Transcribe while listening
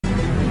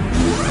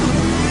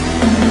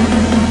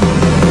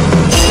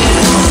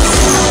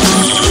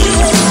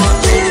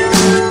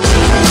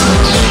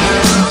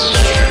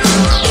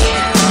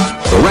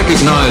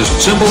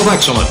America's symbol of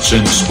excellence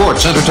in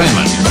sports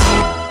entertainment.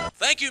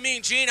 Thank you,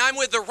 Mean Gene. I'm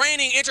with the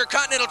reigning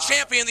Intercontinental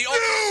Champion, the... You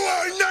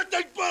are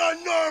nothing but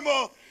a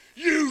normal.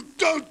 You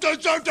don't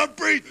deserve to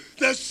breathe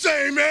the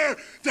same air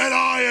that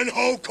I and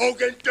Hulk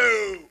Hogan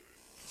do.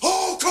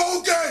 Hulk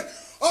Hogan,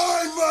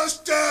 I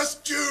must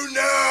ask you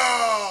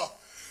now,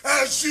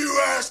 as you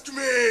asked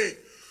me,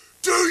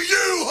 do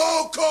you,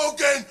 Hulk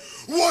Hogan,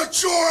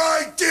 want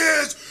your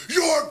ideas,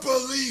 your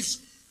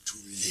beliefs to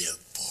live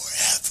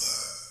forever?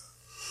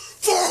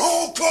 For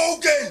Hulk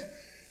Hogan,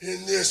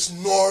 in this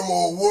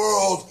normal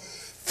world,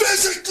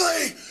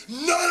 physically,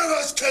 none of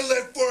us can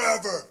live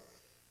forever.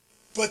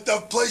 But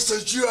the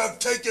places you have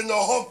taken the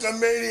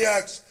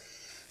Hulkamaniacs,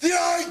 the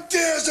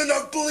ideas and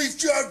the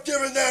beliefs you have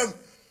given them,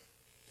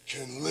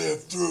 can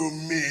live through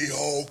me,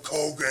 Hulk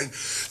Hogan.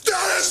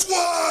 That is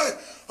why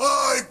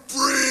I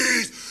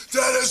breathe.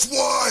 That is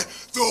why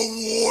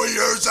the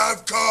Warriors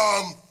have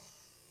come.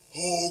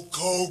 Hulk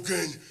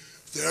Hogan,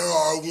 there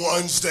are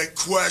ones that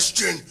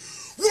question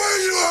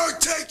where you are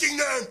taking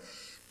them.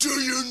 Do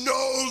you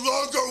no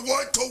longer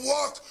want to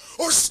walk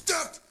or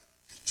step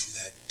into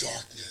that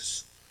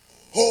darkness?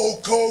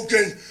 Hulk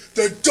Hogan,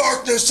 the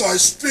darkness I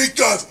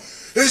speak of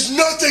is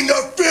nothing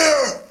to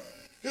fear.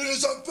 It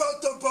is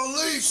about the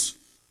beliefs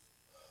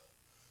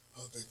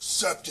of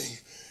accepting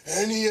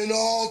any and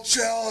all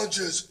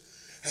challenges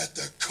at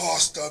the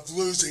cost of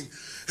losing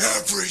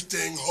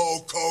everything,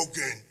 Hulk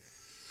Hogan.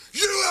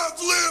 You have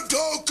lived,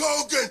 Hulk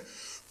Hogan,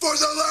 for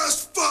the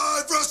last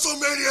 5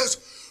 WrestleManias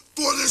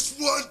for this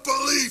one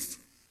belief.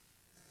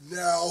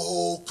 Now,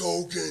 Hulk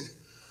Hogan,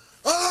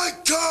 I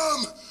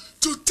come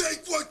to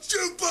take what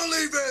you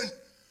believe in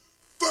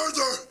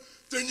further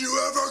than you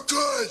ever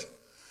could.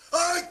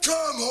 I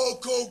come,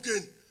 Hulk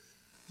Hogan,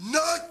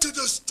 not to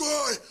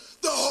destroy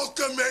the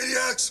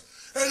Hulkamaniacs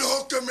and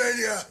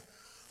Hulkamania.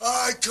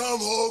 I come,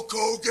 Hulk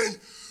Hogan,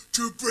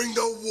 to bring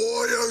the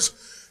Warriors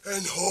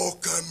and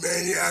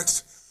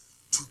Hulkamaniacs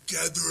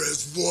together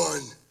as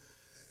one.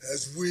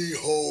 As we,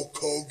 Hulk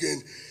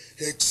Hogan,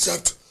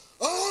 accept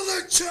all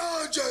the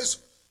challenges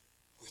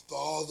with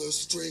all the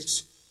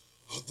strengths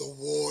of the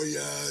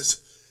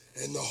Warriors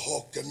and the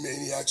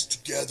Hulkamaniacs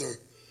together.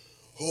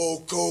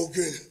 Hulk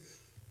Hogan,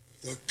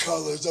 the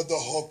colors of the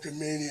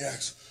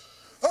Hulkamaniacs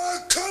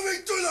are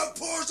coming through the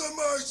pores of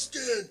my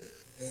skin.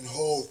 And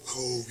Hulk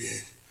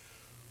Hogan,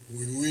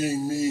 when we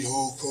meet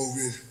Hulk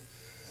Hogan,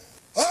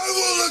 I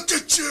will look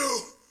at you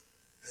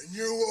and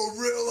you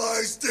will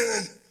realize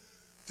then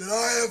that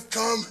I have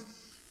come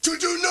to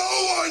do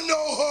no one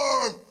no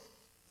harm,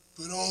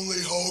 but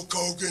only Hulk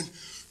Hogan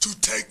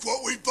to take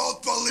what we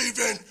both believe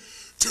in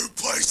to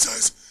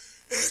places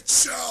it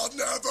shall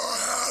never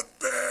have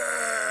been.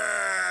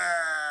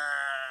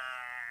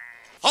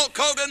 Hulk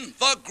Hogan,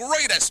 the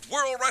greatest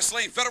World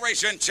Wrestling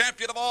Federation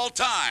champion of all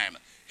time.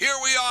 Here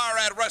we are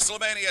at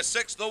WrestleMania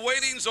 6. The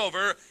waiting's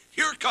over.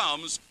 Here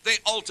comes the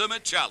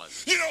ultimate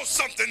challenge. You know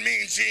something,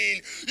 Mean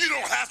Gene? You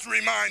don't have to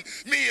remind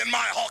me and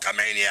my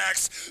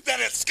Hulkamaniacs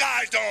that at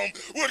Sky Dome,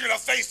 we're going to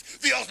face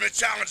the ultimate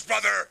challenge,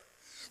 brother.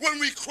 When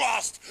we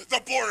crossed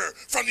the border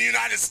from the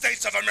United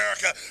States of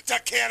America to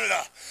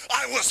Canada,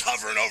 I was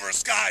hovering over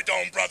Sky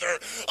Dome, brother.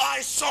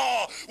 I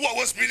saw what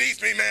was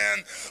beneath me,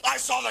 man. I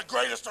saw the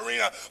greatest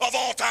arena of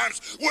all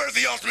times where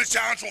the ultimate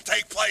challenge will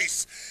take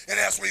place. And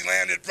as we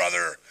landed,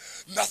 brother,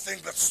 nothing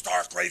but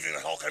stark raving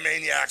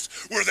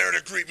Hulkamaniacs were there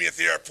to greet me at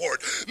the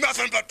airport.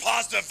 Nothing but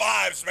positive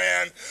vibes,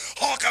 man.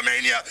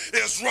 Hulkamania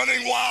is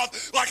running wild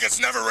like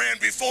it's never ran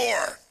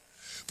before.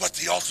 But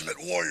the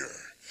Ultimate Warrior,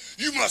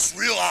 you must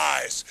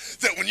realize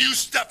that when you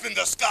step in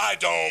the Sky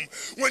Dome,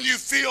 when you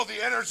feel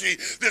the energy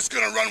that's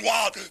going to run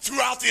wild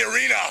throughout the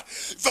arena,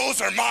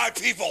 those are my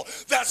people.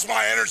 That's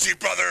my energy,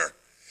 brother.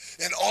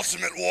 And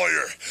Ultimate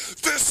Warrior,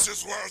 this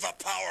is where the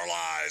power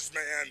lies,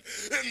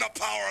 man. In the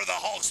power of the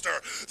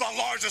Hulkster, the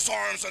largest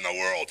arms in the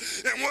world.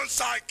 And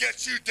once I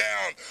get you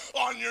down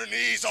on your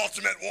knees,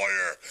 Ultimate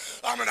Warrior,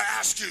 I'm going to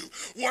ask you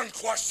one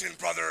question,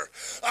 brother.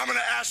 I'm going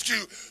to ask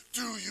you,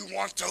 do you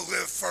want to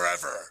live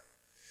forever?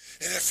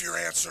 And if your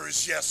answer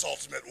is yes,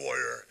 Ultimate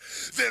Warrior,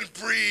 then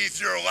breathe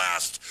your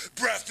last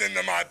breath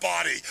into my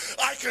body.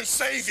 I can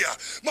save you.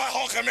 My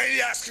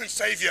Hulkamaniacs can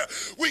save you.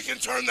 We can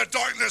turn the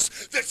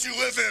darkness that you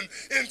live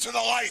in into the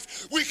light.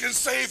 We can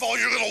save all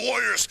your little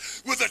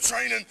warriors with the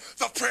training,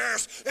 the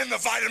prayers, and the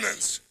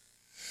vitamins.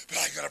 But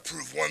I gotta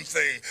prove one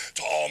thing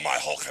to all my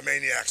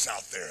Hulkamaniacs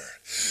out there.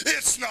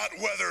 It's not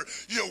whether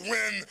you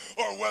win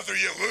or whether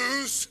you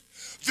lose.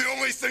 The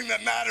only thing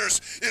that matters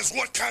is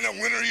what kind of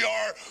winner you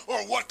are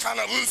or what kind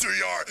of loser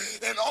you are.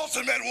 And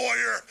Ultimate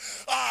Warrior,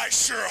 I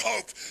sure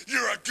hope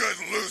you're a good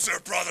loser,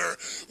 brother.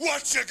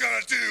 What you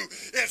gonna do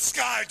at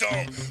Sky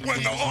Dome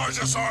when the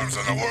largest arms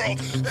in the world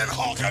and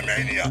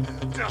Hulkamania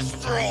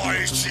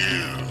destroys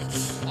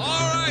you?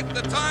 All right,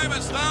 the time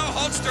is now.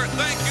 Hulkster,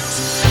 thank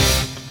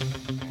you.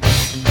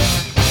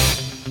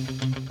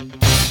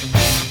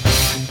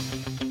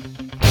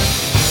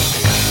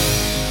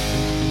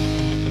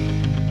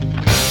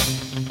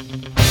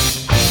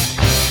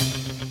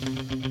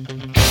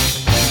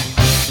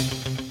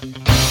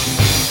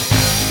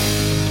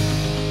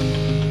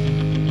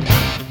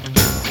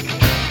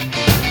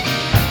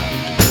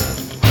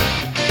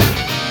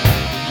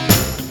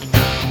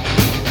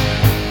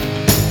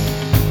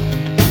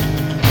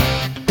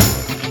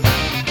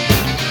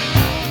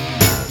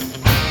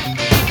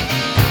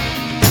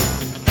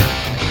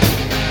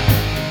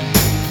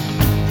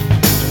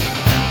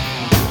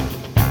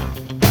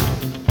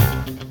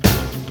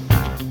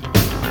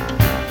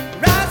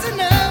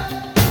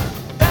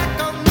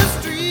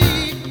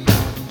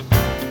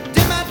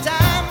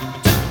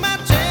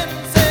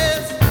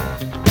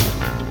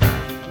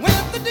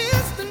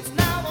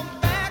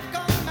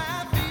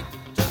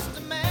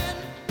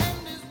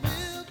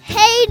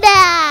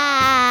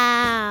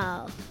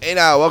 Hey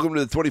now, welcome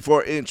to the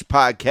 24-inch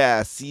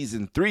podcast,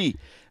 season 3,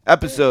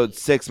 episode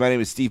 6. My name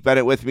is Steve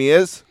Bennett. With me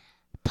is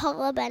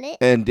Paula Bennett.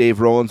 And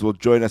Dave Rollins will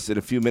join us in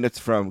a few minutes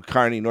from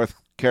Kearney, North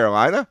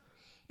Carolina.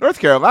 North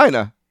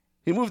Carolina?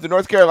 He moved to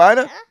North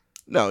Carolina? Yeah.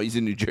 No, he's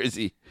in New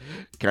Jersey.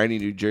 Kearney,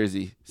 New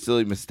Jersey.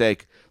 Silly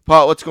mistake.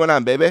 Paul, what's going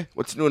on, baby?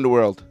 What's new in the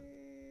world?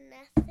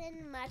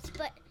 Nothing much,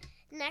 but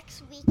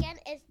next weekend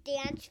is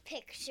dance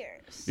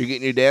pictures. You're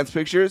getting your dance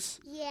pictures?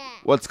 Yeah.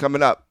 What's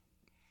coming up?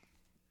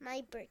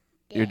 My birthday.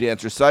 Your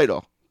dance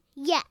recital.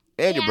 Yeah.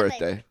 And your my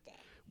birthday.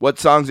 What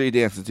songs are you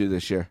dancing to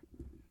this year?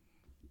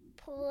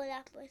 Pull it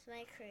up with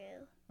my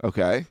crew.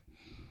 Okay.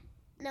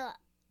 No.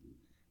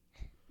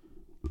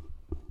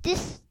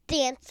 Just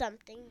dance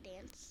something.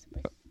 Dance.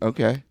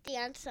 Okay.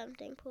 Dance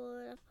something. Pull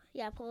it up.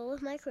 Yeah, pull it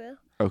with my crew.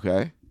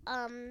 Okay.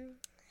 I'm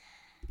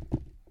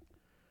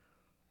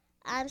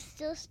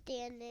still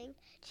standing,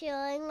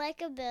 chilling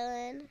like a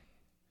villain.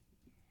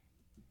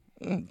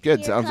 Good.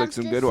 Here Sounds like comes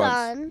some the good ones.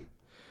 sun,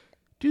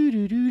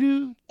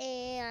 Do-do-do-do.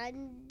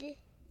 and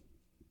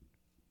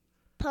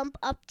pump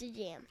up the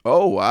jam.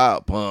 Oh, wow.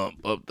 Pump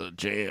up the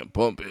jam.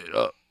 Pump it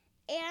up.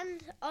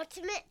 And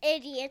Ultimate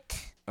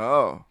Idiot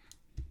Oh.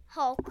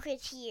 Hulk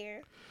is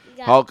here. We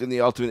got- Hulk and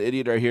the Ultimate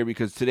Idiot are here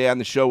because today on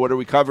the show, what are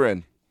we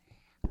covering?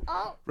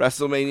 Oh,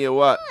 WrestleMania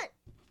what?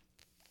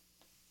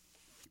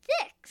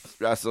 6.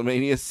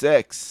 WrestleMania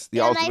 6, the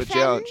and Ultimate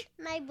Challenge.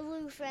 My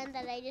blue friend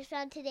that I just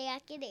found today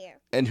at Get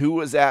Air. And who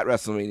was at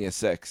WrestleMania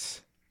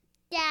 6?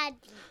 Daddy.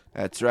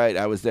 That's right.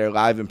 I was there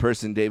live in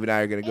person. Dave and I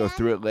are going to go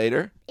through it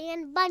later.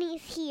 And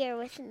Bunny's here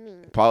with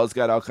me. Paula's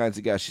got all kinds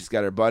of guests. She's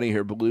got her bunny,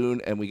 her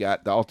balloon, and we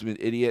got the Ultimate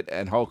Idiot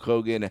and Hulk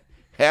Hogan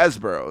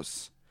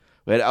Hasbro's.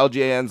 We had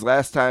LJN's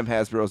last time,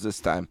 Hasbro's this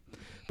time.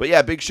 But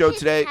yeah, big show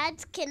today.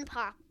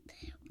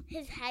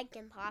 His head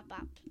can pop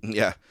up.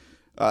 Yeah.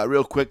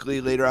 Real quickly,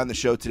 later on the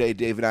show today,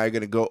 Dave and I are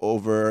going to go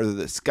over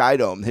the Sky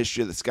Dome, the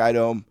history of the Sky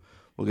Dome.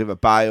 We'll give a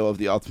bio of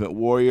the Ultimate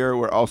Warrior.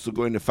 We're also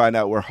going to find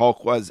out where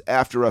Hulk was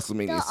after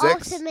WrestleMania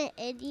 6. The Ultimate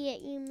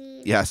Idiot, you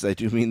mean? Yes, I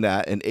do mean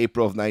that. In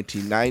April of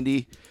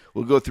 1990.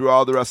 We'll go through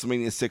all the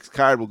WrestleMania 6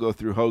 card. We'll go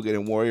through Hogan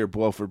and Warrior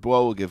blow for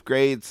blow. We'll give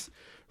grades.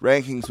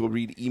 Rankings. We'll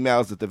read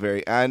emails at the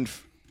very end.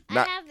 I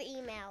have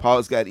emails.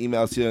 Paula's got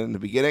emails here in the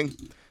beginning.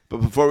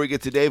 But before we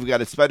get to Dave, we got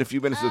to spend a few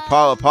minutes with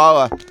Paula.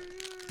 Paula,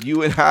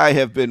 you and I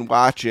have been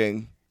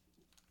watching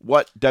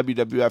what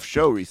WWF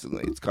show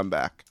recently? It's come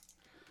back.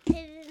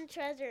 Hidden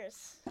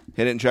Treasures.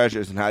 Hidden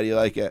Treasures, and how do you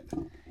like it?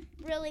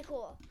 Really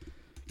cool.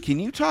 Can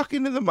you talk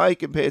into the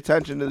mic and pay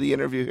attention to the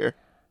interview here?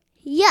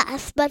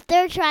 Yes, but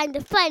they're trying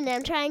to fight, and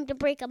I'm trying to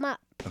break them up.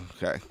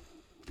 Okay.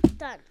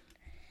 Done.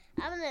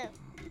 I'm gonna.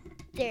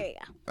 There you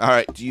go. All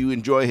right. Do you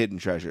enjoy Hidden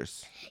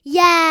Treasures?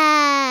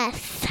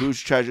 Yes. Whose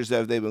treasures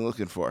have they been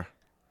looking for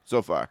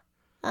so far?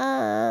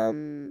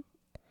 The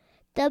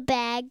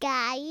bad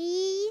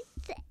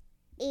guys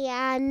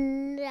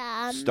and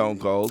Stone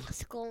Cold.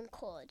 Stone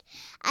Cold.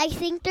 I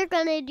think they're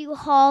gonna do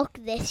Hulk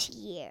this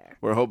year.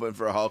 We're hoping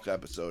for a Hulk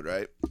episode,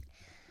 right?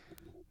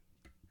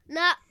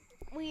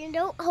 We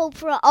don't hope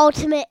for an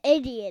Ultimate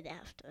Idiot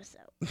after, so.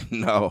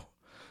 No,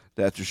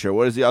 that's for sure.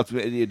 What is the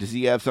Ultimate Idiot? Does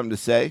he have something to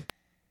say?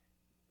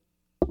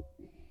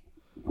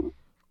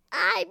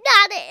 I'm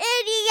not an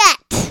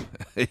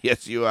idiot!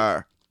 Yes, you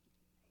are.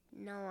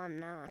 No, I'm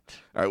not.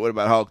 All right, what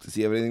about Hulk? Does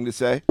he have anything to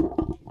say?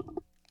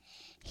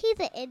 He's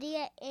an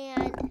idiot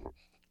and...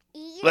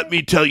 Let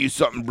me tell you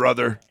something,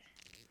 brother.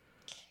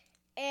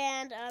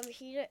 And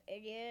he's an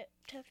idiot,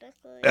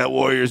 technically. That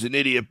Warrior's an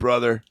idiot,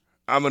 brother.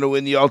 I'm going to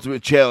win the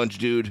Ultimate Challenge,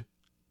 dude.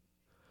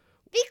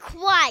 Be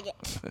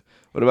quiet.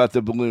 What about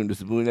the balloon? Does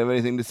the balloon have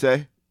anything to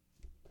say?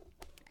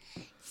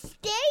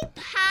 Stay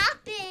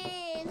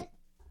poppin'.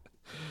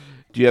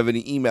 Do you have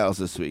any emails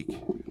this week?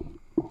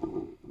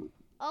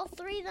 All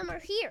 3 of them are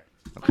here.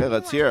 Okay,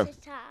 let's hear them.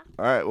 Wants to talk.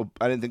 All right, well,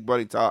 I didn't think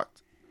Buddy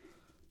talked.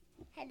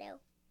 Hello.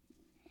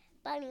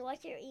 Bunny,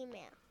 what's your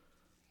email?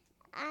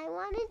 I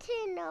wanted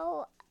to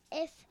know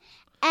if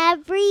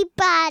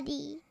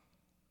everybody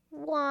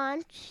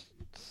wants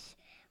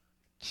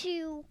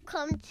to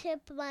come to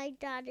my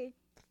daughter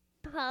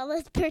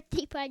Paula's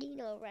birthday party.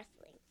 No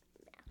wrestling.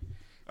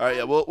 All right,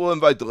 yeah, we'll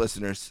invite the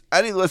listeners.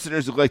 Any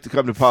listeners who'd like to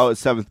come to Paula's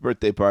 7th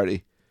birthday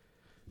party,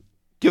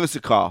 give us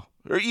a call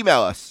or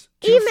email us.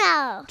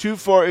 Email.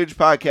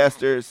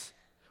 24inchpodcasters.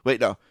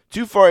 Wait, no.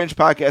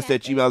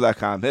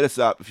 24inchpodcast@gmail.com. Hit us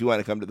up if you want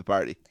to come to the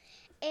party.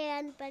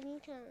 And Bunny,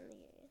 tell me,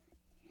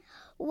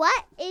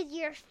 what is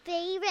your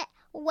favorite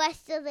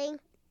wrestling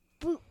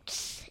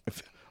boots?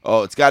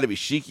 Oh, it's got to be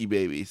Sheiky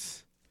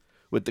Babies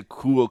with the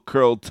cool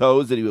curled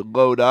toes that he would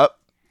load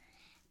up.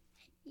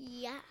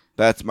 Yeah.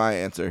 That's my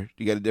answer.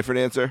 You got a different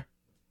answer?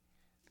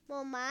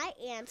 Well, my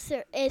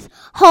answer is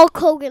Hulk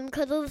Hogan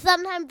because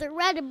sometimes they're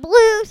red and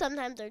blue,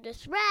 sometimes they're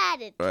just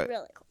red. It's Right.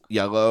 really cool.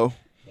 Yellow.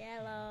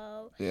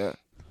 Yellow. Yeah.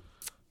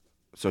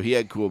 So he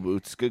had cool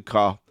boots. Good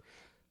call.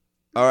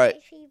 All right.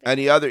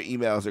 Any other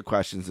emails or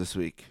questions this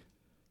week?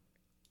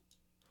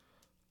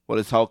 What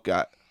has Hulk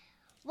got?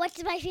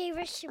 What's my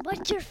favorite?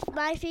 What's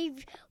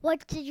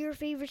your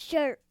favorite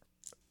shirt?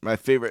 My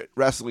favorite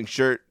wrestling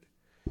shirt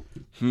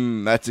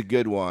That's a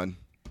good one.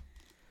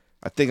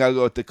 I think I'll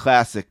go with the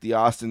classic, the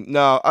Austin.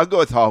 No, I'll go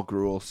with Hulk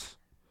Rules.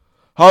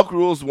 Hulk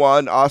Rules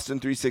 1, Austin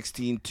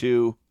 316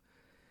 2,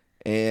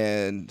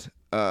 and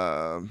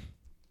the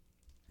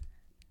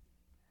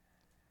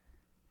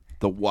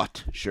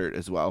What shirt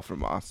as well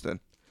from Austin.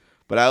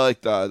 But I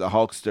like the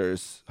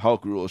Hulksters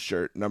Hulk Rules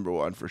shirt, number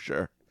 1 for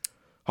sure.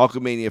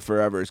 Hulkamania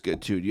Forever is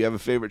good too. Do you have a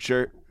favorite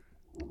shirt?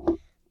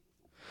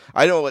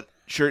 I know what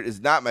shirt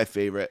is not my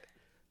favorite.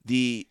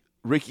 The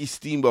Ricky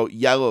Steamboat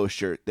yellow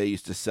shirt they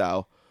used to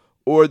sell,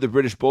 or the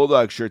British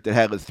Bulldog shirt that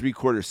had a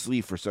 3/4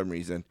 sleeve for some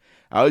reason.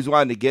 I always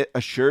wanted to get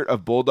a shirt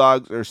of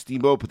Bulldogs or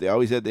Steamboat, but they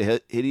always had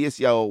the hideous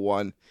yellow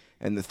one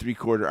and the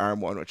 3/4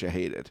 arm one, which I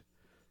hated.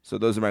 So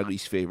those are my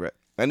least favorite.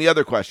 Any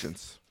other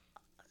questions?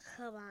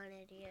 Come on,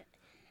 idiot.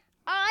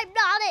 I'm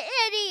not an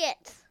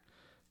idiot.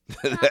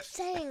 Stop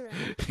saying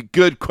that.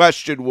 Good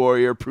question,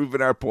 Warrior.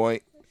 Proving our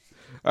point.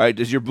 All right,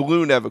 does your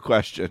balloon have a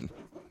question?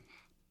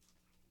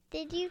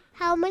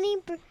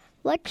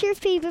 What's your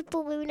favorite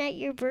balloon at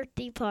your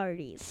birthday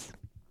parties?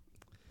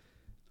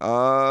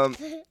 The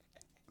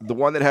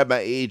one that had my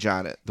age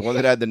on it. The one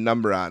that had the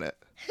number on it.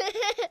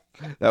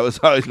 That was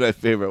always my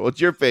favorite. What's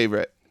your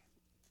favorite?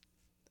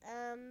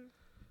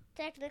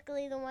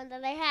 Technically the one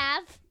that I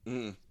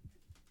have.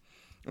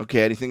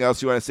 Okay, anything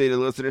else you want to say to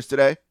the listeners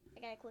today?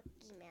 I got a quick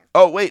email.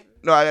 Oh, wait.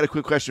 No, I got a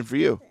quick question for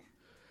you.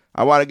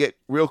 I want to get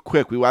real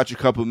quick. We watched a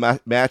couple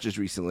of matches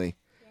recently.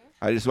 Yeah.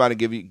 I just want to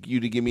give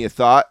you to give me a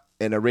thought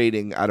and a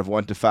rating out of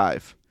 1 to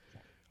 5.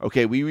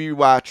 Okay, we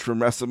rewatched from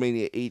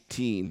WrestleMania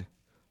 18,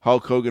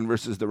 Hulk Hogan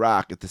versus The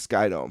Rock at the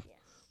Skydome. Yes.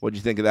 What'd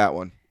you think of that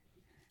one?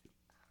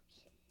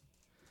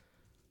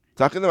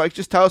 Talk in the mic.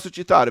 Just tell us what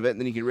you thought of it,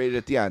 and then you can rate it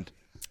at the end.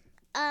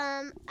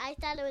 I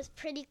thought it was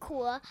pretty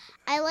cool.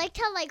 I liked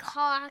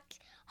how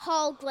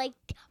Hulk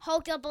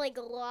hulked up a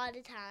lot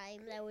of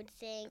times, I would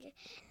think,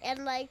 and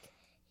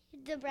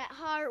the Bret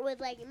Hart was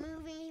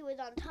moving. He was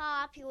on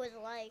top. He was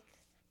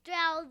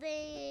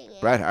drowsing.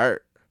 Bret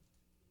Hart.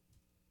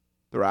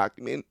 The Rock,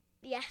 you mean?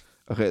 Yeah.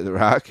 Okay, The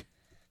Rock.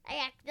 I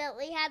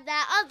accidentally had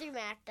that other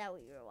match that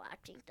we were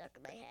watching stuck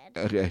in my head.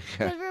 Okay.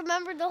 Because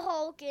remember the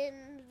Hulk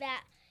and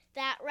that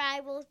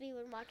Rivals, we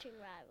were watching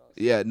Rivals.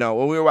 Yeah, no,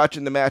 when we were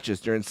watching the matches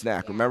during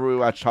Snack, remember we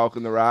watched Hulk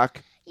and The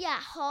Rock? Yeah,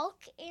 Hulk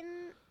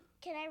and...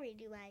 Can I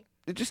redo mine?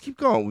 Just keep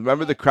going.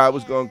 Remember the crowd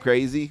was going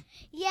crazy?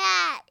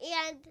 Yeah,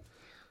 and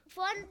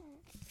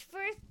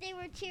first they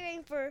were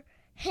cheering for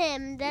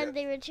him, then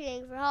they were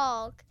cheering for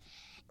Hulk.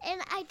 And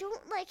I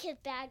don't like his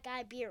bad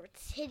guy beard.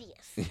 It's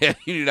hideous. Yeah,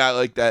 you do not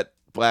like that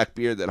black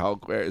beard that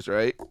Hulk wears,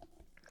 right?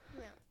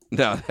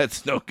 No,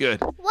 that's no good.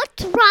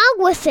 What's wrong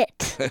with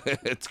it?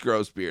 It's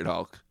gross beard,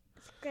 Hulk.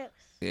 It's gross.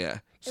 Yeah.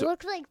 So, it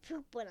looks like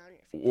poop went on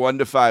your face. 1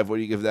 to 5, what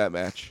do you give that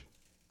match?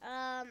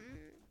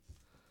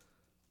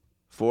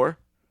 4?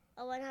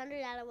 A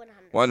 100 out of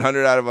 100.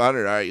 100 out of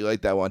 100. All right, you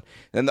like that one.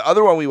 And the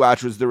other one we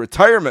watched was the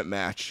retirement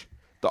match.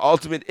 The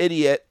Ultimate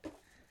Idiot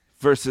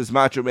versus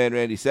Macho Man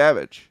Randy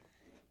Savage.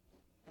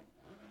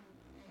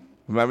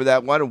 Remember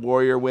that one?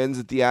 Warrior wins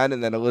at the end,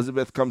 and then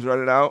Elizabeth comes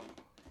running out.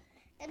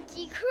 And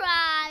she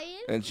cries.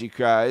 And she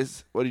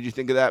cries. What did you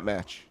think of that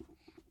match?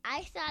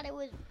 I thought it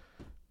was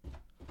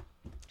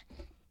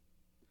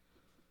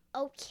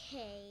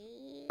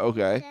okay.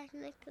 Okay.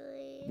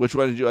 Technically. Which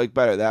one did you like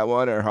better, that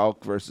one or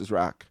Hulk versus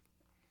Rock?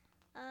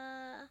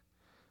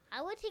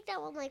 I would take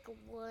that one 1 out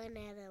of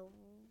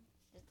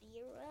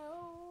 0.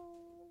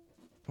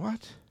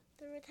 What?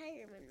 The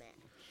retirement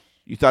match.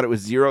 You thought it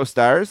was 0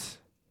 stars?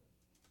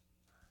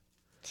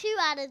 2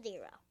 out of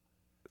 0.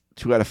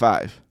 2 out of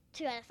 5.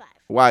 2 out of 5.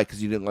 Why?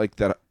 Because you didn't like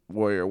that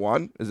Warrior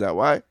 1? Is that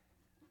why?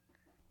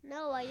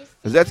 No, I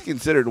just... Because that's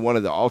considered one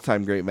of the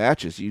all-time great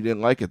matches. You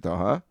didn't like it, though,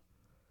 huh?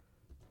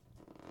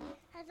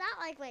 That's not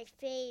my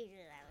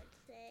favorite, I would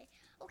say.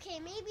 Okay,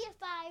 maybe a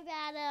 5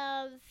 out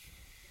of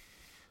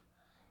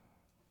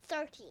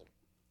 13.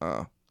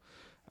 Oh.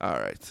 All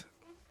right.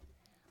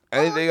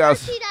 Anything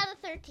else? 13 out of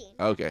 13.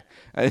 Okay.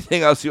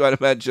 Anything else you want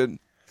to mention?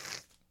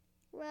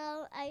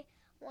 Well,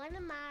 one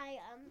of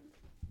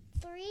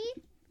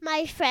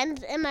my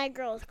friends in my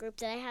girls group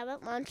that I have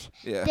at lunch,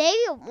 they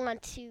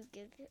want to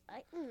give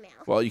an email.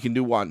 Well, you can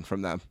do one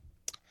from them.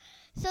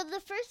 So the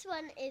first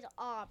one is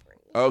Aubrey.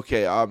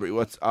 Okay, Aubrey.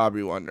 What's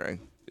Aubrey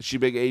wondering? Is she a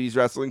big 80s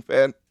wrestling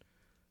fan?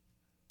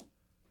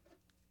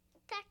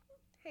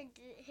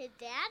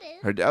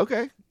 Her dad is.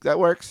 Okay, that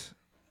works.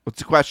 What's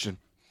the question?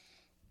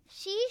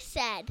 She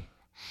said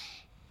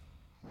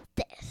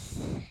this.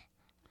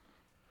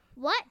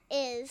 What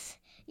is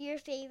your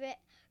favorite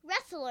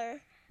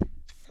wrestler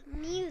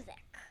music?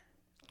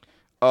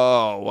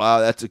 Oh, wow,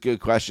 that's a good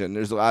question.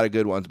 There's a lot of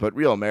good ones, but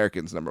Real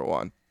American's number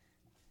 1.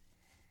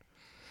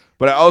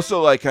 But I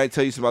also can I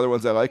tell you some other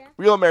ones I like? Yeah.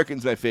 Real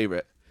American's my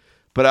favorite.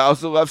 But I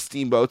also love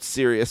Steamboat,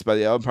 Sirius by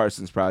the Alan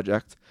Parsons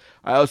Project.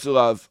 I also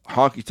love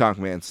Honky Tonk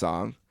Man's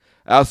song.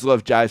 I also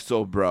love Jive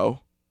Soul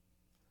Bro.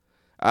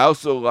 I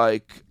also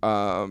like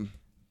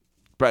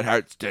Bret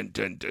Hart's dun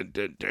dun dun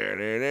dun dun dun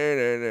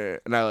dun,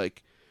 and I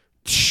like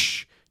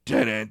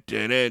dun dun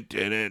dun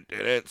dun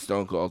dun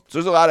Stone Cold. So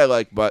there's a lot I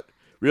like, but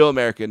Real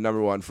American,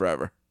 number one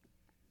forever.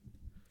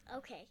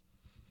 Okay.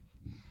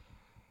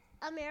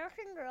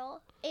 American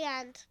Girl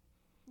and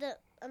the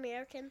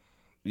American.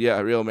 Yeah,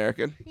 Real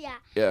American. Yeah.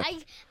 Yeah.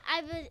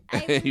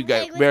 I You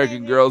got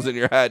American Girls in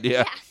your head,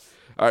 yeah. Yes.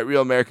 All right,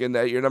 Real American,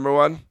 that your number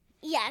one?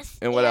 Yes.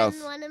 And what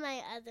else? One of my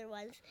other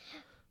ones.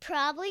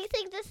 Probably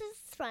think this is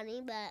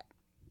funny, but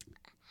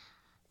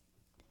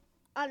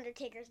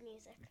Undertaker's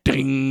music.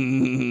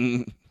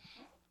 Ding.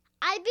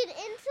 I've been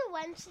into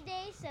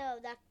Wednesday, so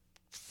that.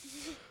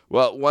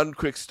 Well, one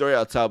quick story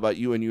I'll tell about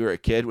you when you were a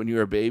kid, when you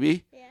were a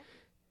baby. Yeah.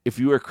 If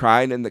you were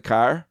crying in the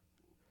car,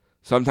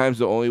 sometimes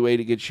the only way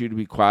to get you to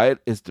be quiet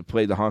is to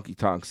play the Honky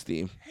Tonks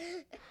theme.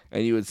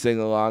 And you would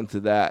sing along to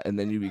that, and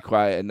then you'd be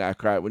quiet and not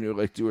cry when you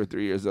were like 2 or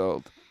 3 years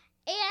old.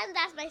 And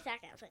that's my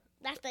second thing.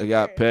 That's my I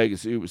got third.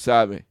 Pegasus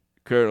beside me.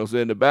 Colonel's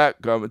in the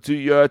back, coming to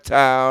your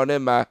town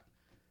in my...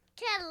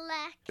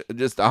 Cadillac.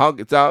 Just a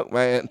honky tonk,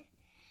 man.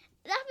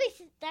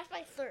 That's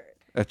my third.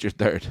 That's your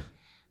third.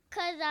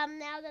 Cause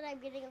now that I'm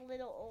getting a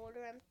little older,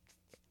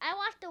 I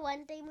watched the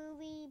Wednesday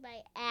movie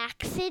by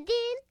accident.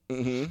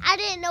 Mm-hmm. I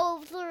didn't know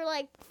it was for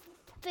like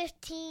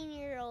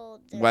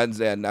 15-year-olds.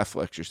 Wednesday on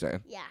Netflix, you're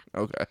saying? Yeah.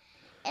 Okay.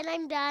 And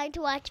I'm dying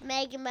to watch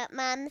Megan, but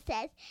Mom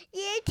says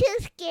you're too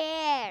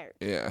scared.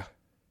 Yeah.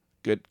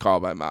 Good call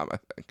by Mom, I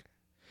think.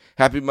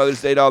 Happy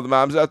Mother's Day to all the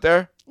moms out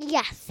there.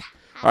 Yes.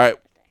 All right.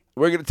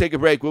 We're going to take a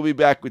break. We'll be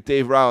back with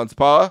Dave Rollins.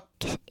 Paula?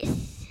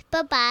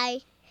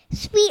 Bye-bye.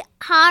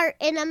 Sweetheart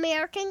and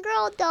American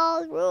Girl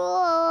doll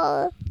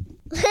rule.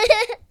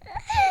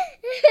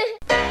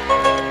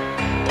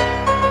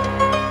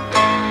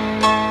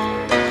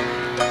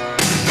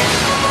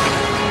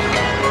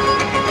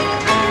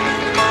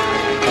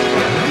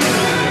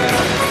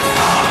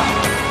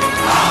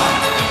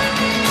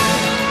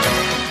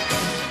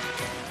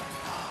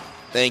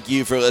 Thank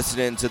you for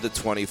listening to the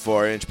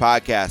 24-inch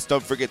podcast.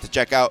 Don't forget to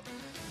check out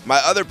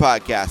my other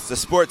podcast, The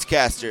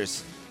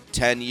Sportscasters,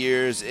 10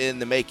 years in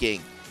the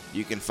making.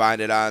 You can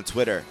find it on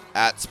Twitter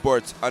at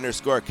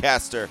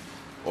sports_caster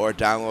or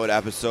download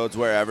episodes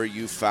wherever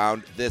you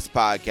found this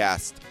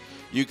podcast.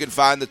 You can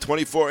find the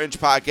 24-inch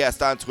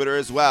podcast on Twitter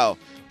as well.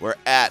 We're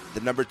at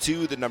the number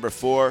 2, the number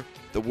 4,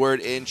 the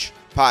word inch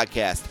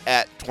podcast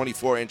at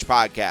 24-inch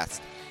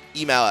podcast.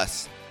 Email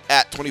us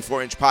at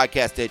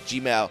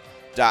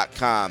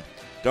 24inchpodcast@gmail.com.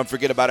 Don't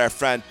forget about our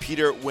friend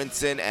Peter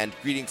Winson and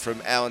greeting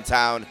from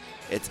Allentown.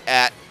 It's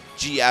at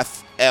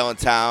GF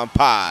Allentown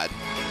Pod.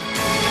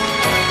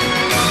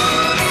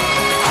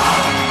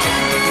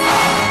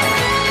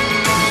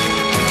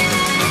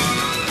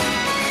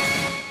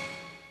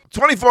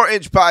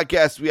 24-inch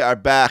podcast. We are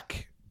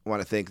back. I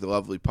want to thank the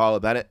lovely Paula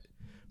Bennett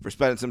for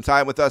spending some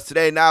time with us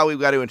today. Now we've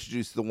got to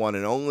introduce the one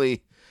and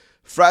only,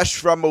 fresh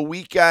from a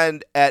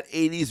weekend at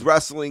 80s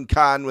Wrestling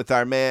Con with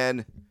our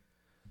man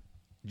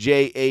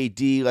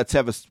JAD. Let's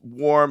have a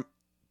warm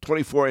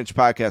 24-inch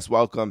podcast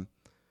welcome.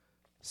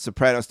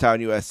 Sopranos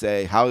Town,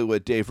 USA,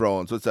 Hollywood, Dave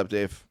Rollins. What's up,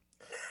 Dave?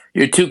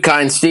 You're too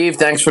kind, Steve.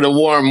 Thanks for the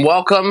warm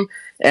welcome.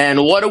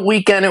 And what a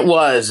weekend it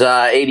was,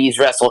 80s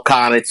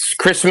WrestleCon. It's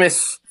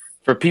Christmas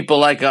for people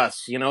like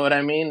us, you know what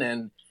I mean?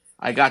 And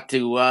I got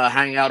to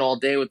hang out all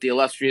day with the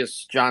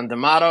illustrious John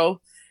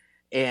D'Amato.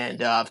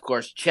 And, of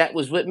course, Chet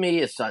was with me,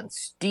 his son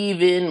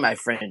Steven, my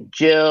friend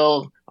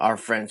Jill, our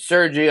friend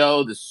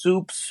Sergio, the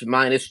Soups,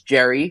 minus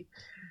Jerry.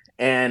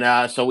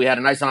 And so we had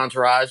a nice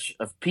entourage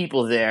of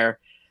people there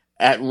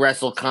at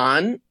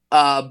WrestleCon.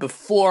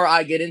 Before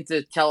I get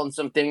into telling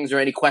some things or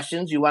any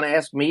questions you want to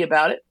ask me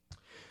about it?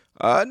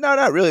 No,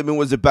 not really. I mean,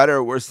 was it better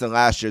or worse than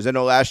last year's? I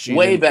know last year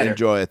you didn't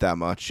enjoy it that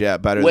much. Yeah,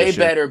 better Way this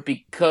year. better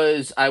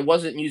because I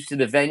wasn't used to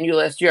the venue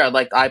last year. I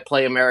liked I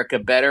Play America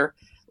better,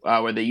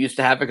 where they used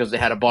to have it because they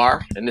had a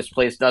bar, and this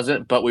place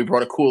doesn't. But we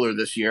brought a cooler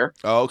this year.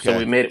 Oh, okay. So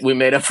we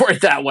made up for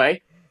it that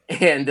way.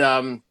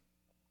 And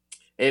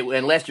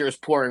and last year was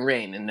pouring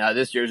rain, and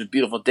this year is a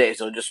beautiful day,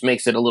 so it just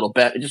makes it a little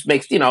better. It just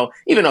makes,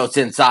 even though it's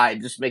inside,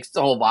 it just makes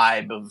the whole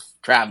vibe of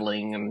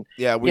traveling and,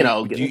 were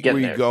you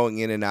there. going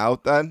in and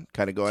out then?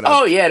 Kind of going out?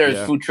 Oh, yeah, there's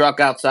a food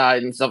truck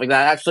outside and stuff like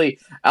that. Actually,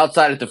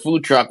 outside at the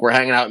food truck, we're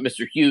hanging out with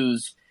Mr.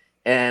 Hughes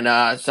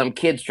and some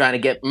kids trying to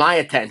get my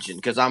attention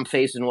because I'm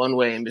facing one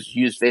way and Mr.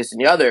 Hughes facing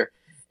the other.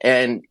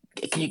 And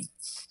can you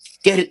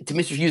get it to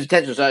Mr. Hughes'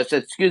 attention? So I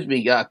said, excuse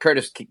me,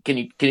 Curtis, can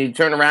you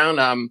turn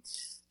around?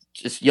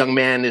 This young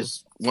man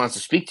wants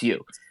to speak to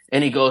you.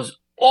 And he goes,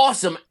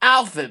 awesome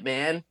outfit,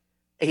 man.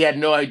 He had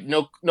no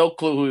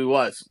clue who he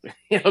was,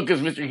 because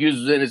Mr. Hughes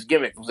was in his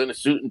gimmick, was in a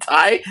suit and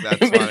tie.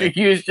 That's and funny. Mr.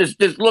 Hughes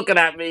just looking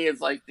at me. It's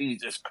like,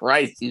 Jesus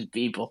Christ, these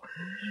people.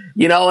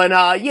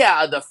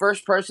 The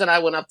first person I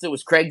went up to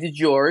was Craig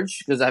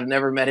DeGeorge, because I've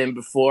never met him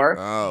before.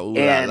 Oh,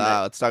 and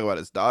let's talk about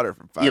his daughter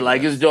for 5 minutes. You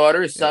like his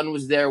daughter? His son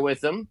was there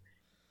with him.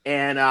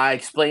 And I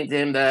explained to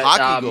him that...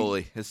 Hockey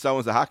goalie. His son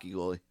was a hockey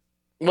goalie.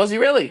 Was he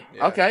really?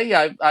 Yeah. Okay,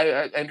 yeah.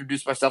 I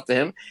introduced myself to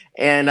him,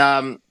 and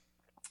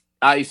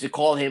I used to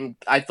call him.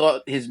 I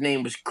thought his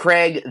name was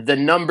Craig, the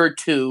number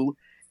 2,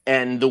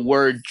 and the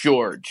word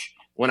George.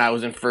 When I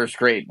was in first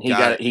grade, he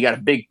got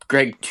a big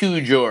Craig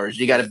 2 George.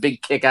 He got a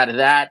big kick out of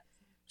that.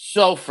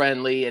 so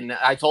friendly. And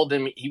I told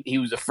him he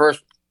was the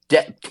first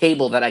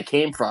table that I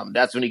came from.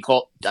 That's when he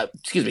called.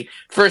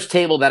 First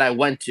table that I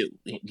went to.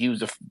 He was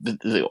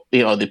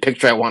the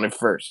picture I wanted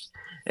first.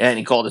 And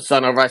he called his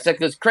son over. I said,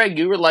 "Because Craig,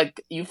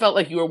 you felt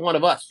like you were one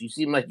of us. You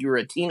seemed like you were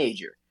a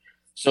teenager.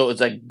 So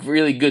it's like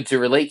really good to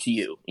relate to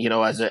you,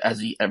 as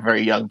a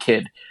very young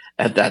kid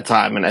at that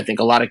time." And I think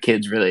a lot of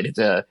kids related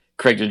to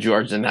Craig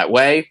DeGeorge in that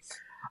way.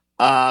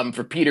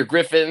 For Peter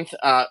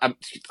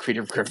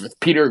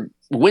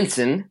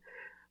Winson,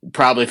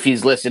 probably if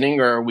he's listening,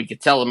 or we could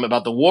tell him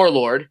about the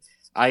Warlord.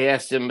 I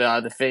asked him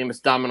the famous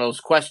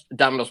Domino's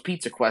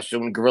pizza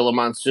question when Gorilla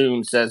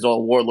Monsoon says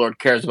all Warlord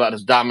cares about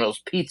is Domino's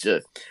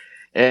pizza.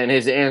 And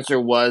his answer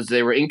was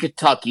they were in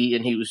Kentucky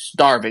and he was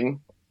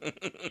starving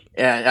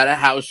at a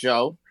house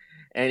show.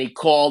 And he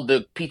called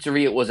the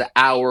pizzeria. It was an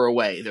hour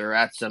away. They were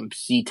at some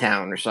sea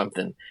town or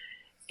something.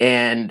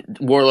 And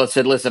Warlord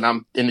said, "Listen,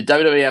 I'm in the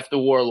WWF, the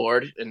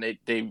Warlord, and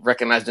they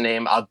recognize the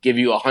name. I'll give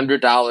you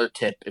 $100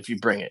 tip if you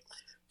bring it."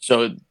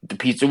 So the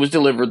pizza was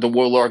delivered. The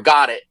Warlord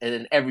got it, and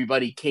then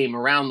everybody came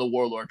around the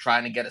Warlord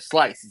trying to get a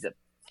slice. He said,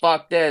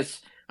 "Fuck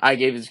this! I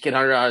gave this kid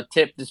 $100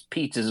 tip. This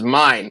pizza's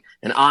mine."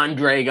 And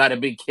Andre got a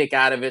big kick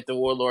out of it. The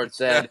Warlord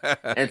said,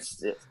 and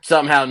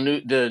somehow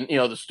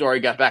the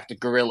story got back to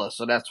Gorilla,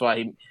 so that's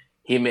why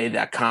he made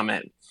that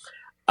comment.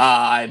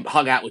 I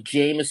hung out with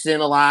Jameson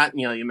a lot.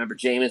 You remember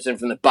Jameson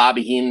from the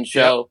Bobby Heenan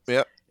show.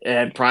 Yep.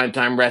 And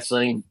Primetime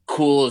Wrestling,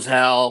 cool as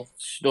hell.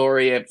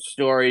 Story after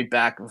story,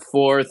 back and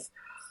forth.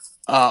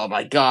 Oh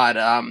my God.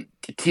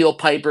 Teal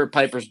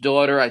Piper's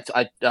daughter.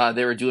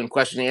 They were doing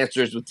question and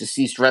answers with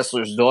deceased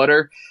wrestler's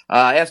daughter.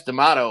 I asked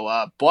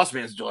D'Amato,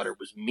 Bossman's daughter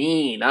was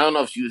mean. I don't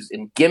know if she was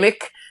in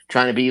gimmick,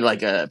 trying to be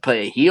like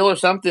play a heel or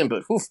something,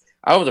 but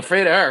I was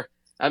afraid of her.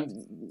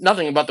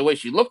 Nothing about the way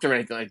she looked or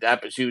anything like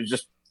that, but she was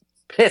just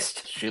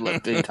pissed she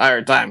looked the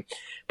entire time.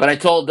 But I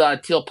told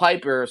Teal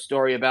Piper a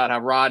story about how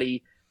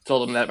Roddy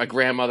told him that my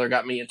grandmother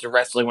got me into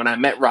wrestling when I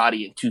met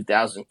Roddy in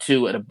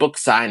 2002 at a book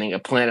signing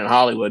at Planet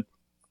Hollywood.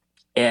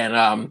 And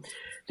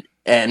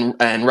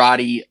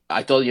Roddy,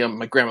 I told you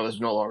my grandmother's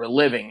no longer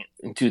living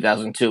in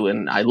 2002,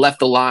 and I left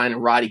the line,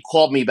 and Roddy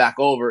called me back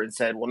over and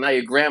said, "Well, now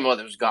your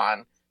grandmother's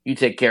gone, you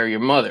take care of your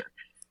mother."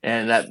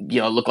 And that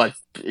looked like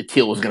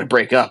Teal was going to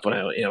break up when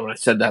I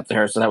said that to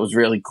her. So that was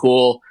really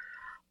cool.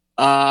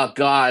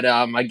 God,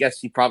 I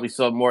guess you probably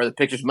saw more of the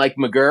pictures. Mike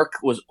McGurk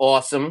was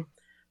awesome.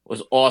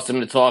 Was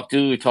awesome to talk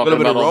to. We talked a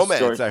little about bit of all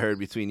romance I heard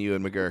between you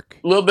and McGurk.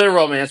 A little bit of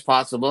romance,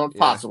 possible.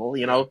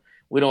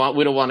 We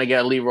don't want to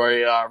get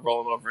Leroy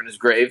rolling over in his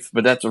grave,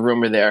 but that's a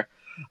rumor there.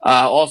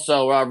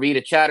 Also,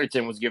 Rita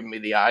Chatterton was giving me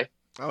the eye.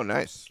 Oh,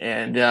 nice.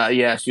 And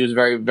she was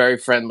very, very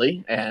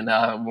friendly. And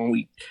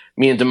when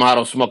me and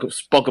D'Amato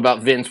spoke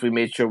about Vince, we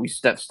made sure we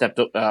stepped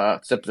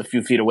a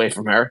few feet away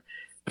from her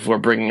before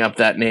bringing up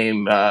that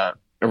name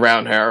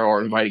around her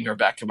or inviting her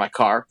back to my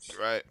car.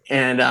 Right.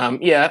 And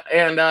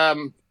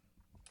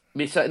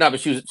but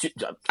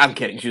I'm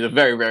kidding. She was a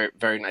very, very,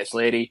 very nice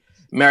lady.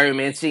 Mario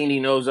Mancini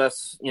knows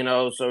us,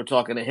 so we're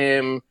talking to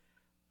him.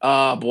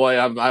 Boy,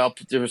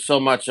 there was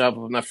so much.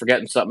 I'm not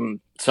forgetting something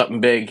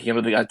big.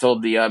 I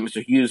told the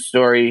Mr. Hughes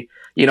story.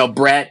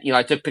 Brett.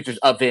 I took pictures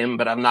of him,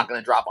 but I'm not going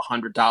to drop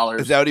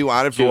 $100. Is that what he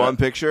wanted for one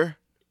picture?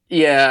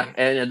 Yeah,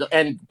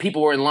 and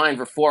people were in line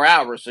for 4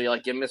 hours, so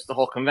you missed the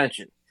whole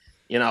convention.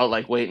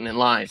 Waiting in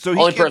line. So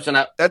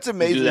that's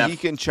amazing. He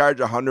can charge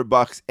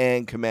 $100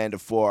 and command a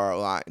 4-hour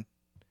line.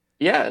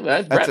 Yeah,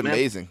 that's Brett,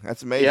 amazing. Man.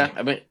 That's amazing.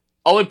 Yeah,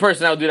 only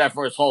person I would do that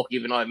for is Hulk.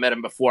 Even though I met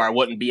him before, I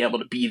wouldn't be able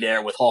to be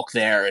there with Hulk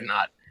there and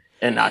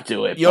not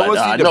do it. You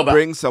almost need to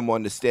bring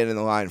someone to stand in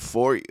the line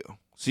for you,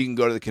 so you can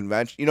go to the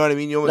convention. You know what I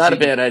mean? Not a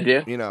bad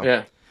idea.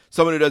 Yeah.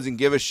 Someone who doesn't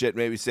give a shit,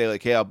 maybe say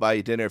like, "Hey, I'll buy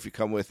you dinner if you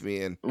come with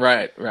me," and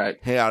right,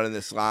 hang out in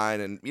this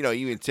line, and you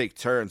can take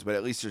turns, but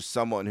at least there's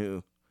someone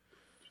who.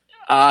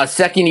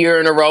 Second year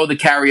in a row, the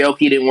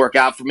karaoke didn't work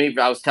out for me.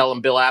 I was telling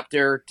Bill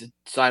Apter to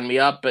sign me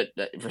up, but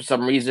for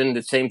some reason,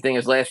 the same thing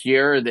as last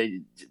year,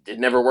 it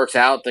never works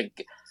out.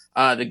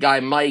 The guy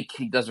Mike,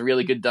 he does a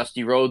really good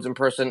Dusty Rhodes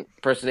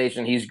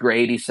impersonation. He's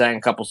great. He sang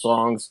a couple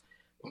songs,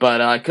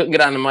 but I couldn't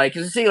get on the mic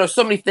because there's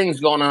so many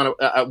things going on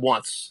at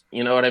once.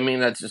 You know what I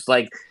mean? That's just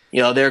like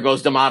there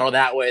goes D'Amato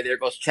that way, there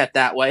goes Chet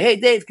that way. Hey,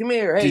 Dave, come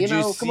here. Hey,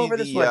 come over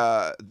this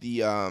way.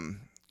 The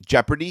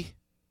Jeopardy?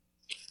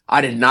 I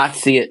did not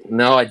see it.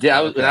 No, I did.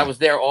 I was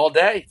there all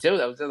day too.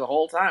 I was there the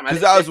whole time.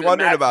 Because I was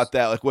wondering about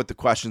that, like what the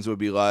questions would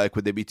be like.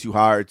 Would they be too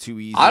hard, too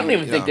easy? I don't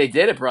even think they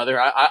did it, brother.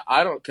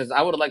 I don't, because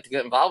I would have liked to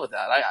get involved with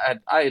that.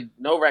 I had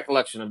no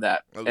recollection of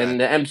that. Okay. And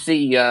the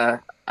MC,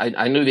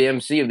 I knew the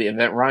MC of the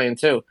event, Ryan,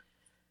 too.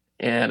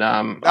 And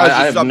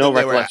I have no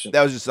recollection.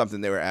 That was just something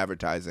they were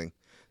advertising.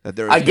 That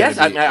there was I guess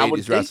I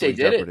would think they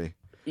did Jeopardy. It.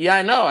 Yeah,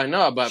 I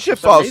know. But shit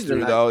falls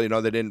through though.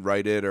 They didn't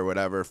write it or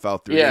whatever. Fell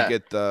through. Yeah. They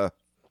get the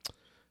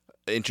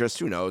interest,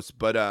 who knows?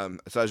 But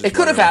so it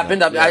could have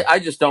happened. I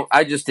just don't.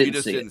 I just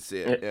didn't see it. Didn't see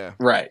it. Yeah.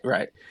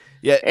 Right.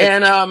 Yeah.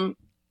 And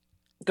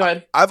go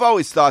ahead. I've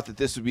always thought that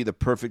this would be the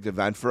perfect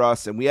event for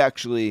us, and we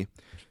actually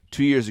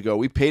 2 years ago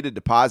we paid a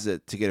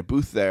deposit to get a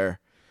booth there,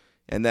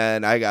 And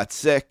then I got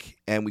sick,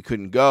 and we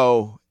couldn't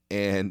go.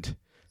 And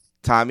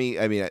Tommy,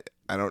 I mean,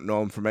 I don't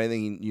know him from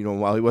anything.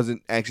 While he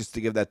wasn't anxious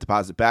to give that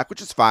deposit back,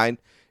 which is fine.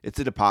 It's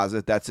a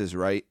deposit. That's his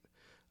right.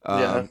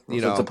 That's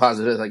what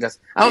deposit is, I guess.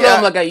 I don't know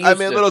him like I used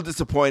to. A little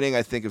disappointing,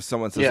 I think, if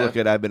someone says, look,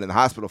 I've been in the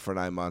hospital for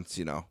 9 months,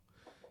 And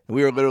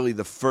we were literally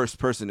the first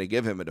person to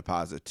give him a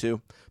deposit,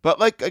 too.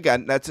 But,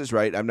 again, that's his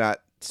right. I'm not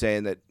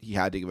saying that he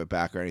had to give it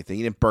back or anything.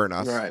 He didn't burn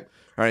us or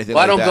anything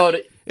like that. I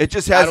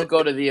don't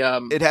go to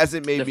the... it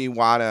hasn't made me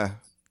want to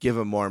give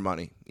him more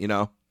money,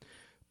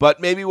 But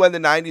maybe when the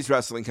 90s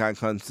Wrestling Con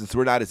comes, since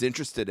we're not as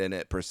interested in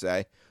it, per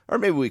se, or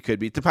maybe we could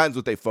be. It depends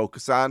what they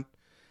focus on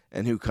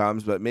and who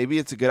comes. But maybe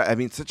it's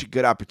such a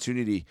good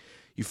opportunity.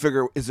 You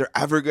figure, is there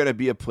ever going to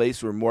be a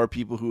place where more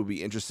people who would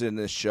be interested in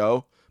this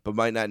show but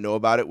might not know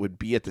about it would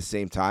be at the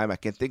same time? I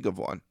can't think of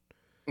one.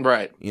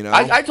 Right.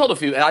 I told a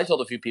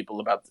few people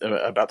about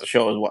the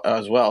show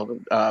as well.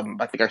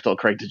 I think I told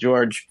Craig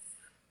DeGeorge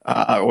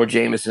or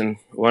Jameson,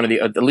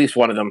 at least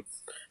one of them,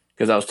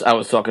 because I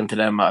was talking to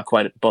them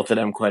both of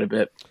them quite a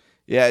bit.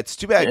 Yeah, it's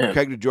too bad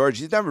Craig DeGeorge,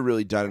 he's never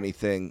really done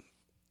anything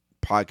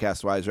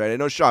podcast wise, right? I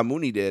know Sean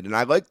Mooney did, and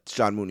I liked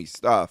Sean Mooney's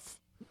stuff.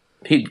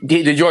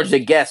 DeGeorge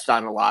did guest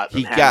on a lot.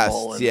 He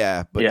guests,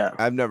 but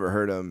I've never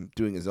heard him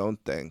doing his own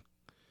thing.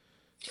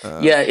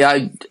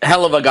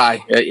 Hell of a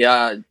guy.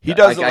 He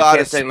does a lot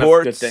of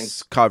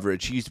sports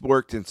coverage. He's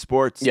worked in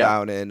sports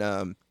down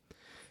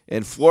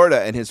in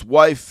Florida, and his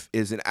wife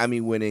is an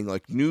Emmy-winning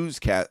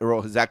newscast,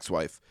 or his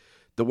ex-wife,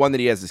 the one that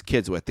he has his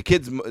kids with.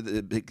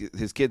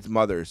 His kid's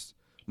mother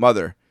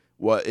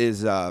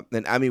is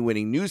an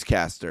Emmy-winning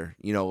newscaster.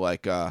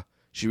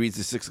 She reads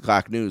the 6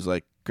 o'clock news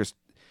like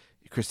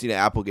Christina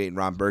Applegate and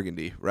Ron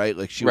Burgundy, right?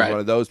 She was one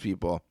of those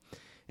people.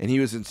 And he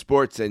was in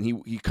sports, and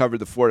he covered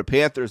the Florida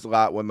Panthers a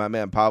lot when my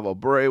man Pavel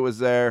Bure was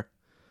there.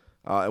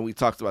 And we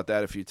talked about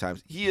that a few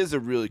times. He is a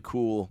really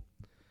cool,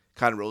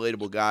 kind of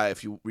relatable guy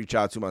if you reach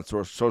out to him on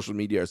social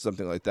media or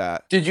something like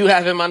that. Did you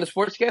have him on the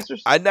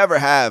Sportscasters? I never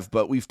have,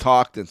 but we've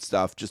talked and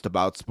stuff just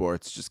about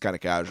sports, just kind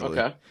of casually.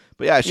 Okay.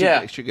 But I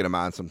should get him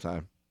on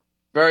sometime.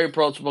 Very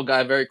approachable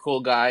guy, very cool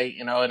guy,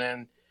 and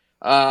then,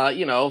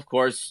 of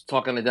course,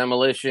 talking to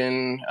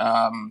Demolition,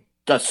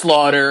 the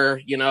Slaughter,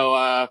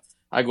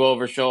 I go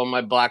over, show him my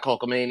Black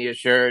Hulkamania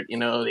shirt, the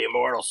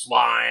Immortal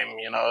Slime,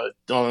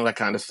 all that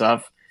kind of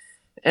stuff.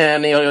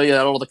 And,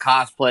 all the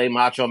cosplay,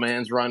 Macho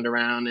Man's running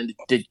around and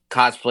did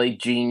cosplay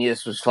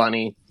Genius, was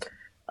funny.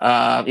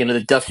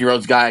 The Dusty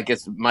Rhodes guy, I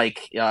guess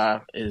Mike,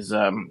 he's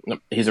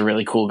a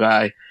really cool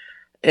guy.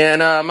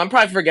 And I'm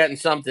probably forgetting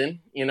something,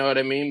 you know what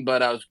I mean?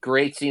 But it was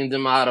great seeing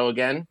D'Amato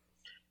again.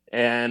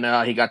 And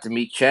he got to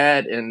meet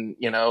Chad and,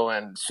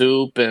 and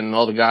Soup and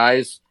all the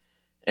guys.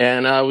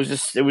 And it was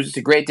just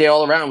a great day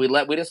all around. We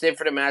didn't stay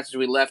for the matches.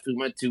 We left. We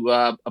went to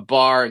a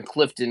bar in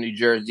Clifton, New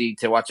Jersey,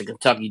 to watch a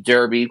Kentucky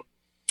Derby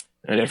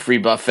and a free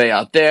buffet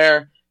out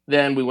there.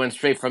 Then we went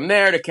straight from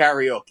there to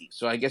karaoke.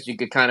 So I guess you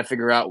could kind of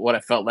figure out what I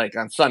felt like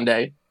on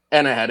Sunday.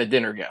 And I had a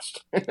dinner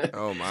guest.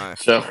 Oh my!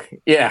 So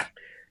yeah.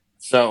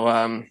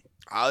 So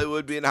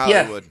Hollywood being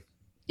Hollywood.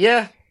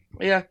 Yeah.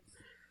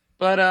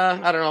 But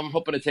I don't know. I'm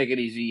hoping to take it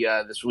easy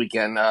this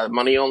weekend.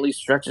 Money only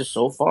stretches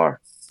so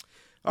far.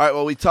 All right,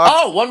 well, we talked...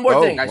 Oh, one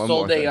more thing. I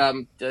sold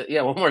one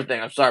more thing.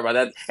 I'm sorry about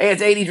that. Hey,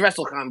 it's 80s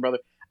WrestleCon, brother.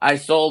 I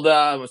sold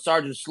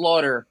Sergeant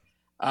Slaughter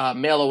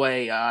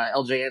mail-away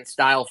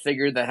LJN-style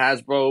figure that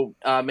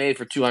Hasbro made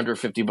for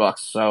 $250.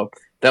 So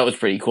that was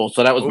pretty cool.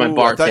 So that was my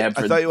bar tab for the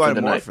night. I thought you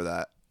wanted more for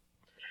that.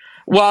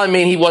 Well, I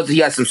mean, he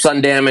has some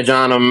sun damage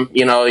on him.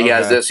 He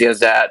has this, he has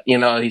that.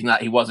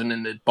 He wasn't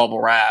in the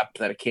bubble wrap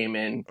that it came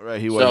in.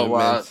 Right, he wasn't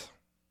mint.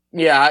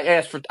 Yeah, I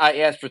asked for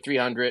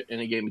 $300 and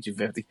he gave me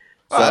 $250.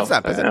 Oh, that's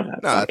not bad. No,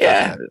 that's not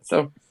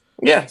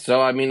bad.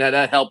 So I mean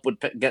that helped with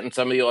getting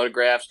some of the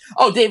autographs.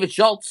 Oh, David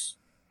Schultz,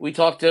 we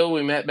talked to.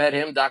 We met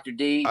him. Dr.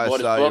 D. I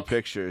saw your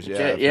pictures.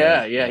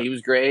 Yeah, he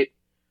was great.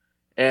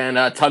 And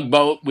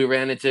Tugboat, we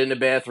ran into in the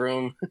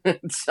bathroom and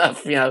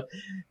stuff.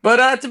 But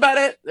that's about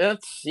it.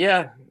 That's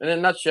in a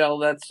nutshell.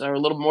 That's a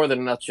little more than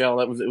a nutshell.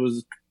 It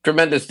was a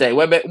tremendous day.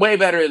 Way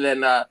better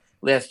than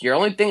last year.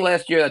 Only thing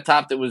last year that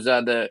topped it was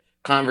the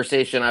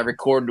conversation I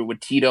recorded with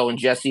Tito and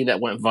Jesse that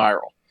went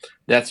viral.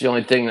 That's the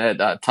only thing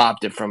that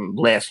topped it from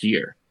last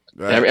year.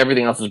 Right.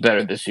 Everything else was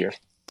better this year.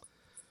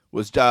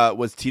 Was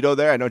Tito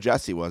there? I know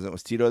Jesse wasn't.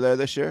 Was Tito there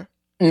this year?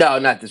 No,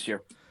 not this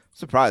year.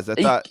 Surprised. I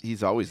thought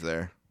he's always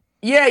there.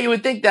 Yeah, you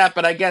would think that,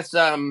 but I guess you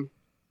don't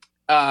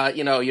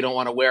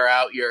want to wear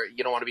out you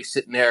don't want to be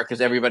sitting there because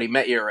everybody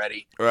met you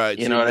already. Right.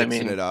 You know what I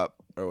mean? It up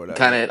or whatever.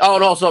 Kind of. Oh,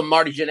 and also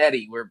Marty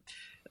Jannetty, where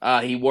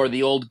he wore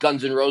the old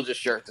Guns N' Roses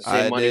shirt, the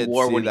same one he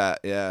wore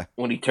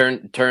when he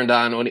turned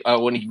on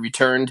when he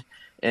returned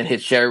and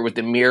hit Sherry with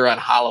the mirror on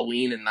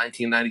Halloween in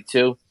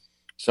 1992.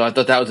 So I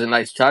thought that was a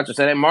nice touch. I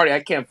said, "Hey Marty, I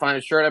can't find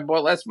a shirt I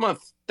bought last month.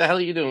 What the hell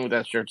are you doing with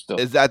that shirt still?"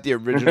 Is that the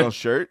original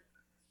shirt?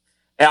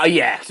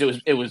 Yeah,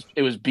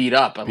 it was beat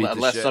up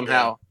unless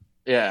somehow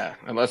he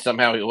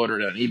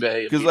ordered it on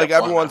eBay. Because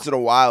every once in a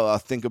while I'll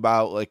think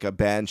about a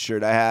band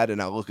shirt I had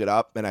and I'll look it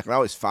up and I can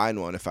always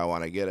find one if I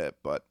want to get it.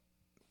 But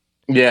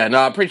Yeah, no,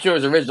 I'm pretty sure it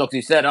was original because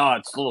he said, "Oh,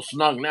 it's a little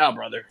snug now,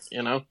 brother."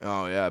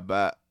 Oh yeah, I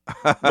bet.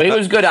 But he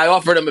was good. I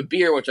offered him a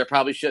beer, which I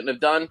probably shouldn't have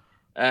done,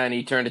 and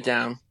he turned it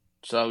down.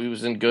 So he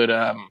was in good.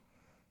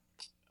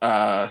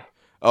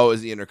 Oh,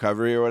 is he in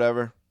recovery or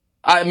whatever?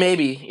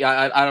 Maybe.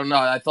 Yeah, I don't know.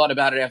 I thought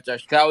about it after.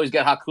 I always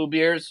get Haku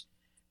beers,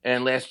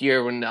 and last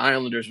year when the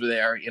Islanders were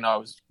there, I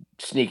was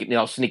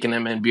sneaking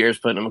them in beers,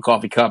 putting them in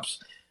coffee cups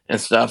and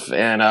stuff.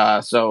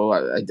 And so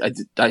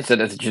I said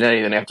that to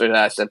Janae, and after that,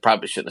 I said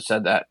probably shouldn't have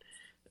said that.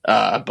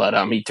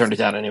 But he turned it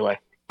down anyway.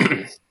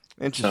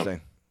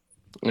 Interesting.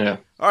 So, yeah.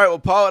 All right. Well,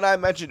 Paul and I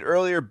mentioned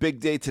earlier, big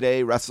day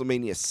today.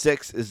 WrestleMania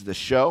 6 is the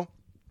show.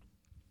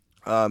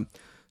 So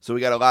we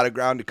got a lot of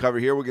ground to cover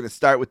here. We're going to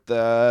start with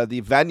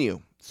the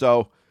venue.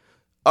 So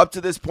up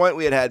to this point,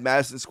 we had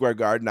Madison Square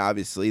Garden,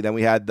 obviously. Then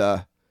we had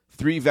the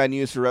 3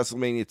 venues for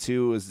WrestleMania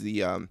 2 was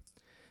the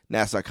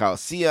Nassau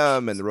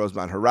Coliseum and the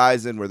Rosemont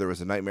Horizon, where there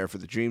was a Nightmare for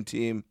the Dream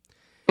Team,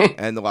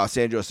 and the Los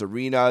Angeles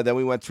Arena. Then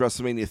we went to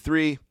WrestleMania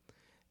 3,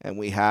 and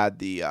we had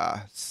the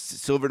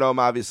Silverdome,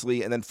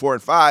 obviously. And then 4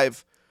 and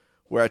 5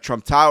 were at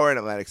Trump Tower in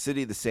Atlantic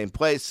City, the same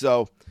place.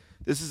 So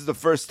this is the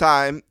first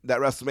time that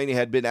WrestleMania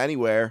had been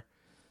anywhere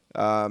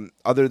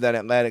other than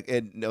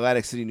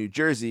Atlantic City, New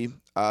Jersey,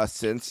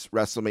 since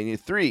WrestleMania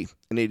 3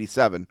 in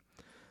 '87.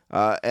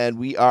 And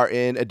we are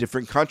in a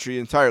different country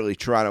entirely,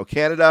 Toronto,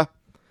 Canada,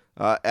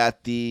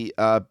 at the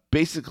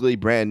basically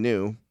brand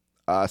new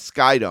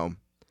Skydome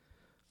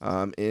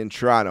in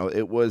Toronto.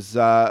 It was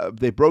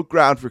they broke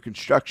ground for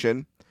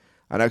construction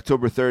on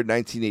October 3rd,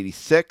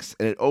 1986,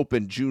 and it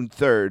opened June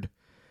 3rd,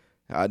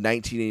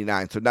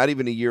 1989. So not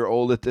even a year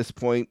old at this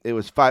point. It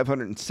was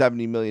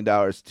 $570 million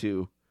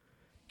to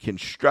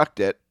construct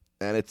it,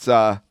 and it's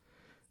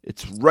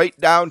right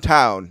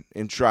downtown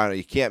in Toronto.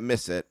 You can't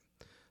miss it.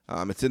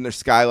 It's in their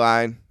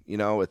skyline.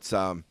 It's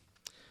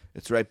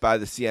right by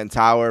the CN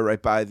Tower,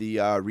 right by the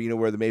arena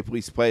where the Maple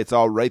Leafs play. It's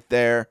all right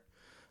there.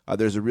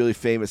 There's a really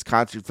famous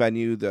concert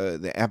venue,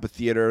 the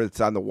amphitheater that's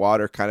on the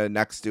water, kind of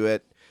next to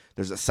it.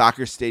 There's a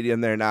soccer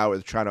stadium there now where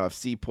the Toronto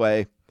FC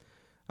play.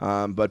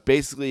 But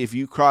basically, if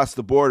you cross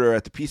the border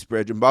at the Peace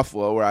Bridge in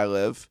Buffalo, where I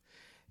live,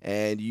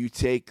 and you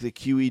take the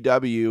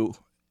QEW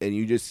and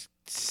you just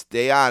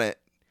stay on it,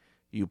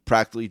 you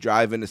practically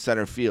drive into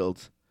center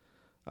field,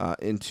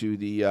 into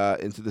the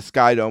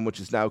Skydome, which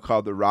is now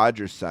called the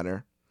Rogers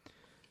Center.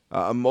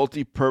 A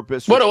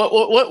multi-purpose.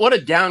 What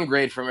a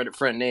downgrade for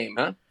a name,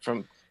 huh?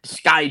 From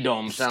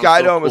Skydome. Sounds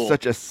Skydome so cool. is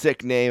such a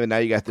sick name, and now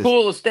you got this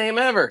coolest name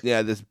ever.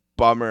 Yeah, this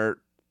bummer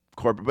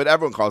corporate, but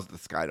everyone calls it the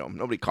Skydome.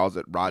 Nobody calls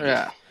it Rogers.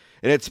 Yeah,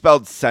 and it's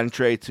spelled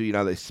Centre too.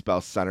 They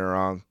spell center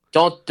wrong.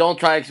 Don't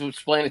try to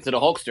explain it to the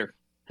Hulkster.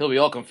 He'll be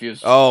all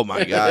confused. Oh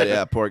my God,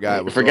 yeah, poor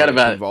guy. Forget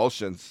about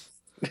convulsions.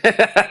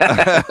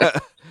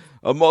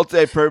 A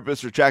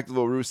multi-purpose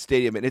retractable roof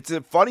stadium, and it's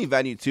a funny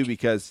venue too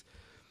because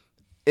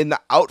in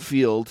the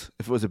outfield,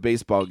 if it was a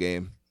baseball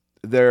game,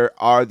 there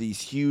are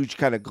these huge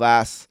kind of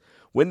glass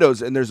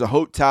windows, and there's a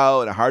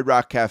hotel and a Hard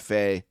Rock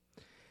Cafe.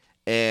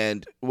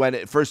 And when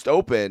it first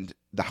opened,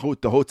 the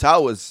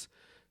hotel was,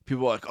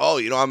 people were like, oh,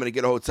 I'm going to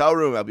get a hotel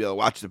room. I'll be able to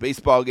watch the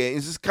baseball game.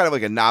 It's just kind of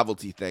like a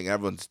novelty thing.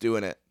 Everyone's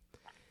doing it.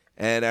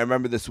 And I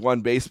remember this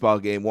one baseball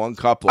game, one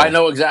couple. I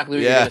know exactly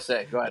what you're going to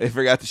say. Go ahead. They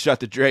forgot to shut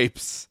the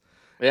drapes.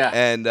 Yeah.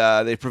 And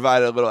they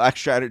provided a little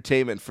extra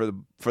entertainment for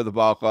the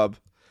ball club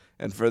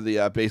and for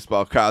the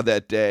baseball crowd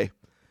that day.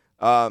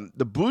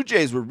 The Blue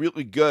Jays were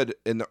really good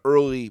in the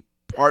early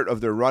part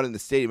of their run in the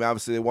stadium.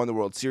 Obviously, they won the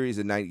World Series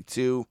in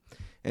 '92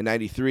 and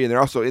 '93, and they're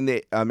also in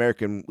the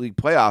American League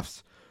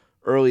playoffs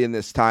early in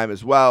this time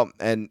as well.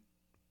 And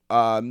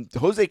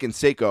Jose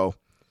Canseco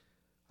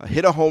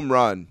hit a home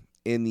run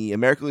in the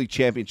American League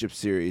Championship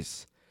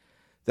Series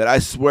that I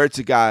swear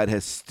to God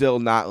has still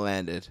not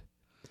landed.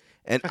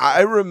 And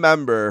I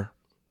remember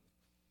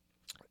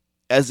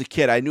as a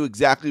kid, I knew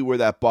exactly where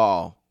that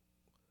ball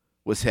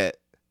was hit.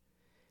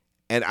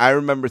 And I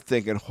remember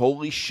thinking,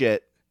 holy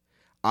shit,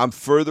 I'm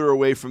further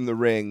away from the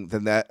ring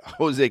than that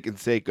Jose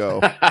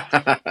Canseco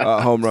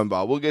home run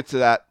ball. We'll get to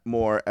that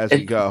more as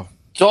we go.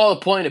 It's all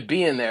the point of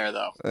being there,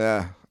 though.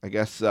 Yeah, I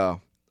guess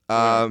so.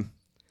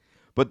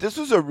 But this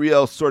was a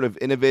real sort of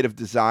innovative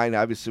design.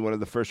 Obviously, one of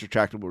the first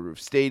retractable roof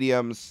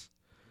stadiums.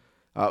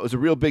 It was a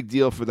real big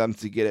deal for them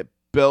to get it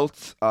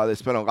built. They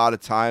spent a lot of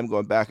time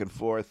going back and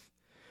forth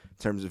in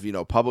terms of,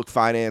 public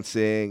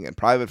financing and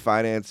private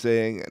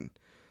financing and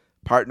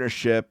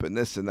partnership and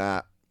this and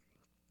that.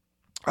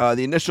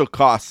 The initial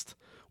cost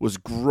was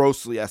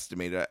grossly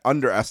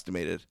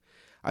underestimated.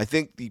 I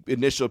think the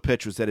initial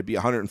pitch was that it'd be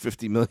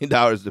 $150 million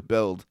to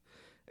build,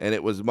 and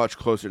it was much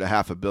closer to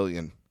 $500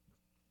 million.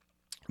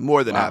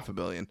 More than $500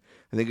 million.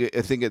 I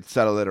think it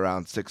settled at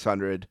around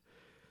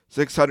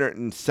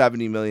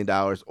 $670 million,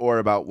 or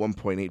about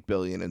 $1.8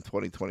 billion in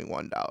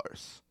 2021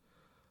 dollars.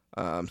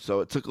 So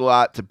it took a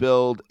lot to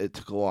build. It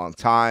took a long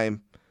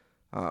time.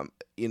 I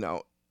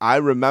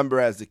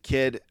remember as a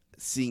kid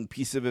seeing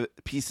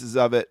pieces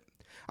of it.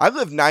 I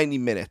lived 90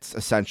 minutes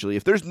essentially.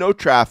 If there's no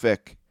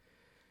traffic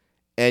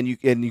and you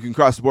can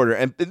cross the border,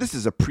 and this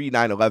is a pre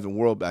 9/11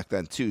 world back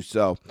then too.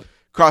 So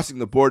crossing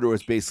the border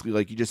was basically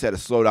like you just had to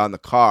slow down the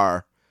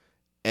car,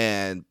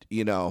 and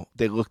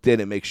they looked in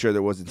and make sure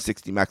there wasn't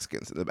 60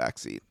 Mexicans in the back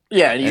seat.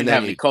 Yeah, and you didn't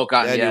have any coke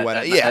on yet.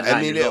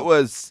 I mean, it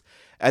was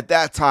at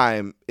that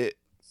time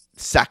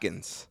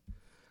seconds.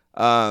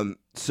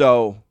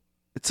 So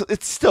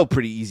it's still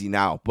pretty easy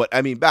now, but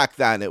I mean back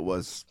then it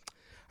was.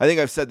 I think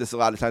I've said this a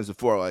lot of times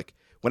before. Like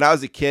when I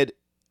was a kid,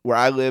 where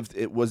I lived,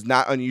 it was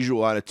not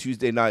unusual on a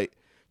Tuesday night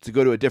to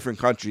go to a different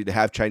country to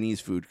have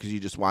Chinese food because you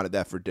just wanted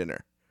that for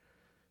dinner.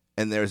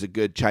 And there's a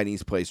good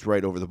Chinese place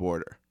right over the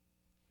border.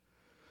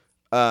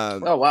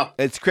 Oh, wow.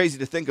 It's crazy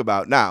to think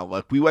about now.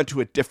 Like we went to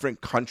a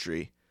different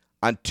country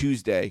on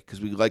Tuesday because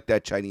we liked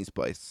that Chinese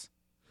place.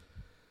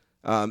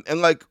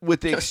 And like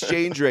with the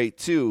exchange rate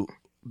too,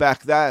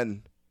 back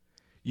then,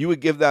 you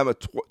would give them a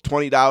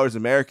 $20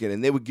 American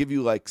and they would give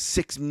you like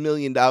 $6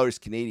 million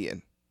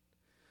Canadian.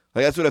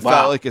 Like that's what it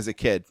felt like as a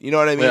kid. You know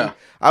what I mean? Yeah.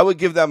 I would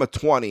give them a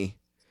 20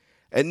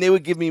 and they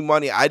would give me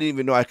money I didn't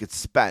even know I could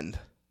spend,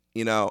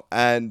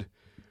 and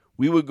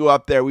we would go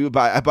up there.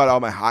 I bought all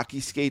my hockey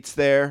skates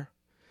there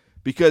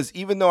because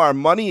even though our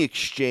money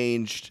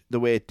exchanged the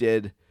way it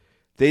did,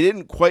 they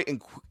didn't quite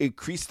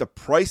increase the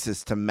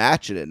prices to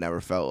match it. It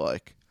never felt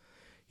like,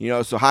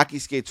 so hockey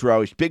skates were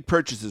always, big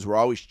purchases were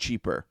always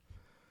cheaper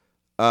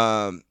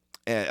and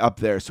up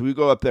there. So we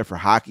go up there for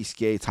hockey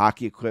skates,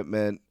 hockey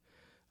equipment.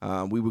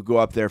 We would go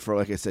up there for,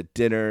 like I said,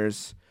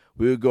 dinners.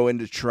 We would go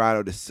into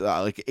Toronto to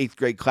like an 8th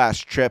grade class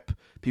trip.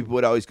 People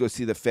would always go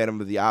see the Phantom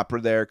of the Opera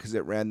there because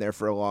it ran there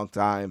for a long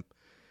time.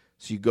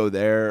 So you go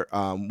there.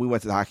 We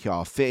went to the Hockey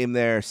Hall of Fame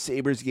there.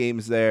 Sabres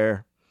games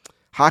there.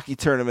 Hockey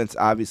tournaments,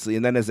 obviously.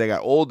 And then as I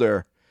got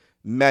older,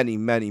 many,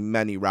 many,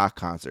 many rock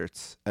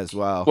concerts as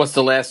well. What's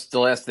the last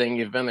thing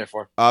you've been there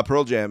for?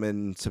 Pearl Jam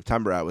in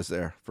September. I was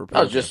there for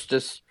Pearl Jam.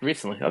 Just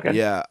recently. Okay.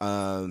 Yeah.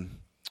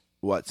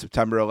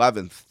 September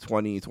 11th,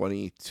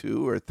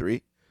 2022 or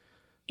 3?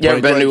 You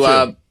ever been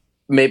to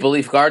Maple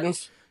Leaf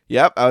Gardens?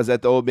 Yep, I was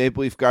at the old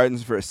Maple Leaf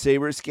Gardens for a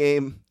Sabres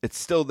game. It's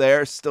still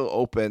there, still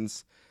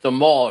opens. The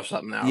mall or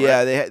something now,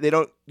 yeah, right? They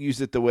don't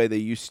use it the way they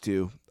used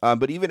to.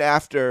 But even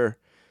after,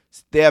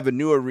 they have a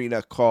new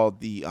arena called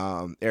the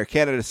Air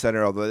Canada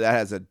Centre, although that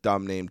has a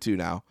dumb name too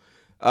now.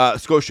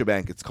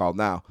 Scotiabank it's called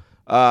now.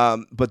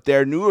 But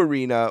their new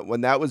arena,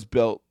 when that was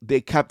built,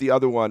 they kept the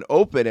other one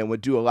open and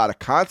would do a lot of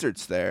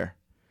concerts there.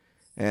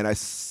 And I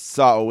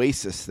saw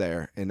Oasis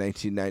there in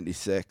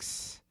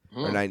 1996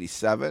 or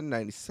 97,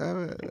 I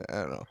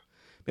don't know.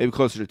 Maybe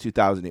closer to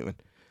 2000 even.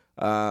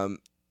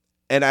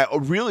 And I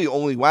really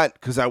only went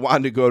because I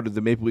wanted to go to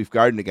the Maple Leaf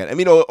Garden again. I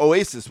mean,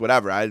 Oasis,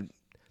 whatever.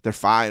 They're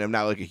fine. I'm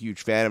not like a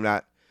huge fan. I'm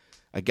not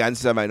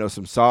against them. I know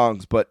some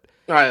songs, but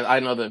I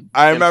know the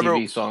I MTV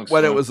remember songs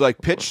when it was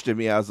like pitched to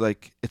me, I was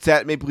like, it's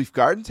at Maple Leaf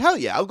Gardens? Hell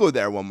yeah, I'll go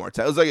there one more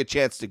time. It was like a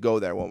chance to go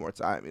there one more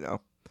time,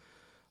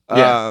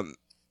 Yeah.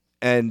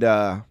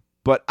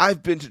 But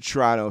I've been to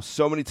Toronto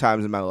so many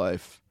times in my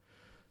life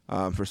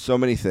for so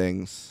many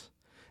things.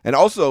 And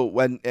also,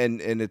 and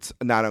it's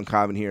not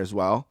uncommon here as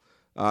well,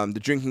 the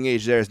drinking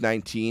age there is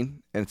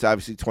 19, and it's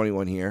obviously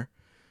 21 here.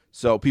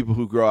 So people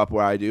who grow up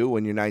where I do,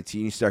 when you're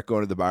 19, you start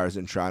going to the bars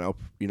in Toronto,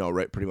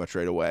 pretty much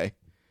right away.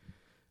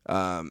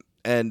 And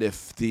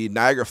if the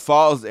Niagara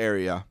Falls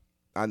area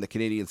on the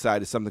Canadian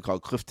side is something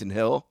called Clifton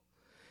Hill,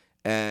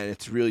 and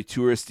it's really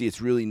touristy,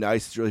 it's really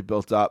nice, it's really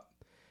built up.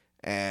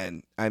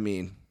 And, I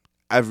mean,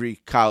 every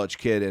college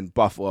kid in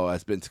Buffalo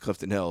has been to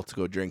Clifton Hill to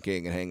go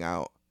drinking and hang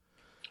out.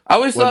 I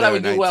always thought I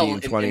would do 19, well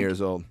 20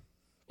 years old.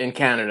 In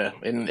Canada.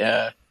 And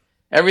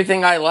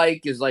everything I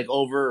like is like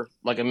over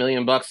like $1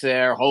 million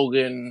there.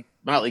 Hogan,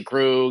 Motley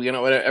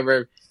Crue,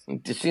 whatever.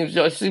 It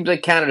seems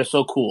like Canada's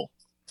so cool.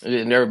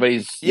 And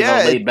everybody's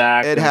laid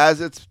back. It has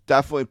its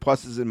definitely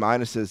pluses and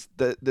minuses.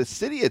 The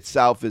city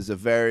itself is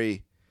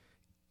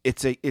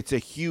it's a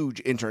huge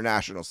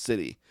international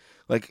city.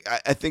 Like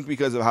I think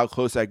because of how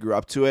close I grew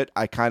up to it,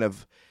 I kind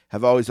of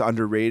have always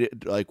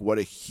underrated like what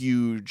a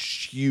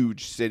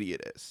huge city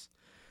it is.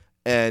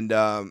 And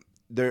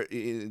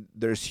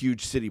there's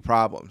huge city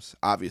problems,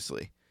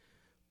 obviously.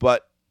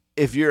 But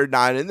if you're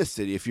not in the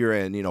city, if you're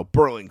in,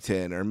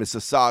 Burlington or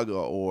Mississauga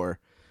or,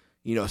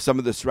 some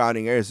of the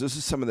surrounding areas, those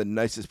are some of the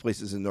nicest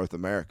places in North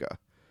America.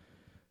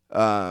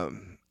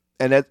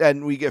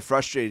 And we get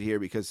frustrated here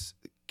because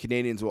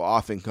Canadians will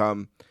often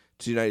come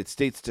to the United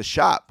States to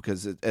shop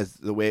because as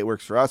the way it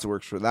works for us, it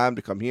works for them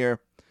to come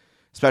here,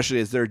 especially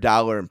as their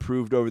dollar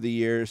improved over the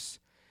years.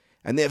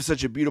 And they have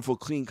such a beautiful,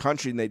 clean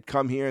country, and they'd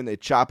come here and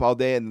they'd shop all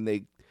day, and then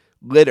they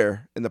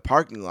litter in the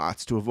parking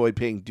lots to avoid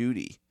paying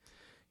duty.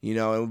 It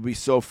would be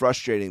so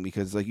frustrating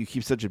because like you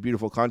keep such a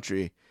beautiful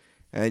country,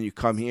 and you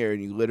come here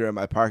and you litter in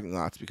my parking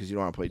lots because you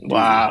don't want to pay duty.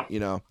 Wow.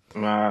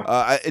 Wow.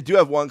 I do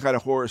have one kind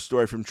of horror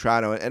story from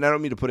Toronto, and I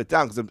don't mean to put it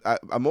down because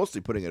I'm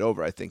mostly putting it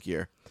over, I think,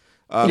 here.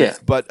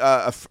 But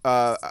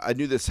I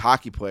knew this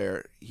hockey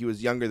player. He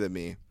was younger than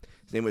me.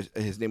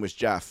 His name was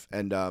Jeff,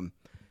 and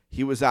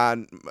he was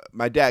on.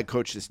 My dad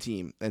coached his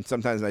team, and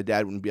sometimes my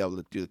dad wouldn't be able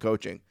to do the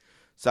coaching,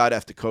 so I'd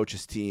have to coach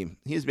his team.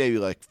 He was maybe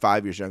like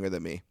 5 years younger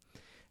than me,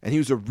 and he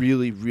was a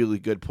really, really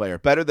good player,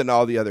 better than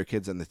all the other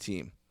kids on the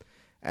team.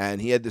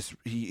 And he had this.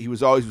 He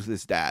was always with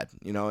his dad,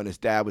 and his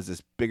dad was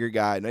this bigger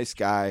guy, nice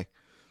guy.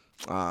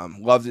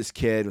 Loved his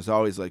kid. Was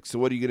always like, so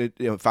what are you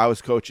gonna? If I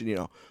was coaching,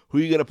 who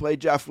are you gonna play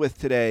Jeff with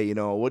today?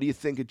 What do you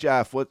think of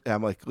Jeff? What?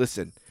 I'm like,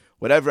 listen,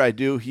 whatever I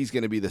do, he's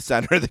gonna be the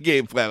center of the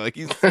game plan. Like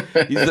he's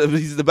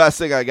the best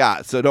thing I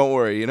got. So don't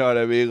worry. You know what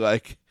I mean?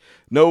 Like,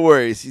 no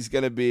worries. He's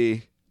gonna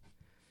be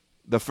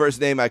the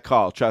first name I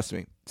call. Trust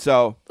me.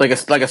 So like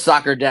a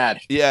soccer dad.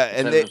 Yeah,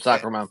 and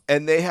soccer mom.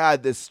 And they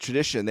had this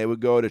tradition. They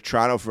would go to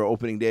Toronto for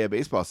opening day of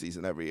baseball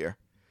season every year.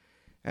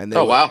 And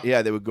wow.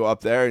 Yeah, they would go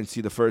up there and see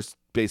the first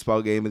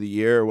baseball game of the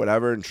year or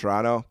whatever in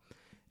Toronto.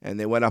 And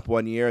they went up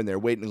one year and they're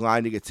waiting in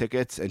line to get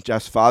tickets. And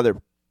Jeff's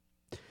father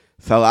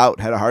fell out,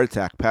 had a heart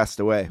attack, passed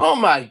away. Oh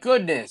my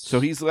goodness!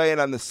 So he's laying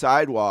on the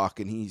sidewalk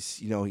and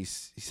he's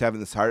having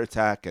this heart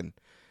attack, and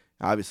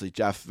obviously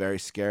Jeff very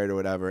scared or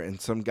whatever.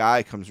 And some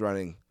guy comes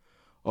running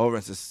over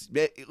and says,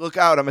 "Look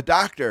out! I'm a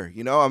doctor.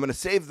 I'm going to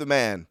save the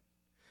man."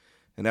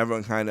 And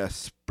everyone kind of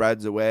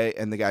spreads away,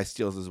 and the guy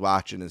steals his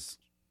watch and his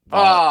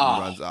wallet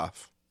and runs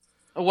off.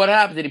 What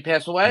happened? Did he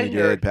pass away? He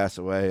did pass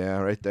away. Yeah,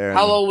 right there.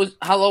 How old was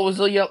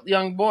the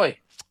young boy?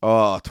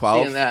 Oh,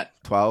 12. Seeing that.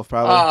 12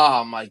 probably.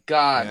 Oh my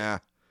God. Yeah.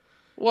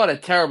 What a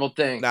terrible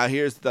thing. Now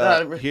here's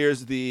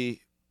the.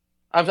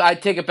 I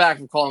take it back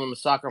from calling him a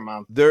soccer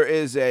mom. There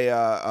is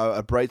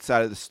a bright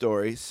side of the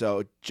story.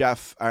 So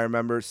Jeff, I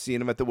remember seeing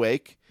him at the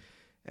wake,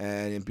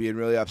 and being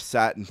really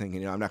upset and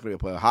thinking, I'm not going to be able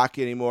to play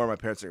hockey anymore. My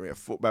parents are going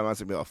to my mom's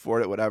going to be able to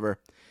afford it. Whatever.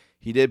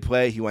 He did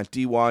play. He went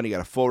D1. He got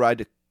a full ride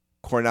to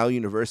Cornell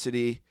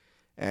University.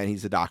 And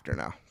he's a doctor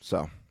now.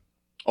 So,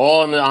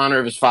 all in the honor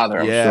of his father.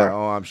 I'm sure.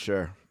 Oh, I'm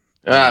sure.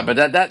 But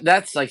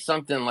that's like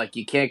something like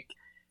you can't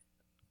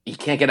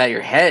get out of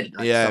your head.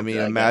 Like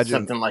imagine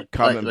something like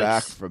coming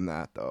back from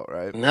that though,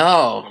 right?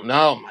 No,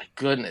 my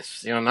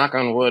goodness. Knock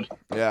on wood.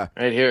 Yeah,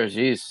 right here.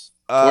 Jeez,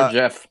 poor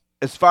Jeff.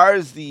 As far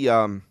as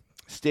the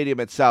stadium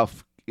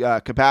itself,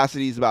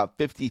 capacity is about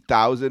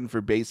 50,000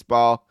 for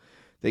baseball.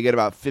 They get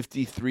about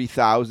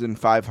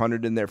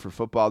 53,500 in there for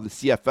football. The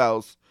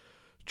CFL's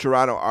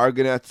Toronto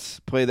Argonauts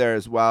play there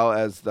as well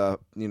as the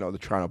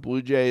Toronto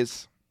Blue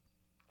Jays.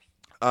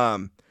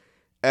 And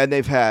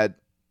they've had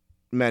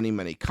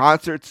many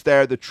concerts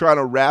there. The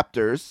Toronto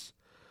Raptors,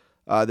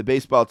 the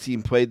baseball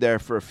team, played there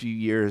for a few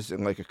years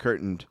in like a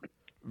curtained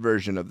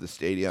version of the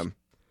stadium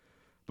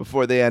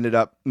before they ended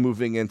up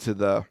moving into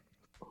the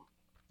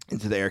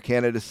Air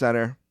Canada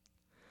Center.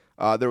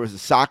 There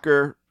was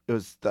soccer. It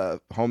was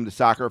the home to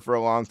soccer for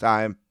a long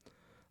time.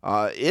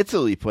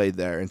 Italy played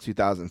there in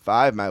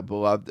 2005. My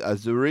beloved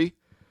Azzurri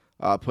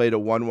played a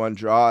 1-1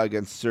 draw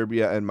against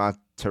Serbia and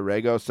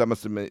Montenegro. So that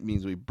must have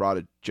means we brought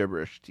a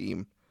gibberish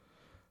team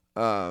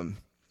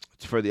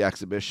for the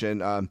exhibition.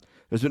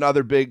 There's been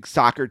other big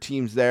soccer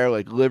teams there,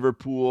 like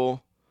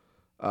Liverpool.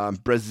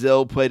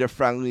 Brazil played a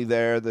friendly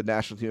there, the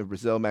national team of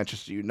Brazil,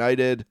 Manchester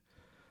United.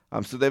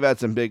 So they've had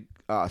some big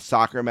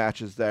soccer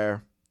matches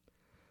there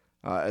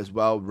as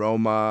well.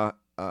 Roma.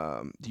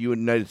 The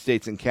United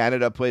States and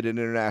Canada played an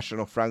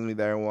international friendly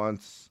there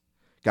once.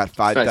 Got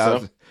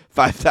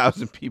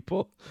 5,000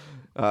 people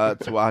to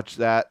watch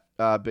that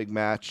big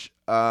match.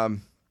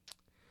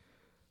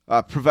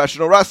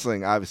 Professional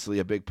wrestling, obviously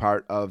a big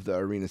part of the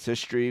arena's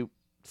history,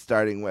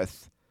 starting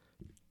with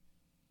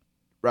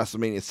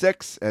WrestleMania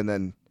 6 and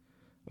then,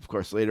 of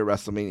course, later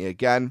WrestleMania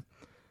again.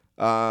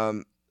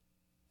 How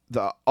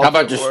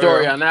about your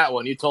story on that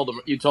one? You told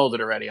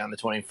it already on the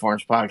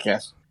 24-inch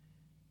podcast.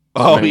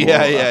 Oh,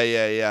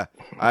 yeah.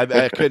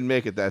 I couldn't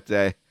make it that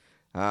day.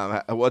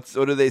 What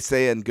do they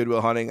say in Good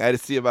Will Hunting? I had to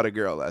see about a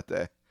girl that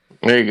day.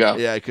 There you go.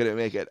 Yeah, I couldn't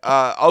make it.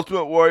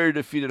 Ultimate Warrior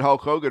defeated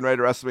Hulk Hogan right at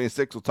WrestleMania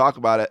 6. We'll talk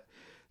about it.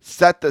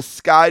 Set the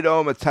Sky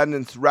Dome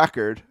attendance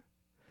record,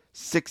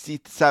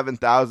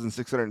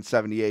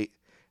 67,678.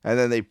 And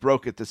then they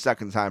broke it the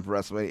second time for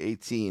WrestleMania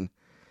 18.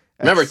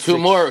 Remember, two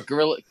more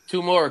Gorilla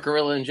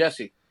and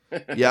Jesse.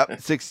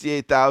 Yep,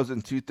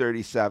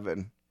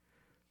 68,237.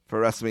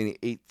 For WrestleMania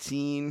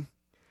 18.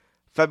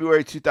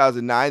 February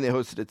 2009, they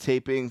hosted a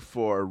taping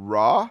for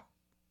Raw.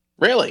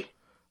 Really?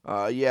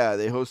 Yeah,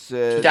 they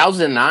hosted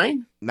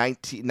 2009?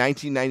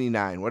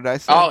 1999. What did I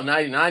say? Oh,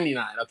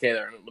 1999. Okay,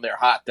 they're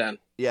hot then.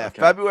 Yeah, okay.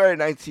 February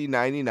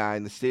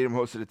 1999, the stadium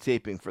hosted a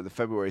taping for the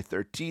February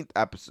 13th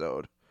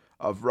episode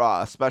of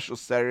Raw, a special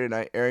Saturday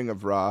night airing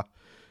of Raw,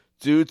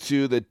 due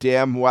to the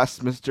damn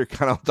Westminster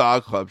Kennel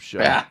Dog Club show.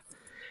 Yeah.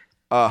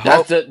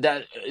 That's when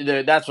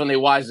they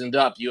wisened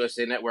up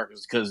USA Network,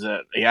 because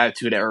the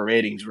Attitude Era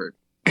ratings were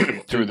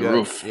through the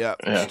roof. Yeah.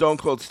 Stone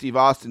Cold Steve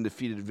Austin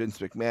defeated Vince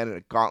McMahon in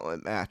a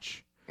gauntlet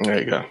match. There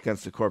you go.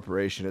 Against the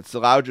corporation. It's the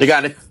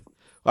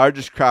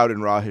largest crowd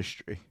in Raw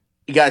history.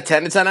 You got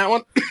attendance on that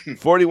one?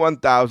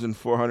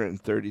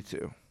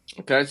 41,432.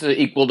 Okay, it's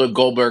equal to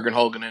Goldberg and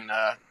Hogan in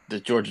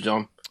the Georgia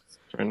Dome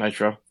for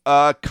Nitro.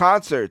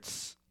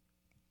 Concerts.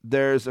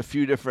 There's a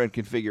few different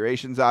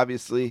configurations,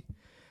 obviously.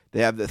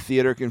 They have the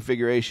theater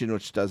configuration,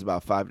 which does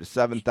about 5,000 to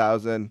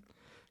 7,000.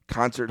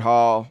 Concert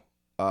hall,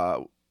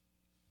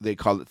 they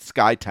call it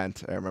Sky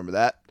Tent. I remember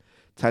that,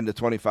 10,000 to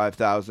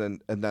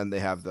 25,000. And then they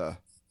have the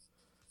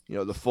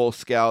the full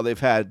scale. They've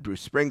had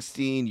Bruce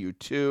Springsteen,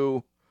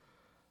 U2.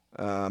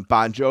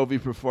 Bon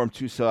Jovi performed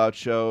 2 sellout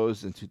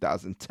shows in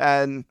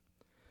 2010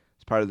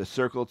 as part of the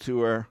Circle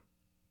Tour.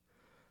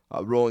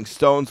 Rolling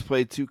Stones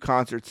played 2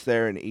 concerts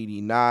there in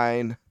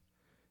 '89,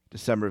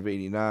 December of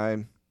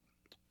 '89.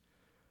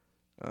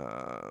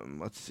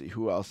 Let's see,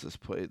 who else has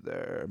played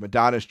there?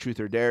 Madonna's Truth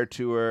or Dare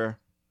tour.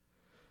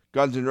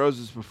 Guns N'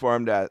 Roses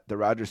performed at the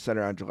Rogers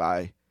Center on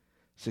July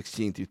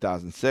 16,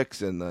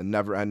 2006, in the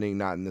never-ending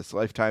Not in This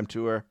Lifetime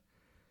tour.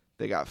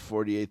 They got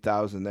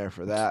 48,000 there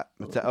for that.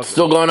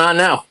 Still going on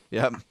now.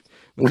 Yep.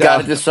 We got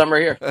it this summer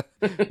here.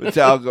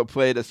 Metallica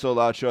played a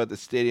sold-out show at the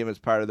stadium as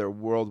part of their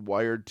World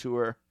Wired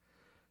tour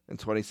in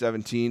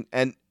 2017.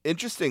 And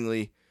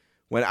interestingly,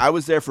 when I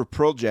was there for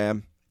Pearl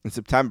Jam in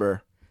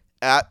September,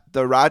 at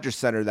the Rogers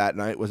Center that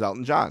night was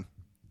Elton John.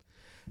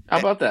 How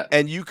about that?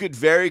 And you could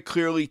very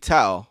clearly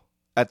tell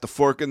at the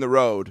fork in the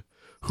road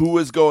who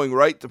was going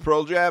right to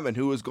Pearl Jam and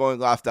who was going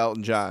left to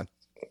Elton John.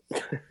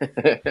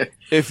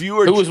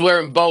 Who was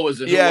wearing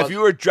boas? If you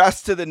were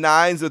dressed to the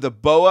nines with a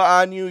boa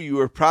on you, you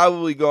were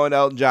probably going to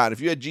Elton John. If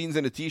you had jeans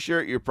and a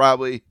t-shirt, you're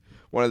probably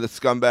one of the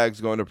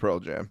scumbags going to Pearl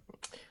Jam.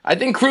 I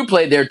think Crew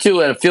played there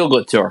too at a Feel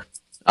Good tour.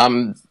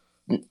 I'm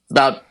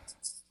about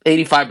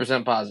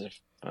 85% positive.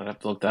 I'd have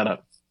to look that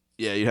up.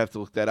 Yeah, you'd have to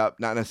look that up.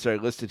 Not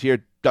necessarily listed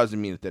here. Doesn't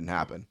mean it didn't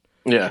happen.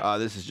 Yeah.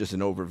 This is just an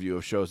overview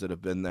of shows that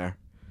have been there.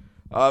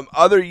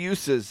 Other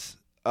uses,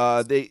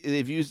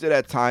 they've used it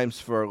at times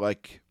for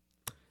like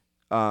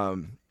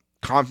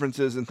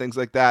conferences and things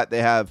like that.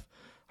 They have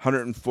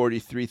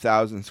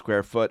 143,000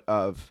 square foot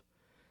of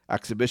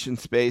exhibition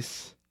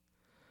space.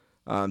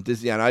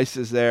 Disney on Ice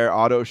is there.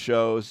 Auto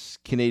shows.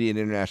 Canadian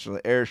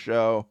International Air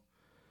Show.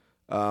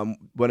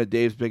 One of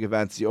Dave's big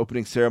events, the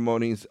opening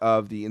ceremonies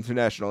of the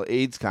International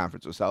AIDS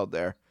Conference was held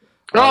there.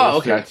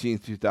 August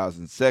 13th,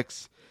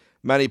 2006.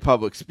 Many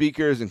public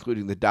speakers,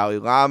 including the Dalai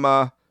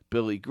Lama,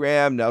 Billy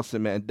Graham,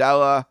 Nelson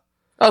Mandela.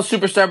 Oh,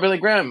 superstar Billy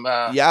Graham.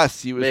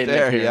 Yes, he was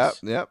there. Yep.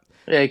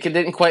 Yeah, he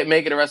didn't quite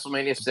make it to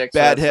WrestleMania 6.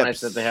 Bad so hips. Nice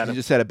that they had him. He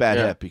just had a bad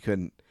hip. He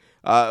couldn't.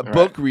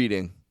 Book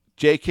reading.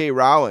 J.K.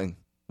 Rowling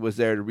was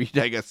there to read,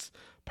 I guess,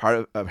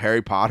 part of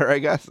Harry Potter, I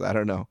guess. I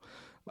don't know.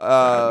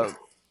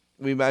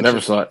 We mentioned, never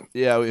saw it.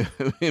 Yeah,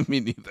 me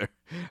neither.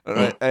 I don't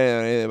know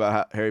anything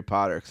about Harry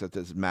Potter except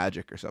it's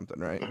magic or something,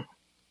 right?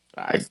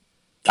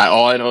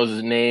 All I know is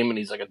his name, and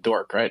he's like a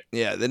dork, right?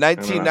 Yeah, the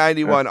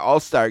 1991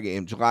 All-Star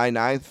Game, July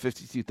 9th,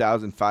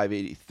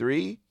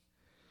 52,583.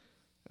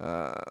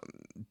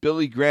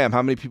 Billy Graham,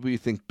 how many people do you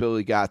think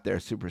Billy got there,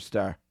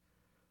 superstar?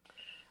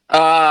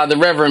 The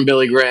Reverend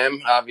Billy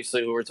Graham,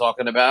 obviously, who we're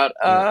talking about.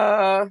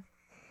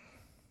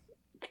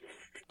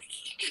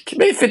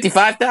 Maybe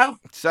 55,000?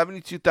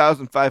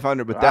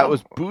 72,500, but that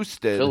was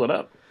boosted. Fill it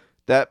up.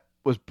 That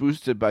was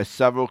boosted by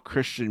several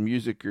Christian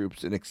music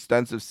groups and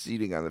extensive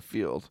seating on the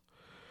field.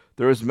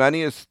 There was as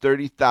many as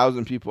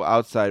 30,000 people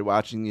outside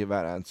watching the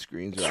event on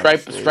screens.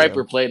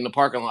 Striper played in the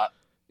parking lot.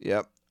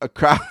 Yep. A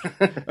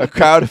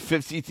crowd of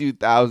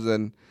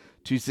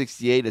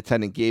 52,268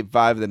 attending Game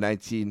 5 of the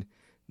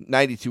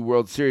 1992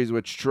 World Series,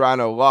 which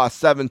Toronto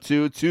lost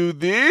 7-2 to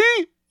the...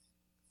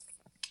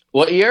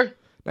 What year?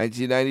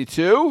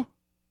 1992.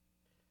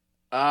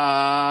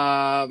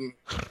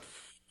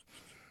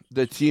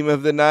 The team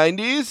of the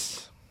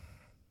 90s.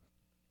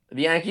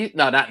 The Yankees?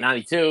 No, not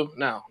 92.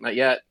 No, not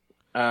yet.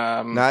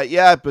 Not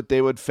yet, but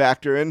they would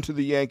factor into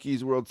the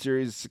Yankees World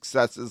Series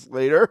successes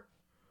later.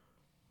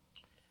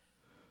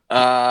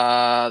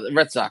 The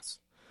Red Sox.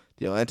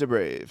 The Atlanta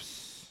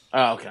Braves.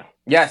 Oh, okay.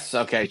 Yes,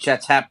 okay.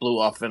 Chet's hat blew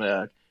off in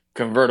a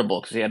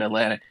convertible because he had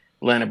Atlanta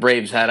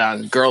Braves hat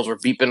on. Girls were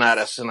beeping at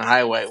us in the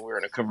highway. We were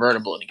in a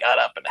convertible, and he got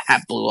up, and the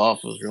hat blew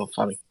off. It was real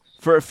funny.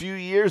 For a few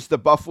years, the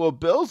Buffalo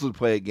Bills would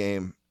play a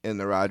game in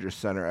the Rogers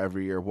Center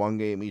every year, one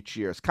game each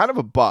year. It's kind of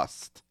a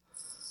bust.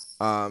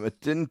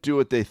 It didn't do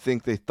what they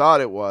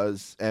thought it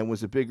was, and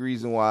was a big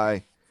reason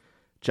why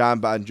John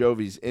Bon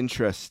Jovi's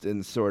interest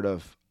in sort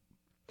of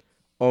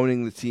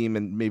owning the team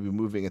and maybe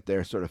moving it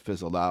there sort of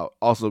fizzled out.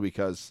 Also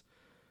because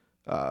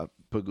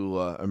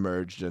Pagula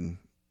emerged, and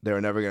they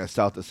were never going to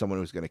sell it to someone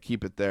who was going to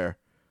keep it there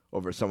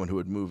over someone who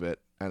would move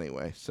it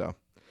anyway. So,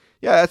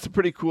 yeah, that's a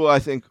pretty cool, I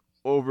think,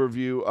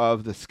 overview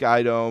of the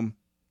Sky Dome.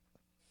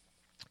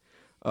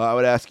 I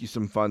would ask you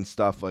some fun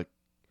stuff like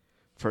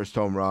first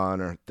home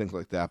run or things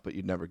like that, but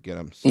you'd never get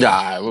them. So.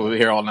 Nah, we'll be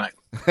here all night.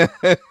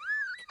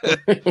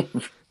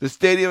 The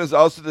stadium is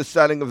also the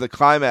setting of the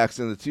climax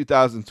in the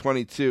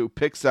 2022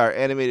 Pixar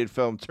animated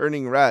film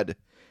Turning Red,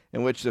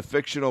 in which the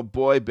fictional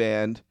boy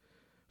band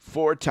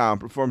Four Town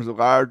performs a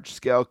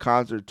large-scale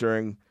concert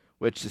during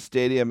which the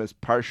stadium is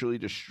partially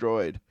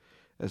destroyed.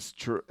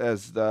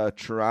 As the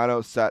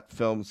Toronto set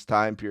film's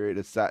time period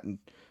is set in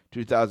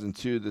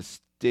 2002, the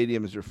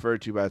stadium is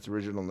referred to by its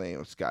original name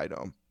of Sky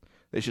Dome.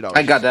 They should always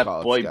I got that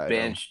call boy it Sky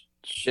band Dome.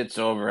 shit's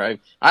over.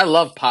 I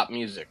love pop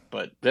music,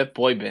 but that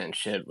boy band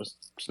shit was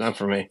not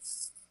for me.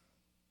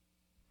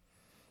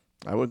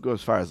 I wouldn't go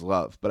as far as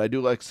love, but I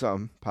do like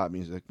some pop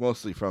music,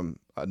 mostly from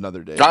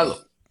Another Day.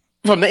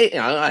 From the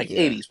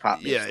 80s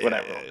pop music, Yeah,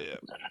 whatever. yeah.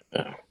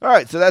 All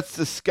right, so that's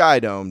the Sky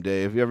Dome,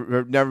 Dave. You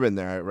ever never been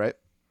there, right?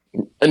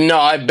 No,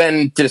 I've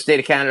been to the state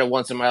of Canada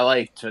once in my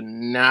life, to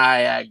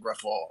Niagara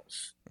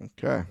Falls.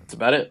 Okay. That's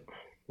about it.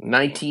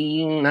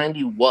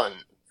 1991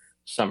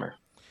 summer.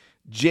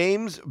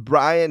 James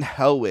Brian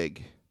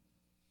Hellwig,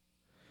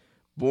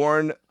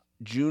 born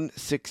June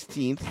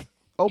 16th.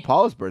 Oh,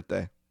 Paula's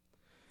birthday.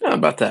 How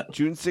about that?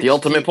 June 16th, the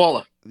ultimate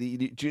Paula.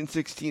 The June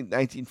 16th,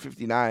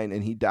 1959,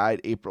 and he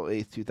died April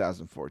 8th,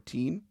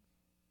 2014.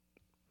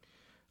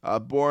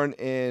 Born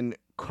in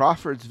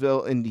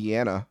Crawfordsville,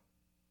 Indiana.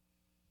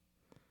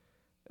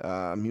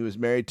 He was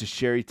married to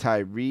Sherry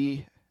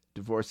Tyree,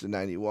 divorced in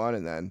 91,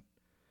 and then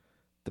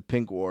the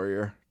Pink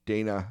Warrior,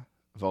 Dana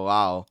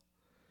Valal,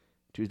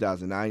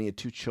 2009. He had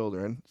 2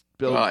 children.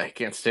 I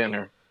can't stand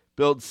her.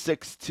 Build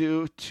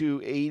 6'2",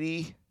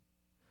 280.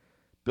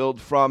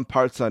 Build from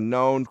Parts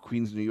Unknown,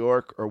 Queens, New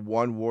York, or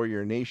One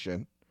Warrior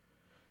Nation.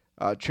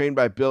 Trained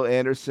by Bill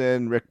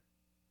Anderson, Rick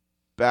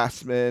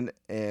Bassman,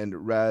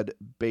 and Red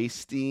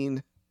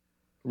Bastine.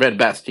 Red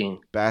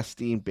Bastine,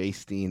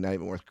 not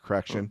even worth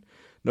correction.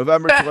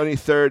 November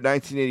 23rd,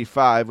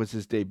 1985 was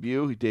his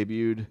debut. He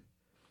debuted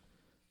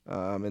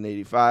in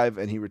 85,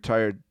 and he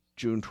retired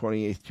June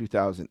 28th,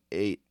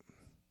 2008.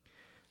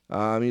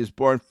 He was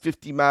born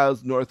 50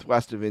 miles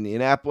northwest of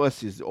Indianapolis.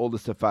 He's the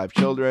oldest of 5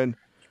 children,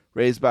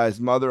 raised by his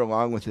mother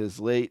long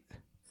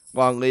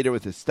later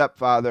with his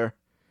stepfather.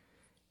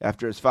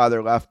 After his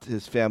father left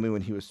his family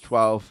when he was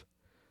 12,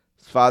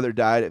 his father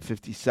died at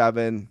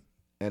 57,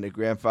 and a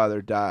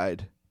grandfather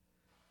died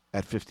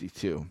at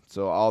 52.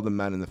 So all the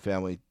men in the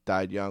family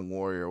died young.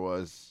 Warrior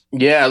was...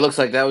 Yeah, it looks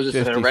like that was just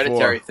 54. an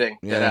hereditary thing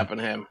that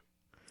happened to him.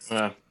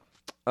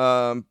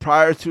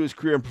 Prior to his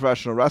career in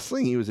professional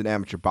wrestling, he was an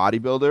amateur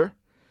bodybuilder,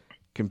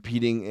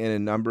 competing in a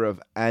number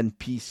of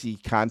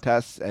NPC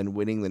contests and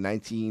winning the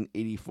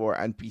 1984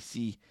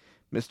 NPC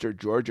Mr.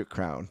 Georgia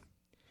crown.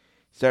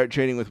 He started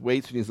training with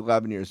weights when he was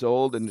 11 years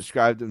old and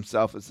described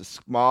himself as a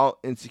small,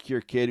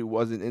 insecure kid who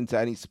wasn't into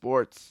any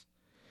sports.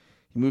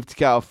 He moved to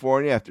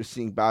California after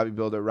seeing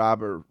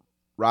bodybuilder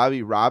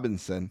Robbie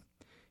Robinson.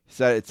 He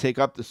decided to take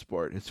up the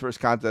sport. His first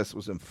contest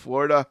was in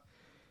Florida.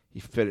 He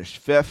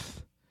finished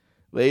 5th.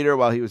 Later,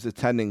 while he was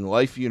attending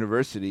Life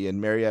University in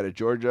Marietta,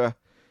 Georgia,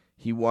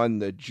 he won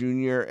the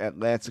Junior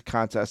Atlanta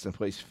contest and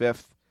placed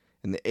 5th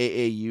in the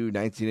AAU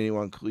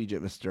 1981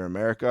 Collegiate Mr.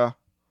 America.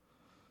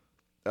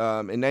 In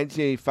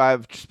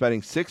 1985,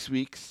 spending 6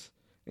 weeks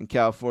in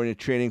California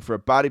training for a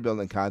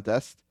bodybuilding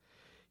contest,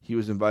 he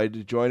was invited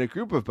to join a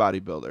group of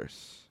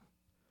bodybuilders,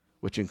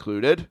 which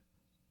included...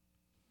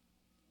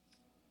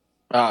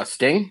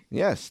 Sting?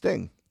 Yeah,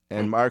 Sting.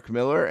 And Mark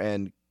Miller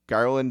and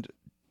Garland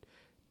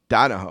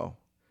Donahoe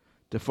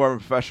to form a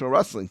professional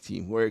wrestling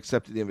team, where he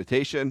accepted the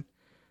invitation,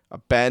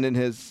 abandoned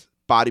his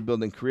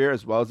bodybuilding career,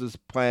 as well as his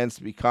plans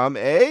to become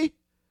a...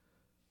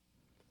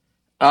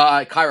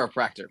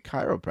 chiropractor.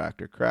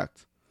 Chiropractor,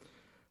 correct.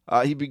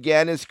 He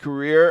began his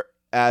career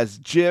as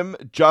Jim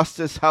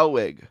Justice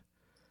Hellwig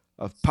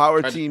of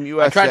Power Team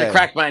USA. I tried to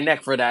crack my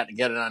neck for that to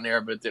get it on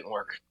there, but it didn't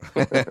work.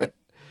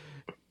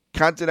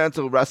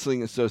 Continental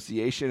Wrestling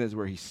Association is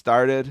where he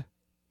started.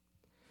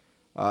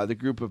 The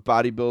group of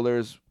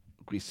bodybuilders,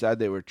 we said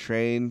they were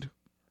trained.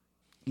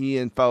 He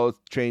and fellow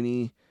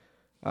trainee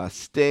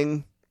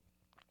Sting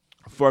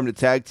formed a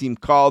tag team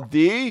called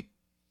the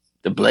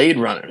Blade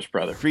Runners,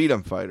 brother.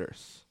 Freedom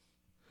Fighters.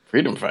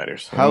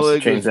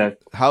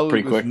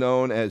 Hellwig was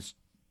known as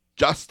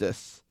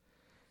Justice,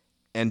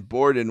 and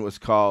Borden was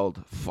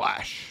called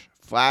Flash.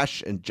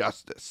 Flash and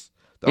Justice,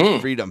 the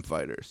Freedom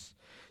Fighters.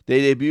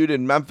 They debuted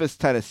in Memphis,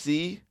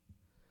 Tennessee,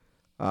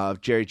 of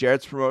Jerry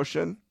Jarrett's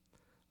promotion.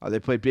 They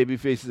played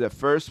babyfaces at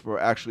first, but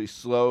were actually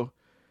slow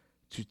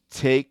to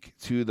take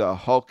to the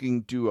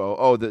hulking duo.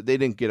 Oh, they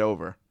didn't get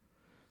over.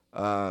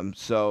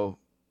 So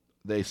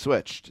they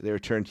switched. They were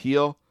turned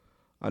heel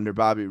under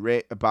Bobby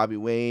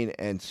Wayne,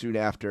 and soon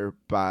after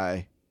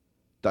by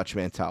Dutch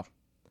Mantel.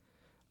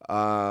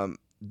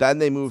 Then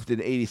they moved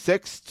in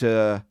 86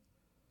 to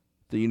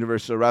the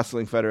Universal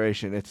Wrestling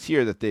Federation. It's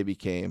here that they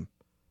became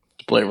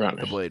Blade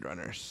Runners. The Blade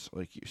Runners,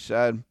 like you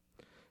said.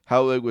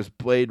 Hellwig was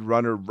Blade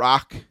Runner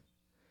Rock,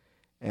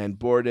 and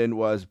Borden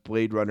was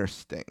Blade Runner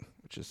Sting,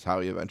 which is how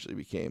he eventually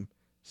became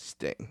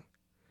Sting.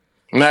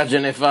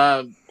 Imagine if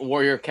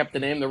Warrior kept the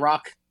name The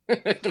Rock.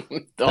 That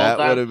would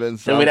have been something.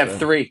 Then we'd have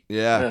 3.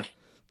 Yeah.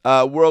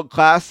 World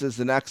Class is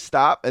the next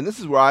stop, and this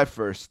is where I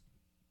first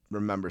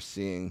remember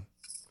seeing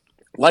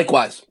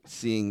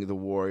the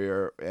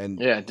Warrior. And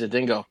the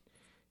Dingo.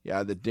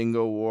 Yeah, the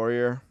Dingo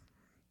Warrior.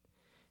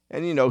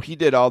 And, he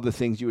did all the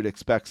things you would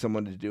expect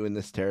someone to do in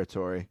this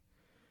territory.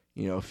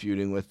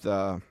 Feuding with,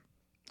 the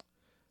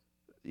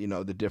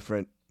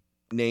different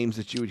names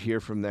that you would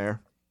hear from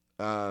there.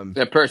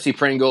 Percy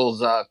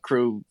Pringle's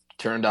crew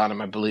turned on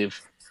him, I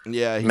believe.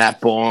 Yeah. Matt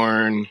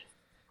Bourne.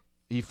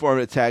 He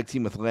formed a tag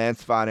team with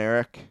Lance Von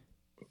Erich.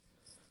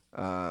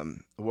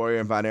 Warrior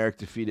and Von Erich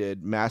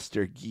defeated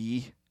Master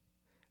Guy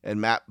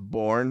and Matt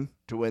Bourne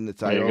to win the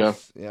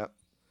titles. Yeah.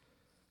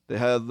 They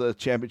held the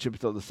championship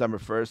until December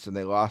 1st, and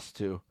they lost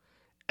to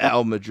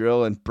Al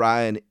Madril and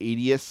Brian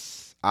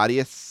Adias.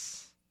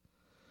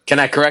 Can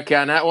I correct you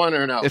on that one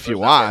or no? If Or you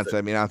is that want. worth it?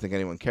 I mean, I don't think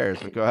anyone cares,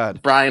 but go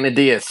ahead. Brian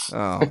Adias.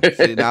 Oh,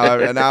 see, now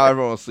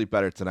everyone will sleep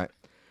better tonight.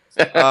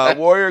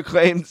 Warrior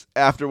claims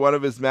after one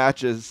of his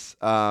matches.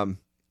 Okay,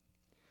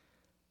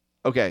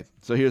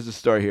 so here's the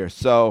story here.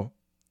 So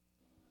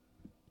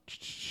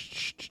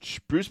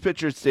Bruce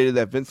Pritchard stated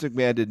that Vince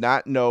McMahon did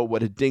not know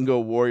what a Dingo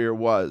Warrior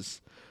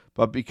was,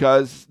 but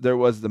because there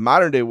was the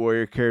modern-day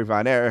Warrior, Kerry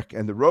Von Erich,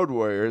 and the Road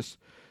Warriors,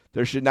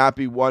 there should not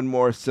be one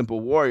more simple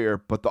Warrior,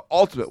 but the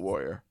Ultimate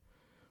Warrior.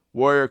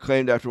 Warrior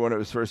claimed after one of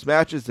his first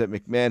matches that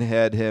McMahon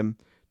had him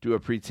do a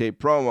pre-tape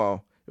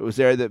promo. It was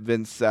there that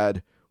Vince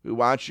said, "We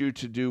want you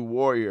to do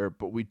Warrior,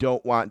 but we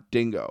don't want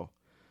Dingo."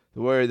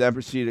 The Warrior then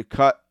proceeded to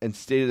cut and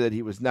stated that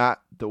he was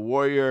not the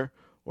Warrior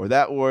or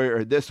that Warrior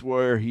or this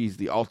Warrior. He's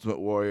the Ultimate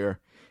Warrior.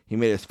 He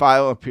made his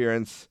final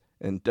appearance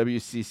in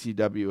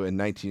WCCW in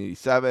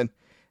 1987,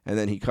 and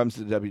then he comes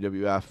to the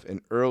WWF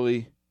in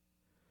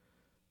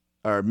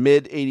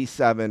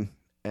mid-87,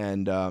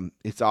 and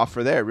it's off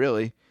for there,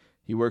 really.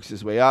 He works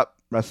his way up.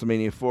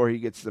 WrestleMania 4, he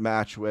gets the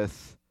match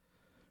with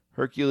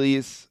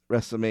Hercules.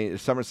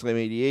 SummerSlam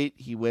 88,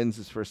 he wins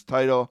his first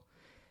title.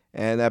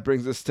 And that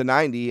brings us to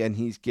 90, and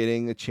he's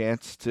getting a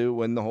chance to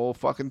win the whole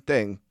fucking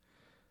thing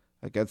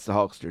against the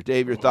Hulkster.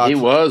 Dave, your thoughts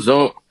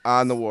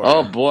on the Warrior?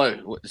 Oh, boy.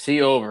 Was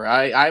he over.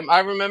 I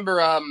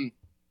remember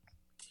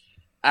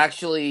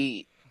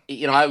actually,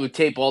 I would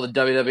tape all the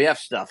WWF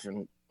stuff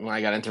and when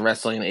I got into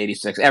wrestling in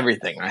 86,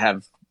 everything.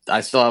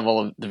 I still have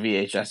all of the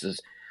VHSs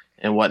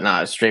and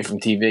whatnot, straight from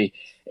TV.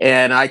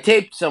 And I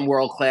taped some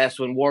World Class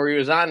when Warrior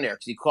was on there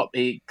because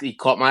he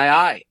caught my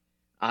eye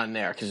on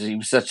there because he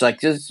was such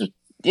like just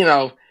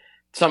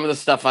some of the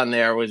stuff on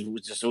there was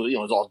just it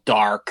was all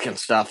dark and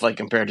stuff like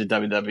compared to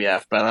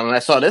WWF. But when I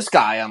saw this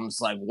guy, I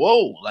was like,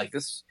 whoa, like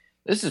this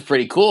is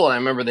pretty cool. And I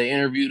remember they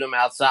interviewed him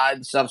outside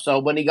and stuff. So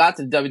when he got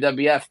to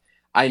WWF,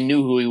 I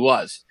knew who he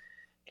was,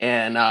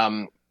 and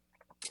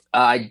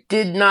I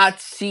did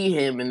not see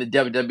him in the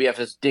WWF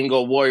as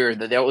Dingo Warrior.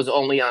 That was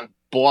only on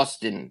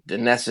Boston, the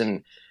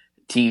Nesson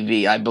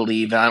TV, I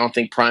believe. I don't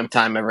think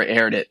Primetime ever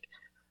aired it.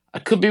 I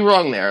could be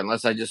wrong there,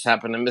 unless I just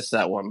happened to miss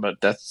that one,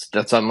 but that's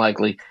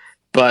unlikely.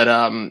 But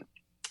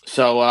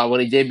so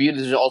when he debuted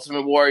as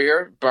Ultimate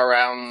Warrior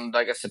around,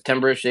 I guess,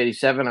 September-ish,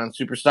 87 on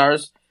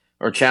Superstars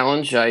or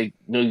Challenge, I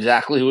knew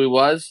exactly who he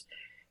was.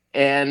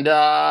 And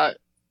I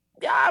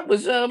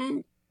was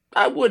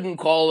I wouldn't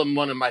call him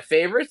one of my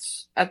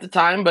favorites at the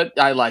time, but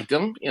I liked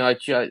him. I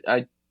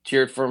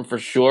cheered for him for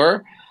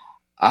sure.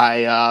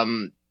 I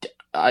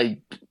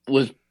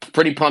was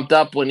pretty pumped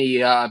up when he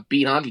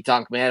beat Honky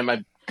Tonk Man. And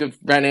my good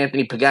friend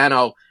Anthony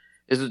Pagano,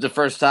 this was the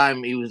first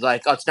time he was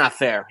like, "Oh, it's not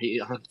fair.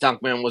 Honky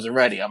Tonk Man wasn't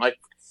ready." I'm like,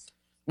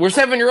 "We're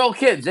 7-year-old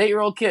kids,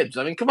 8-year-old kids.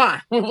 I mean, come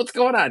on, what's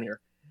going on here?"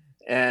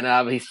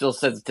 And he still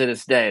says it to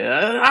this day.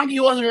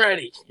 Honky wasn't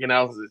ready.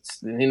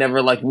 He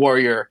never liked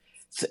Warrior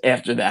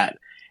after that.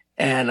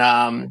 And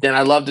then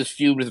I loved his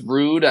feud with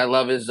Rude. I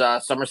love his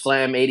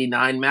SummerSlam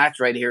 89 match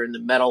right here in the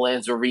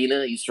Meadowlands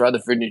Arena, East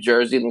Rutherford, New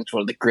Jersey. It's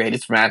one of the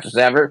greatest matches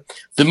ever.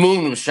 The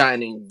moon was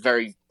shining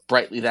very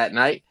brightly that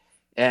night,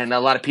 and a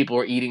lot of people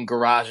were eating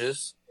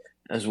garages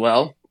as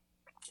well,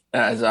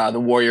 as the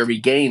Warrior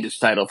regained his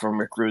title from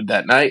Rick Rude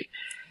that night.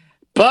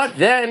 But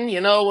then,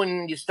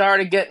 when you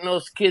started getting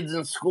those kids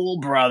in school,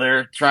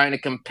 brother, trying to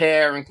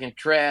compare and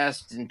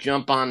contrast and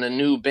jump on the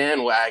new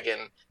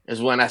bandwagon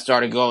is when I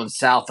started going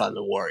south on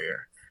the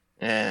Warrior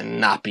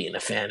and not being a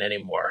fan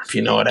anymore, if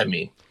you know what I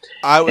mean.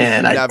 I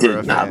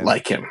did not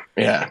like him.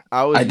 Yeah.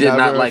 I did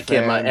not like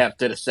him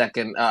after the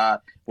second,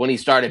 when he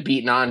started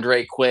beating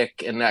Andre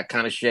Quick and that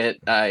kind of shit.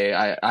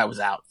 I was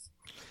out.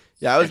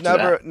 Yeah, I was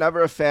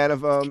never a fan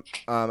of him.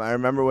 I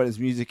remember when his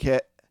music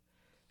hit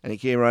and he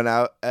came run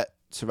out at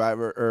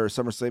Survivor or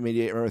SummerSlam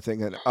 88. I remember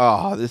thinking,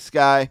 oh, this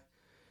guy,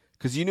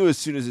 because you knew as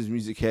soon as his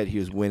music hit, he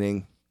was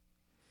winning.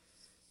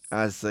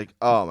 I was like,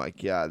 oh my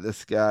god,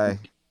 this guy.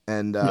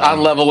 And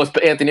on level with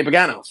Anthony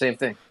Pagano, same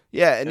thing.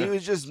 Yeah, and he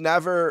was just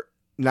never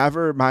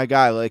my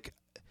guy. Like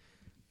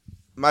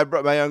my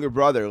younger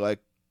brother, like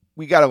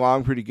we got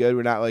along pretty good.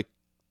 We're not like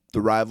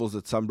the rivals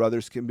that some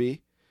brothers can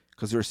be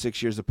because we're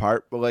 6 years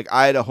apart. But like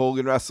I had a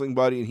Hogan wrestling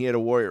buddy and he had a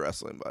Warrior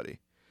wrestling buddy.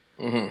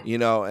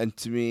 Mm-hmm. And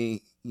to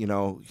me,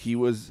 he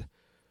was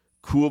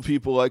cool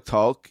people like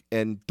Hulk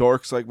and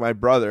dorks like my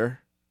brother,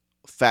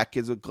 fat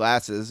kids with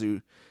glasses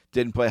who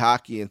didn't play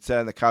hockey and sat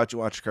on the couch and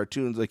watched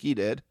cartoons like he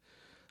did,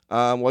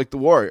 like the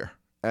Warrior.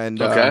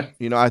 And,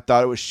 I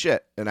thought it was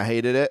shit, and I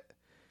hated it.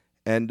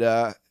 And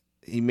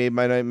he made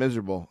my night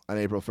miserable on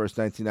April 1st,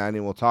 1990,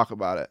 and we'll talk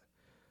about it.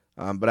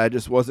 But I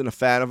just wasn't a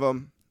fan of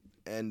him.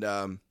 And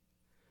I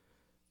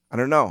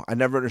don't know. I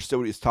never understood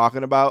what he was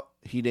talking about.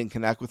 He didn't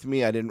connect with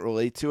me. I didn't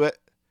relate to it.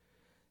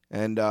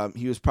 And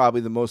he was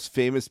probably the most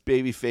famous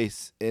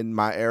babyface in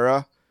my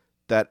era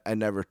that I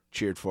never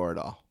cheered for at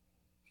all.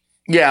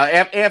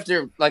 Yeah,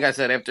 after, like I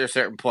said, after a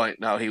certain point,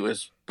 no, he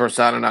was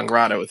persona non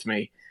grata with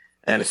me,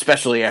 and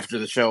especially after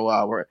the show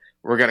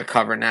we're going to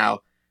cover now.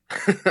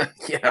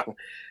 Yeah,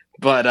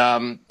 but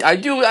I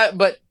do.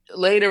 But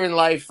later in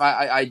life,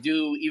 I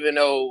do, even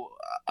though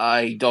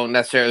I don't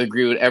necessarily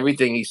agree with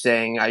everything he's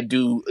saying, I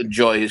do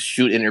enjoy his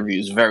shoot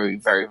interviews very,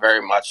 very,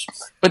 very much.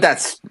 But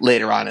that's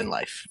later on in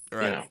life.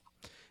 Right. You know,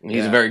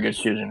 he's a very good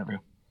shoot interview.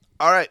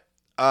 All right.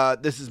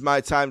 This is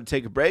my time to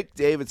take a break.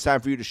 Dave, it's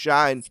time for you to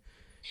shine.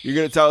 You're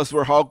going to tell us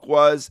where Hulk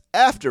was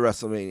after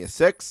WrestleMania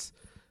 6.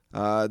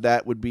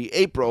 That would be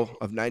April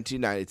of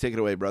 1990. Take it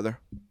away, brother.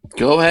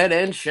 Go ahead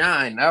and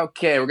shine.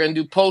 Okay, we're going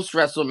to do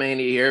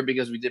post-WrestleMania here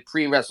because we did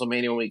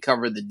pre-WrestleMania when we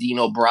covered the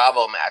Dino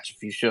Bravo match a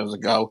few shows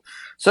ago.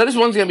 So this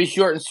one's going to be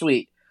short and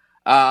sweet.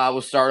 We'll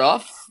start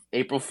off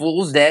April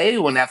Fool's Day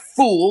when that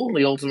fool,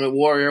 the Ultimate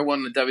Warrior,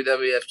 won the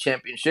WWF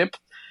Championship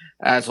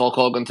as Hulk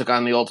Hogan took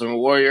on the Ultimate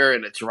Warrior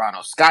in the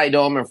Toronto Sky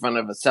Dome in front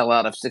of a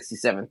sellout of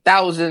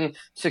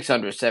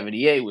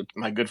 67,678 with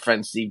my good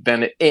friend Steve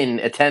Bennett in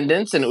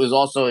attendance. And it was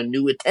also a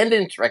new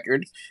attendance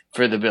record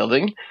for the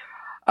building.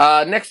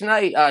 Next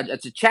night,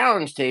 it's a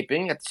challenge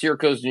taping at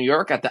Syracuse, New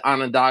York, at the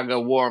Onondaga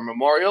War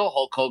Memorial.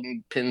 Hulk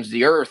Hogan pins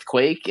the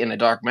Earthquake in a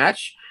dark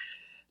match.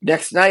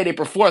 Next night,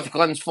 April 4th,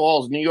 Glens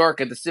Falls, New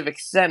York, at the Civic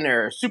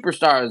Center.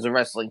 Superstars of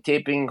Wrestling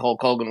taping.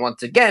 Hulk Hogan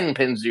once again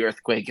pins the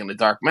Earthquake in a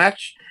dark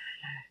match.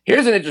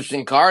 Here's an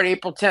interesting card.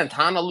 April 10th,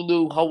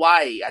 Honolulu,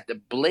 Hawaii, at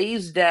the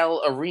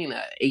Blaisdell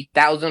Arena.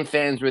 8,000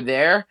 fans were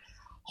there.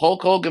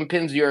 Hulk Hogan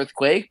pins the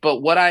Earthquake,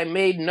 but what I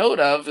made note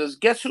of is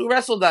guess who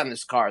wrestled on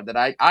this card that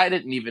I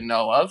didn't even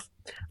know of?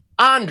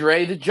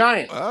 Andre the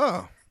Giant.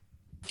 Oh.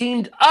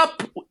 Teamed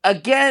up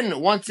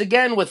once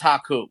again with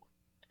Haku.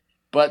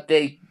 But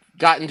they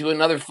got into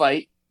another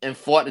fight and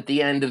fought at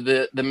the end of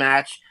the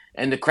match,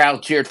 and the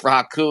crowd cheered for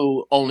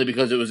Haku only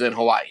because it was in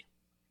Hawaii.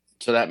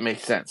 So that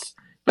makes sense.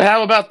 But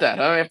how about that?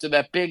 Huh? After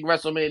that big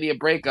WrestleMania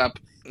breakup,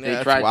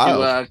 they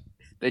tried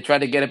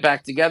to get it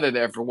back together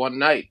there for one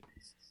night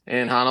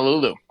in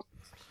Honolulu.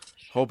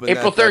 Hoping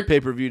April that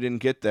pay-per-view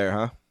didn't get there,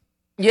 huh?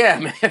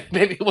 Yeah,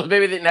 maybe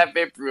they didn't have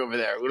pay-per-view over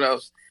there. Who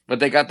knows? But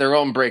they got their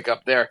own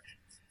breakup there.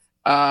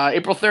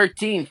 April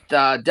 13th,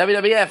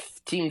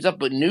 WWF teams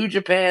up with New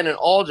Japan and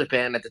All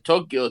Japan at the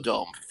Tokyo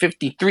Dome.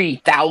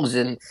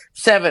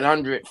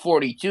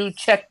 53,742.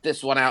 Check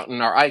this one out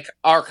in our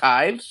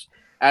archives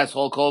as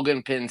Hulk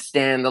Hogan pins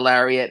Stan the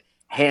Lariat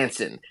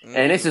Hansen.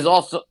 And this is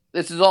also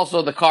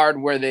the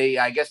card where they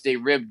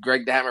ribbed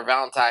Greg the Hammer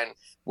Valentine,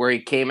 where he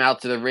came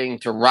out to the ring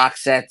to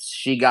Roxette's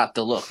She Got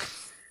the Look.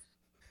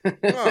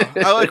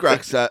 I like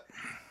Roxette.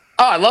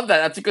 Oh, I love that.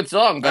 That's a good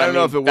song. But I don't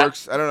know if it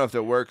works. I don't know if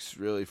it works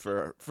really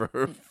for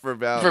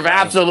Valentine.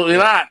 Absolutely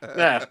not.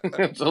 Yeah,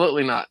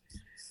 absolutely not.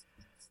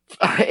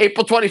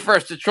 April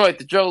 21st, Detroit,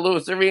 the Joe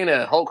Louis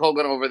Arena. Hulk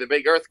Hogan over the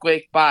big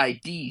Earthquake by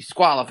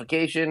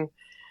disqualification.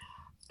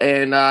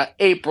 And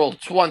April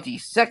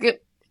 22nd,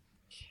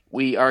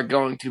 we are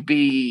going to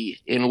be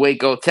in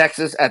Waco,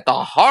 Texas, at the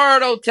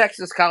Heart of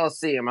Texas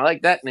Coliseum. I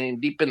like that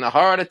name, deep in the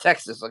heart of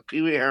Texas, like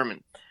Pee Wee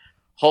Herman.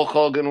 Hulk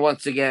Hogan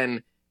once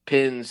again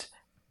pins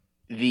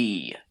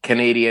the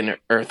Canadian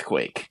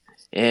Earthquake.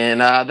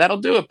 And that'll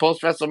do it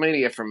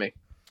post-WrestleMania for me.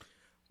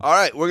 All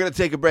right, we're going to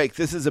take a break.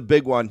 This is a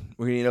big one.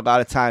 We're going to need a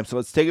lot of time. So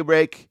let's take a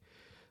break.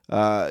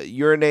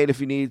 Urinate if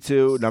you need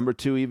to. Number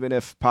 2, even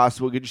if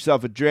possible. Get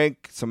yourself a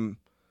drink, some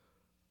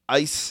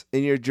ice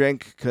in your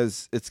drink,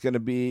 because it's going to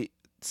be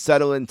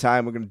settle-in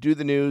time. We're going to do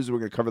the news. We're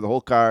going to cover the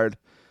whole card,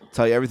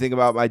 tell you everything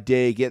about my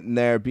day, getting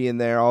there, being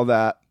there, all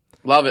that.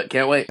 Love it.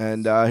 Can't wait.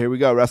 And here we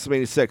go.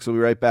 WrestleMania 6. We'll be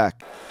right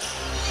back.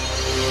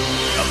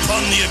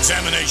 Upon the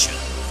examination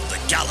of the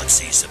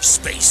galaxies of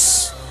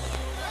space,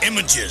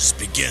 images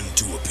begin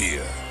to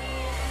appear.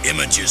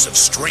 Images of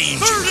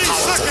strange and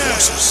powerful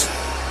forces.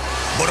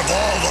 But of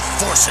all the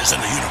forces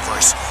in the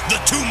universe, the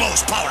 2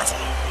 most powerful,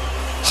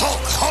 Hulk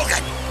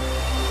Hogan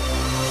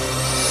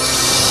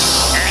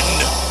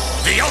and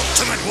the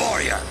Ultimate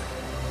Warrior.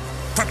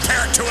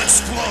 Prepare to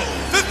explode.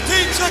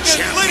 15 seconds,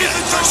 ladies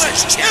and gentlemen.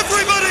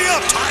 Everybody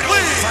up, title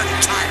please. for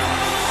title.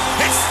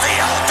 It's the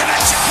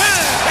Ultimate Challenge.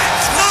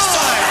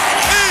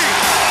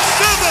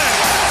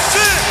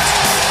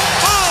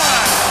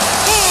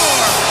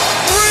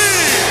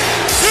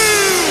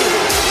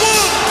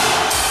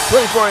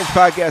 24-inch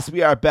podcast.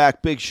 We are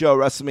back. Big show,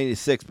 WrestleMania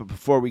 6. But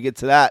before we get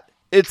to that,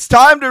 it's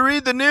time to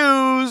read the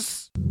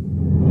news.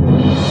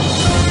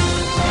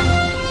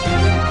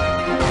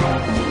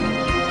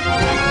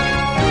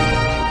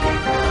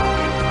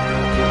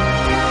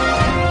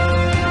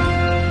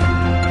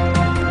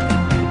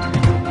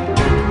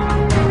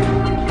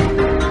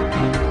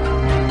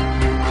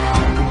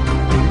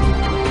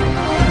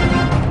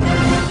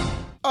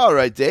 All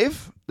right,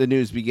 Dave. The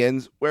news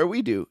begins where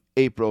we do.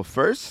 April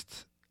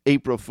 1st.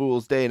 April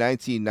Fool's Day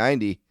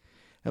 1990.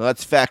 And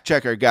let's fact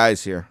check our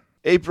guys here.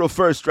 April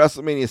 1st,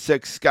 WrestleMania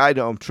 6,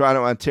 Skydome,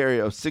 Toronto,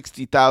 Ontario,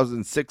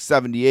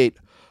 60,678.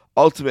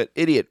 Ultimate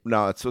Idiot,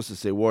 no, it's supposed to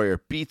say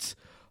Warrior, beats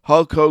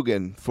Hulk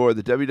Hogan for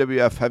the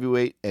WWF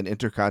Heavyweight and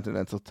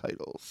Intercontinental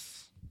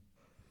titles.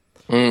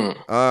 They're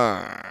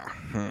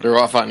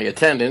off on the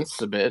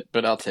attendance a bit,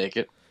 but I'll take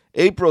it.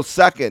 April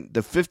 2nd,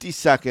 the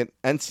 52nd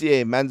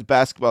NCAA Men's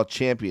Basketball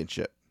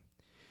Championship.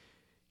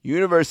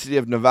 University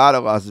of Nevada,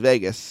 Las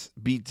Vegas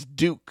beats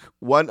Duke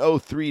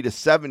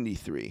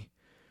 103-73,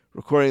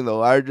 recording the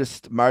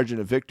largest margin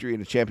of victory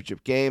in a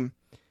championship game.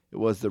 It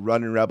was the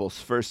Runnin' Rebels'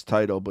 first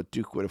title, but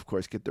Duke would, of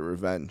course, get the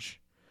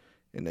revenge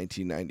in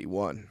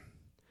 1991.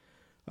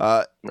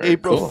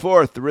 April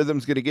 4th, the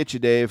Rhythm's going to get you,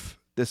 Dave.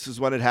 This is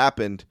when it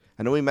happened.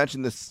 I know we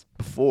mentioned this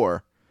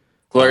before.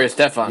 Gloria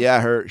Estefan.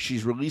 Yeah,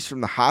 she's released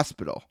from the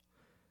hospital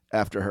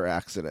after her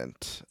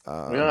accident.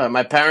 Yeah,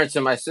 my parents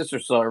and my sister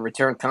saw a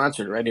return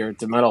concert right here at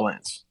the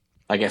Meadowlands.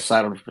 I guess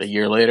a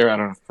year later. I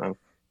don't know.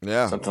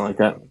 Yeah. Something like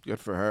that. Good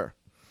for her.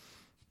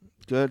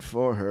 Good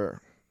for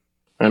her.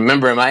 I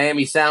remember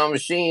Miami Sound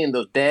Machine,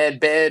 those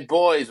Bad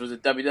Boys was a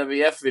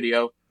WWF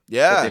video.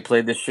 Yeah. That they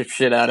played this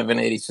shit out of in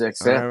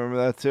 86. I remember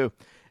that too.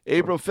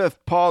 April 5th,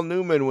 Paul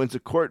Newman wins a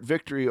court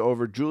victory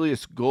over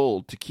Julius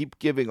Gold to keep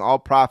giving all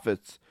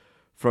profits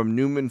from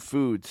Newman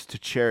Foods to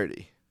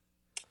charity.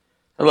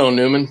 Hello,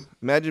 Newman.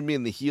 Imagine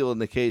being the heel in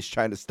the case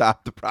trying to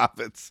stop the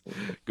profits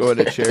going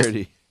to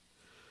charity.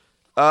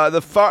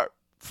 The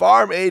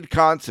Farm Aid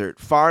concert,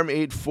 Farm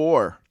Aid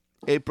 4,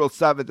 April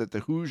 7th at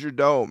the Hoosier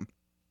Dome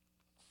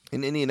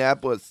in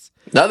Indianapolis.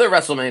 Another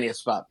WrestleMania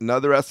spot.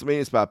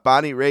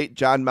 Bonnie Raitt,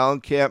 John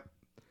Mellencamp,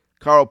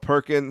 Carl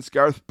Perkins,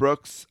 Garth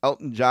Brooks,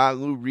 Elton John,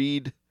 Lou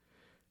Reed,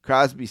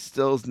 Crosby,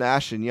 Stills,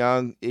 Nash and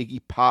Young,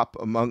 Iggy Pop,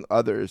 among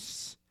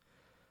others.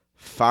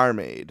 Farm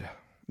Aid.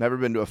 Never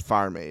been to a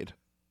Farm Aid.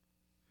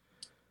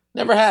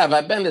 Never have.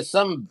 I've been to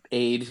some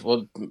aid.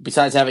 Well,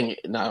 besides having...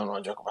 No, I don't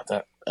want to joke about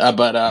that.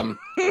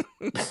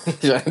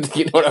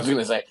 You know what I was going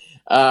to say.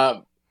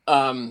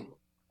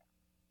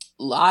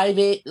 Live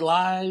Aid...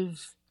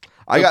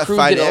 I got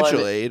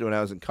financial aid when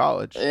I was in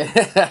college. You're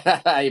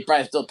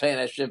probably still paying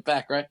that shit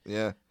back, right?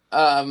 Yeah.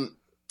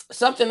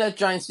 Something at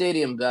Giant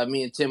Stadium that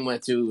me and Tim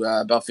went to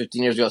about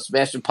 15 years ago.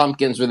 Smashing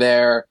Pumpkins were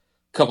there.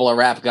 A couple of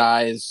rap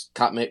guys.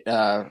 I don't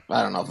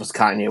know if it was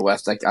Kanye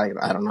West. I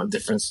don't know the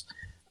difference.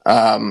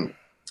 The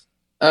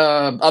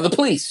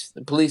police.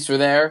 The police were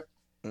there.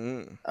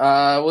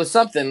 Was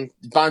something.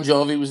 Bon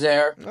Jovi was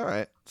there. All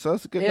right. So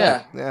it's a good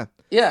night.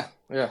 Yeah.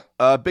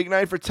 Big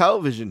night for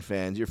television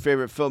fans. Your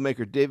favorite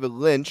filmmaker, David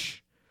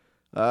Lynch,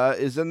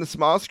 is in the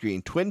small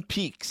screen. Twin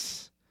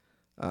Peaks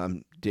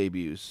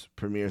debuts,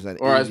 premieres on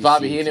Or ABC as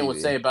Bobby Heenan TV.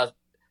 would say about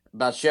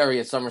Sherry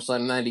at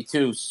SummerSlam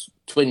 92,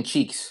 Twin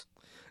Cheeks.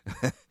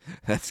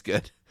 That's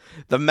good.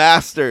 The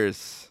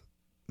Masters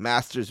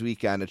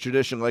weekend, a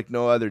tradition like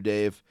no other,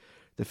 Dave.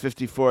 The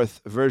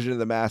 54th version of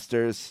the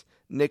Masters.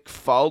 Nick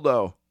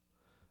Faldo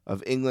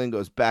of England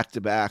goes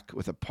back-to-back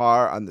with a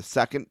par on the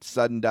second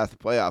sudden death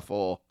playoff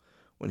hole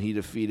when he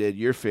defeated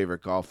your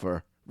favorite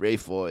golfer, Ray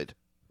Floyd.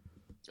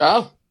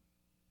 Oh,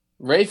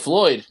 Ray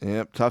Floyd.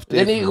 Yep, tough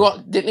day.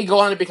 Didn't he go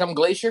on to become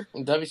Glacier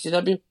in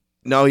WCW?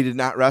 No, he did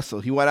not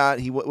wrestle. He went on.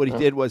 What he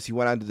did was he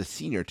went on to the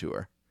senior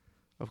tour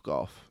of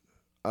golf.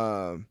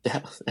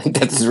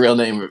 That's his real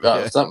name.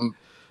 Something.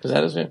 Is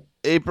that his name?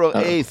 April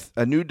 8th,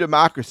 a new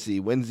democracy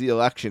wins the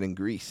election in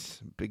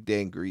Greece. Big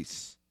day in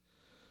Greece.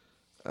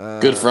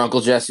 Good for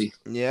Uncle Jesse.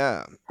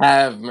 Yeah.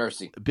 Have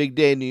mercy. Big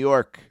day in New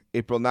York.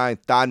 April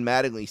 9th, Don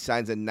Mattingly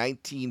signs a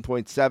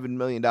 $19.7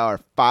 million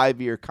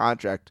 5-year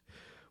contract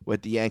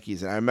with the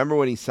Yankees. And I remember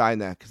when he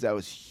signed that because that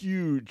was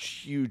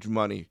huge, huge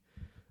money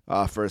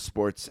for a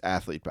sports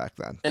athlete back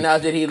then. And now,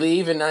 did he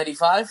leave in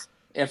 95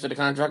 after the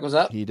contract was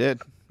up? He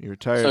did. He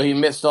retired. So he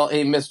missed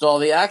all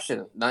the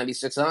action.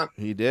 96 on.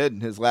 He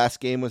did. His last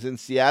game was in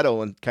Seattle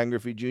when Ken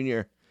Griffey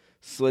Jr.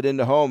 slid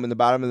into home in the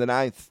bottom of the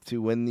 9th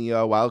to win the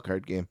wild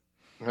card game.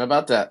 How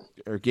about that?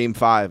 Or game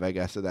 5, I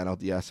guess, of that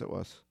LDS it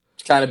was.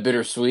 It's kind of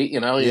bittersweet,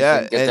 you know?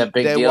 Yeah, get that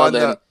big they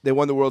deal. They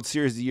won the World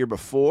Series the year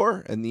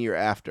before and the year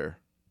after.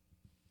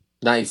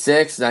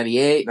 96,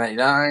 98,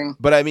 99.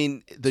 But, I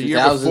mean, the 2000.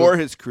 year before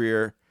his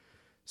career,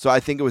 so I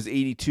think it was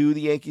 82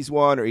 the Yankees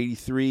won, or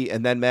 83,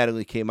 and then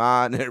Mattingly came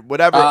on, or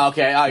whatever. Oh,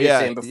 okay. Oh, you're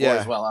saying before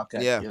as well.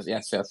 Okay. Yeah.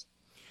 Yes.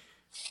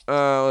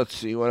 Let's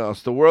see, what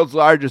else? The world's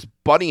largest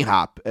bunny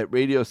hop at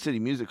Radio City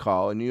Music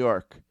Hall in New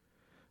York.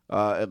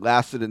 It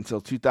lasted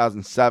until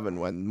 2007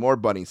 when more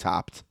bunnies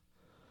hopped.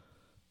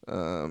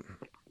 You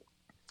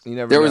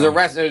never There was know.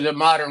 a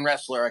modern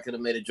wrestler I could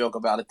have made a joke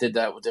about. It did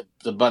that with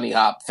the bunny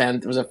hop.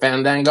 Was it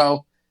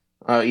Fandango?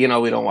 We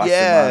don't watch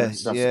the modern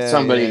stuff.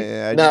 Somebody.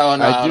 Yeah.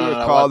 I do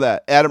recall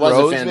that. Adam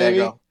Rose,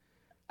 maybe?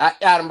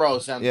 Adam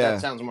Rose.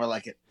 That sounds more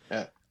like it.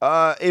 Yeah.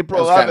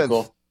 April That was 11th,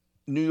 cool.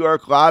 New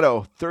York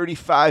Lotto,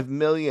 $35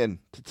 million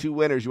to 2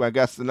 winners. You want to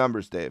guess the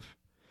numbers, Dave?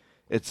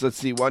 It's, let's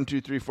see, 1,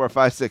 2, 3, 4,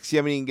 5, 6. See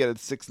how many you can get at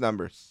 6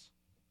 numbers.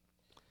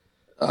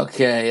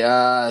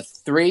 Okay,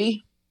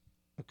 3.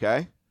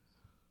 Okay.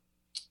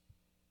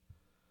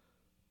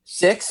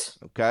 6.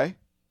 Okay.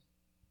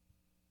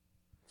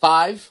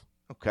 5.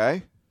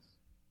 Okay.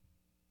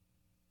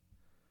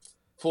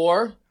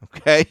 4.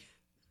 Okay.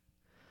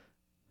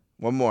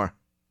 One more.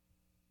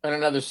 And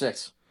another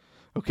 6.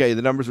 Okay,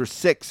 the numbers were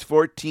 6,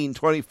 14,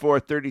 24,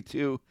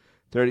 32,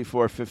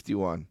 34,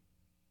 51.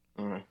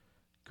 All right.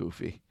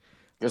 Goofy.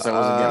 Guess I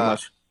wasn't getting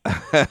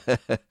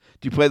much.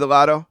 Do you play the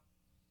lotto?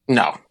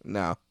 No.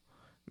 No.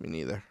 Me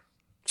neither.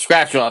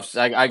 scratch-offs.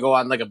 I go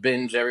on like a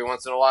binge every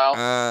once in a while.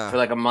 For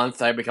like a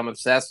month. I become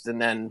obsessed,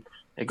 and then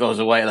it goes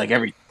away like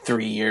every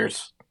 3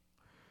 years.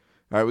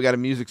 All right, we got a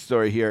music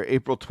story here.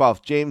 April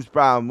 12th, James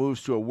Brown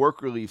moves to a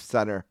work relief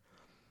center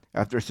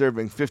after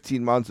serving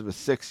 15 months of a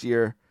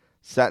 6-year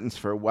sentence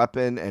for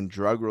weapon and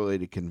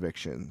drug-related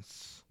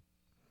convictions.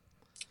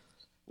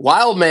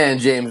 Wild man,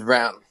 James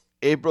Brown.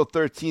 April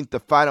 13th, the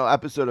final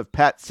episode of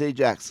Pat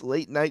Sajak's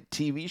late-night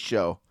TV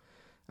show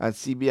on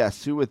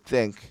CBS. Who would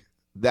think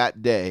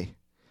that day,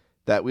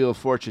 that Wheel of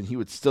Fortune, he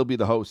would still be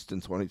the host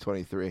in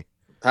 2023?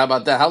 How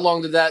about that? How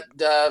long did that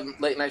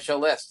late-night show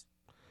last?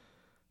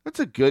 That's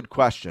a good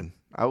question.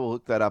 I will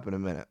look that up in a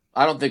minute.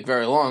 I don't think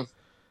very long.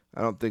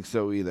 I don't think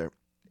so either.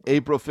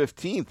 April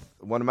 15th,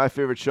 one of my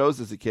favorite shows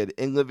as a kid,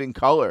 In Living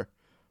Color,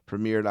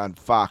 premiered on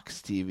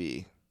Fox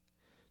TV.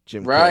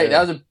 Jim Right, Carrey.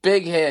 that was a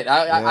big hit.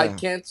 I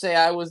can't say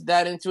I was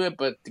that into it,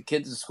 but the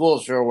kids at school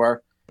sure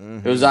were.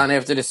 Mm-hmm. It was on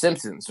after The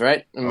Simpsons,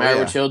 right? And Married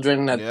with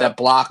Children, that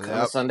block on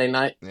a Sunday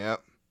night.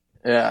 Yep.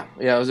 Yeah,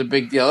 it was a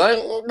big deal.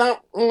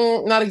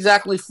 Not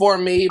exactly for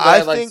me, but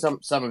I liked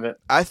some of it.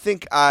 I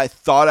think I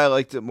thought I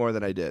liked it more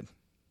than I did.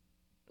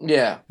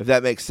 Yeah. If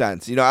that makes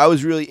sense. I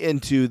was really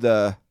into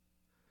the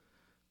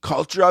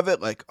culture of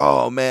it, like,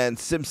 oh man,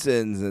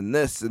 Simpsons and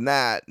this and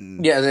that.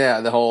 And yeah,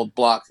 the whole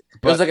block.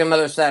 It was like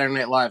another Saturday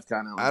Night Live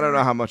kind of. I don't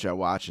know how much I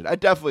watched it. I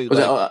definitely was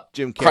liked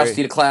Jim Carrey,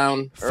 Krusty the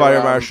Clown,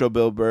 Fire Marshal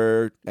Bill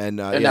Burr, and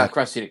not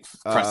Krusty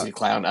the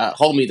Clown,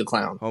 Homie the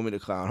Clown. Homie the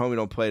Clown. Homie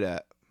don't play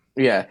that.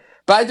 Yeah,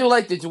 but I do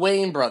like the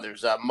Dwayne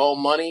brothers. Mo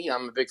Money.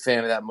 I'm a big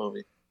fan of that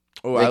movie.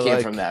 Oh, they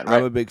came from that, right?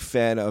 I'm a big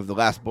fan of The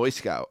Last Boy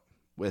Scout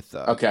with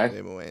Damon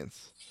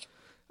Wayans.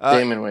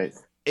 Damon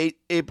Wayans.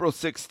 April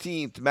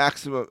 16th,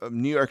 maximum of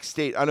New York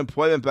State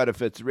unemployment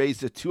benefits raised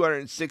to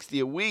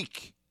 $260 a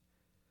week.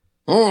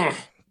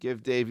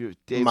 Give Dave.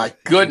 My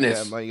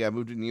goodness. You got to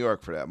move to New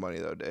York for that money,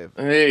 though, Dave.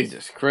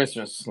 Jesus,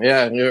 Christmas.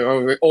 Yeah,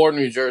 or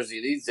New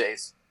Jersey these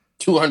days.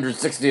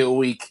 $260 a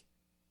week.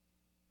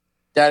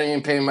 That ain't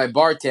even paying my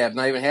bar tab,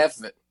 not even half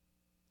of it.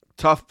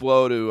 Tough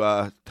blow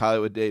to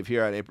Hollywood Dave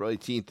here on April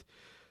 18th.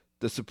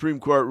 The Supreme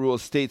Court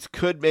rules states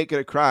could make it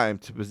a crime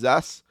to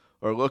possess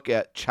or look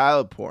at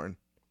child porn,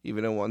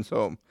 even in one's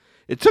home.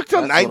 It took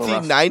till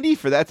 1990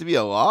 for that to be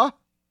a law?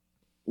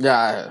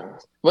 Yeah.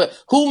 But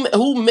who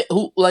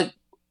like,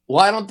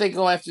 why don't they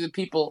go after the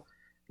people?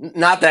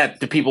 Not that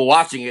the people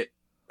watching it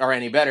are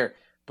any better,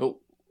 but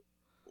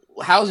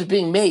how is it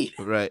being made?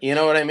 Right. You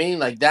know what I mean?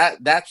 Like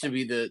that should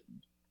be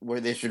where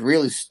they should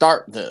really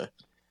start the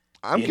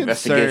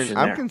investigation.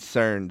 I'm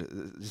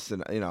concerned, just,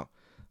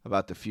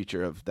 about the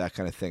future of that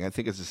kind of thing. I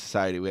think as a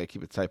society, we got to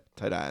keep a tight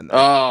eye on that.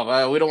 Oh,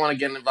 well, we don't want to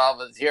get involved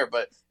with it here,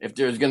 but if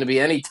there's going to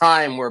be any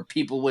time where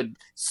people would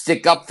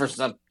stick up for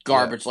some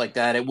garbage like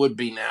that, it would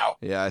be now.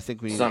 Yeah, I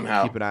think we need to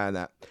keep an eye on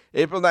that.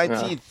 April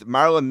 19th,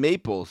 Marla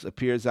Maples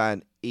appears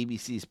on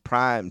ABC's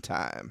Prime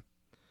Time.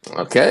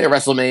 Okay,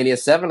 WrestleMania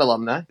 7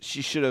 alumni.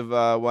 She should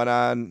have went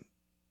on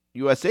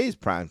USA's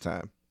Prime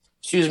Time.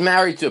 She was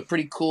married to a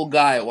pretty cool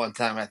guy at one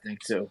time, I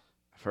think, too.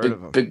 I've heard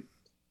of him.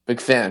 Big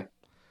fan.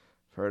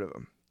 Heard of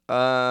him.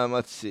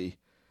 Let's see.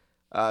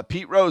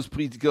 Pete Rose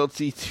pleads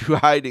guilty to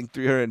hiding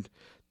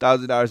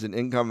 $300,000 in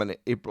income on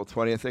April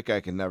 20th. That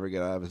guy can never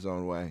get out of his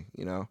own way,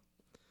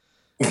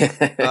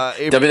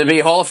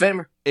 WWE Hall of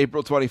Famer.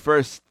 April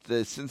 21st,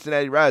 the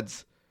Cincinnati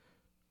Reds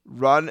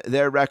run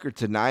their record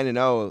to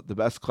 9-0, the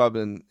best club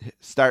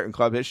start in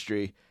club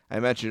history. I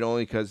mention it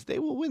only because they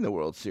will win the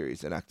World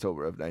Series in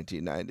October of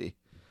 1990.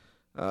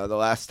 The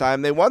last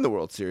time they won the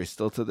World Series,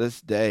 still to this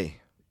day.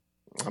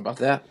 How about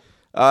that?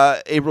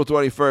 April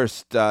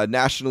 21st,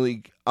 National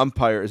League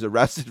umpire is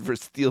arrested for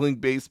stealing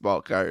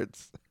baseball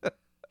cards.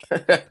 I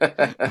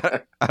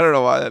don't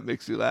know why that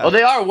makes you laugh. Well,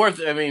 they are worth,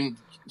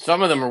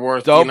 some of them are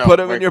worth. Don't put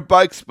them in your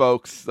bike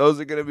spokes. Those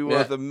are going to be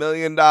worth $1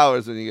 million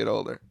when you get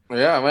older.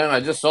 Yeah, man, I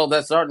just sold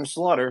that Sergeant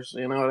Slaughter's.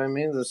 You know what I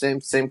mean? The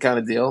same kind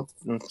of deal.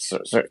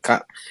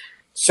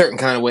 Certain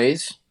kind of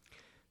ways.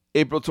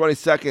 April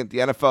 22nd, the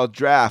NFL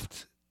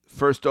draft.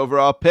 First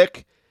overall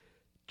pick,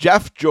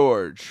 Jeff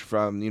George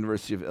from the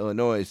University of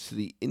Illinois to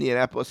the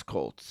Indianapolis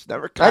Colts.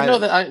 I know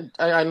that.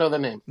 I know the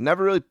name.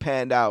 Never really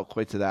panned out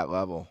quite to that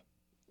level.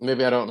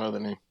 Maybe I don't know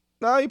the name.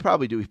 No, you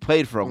probably do. He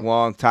played for a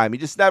long time. He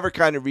just never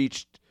kind of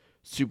reached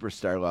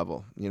superstar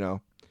level.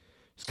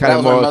 It's kind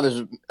of my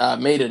mother's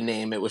maiden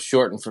name. It was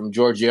shortened from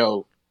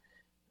Giorgio.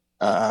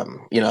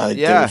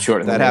 Yeah,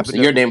 shortened that happened.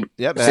 Your name,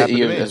 yep, that happened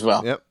you to me as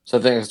well. Yep. So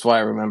I think that's why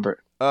I remember it.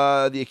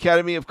 The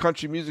Academy of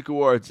Country Music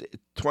Awards,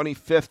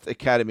 25th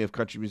Academy of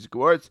Country Music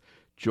Awards.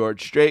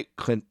 George Strait,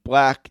 Clint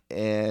Black,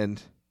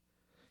 and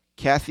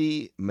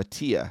Kathy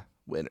Mattea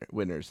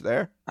winners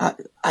there.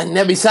 And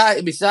then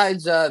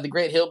besides the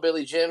great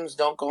Hillbilly Jims,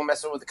 Don't Go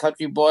Messing with the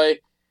Country Boy,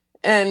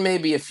 and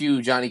maybe a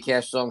few Johnny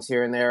Cash songs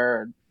here and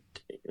there,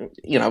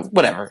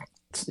 whatever.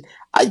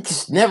 I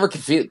just never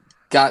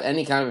got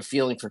any kind of a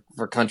feeling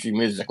for country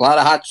music. A lot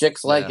of hot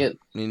chicks like it.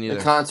 Me neither.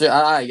 The concert,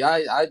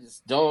 I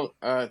just don't.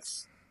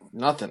 It's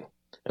nothing.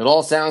 It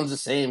all sounds the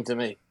same to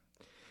me.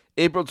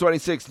 April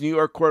 26th, New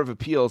York Court of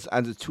Appeals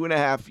ends a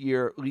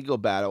 2.5-year legal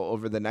battle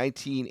over the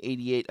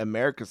 1988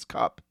 America's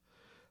Cup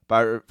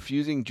by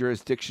refusing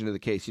jurisdiction of the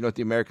case. You know what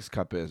the America's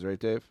Cup is, right,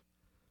 Dave?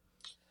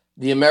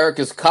 The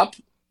America's Cup?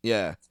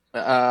 Yeah.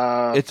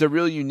 It's a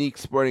really unique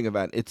sporting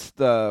event. It's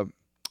the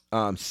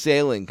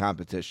sailing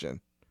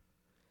competition.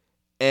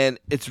 And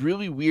it's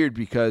really weird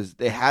because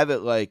they have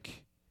it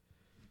like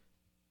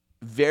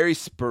very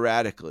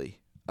sporadically.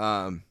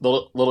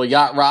 Little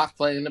yacht rock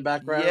playing in the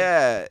background.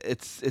 Yeah,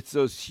 it's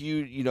those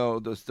huge,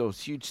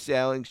 those huge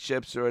sailing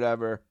ships or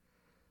whatever.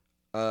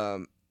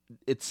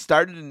 It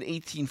started in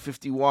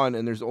 1851,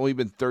 and there's only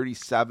been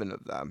 37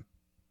 of them.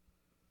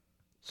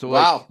 So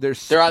wow,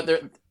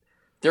 like,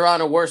 they're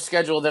on a worse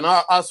schedule than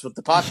us with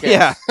the podcast.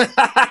 Yeah,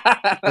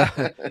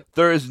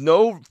 there is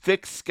no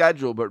fixed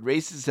schedule, but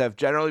races have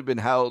generally been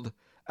held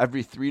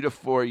every 3 to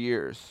 4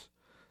 years.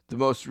 The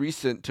most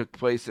recent took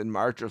place in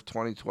March of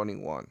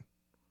 2021.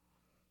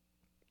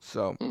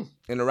 So,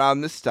 and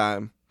around this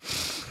time,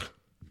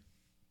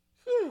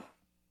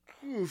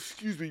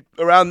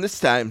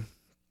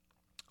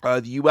 the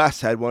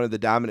U.S. had one of the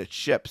dominant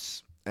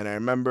ships. And I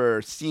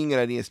remember seeing it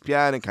on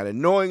ESPN and kind of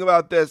knowing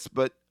about this,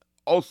 but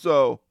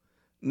also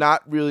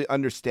not really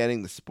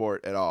understanding the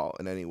sport at all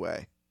in any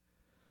way.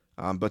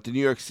 But the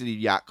New York City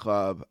Yacht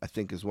Club, I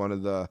think, is one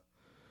of the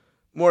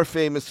more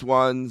famous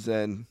ones.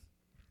 And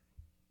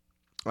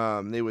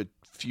they would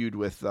feud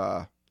with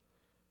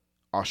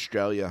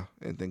Australia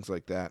and things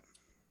like that.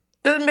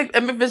 Didn't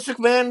Vince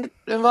McMahon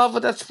involved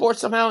with that sport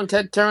somehow, and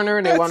Ted Turner,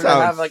 and they wanted to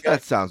have like a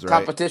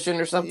competition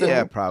or something?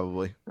 Yeah,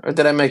 probably. Or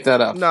did I make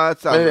that up? No, that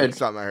sounds like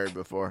something I heard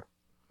before.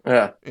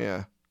 Yeah.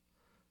 Yeah.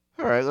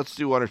 All right, let's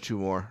do one or two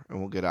more, and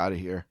we'll get out of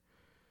here.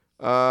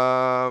 You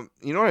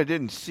know what I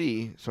didn't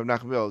see, so I'm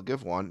not going to be able to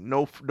give one.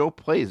 No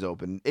plays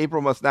open.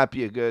 April must not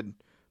be a good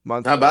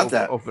month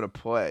to open a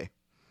play.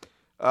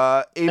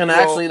 April, and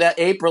actually, that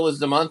April is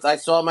the month I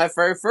saw my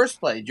very first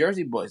play,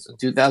 Jersey Boys, in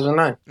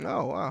 2009.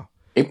 Oh, wow.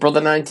 April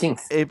the 19th.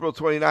 April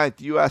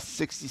 29th, U.S.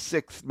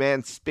 66th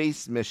Manned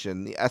Space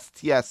Mission, the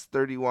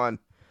STS-31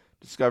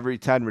 Discovery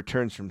 10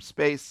 returns from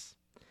space.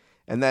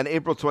 And then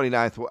April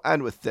 29th, we'll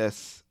end with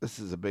this. This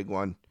is a big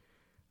one.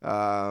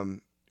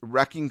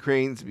 Wrecking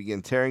cranes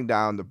begin tearing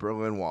down the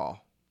Berlin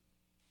Wall.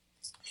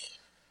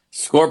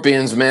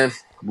 Scorpions, man.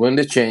 Wind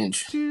to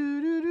change. There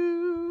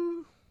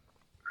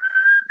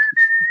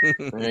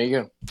you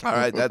go. All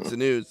right, that's the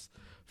news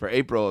for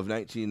April of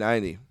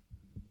 1990.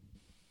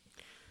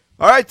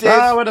 All right,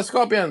 Dave. With the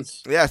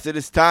Scorpions. Yes, it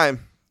is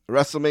time.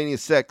 WrestleMania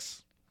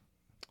 6.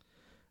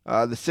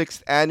 The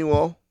 6th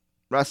annual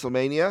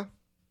WrestleMania.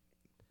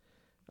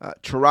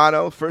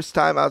 Toronto, first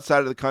time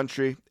outside of the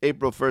country.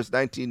 April 1st,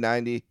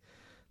 1990.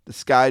 The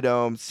Sky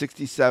Dome,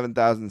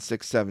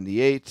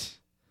 67,678.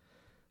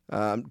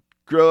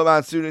 Gorilla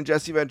Monsoon and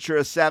Jesse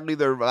Ventura, sadly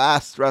their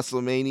last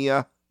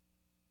WrestleMania.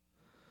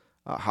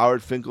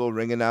 Howard Finkel,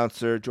 ring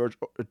announcer.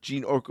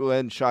 Gene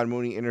Okerlund, Sean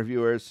Mooney,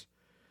 interviewers.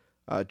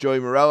 Joey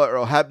Morella,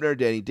 Earl Hebner,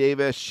 Danny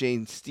Davis,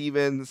 Shane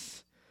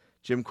Stevens,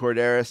 Jim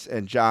Corderas,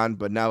 and John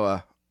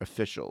Bonella,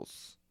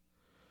 officials.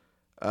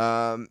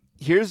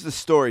 Here's the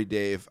story,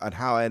 Dave, on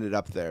how I ended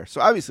up there. So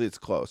obviously it's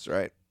close,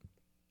 right?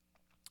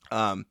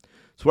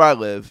 It's where I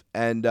live,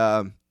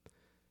 and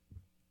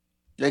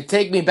they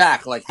take me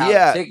back, like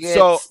how tickets,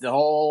 so the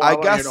whole. I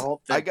thing.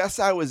 guess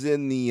I was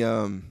in the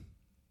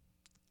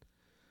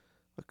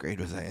what grade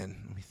was I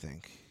in? Let me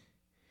think.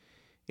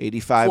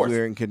 85, fourth. We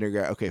were in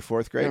kindergarten. Okay,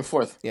 fourth grade? In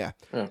fourth. Yeah.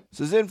 So I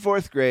was in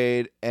fourth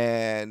grade,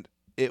 and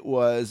it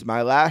was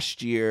my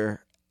last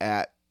year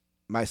at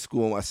my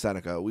school in West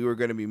Seneca. We were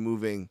going to be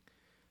moving.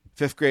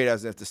 Fifth grade, I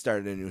was going to have to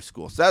start at a new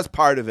school. So that's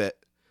part of it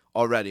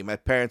already. My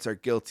parents are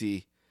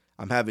guilty.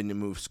 I'm having to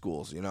move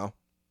schools,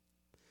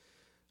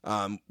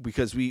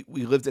 because we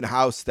lived in a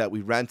house that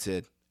we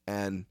rented,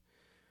 and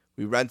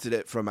we rented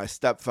it from my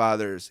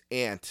stepfather's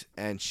aunt,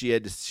 and she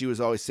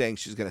was always saying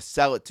she was going to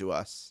sell it to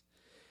us.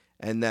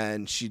 And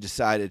then she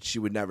decided she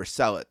would never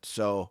sell it.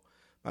 So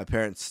my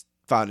parents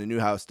found a new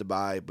house to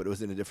buy, but it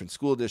was in a different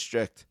school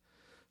district.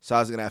 So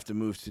I was going to have to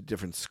move to a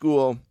different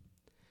school.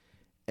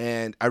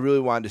 And I really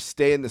wanted to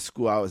stay in the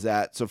school I was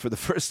at. So for the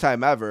first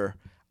time ever,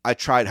 I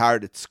tried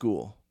hard at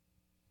school.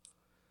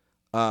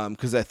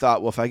 Because I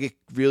thought, well, if I get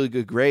really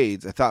good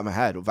grades, I thought in my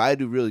head, if I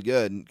do really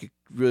good and get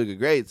really good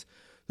grades,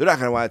 they're not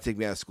going to want to take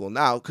me out of school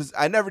now. Because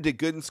I never did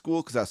good in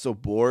school because I was so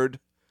bored.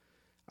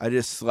 I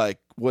just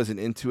wasn't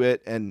into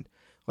it. And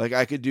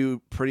I could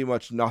do pretty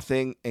much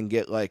nothing and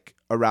get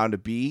around a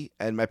B,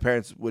 and my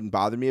parents wouldn't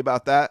bother me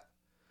about that.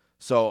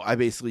 So I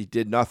basically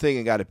did nothing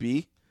and got a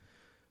B.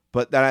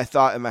 But then I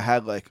thought in my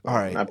head, all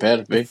right, not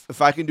bad,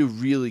 if I can do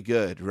really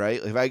good,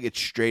 right? If I get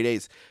straight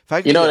A's,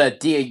 that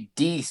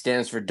D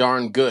stands for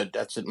darn good.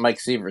 That's what Mike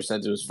Seaver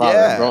said to his father.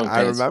 Yeah,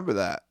 I remember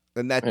that.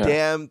 And that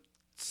damn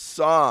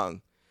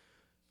song.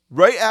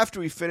 Right after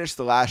we finished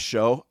the last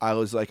show, I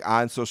was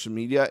on social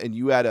media, and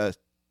you had a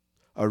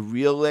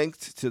reel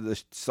linked to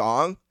the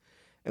song,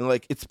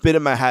 and it's been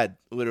in my head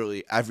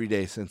literally every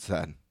day since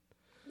then.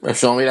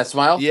 Show Me That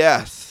Smile?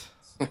 Yes.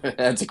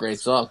 That's a great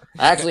song.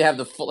 I actually have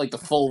the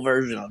full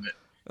version of it.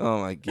 Oh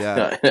my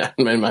god.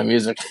 in my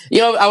music.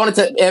 I wanted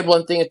to add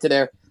one thing into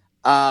there.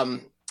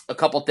 A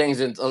couple things,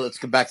 and let's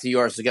get back to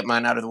yours to get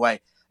mine out of the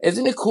way.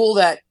 Isn't it cool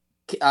that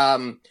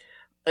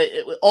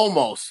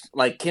almost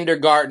like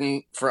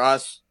kindergarten for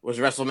us was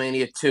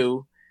WrestleMania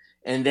 2,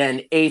 and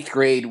then 8th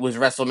grade was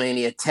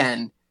WrestleMania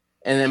 10,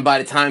 and then by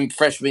the time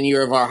freshman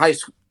year of our high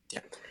school,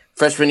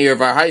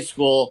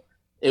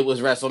 it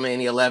was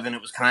WrestleMania 11.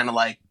 It was kind of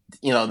like,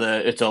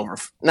 it's over,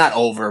 not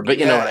over, but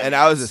you know what I mean. And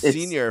I was a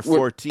senior at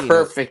 14.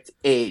 Perfect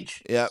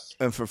age. Yep.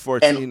 And for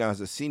 14, I was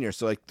a senior.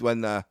 So like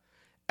when the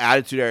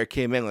Attitude Era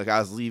came in, like I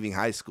was leaving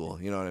high school.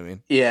 You know what I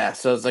mean? Yeah.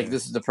 So it's like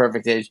this is the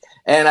perfect age.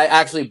 And I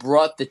actually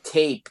brought the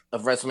tape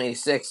of WrestleMania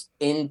 6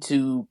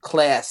 into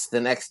class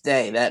the next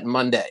day, that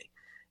Monday.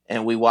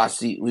 And we watched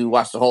the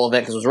whole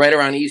event because it was right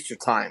around Easter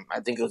time.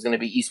 I think it was going to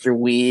be Easter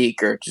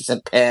week or just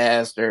had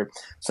passed or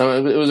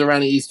something. It was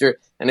around Easter.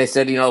 And they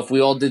said, if we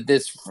all did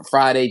this for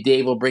Friday,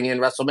 Dave will bring in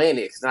WrestleMania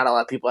because not a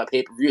lot of people have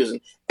pay-per-views.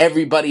 And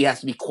everybody has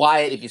to be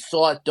quiet. If you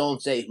saw it,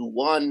 don't say who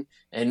won.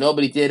 And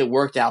nobody did. It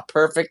worked out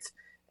perfect.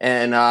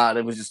 And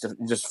it was just a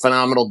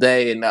phenomenal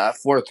day in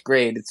 4th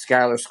grade at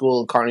Schuyler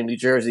School in Kearney, New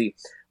Jersey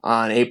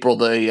on April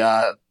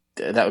that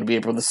would be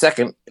April the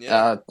 2nd,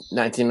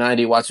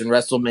 1990, watching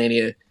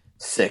WrestleMania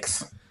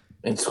 6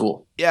 in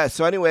school. Yeah,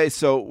 so anyway,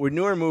 we're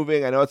newer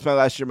moving. I know it's my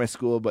last year of my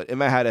school, but in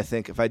my head I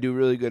think if I do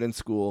really good in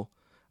school,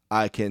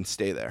 I can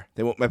stay there.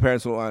 My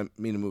parents won't want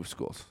me to move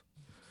schools.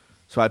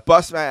 So I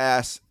bust my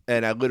ass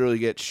and I literally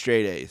get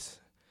straight A's.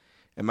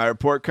 And my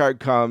report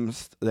card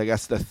comes, I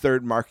guess the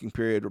 3rd marking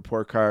period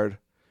report card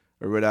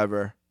or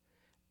whatever,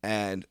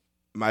 and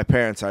my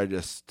parents are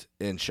just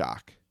in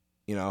shock,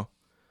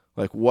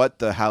 like what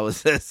the hell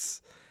is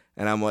this?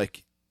 And I'm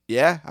like,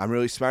 yeah, I'm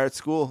really smart at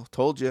school.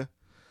 Told you.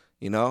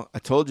 I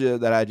told you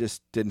that I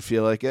just didn't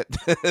feel like it.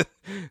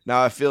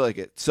 Now I feel like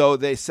it. So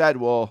they said,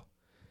 well,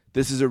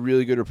 this is a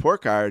really good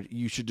report card.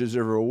 You should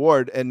deserve a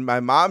reward. And my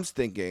mom's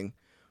thinking,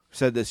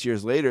 said this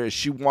years later, is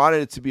she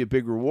wanted it to be a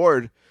big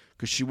reward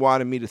because she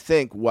wanted me to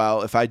think,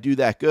 well, if I do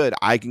that good,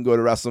 I can go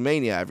to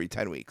WrestleMania every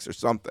 10 weeks or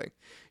something.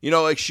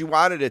 Like she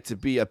wanted it to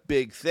be a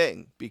big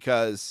thing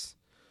because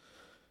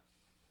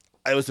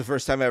it was the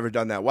first time I ever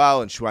done that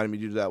well, and she wanted me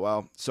to do that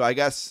well. So I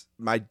guess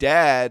my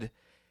dad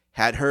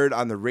had heard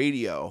on the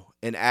radio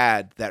an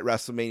ad that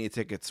WrestleMania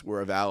tickets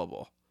were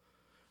available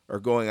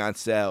or going on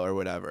sale or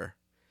whatever.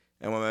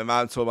 And when my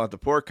mom told him about the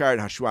report card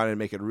and how she wanted to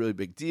make it a really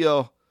big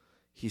deal,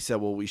 he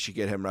said, well, we should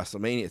get him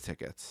WrestleMania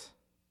tickets.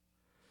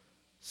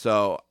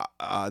 So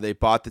they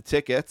bought the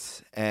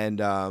tickets, and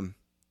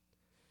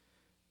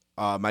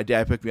my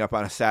dad picked me up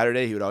on a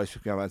Saturday. He would always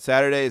pick me up on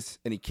Saturdays,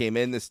 and he came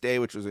in this day,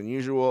 which was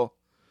unusual.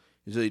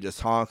 Usually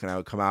just honk, and I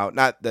would come out.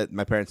 Not that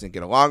my parents didn't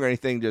get along or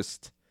anything,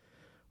 just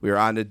we were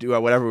on to do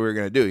whatever we were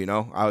going to do,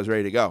 I was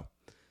ready to go.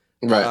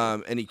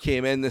 Right. And he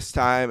came in this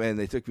time, and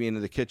they took me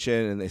into the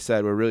kitchen, and they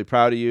said, we're really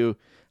proud of you,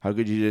 how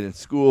good you did in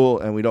school,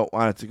 and we don't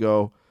want it to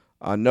go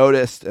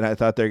unnoticed. And I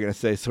thought they were going to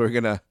say, so we're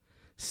going to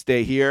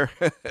stay here.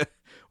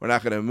 We're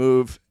not going to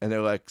move. And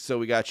they're like, so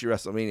we got you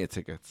WrestleMania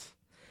tickets.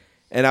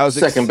 And I was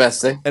second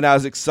best thing. And I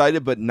was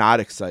excited, but not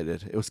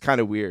excited. It was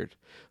kind of weird.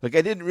 Like,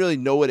 I didn't really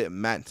know what it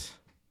meant.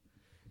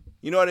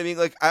 You know what I mean?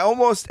 Like, I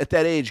almost, at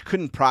that age,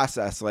 couldn't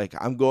process, like,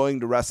 I'm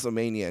going to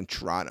WrestleMania in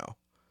Toronto.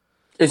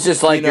 It's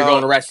just like you're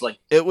going to wrestling.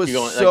 It was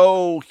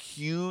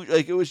huge.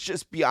 Like, it was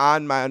just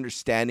beyond my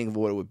understanding of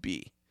what it would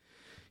be.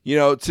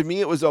 To me,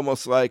 it was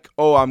almost like,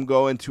 oh, I'm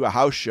going to a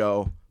house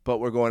show, but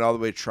we're going all the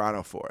way to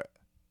Toronto for it.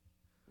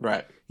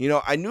 Right.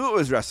 I knew it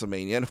was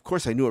WrestleMania, and of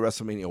course I knew what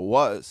WrestleMania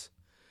was.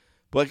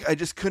 But like, I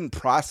just couldn't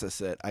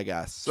process it, I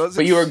guess. So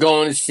but you were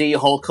going to see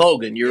Hulk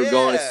Hogan. You were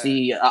going to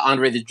see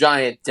Andre the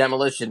Giant,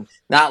 Demolition.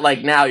 Not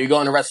like now, you're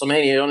going to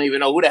WrestleMania. You don't even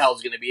know who the hell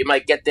is going to be. You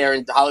might get there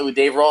and Hollywood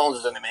Dave Rollins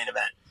is in the main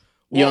event.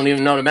 You don't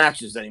even know the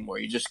matches anymore.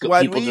 You just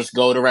just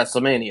go to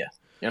WrestleMania,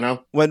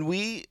 When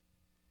we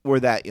were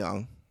that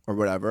young or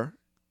whatever,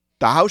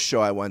 the house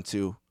show I went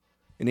to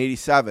in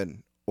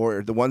 87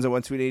 or the ones I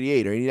went to in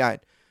 88 or 89,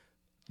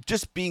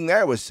 just being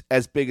there was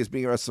as big as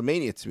being at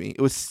WrestleMania to me.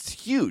 It was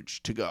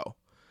huge to go.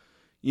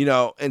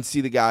 And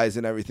see the guys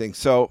and everything.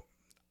 So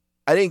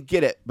I didn't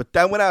get it. But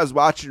then when I was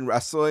watching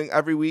wrestling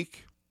every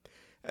week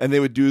and they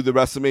would do the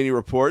WrestleMania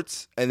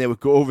reports and they would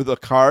go over the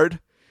card and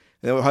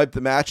they would hype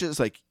the matches,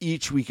 like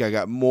each week I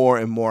got more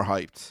and more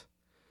hyped.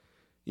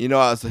 I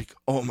was like,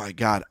 oh my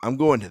God, I'm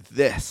going to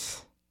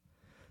this.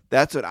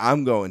 That's what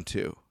I'm going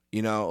to.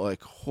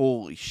 Like,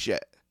 holy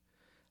shit.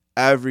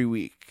 Every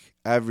week,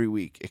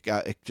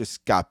 it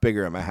just got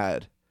bigger in my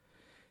head.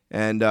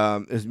 And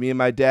it was me and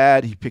my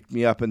dad. He picked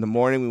me up in the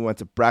morning. We went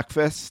to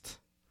breakfast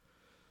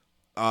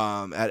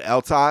at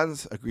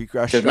Elton's, a Greek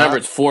restaurant. Remember,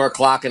 it's 4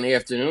 o'clock in the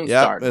afternoon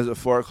start. It was a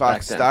 4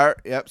 o'clock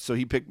start. Yep. So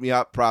he picked me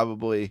up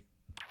probably,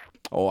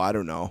 I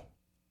don't know,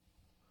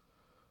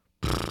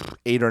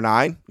 8 or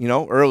 9,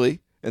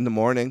 early in the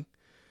morning.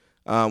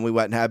 We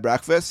went and had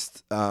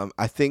breakfast.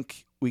 I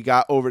think we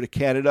got over to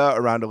Canada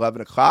around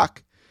 11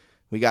 o'clock.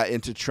 We got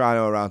into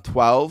Toronto around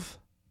 12.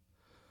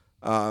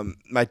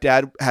 My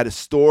dad had a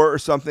store or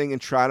something in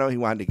Toronto. He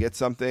wanted to get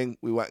something.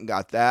 We went and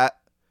got that.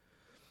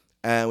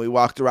 and we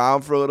walked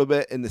around for a little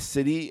bit in the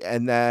city,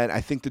 and then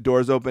I think the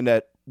doors opened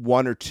at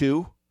 1 or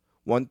 2,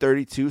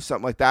 1:32,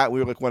 something like that. We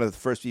were like one of the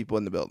first people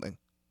in the building.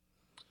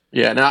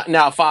 Yeah.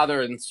 Now,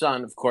 father and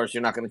son, of course,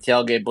 you're not going to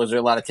tailgate. Was there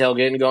a lot of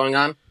tailgating going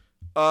on?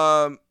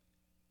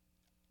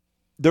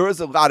 There was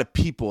a lot of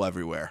people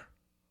everywhere.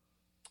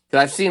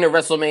 I've seen a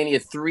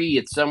WrestleMania 3.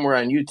 It's somewhere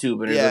on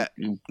YouTube, and there's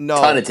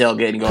a ton of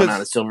tailgating going on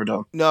at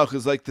Silverdome. No,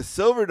 because like the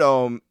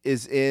Silverdome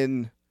is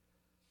in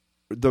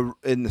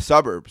the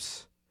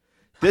suburbs.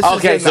 This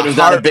is in the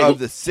heart of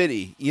the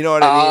city. You know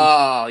what I mean?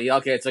 Oh, yeah,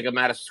 okay. It's like a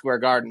Madison Square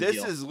Garden This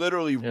deal. is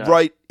literally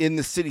right in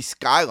the city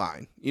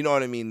skyline. You know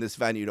what I mean? This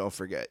venue, don't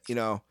forget. You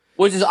know,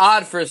 which is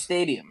odd for a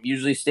stadium.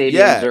 Usually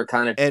stadiums are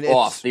kind of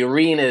off. The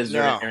arenas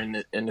are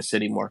in the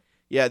city more.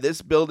 Yeah,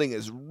 this building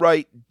is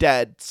right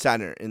dead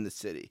center in the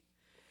city.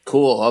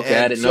 Cool. Okay,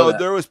 I didn't know that. So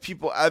there was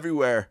people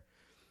everywhere.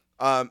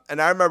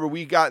 And I remember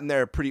we got in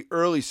there pretty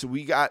early, so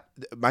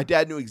my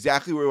dad knew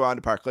exactly where we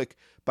wanted to park. Like,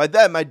 by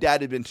then, my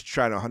dad had been to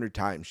Toronto 100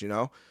 times, you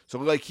know? So,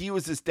 like, he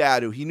was this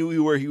dad who he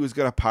knew where he was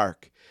going to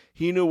park.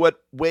 He knew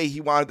what way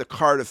he wanted the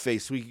car to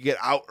face so we could get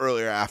out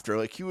earlier after.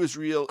 Like, he was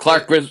real.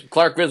 Clark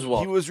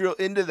Griswold. He was real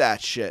into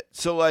that shit.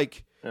 So,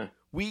 like,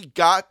 we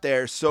got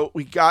there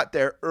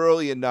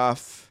early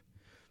enough.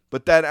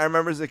 But then I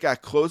remember as it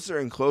got closer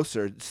and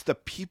closer, the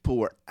people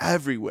were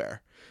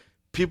everywhere.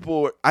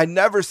 I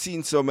never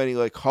seen so many,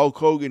 like, Hulk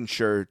Hogan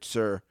shirts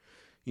or,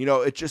 you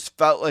know, it just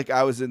felt like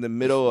I was in the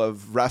middle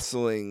of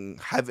wrestling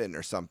heaven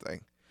or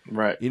something.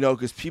 Right. You know,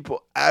 because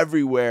people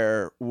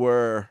everywhere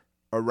were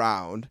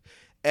around.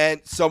 And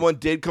someone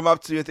did come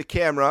up to me with the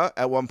camera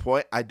at one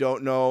point. I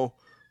don't know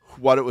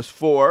what it was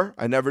for.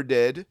 I never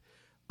did.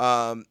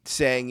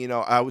 Saying, you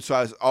know, I was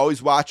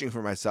always watching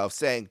for myself,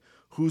 saying,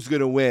 who's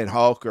going to win,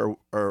 Hulk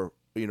or,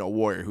 you know,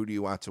 Warrior? Who do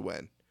you want to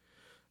win?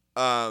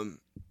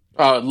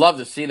 I'd love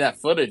to see that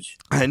footage.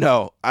 I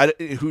know.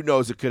 Who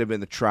knows? It could have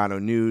been the Toronto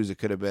News. It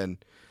could have been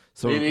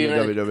some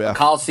WWF.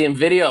 Coliseum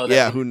video.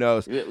 Who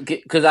knows?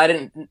 Because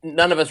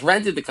none of us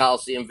rented the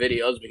Coliseum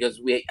videos because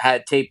we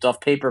had taped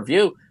off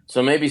pay-per-view.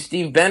 So maybe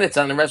Steve Bennett's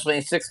on the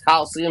WrestleMania 6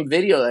 Coliseum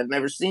video that I've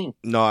never seen.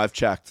 No, I've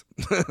checked.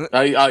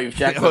 You've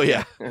checked? Oh,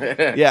 yeah.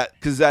 Yeah,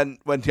 because then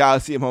when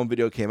Coliseum home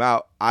video came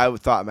out, I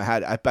thought in my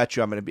head, I bet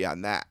you I'm going to be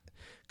on that.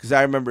 Because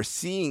I remember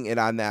seeing it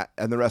on the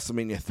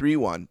WrestleMania 3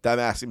 one, them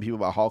asking people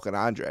about Hulk and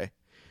Andre.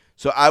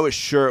 So I was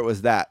sure it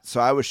was that. So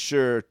I was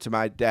sure to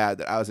my dad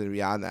that I was going to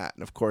be on that.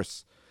 And, of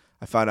course,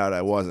 I found out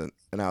I wasn't,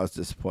 and I was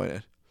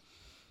disappointed.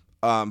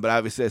 But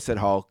obviously I said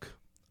Hulk.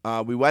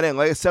 We went in.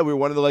 Like I said, we were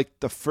one of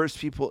the first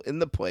people in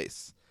the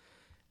place.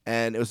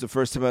 And it was the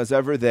first time I was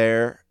ever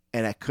there,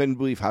 and I couldn't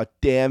believe how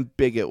damn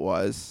big it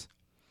was.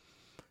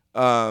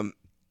 I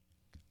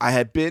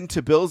had been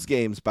to Bills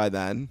games by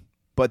then,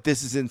 but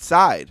this is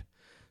inside.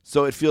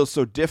 So it feels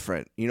so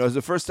different. You know, it was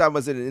the first time I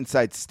was in an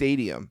inside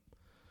stadium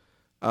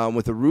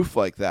with a roof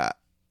like that.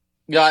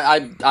 Yeah,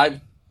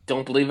 I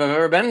don't believe I've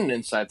ever been in an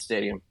inside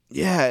stadium.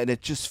 Yeah, and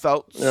it just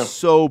felt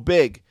so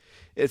big.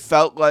 It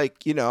felt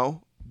like, you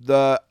know,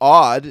 the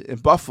Odd in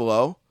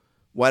Buffalo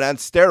went on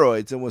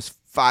steroids and was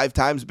 5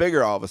 times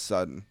bigger all of a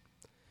sudden.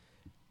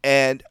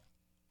 And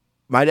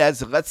my dad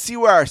said, let's see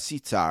where our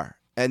seats are.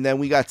 And then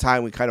we got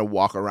time, we kind of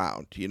walk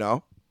around, you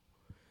know?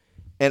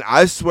 And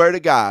I swear to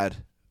God,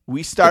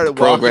 we started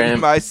walking to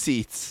my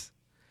seats.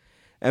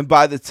 And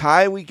by the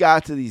time we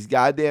got to these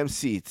goddamn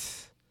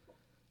seats,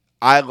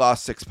 I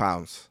lost 6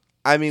 pounds.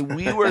 I mean,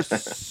 we were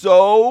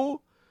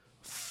so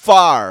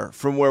far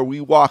from where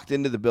we walked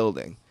into the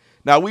building.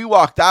 Now, we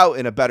walked out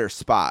in a better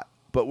spot,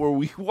 but where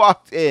we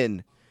walked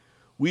in,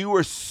 we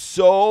were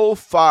so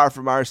far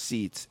from our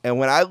seats. And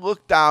when I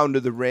looked down to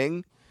the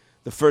ring,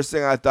 the first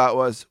thing I thought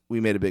was, we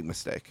made a big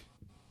mistake.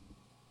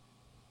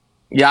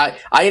 Yeah,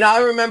 I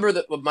remember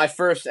my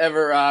first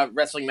ever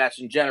wrestling match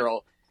in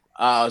general.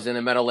 I was in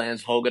the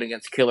Meadowlands, Hogan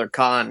against Killer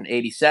Khan in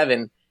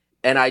 '87,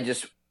 and I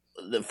just,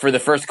 for the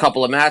first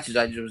couple of matches,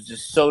 I was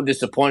just so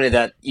disappointed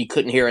that you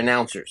couldn't hear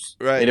announcers.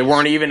 Right. And there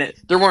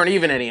weren't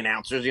even any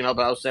announcers, you know.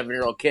 But I was a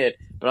 7-year-old kid.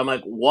 But I'm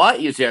like,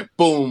 what? You hear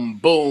boom,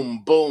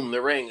 boom, boom,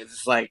 the ring. It's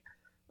just like,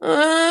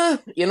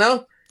 you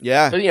know.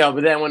 Yeah. But, you know,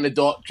 but then when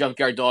the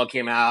Junkyard Dog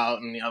came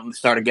out and, you know,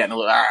 started getting a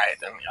little, all right,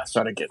 then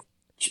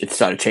it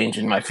started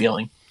changing my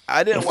feeling.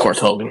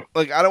 Hogan.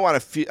 Like, I don't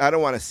want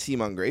to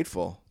seem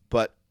ungrateful,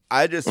 but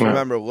I just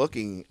remember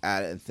looking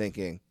at it and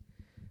thinking,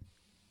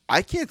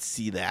 I can't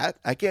see that.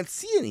 I can't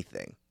see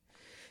anything.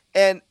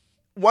 And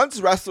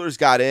once wrestlers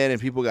got in and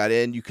people got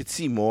in, you could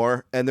see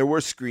more, and there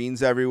were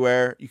screens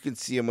everywhere. You can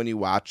see them when you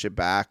watch it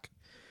back.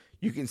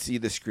 You can see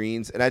the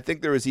screens, and I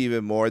think there was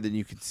even more than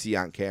you could see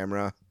on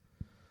camera.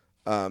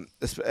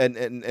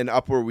 And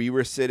up where we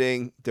were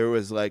sitting, there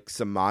was like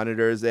some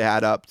monitors they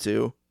had up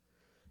too.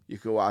 You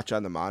could watch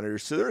on the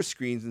monitors. So there were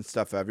screens and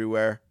stuff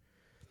everywhere.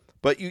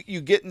 But you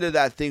get into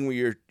that thing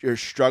where you're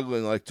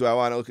struggling. Like, do I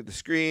want to look at the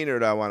screen or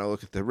do I want to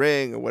look at the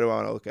ring or what do I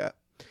want to look at?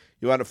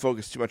 You want to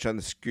focus too much on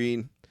the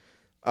screen.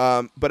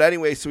 But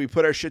anyway, so we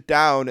put our shit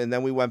down and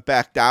then we went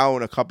back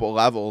down a couple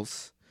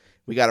levels.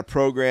 We got a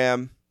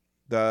program,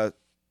 the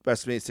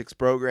WrestleMania 6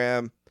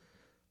 program.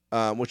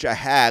 which I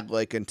had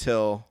like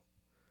until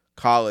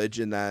college,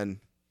 and then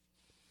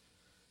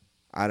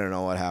I don't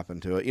know what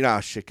happened to it. You know how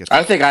shit gets.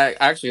 I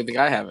actually think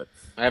I have it.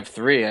 I have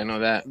 3. I know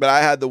that. But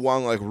I had the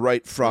one like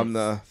right from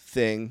the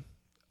thing,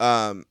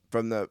 from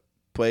the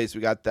place.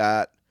 We got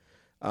that.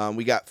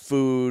 We got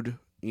food.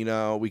 You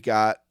know, we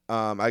got.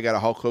 I got a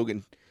Hulk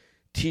Hogan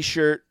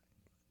T-shirt.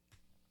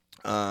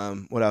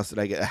 What else did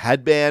I get? A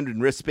headband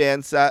and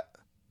wristband set.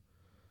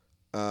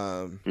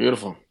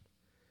 Beautiful.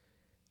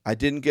 I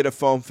didn't get a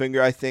foam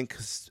finger, I think,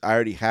 'cause I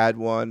already had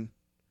one.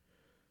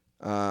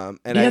 And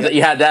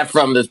you had that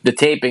from the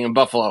taping in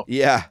Buffalo.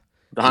 Yeah.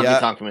 The Honky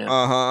Tonk Man.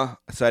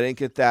 So I didn't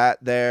get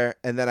that there.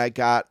 And then I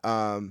got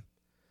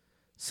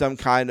some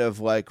kind of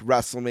like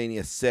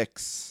WrestleMania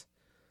 6.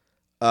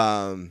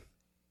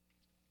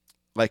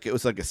 Like it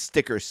was like a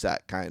sticker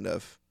set kind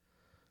of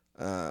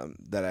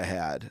that I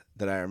had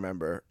that I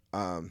remember.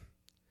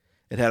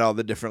 It had all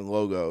the different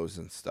logos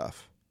and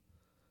stuff.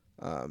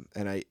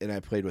 And I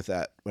played with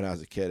that when I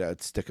was a kid.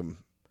 I'd stick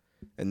them,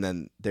 and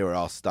then they were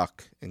all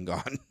stuck and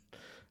gone.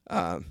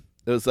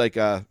 It was like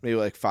maybe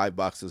like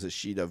 $5 was a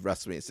sheet of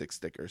WrestleMania 6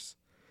 stickers.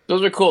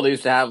 Those were cool. They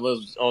used to have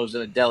those always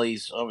in the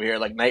delis over here,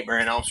 like Nightmare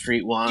on Elm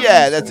Street ones.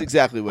 Yeah, that's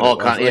exactly what it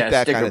was. Like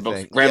that sticker kind of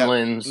books, thing.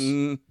 Gremlins. Yep.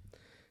 Mm-hmm.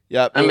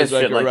 Yep. I It miss was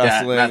like shit a like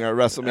that. wrestling or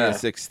WrestleMania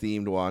 6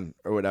 themed one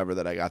or whatever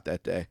that I got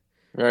that day.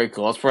 Very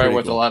cool. That's probably Pretty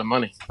worth cool. a lot of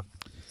money.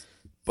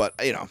 But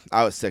you know,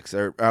 I was 6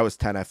 or I was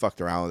 10. I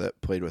fucked around with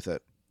it, played with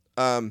it.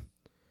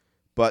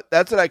 But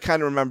that's what I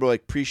kind of remember,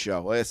 like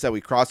pre-show. Like I said,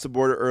 we crossed the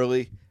border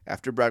early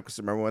after breakfast.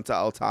 I remember we went to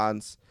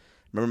Alton's.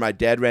 Remember my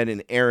dad ran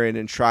an errand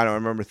in Toronto. I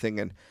remember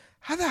thinking,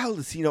 how the hell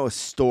does he know a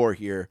store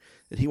here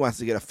that he wants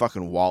to get a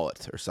fucking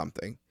wallet or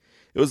something?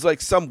 It was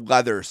like some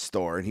leather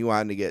store, and he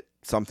wanted to get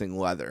something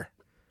leather.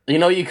 You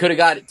know, you could have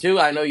got it too.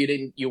 I know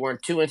you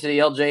weren't too into the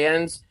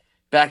LJNs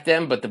back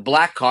then, but the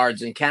black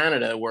cards in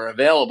Canada were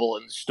available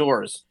in the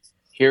stores.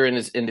 Here in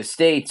the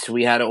States,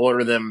 we had to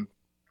order them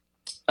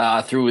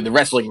through the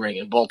wrestling ring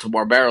in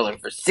Baltimore,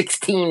 Maryland for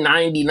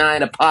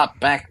 $16.99 a pop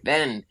back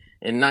then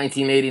in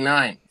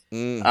 1989.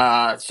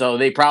 So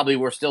they probably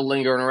were still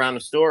lingering around the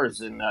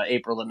stores in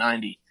April of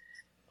 '90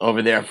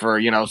 over there for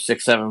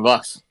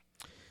 $6-7.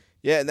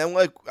 Yeah, and then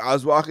like I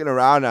was walking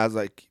around, and I was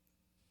like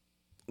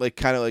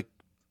kind of like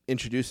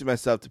introducing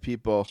myself to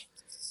people,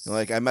 and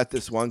like I met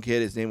this one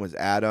kid. His name was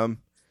Adam,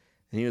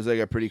 and he was like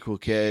a pretty cool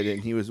kid,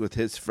 and he was with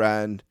his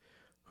friend,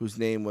 whose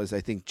name was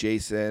I think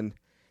Jason,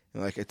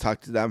 and like I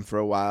talked to them for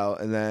a while,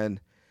 and then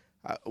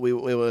we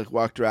like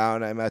walked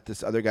around. I met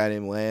this other guy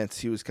named Lance.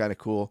 He was kind of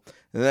cool.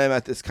 And then I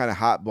met this kind of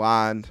hot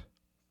blonde,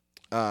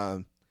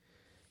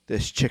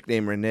 this chick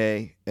named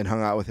Renee, and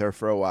hung out with her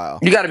for a while.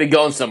 You got to be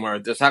going somewhere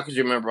with this. How could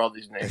you remember all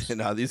these names?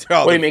 No, these are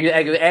all. What do you mean?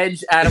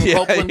 Edge, Adam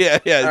Copeland?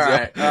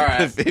 Yeah. All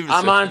right.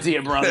 I'm on to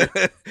you, brother.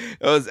 It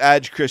was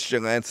Edge,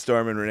 Christian, Lance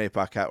Storm, and Renee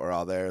Paquette were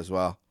all there as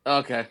well.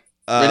 Okay.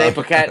 Renee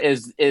Paquette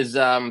is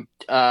the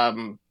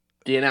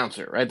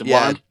announcer, right? The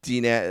blonde?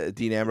 Dean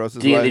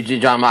Ambrose's wife.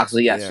 John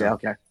Moxley, yes. Yeah,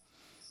 okay.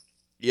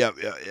 Yep.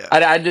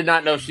 I did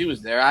not know she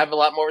was there. I have a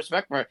lot more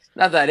respect for her.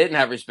 Not that I didn't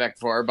have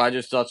respect for her, but I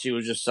just thought she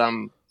was just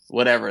some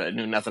whatever that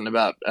knew nothing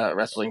about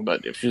wrestling.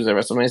 But if she was at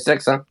WrestleMania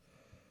 6, huh?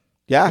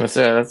 Yeah. I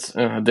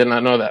did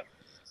not know that.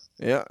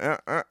 Yeah.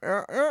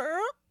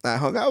 I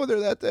hung out with her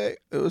that day.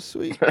 It was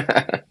sweet.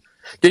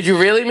 Did you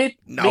really meet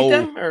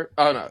them? No.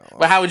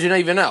 But how would you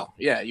even know?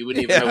 Yeah, you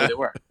wouldn't even know who they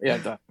were.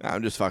 Yeah,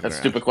 I'm just fucking That's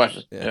around. stupid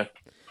question. Yeah.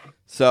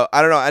 So,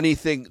 I don't know,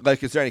 anything,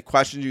 like, is there any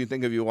questions you can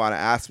think of you want to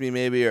ask me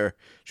maybe, or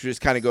should we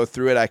just kind of go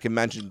through it? I can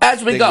mention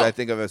as we things go. I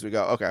think of as we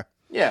go. Okay.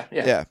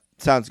 Yeah.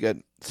 Sounds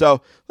good.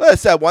 So, like I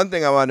said, one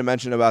thing I wanted to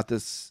mention about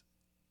this,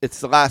 it's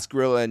the last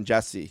Gorilla and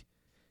Jesse.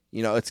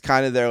 You know, it's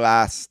kind of their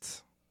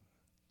last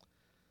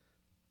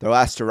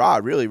hurrah,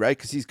 really, right?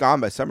 Because he's gone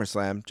by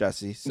SummerSlam,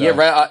 Jesse. So. Yeah,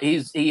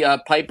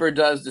 right. Piper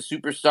does the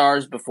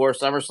Superstars before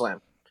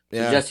SummerSlam.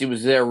 So Jesse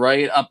was there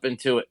right up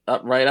until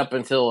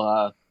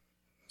SummerSlam.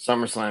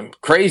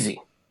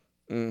 Crazy.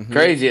 Mm-hmm.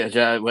 Crazy.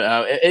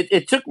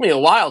 It took me a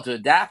while to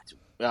adapt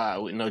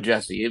with no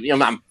Jesse.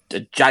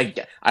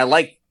 I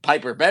like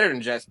Piper better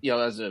than Jesse.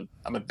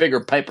 I'm a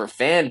bigger Piper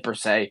fan per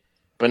se,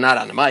 but not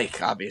on the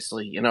mic,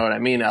 obviously. You know what I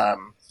mean?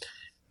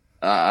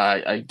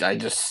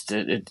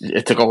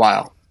 It took a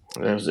while.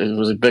 It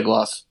was a big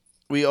loss.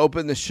 We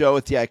opened the show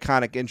with the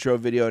iconic intro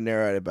video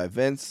narrated by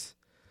Vince,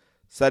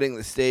 setting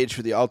the stage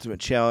for the Ultimate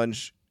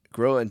Challenge.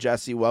 Gorilla and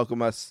Jesse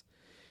welcome us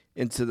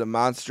into the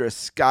monstrous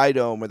Sky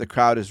Dome where the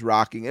crowd is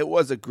rocking. It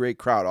was a great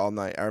crowd all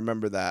night. I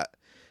remember that.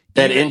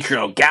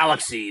 Intro,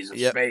 galaxies of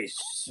space.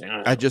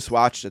 Yeah. I just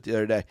watched it the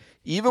other day.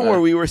 Even where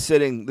we were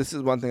sitting, this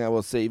is one thing I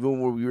will say, even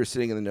where we were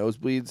sitting in the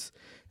nosebleeds,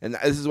 and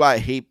this is why I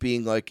hate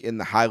being like in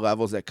the high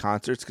levels at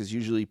concerts, because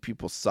usually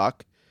people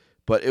suck,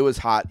 but it was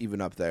hot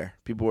even up there.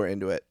 People were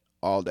into it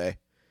all day.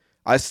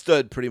 I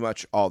stood pretty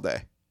much all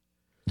day.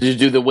 Did you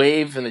do the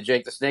wave and the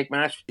Jake the Snake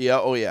match?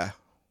 Yeah, oh yeah.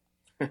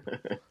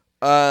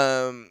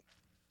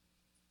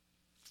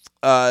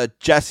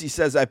 Jesse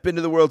says, I've been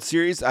to the World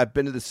Series, I've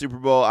been to the Super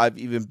Bowl, I've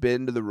even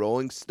been to the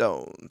Rolling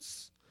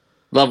Stones.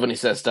 Love when he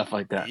says stuff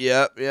like that.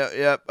 Yep.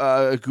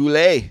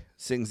 Goulet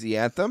sings the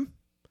anthem.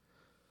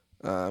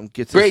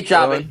 Gets Great us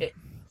job. going.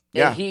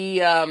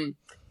 And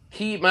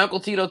my Uncle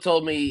Tito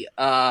told me,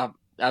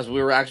 as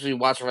we were actually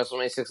watching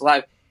WrestleMania 6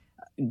 live,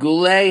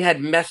 Goulet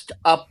had messed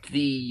up the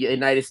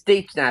United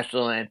States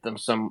national anthem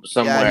somewhere.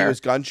 Yeah, he was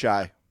gun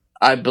shy.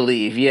 I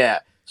believe, yeah.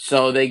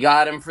 So they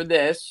got him for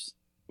this,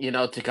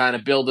 to kind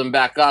of build him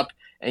back up.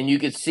 And you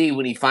could see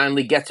when he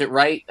finally gets it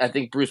right. I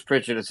think Bruce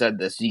Pritchard has said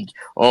this.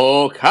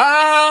 Canada!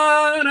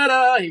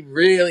 He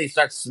really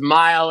starts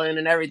smiling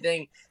and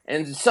everything.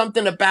 And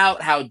something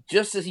about how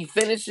just as he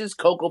finishes,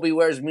 Coco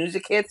Beware's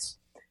music hits,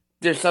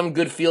 there's some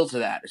good feel to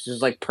that. It's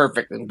just like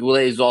perfect. And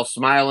Goulet is all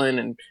smiling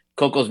and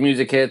Coco's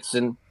music hits.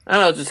 And I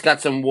don't know, just got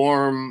some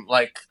warm,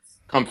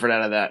 comfort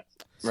out of that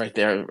right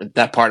there.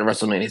 That part of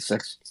WrestleMania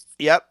 6.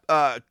 Yep.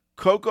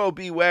 Coco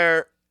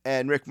Beware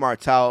and Rick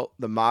Martel,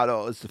 the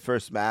model, is the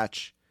first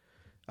match.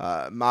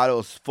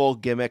 Model's full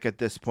gimmick at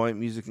this point,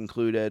 music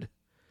included.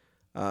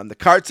 The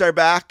carts are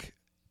back.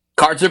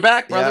 Carts are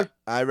back, brother.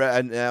 Yeah, I read,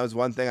 and that was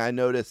one thing I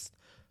noticed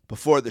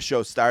before the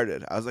show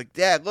started. I was like,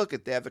 Dad, look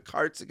they have the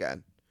carts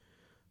again.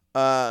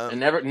 And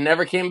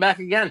never came back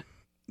again.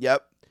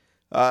 Yep.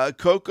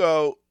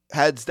 Coco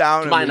heads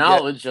down. To my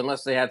knowledge,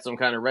 unless they had some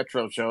kind of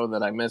retro show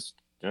that I missed,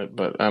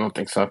 but I don't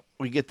think so.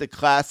 We get the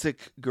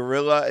classic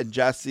Gorilla and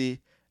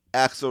Jesse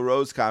Axl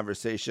Rose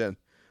conversation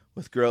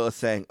with Gorilla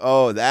saying,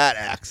 "Oh, that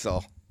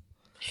Axl."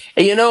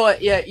 And you know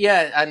what?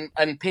 Yeah.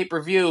 On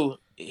pay-per-view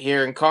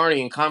here in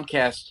Kearney and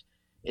Comcast,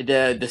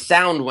 the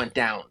sound went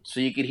down, so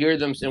you could hear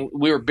them. And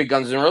we were big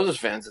Guns N' Roses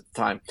fans at the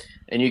time,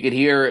 and you could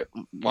hear.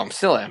 Well, I'm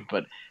still am,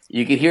 but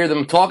you could hear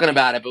them talking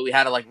about it. But we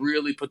had to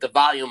really put the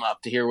volume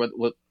up to hear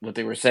what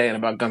they were saying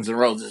about Guns N'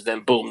 Roses.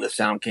 Then boom, the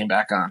sound came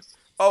back on.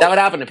 Oh. That would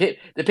happen.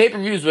 The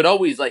pay-per-views would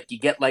always you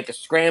get a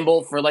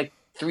scramble for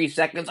 3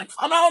 seconds,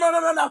 oh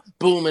no,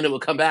 boom, and it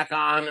would come back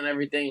on and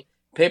everything.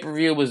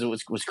 Pay-per-view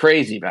was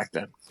crazy back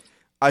then.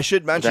 I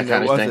should mention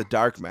it was a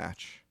dark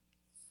match.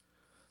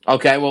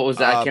 Okay, what was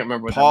that? I can't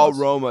remember what Paul that was.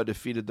 Roma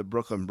defeated the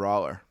Brooklyn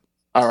Brawler.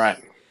 All right.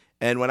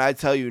 And when I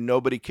tell you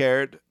nobody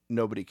cared,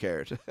 nobody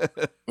cared.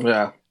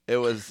 Yeah. It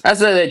was... That's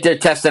they're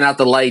testing out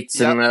the lights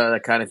and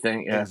that kind of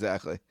thing. Yeah.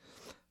 Exactly.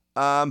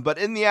 But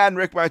in the end,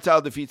 Rick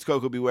Martel defeats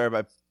Coco Beware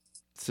by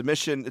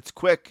submission. It's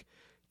quick.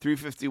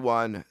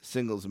 351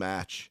 singles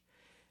match.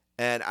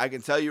 And I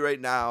can tell you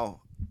right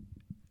now,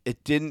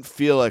 it didn't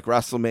feel like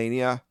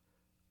WrestleMania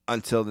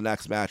until the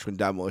next match when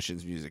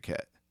Demolition's music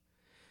hit.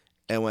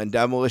 And when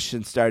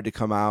Demolition started to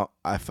come out,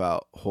 I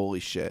felt, holy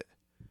shit,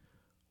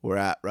 we're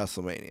at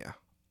WrestleMania.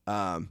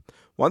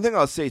 One thing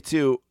I'll say,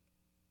 too,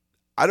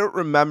 I don't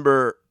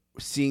remember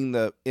seeing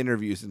the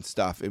interviews and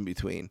stuff in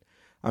between.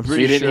 I'm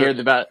pretty sure you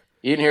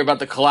didn't hear about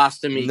the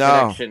colostomy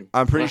connection.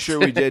 I'm pretty sure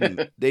we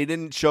didn't. They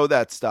didn't show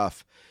that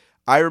stuff.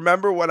 I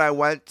remember when I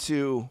went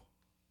to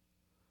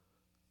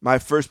my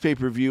first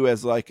pay-per-view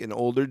as an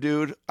older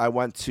dude, I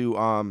went to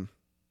I'm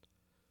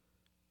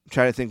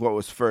trying to think what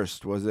was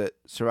first. Was it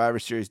Survivor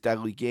Series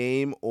Deadly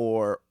Game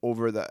or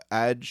Over the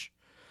Edge?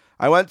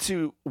 I went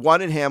to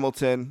one in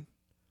Hamilton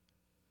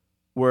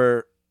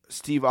where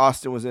Steve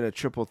Austin was in a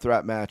triple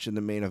threat match in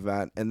the main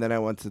event, and then I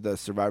went to the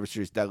Survivor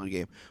Series Deadly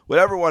Game.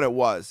 Whatever one it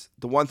was,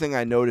 the one thing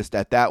I noticed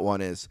at that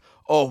one is,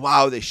 oh,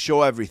 wow, they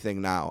show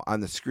everything now on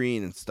the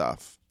screen and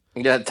stuff.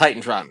 Yeah,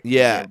 Titantron.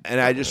 Yeah,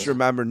 and I just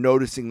remember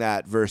noticing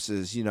that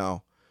versus,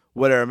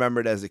 what I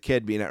remembered as a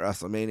kid being at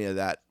WrestleMania,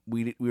 that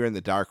we were in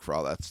the dark for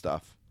all that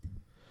stuff.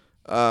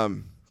 But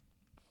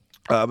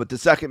the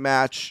second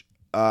match,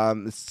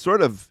 is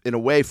sort of, in a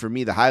way, for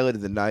me, the highlight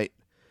of the night.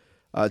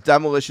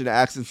 Demolition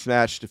Axe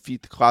Smash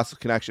defeat the Colossal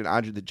Connection,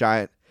 Andre the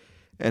Giant,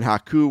 and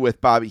Haku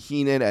with Bobby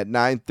Heenan at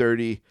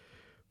 9:30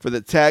 for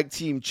the Tag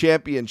Team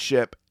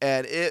Championship.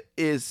 And it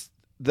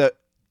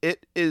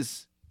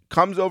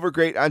comes over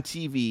great on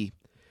TV,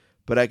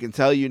 but I can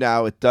tell you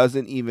now it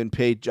doesn't even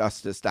pay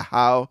justice to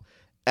how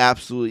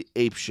absolutely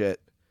apeshit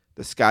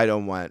the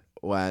Skydome went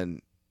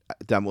when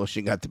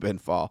Demolition got the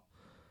pinfall.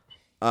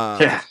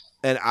 Yeah.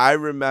 And I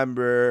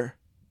remember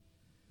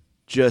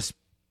just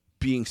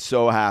being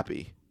so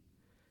happy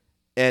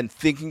and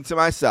thinking to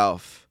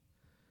myself,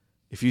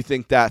 if you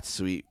think that's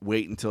sweet,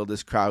 wait until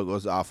this crowd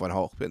goes off when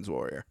Hulk pins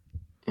Warrior.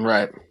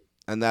 Right.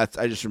 And I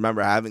just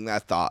remember having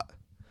that thought,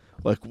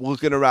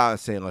 looking around and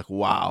saying,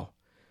 wow,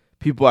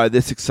 people are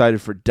this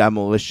excited for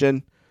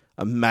Demolition.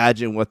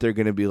 Imagine what they're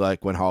going to be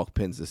like when Hulk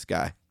pins this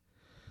guy.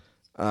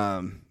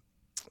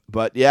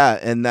 But yeah,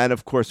 and then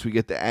of course we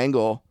get the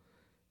angle.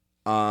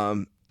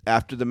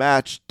 After the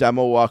match,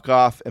 Demo walk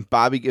off, and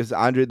Bobby gives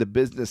Andre the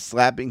business,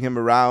 slapping him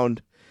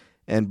around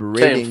and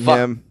berating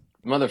him.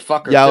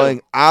 Motherfucker. Yelling,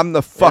 too. I'm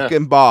the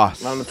fucking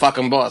boss. I'm the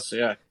fucking boss,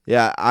 yeah.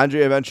 Yeah,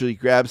 Andre eventually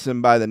grabs him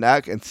by the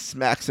neck and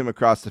smacks him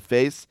across the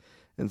face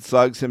and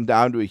slugs him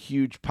down to a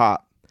huge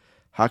pop.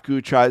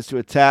 Haku tries to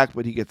attack,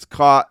 but he gets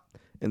caught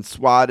and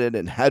swatted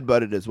and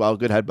headbutted as well.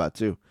 Good headbutt,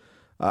 too.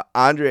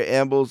 Andre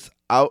ambles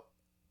out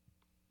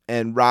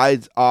and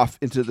rides off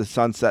into the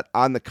sunset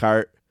on the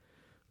cart,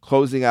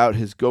 closing out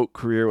his GOAT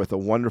career with a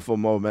wonderful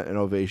moment and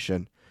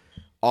ovation.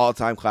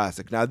 all-time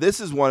classic. Now, this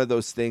is one of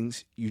those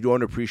things you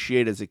don't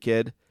appreciate as a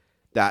kid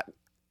that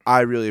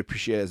I really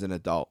appreciate as an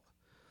adult.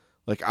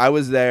 Like, I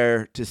was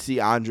there to see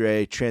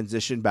Andre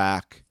transition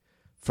back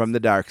from the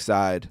dark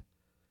side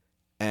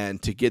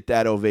and to get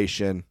that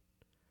ovation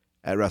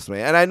at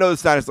WrestleMania. And I know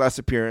it's not his last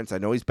appearance. I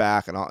know he's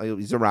back and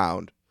he's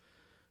around.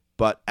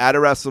 But at a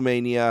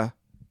WrestleMania,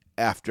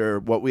 after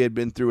what we had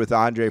been through with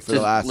Andre for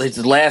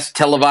his last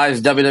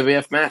televised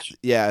WWF match.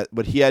 Yeah,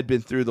 what he had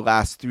been through the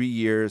last 3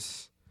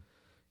 years,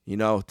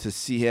 to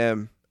see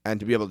him and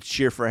to be able to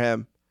cheer for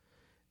him.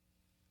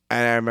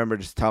 And I remember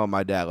just telling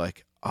my dad,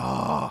 like,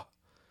 oh,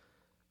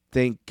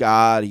 thank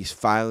God he's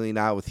finally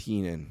not with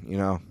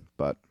Heenan,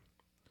 but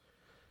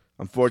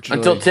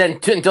unfortunately.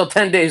 Until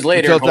 10 days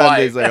later. Until 10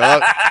 days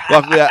later.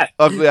 Luckily,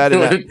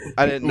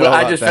 I didn't know.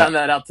 I just found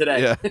that out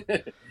today.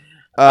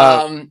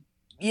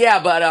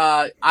 Yeah.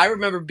 But I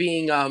remember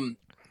being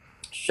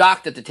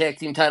shocked that the tag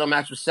team title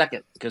match was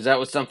second because that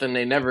was something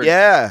they never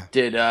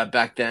did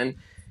back then.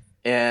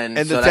 And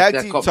the tag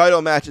team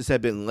title matches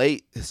have been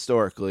late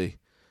historically.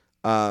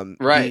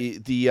 Right.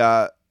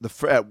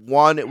 At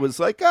 1 it was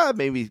like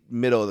maybe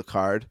middle of the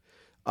card.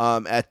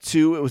 At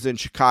 2 it was in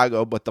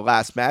Chicago, but the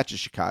last match is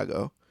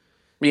Chicago.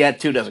 Yeah,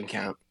 2 doesn't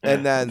count.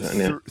 And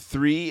then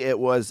 3 it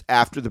was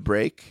after the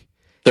break.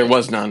 There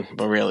was none,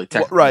 but really,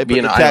 right?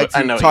 But the tag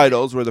team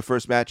titles were the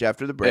first match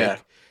after the break. Yeah.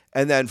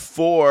 And then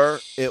 4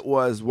 it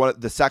was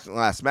the second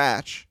last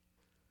match.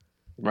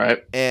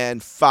 Right.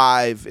 And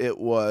 5 it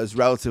was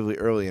relatively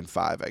early in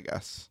 5, I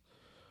guess.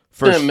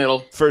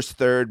 Middle. First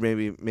third,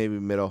 maybe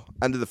middle.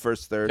 End of the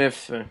first third.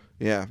 Fifth.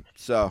 Yeah.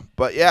 So,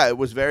 but yeah, it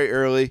was very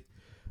early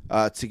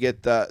to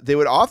get they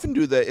would often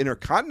do the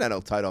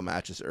Intercontinental title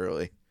matches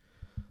early.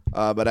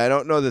 But I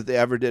don't know that they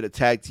ever did a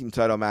tag team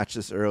title match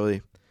this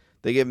early.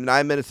 They gave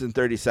 9 minutes and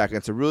 30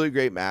 seconds, a really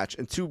great match,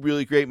 and 2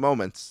 really great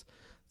moments.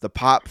 The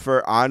pop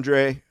for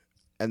Andre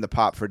and the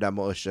pop for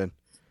Demolition.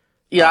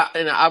 Yeah,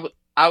 and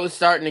I was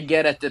starting to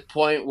get at the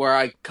point where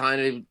I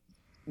kind of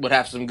would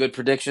have some good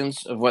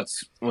predictions of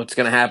what's going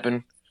to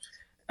happen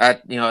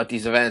at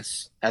these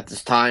events at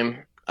this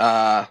time.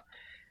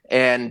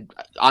 And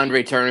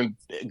Andre turning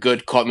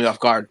good caught me off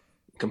guard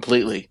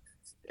completely.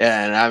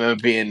 And I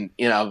remember being,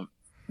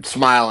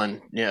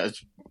 smiling,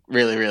 it's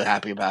really, really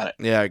happy about it.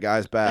 Yeah,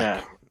 guy's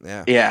back.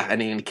 Yeah,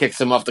 and he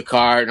kicks him off the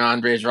cart, and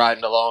Andre's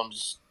riding alone.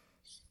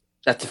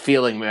 That's a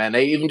feeling, man.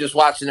 Even just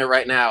watching it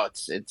right now,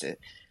 it's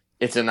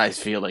a nice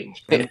feeling.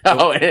 And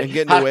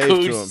getting a wave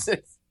to him.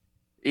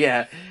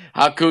 Yeah,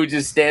 Haku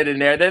just standing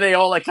there. Then they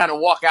all kind of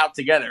walk out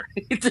together.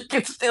 He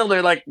gets still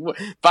there,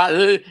 by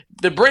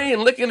the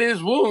brain licking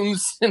his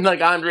wounds, and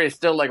Andre is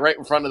still right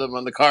in front of them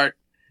on the cart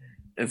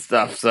and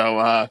stuff.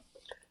 So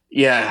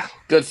yeah,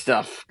 good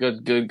stuff.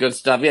 Good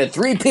stuff. Yeah,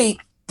 3-peat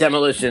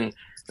Demolition.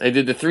 They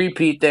did the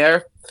 3-peat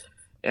there.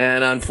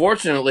 And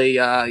unfortunately,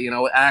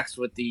 Axe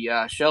with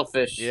the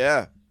shellfish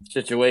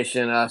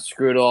situation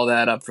screwed all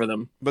that up for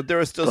them. But there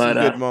were still some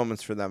good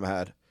moments for them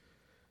ahead.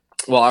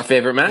 Well, our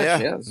favorite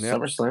match,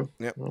 SummerSlam.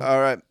 Yep. All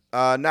right.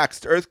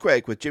 Next,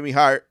 Earthquake with Jimmy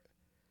Hart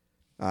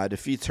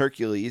defeats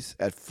Hercules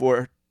at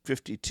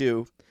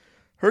 4:52.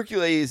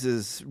 Hercules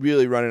is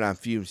really running on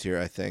fumes here,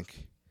 I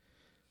think.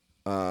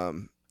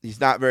 He's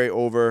not very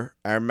over.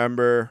 I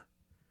remember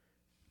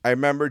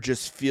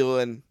just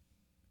feeling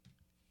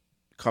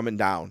coming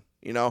down.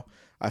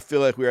 I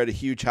feel like we were at a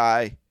huge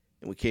high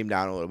and we came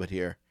down a little bit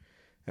here.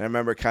 And I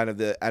remember kind of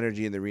the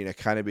energy in the arena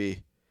kind of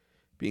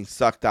being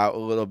sucked out a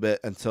little bit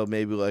until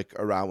maybe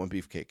around when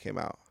Beefcake came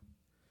out.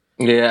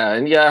 Yeah,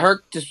 and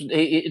Herc just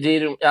he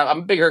didn't. I'm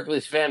a big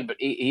Hercules fan, but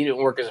he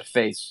didn't work as a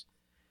face.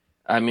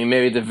 I mean,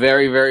 maybe at the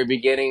very, very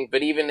beginning,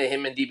 but even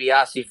him and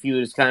DiBiase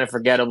feud is kind of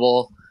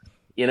forgettable.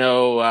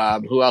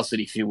 Who else did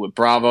he feud with?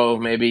 Bravo,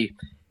 maybe.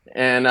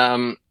 And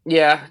some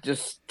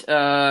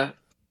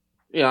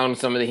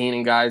of the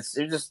Heenan guys,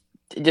 it just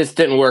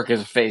didn't work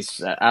as a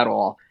face at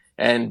all.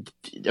 And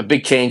a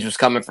big change was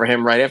coming for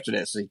him right after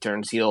this. He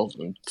turns heel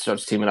and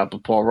starts teaming up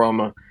with Paul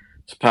Roma.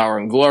 It's Power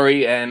and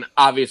Glory, and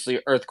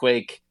obviously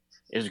Earthquake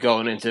is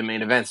going into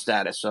main event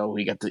status, so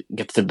he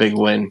gets the big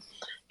win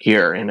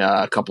here and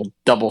a couple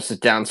double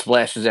sit-down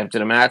splashes after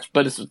the match.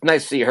 But it's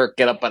nice to see Herc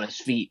get up on his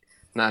feet,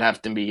 not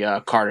have to be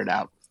carted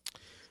out.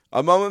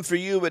 A moment for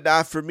you, but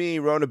not for me.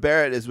 Rona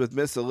Barrett is with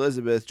Miss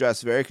Elizabeth,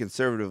 dressed very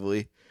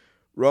conservatively.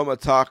 Roma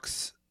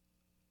talks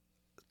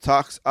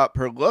up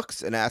her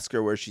looks and asks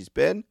her where she's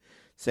been,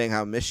 saying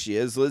how missed she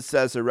is. Liz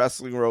says her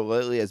wrestling role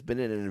lately has been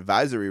in an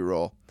advisory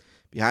role.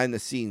 Behind the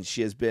scenes,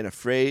 she has been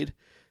afraid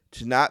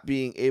to not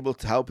being able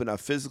to help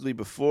enough physically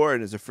before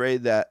and is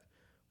afraid that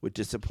would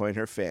disappoint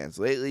her fans.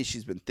 Lately,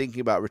 she's been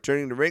thinking about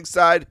returning to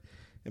ringside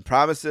and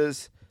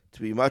promises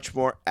to be much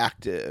more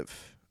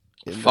active.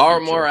 Far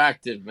more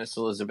active, Miss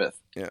Elizabeth.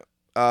 Yeah.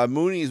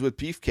 Mooney's with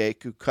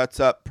Beefcake, who cuts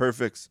up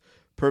Perfect's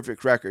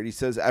perfect record. He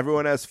says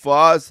everyone has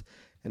flaws,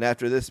 and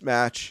after this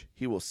match,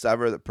 he will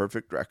sever the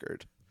perfect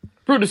record.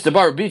 Brutus the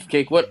Bar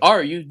Beefcake, what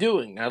are you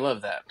doing? I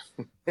love that.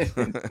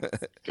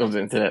 Goes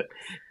into that.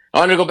 I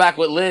want to go back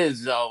with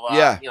Liz, though.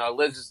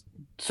 Liz is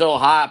so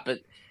hot, but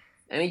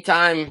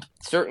anytime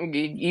certain,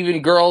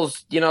 even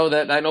girls,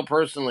 that I know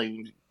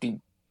personally,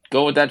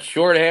 go with that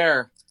short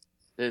hair,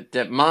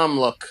 that mom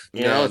look,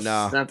 it's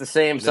not the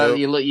same. So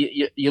Nope.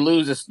 you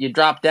lose this, you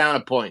drop down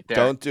a point there.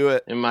 Don't do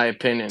it. In my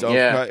opinion. Don't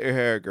cut your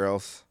hair,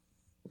 girls.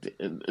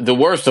 The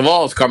worst of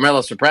all is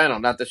Carmela Soprano.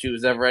 Not that she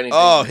was ever anything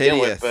to begin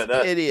hideous. with,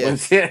 but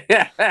hideous.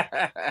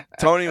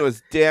 Tony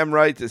was damn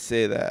right to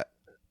say that.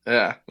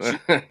 Yeah.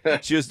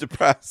 She was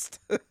depressed.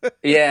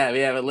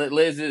 yeah, but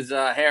Liz's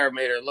hair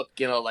made her look,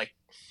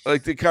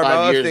 like did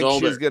Carmela think older.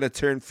 she was going to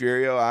turn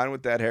Furio on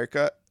with that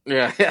haircut?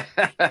 Yeah.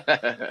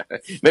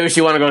 Maybe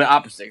she wanted to go to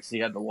opposite because he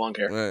had the long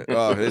hair. Right.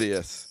 Oh,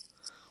 hideous.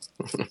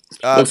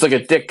 Looks like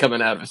a dick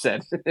coming out of his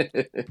head.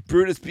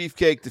 Brutus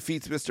Beefcake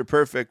defeats Mr.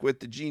 Perfect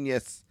with the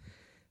Genius.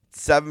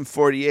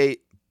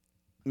 748.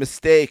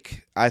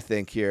 Mistake, I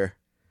think, here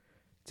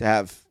to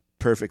have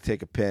Perfect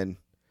take a pin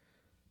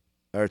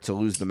or to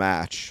lose the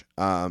match.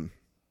 But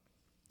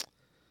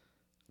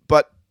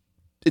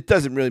it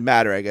doesn't really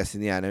matter, I guess,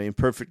 in the end. I mean,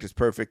 Perfect is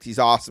perfect. He's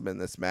awesome in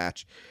this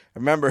match. I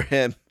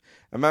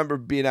remember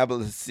being able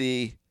to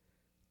see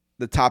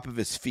the top of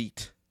his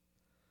feet.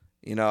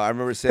 I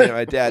remember saying to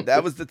my dad,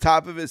 that was the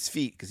top of his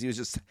feet because he was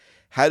just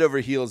head over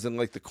heels in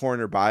the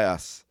corner by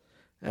us.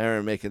 And I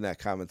remember making that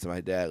comment to my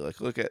dad,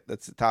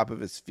 that's the top of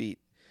his feet.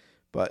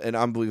 But an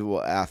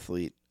unbelievable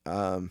athlete.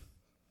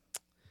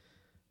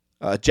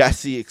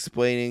 Jesse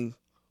explaining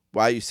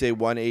why you say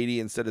 180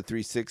 instead of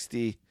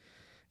 360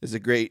 is a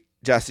great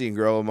Jesse and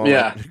Gorilla moment.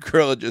 Yeah.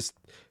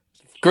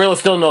 Gorilla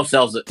still no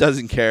sells it.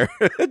 Doesn't care.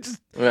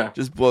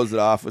 just blows it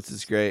off, which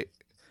is great.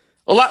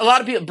 A lot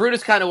of people.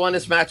 Brutus kind of won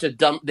this match.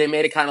 They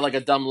made it kind of like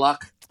a dumb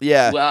luck.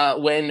 Yeah.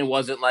 Win. It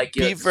wasn't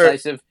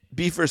decisive.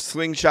 Beaver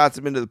slingshots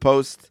him into the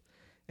post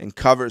and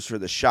covers for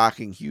the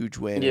shocking huge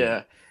win.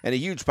 Yeah. And a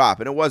huge pop,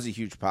 and it was a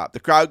huge pop. The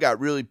crowd got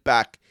really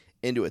back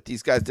into it.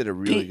 These guys did a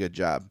really good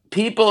job.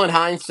 People in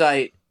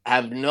hindsight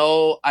have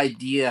no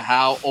idea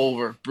how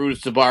over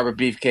Brutus the Barber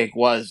Beefcake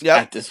was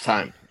at this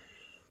time.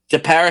 The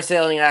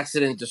parasailing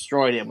accident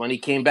destroyed him. When he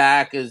came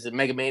back as a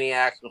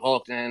Megamaniac with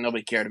Hulk, and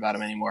nobody cared about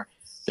him anymore.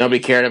 Nobody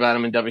cared about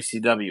him in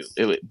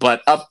WCW.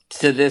 But up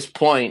to this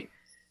point,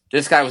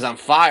 this guy was on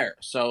fire.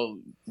 So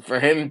for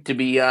him to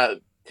be,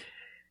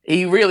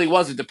 he really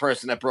wasn't the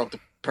person that broke the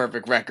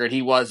perfect record.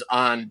 He was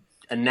on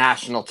a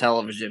national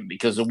television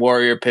because the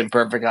Warrior pinned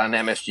Perfect on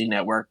MSG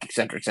Network, et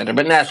cetera, et cetera.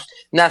 But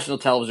national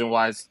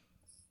television-wise,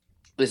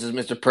 this is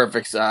Mr.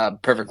 Perfect's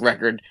perfect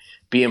record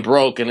being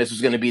broke, and this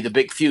was going to be the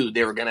big feud.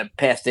 They were going to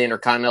pass the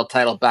Intercontinental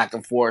title back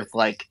and forth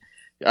like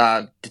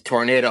the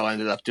Tornado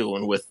ended up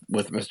doing with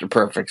Mr.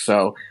 Perfect.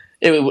 So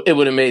it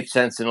would have made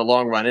sense in the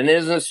long run. And it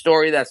isn't a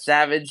story that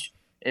Savage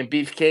and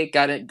Beefcake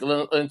got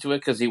into it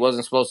because he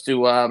wasn't supposed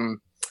to.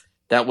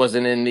 That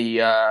wasn't in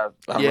the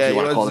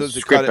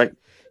script.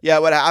 Yeah,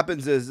 what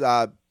happens is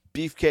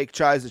Beefcake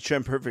tries to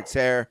trim Perfect's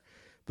hair,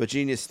 but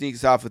Genius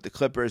sneaks off with the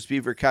clippers.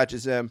 Beaver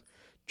catches him,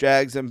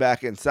 drags him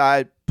back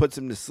inside, puts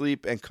him to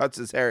sleep, and cuts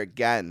his hair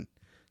again.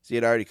 So he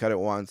had already cut it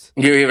once.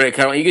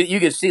 You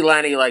could see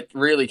Lanny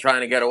really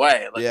trying to get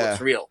away. Looks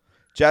real.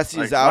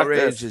 Jesse's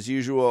outraged as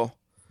usual.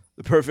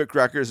 The Perfect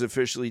record is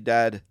officially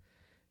dead,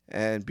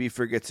 and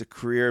Beaver gets a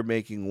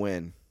career-making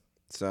win.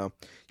 So,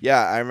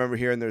 yeah, I remember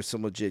hearing there's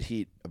some legit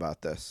heat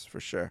about this for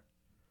sure.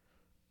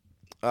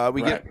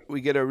 We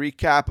get a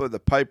recap of the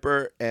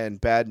Piper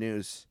and Bad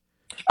News.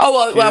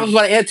 Oh, well, I was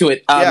going to add to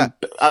it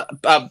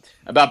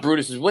about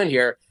Brutus's win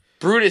here.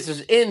 Brutus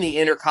is in the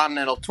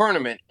Intercontinental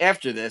Tournament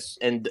after this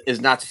and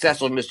is not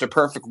successful. Mr.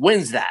 Perfect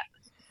wins that.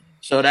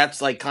 So that's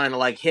kind of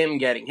like him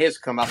getting his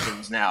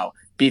comeuppance now.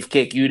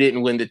 Beefcake, you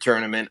didn't win the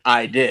tournament.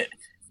 I did.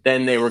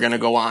 Then they were going to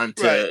go on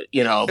to,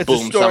 it's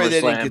boom, a story SummerSlam.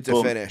 They didn't get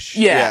to finish.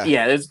 Yeah.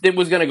 It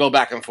was going to go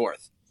back and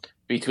forth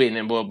between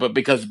them. But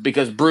because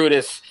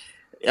Brutus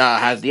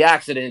has the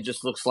accident, it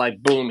just looks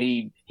like, boom,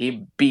 he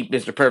beat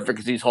Mr. Perfect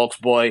because he's Hulk's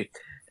boy.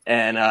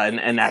 And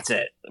that's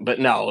it. But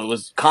no, it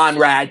was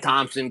Conrad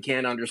Thompson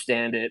can't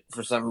understand it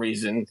for some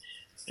reason.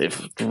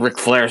 If Ric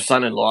Flair's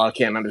son-in-law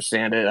can't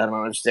understand it, I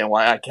don't understand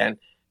why I can.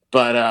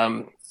 But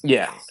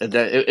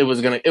it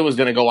was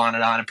gonna go on,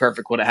 and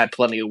Perfect would have had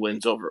plenty of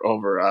wins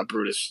over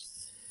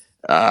Brutus.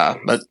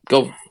 But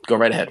go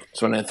right ahead.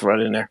 Just want to throw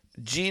it in there.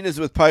 Gene is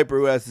with Piper,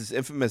 who has this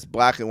infamous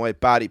black and white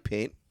body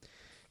paint.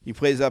 He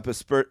plays up a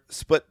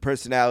split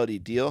personality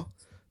deal.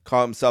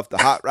 Call himself the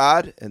Hot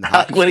Rod and the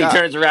Hot when Scott. He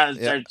turns around and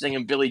starts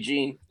singing Billie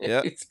Jean.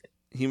 Yep.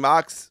 He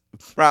mocks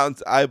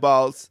Brown's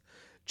eyeballs,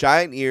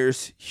 giant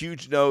ears,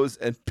 huge nose,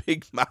 and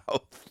big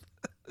mouth.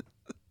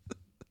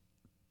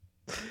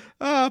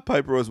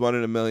 Piper was 1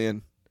 in a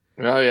million.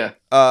 Oh yeah.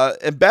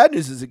 And Bad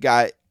News is a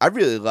guy I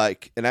really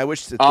like, and I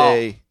wish that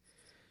they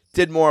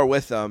did more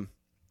with him.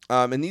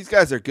 And these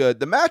guys are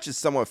good. The match is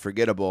somewhat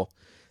forgettable.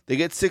 They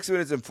get 6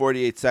 minutes and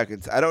 48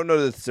 seconds. I don't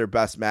know that it's their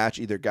best match,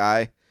 either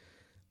guy.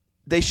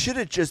 They should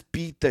have just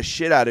beat the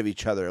shit out of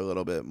each other a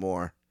little bit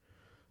more.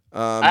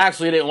 I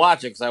actually didn't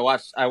watch it because I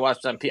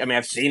watched on.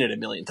 I've seen it a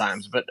million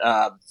times, but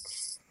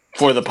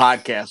for the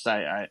podcast,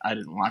 I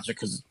didn't watch it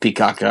because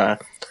Peacock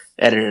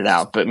edited it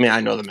out. But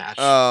I know the match.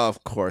 Oh,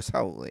 of course,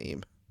 how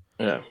lame.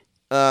 Yeah.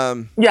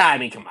 Yeah, I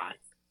mean, come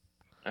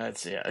on.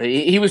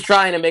 He was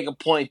trying to make a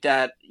point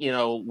that,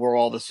 we're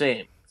all the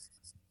same.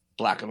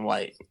 Black and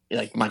white.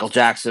 Like Michael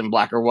Jackson,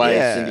 black or white,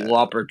 Yeah. Cyndi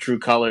Lauper, True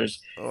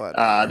Colors,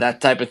 that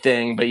type of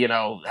thing. But,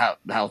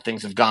 how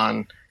things have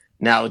gone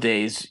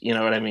nowadays, you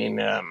know what I mean?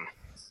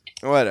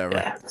 Whatever.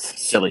 Yeah, it's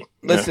silly.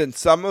 Listen,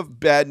 some of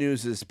Bad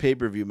News'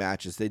 pay-per-view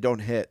matches, they don't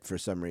hit for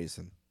some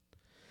reason.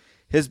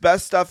 His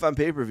best stuff on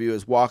pay-per-view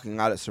is walking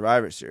out at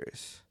Survivor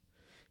Series.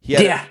 He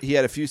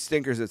had a few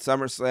stinkers at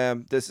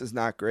SummerSlam. This is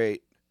not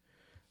great.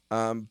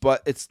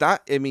 But it's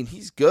not, I mean,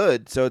 he's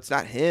good, so it's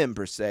not him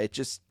per se. It's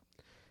just,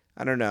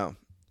 I don't know.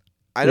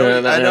 I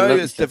know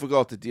he was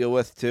difficult to deal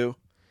with, too.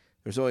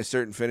 There's only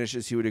certain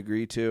finishes he would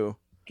agree to.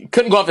 He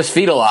couldn't go off his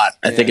feet a lot.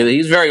 I think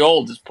he's very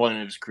old at this point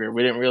in his career.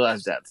 We didn't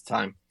realize that at the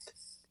time,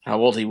 how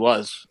old he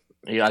was.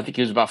 I think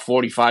he was about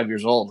 45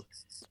 years old.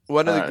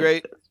 One of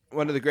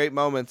the great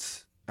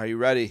moments. Are you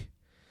ready?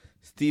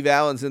 Steve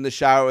Allen's in the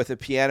shower with a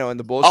piano and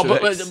the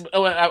Bolsheviks.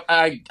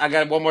 I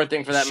got one more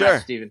thing for that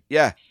match, Steven.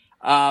 Yeah.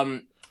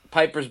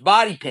 Piper's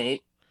body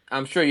paint.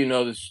 I'm sure you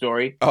know this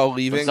story. Oh,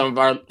 leaving? Some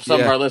of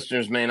our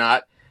listeners may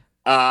not.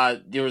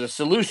 There was a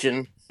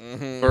solution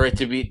for it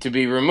to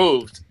be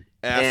removed.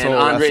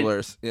 Asshole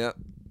wrestlers. Yeah.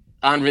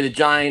 Andre the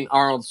Giant,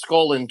 Arnold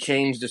Skolin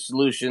changed the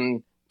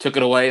solution, took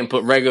it away, and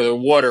put regular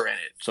water in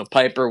it. So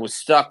Piper was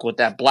stuck with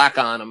that black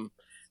on him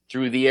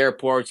through the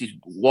airports. He's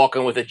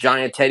walking with a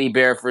giant teddy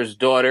bear for his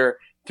daughter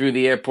through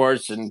the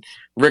airports, and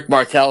Rick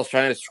Martel's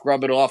trying to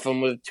scrub it off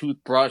him with a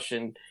toothbrush,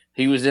 and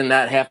he was in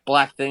that half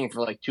black thing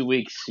for like 2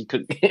 weeks. He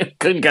couldn't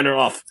get it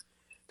off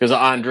because of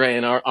Andre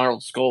and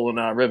Arnold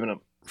Skolin ribbing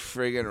him.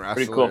 Friggin'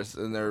 wrestlers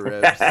in their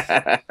ribs.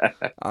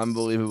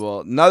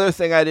 Unbelievable. Another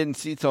thing I didn't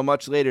see till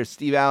much later,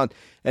 Steve Allen.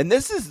 And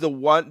this is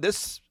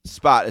this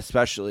spot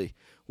especially,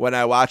 when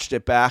I watched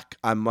it back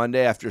on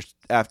Monday after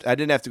I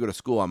didn't have to go to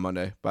school on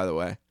Monday, by the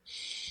way.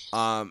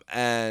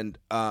 And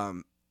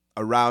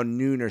around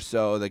noon or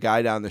so, the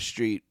guy down the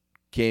street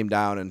came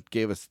down and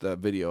gave us the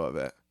video of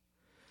it.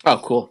 Oh,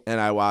 cool.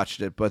 And I watched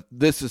it. But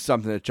this is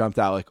something that jumped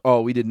out like,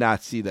 oh, we did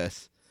not see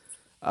this.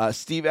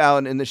 Steve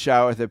Allen in the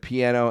shower with a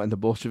piano, and the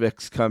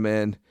Bolsheviks come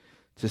in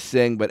to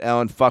sing, but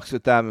Allen fucks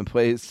with them and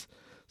plays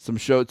some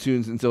show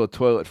tunes until a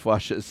toilet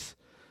flushes.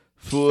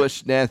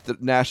 Foolish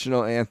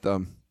national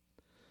anthem.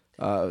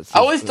 I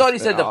always thought he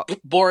said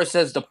Boris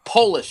says the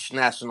Polish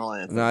national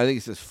anthem. No, I think he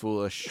says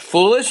foolish.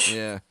 Foolish?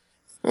 Yeah.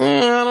 I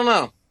don't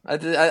know.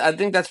 I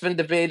think that's been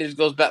debated. It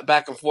goes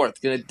back and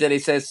forth. Did he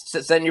say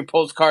send your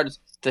postcards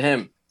to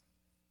him?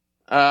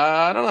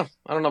 I don't know.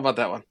 I don't know about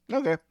that one.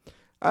 Okay.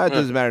 It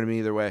doesn't matter to me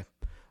either way.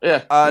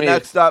 Yeah.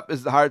 Next up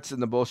is the Hearts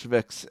and the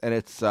Bolsheviks, and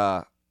it's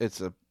a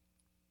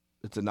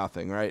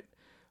nothing, right?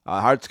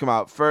 Hearts come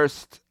out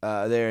first.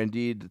 They're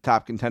indeed the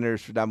top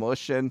contenders for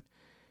demolition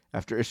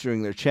after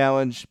issuing their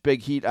challenge.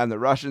 Big heat on the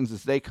Russians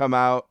as they come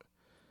out.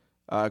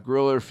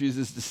 Gorilla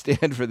refuses to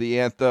stand for the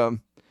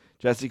anthem.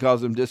 Jesse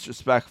calls him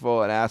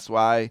disrespectful and asks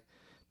why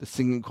the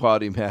singing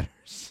quality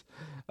matters.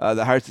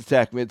 The Hearts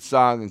attack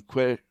mid-song and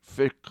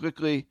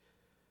quickly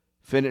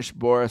finish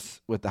Boris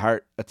with the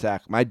heart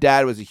attack. My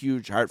dad was a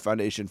huge Heart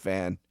Foundation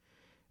fan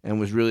and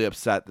was really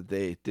upset that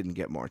they didn't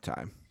get more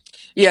time.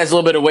 Yeah, it's a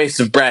little bit of waste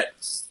of Brett.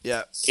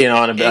 Yeah,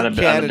 on a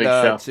big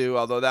show too.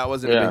 Although that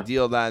wasn't a big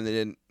deal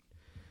then,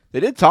 they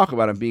did talk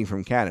about him being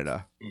from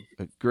Canada.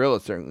 Gorilla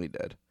certainly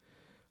did.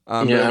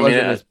 But it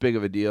wasn't as big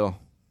of a deal.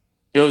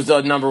 It was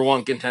the number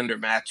one contender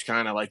match,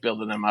 kind of like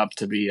building them up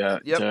to be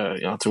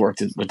to work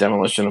with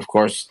Demolition, of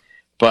course.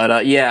 But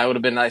it would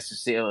have been nice to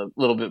see a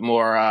little bit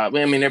more.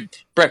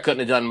 Brett couldn't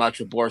have done much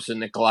with Boris and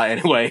Nikolai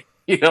anyway.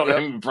 You know what I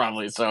mean?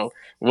 Probably. So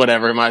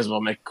whatever, might as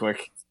well make it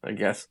quick, I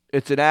guess.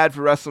 It's an ad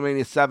for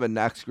WrestleMania 7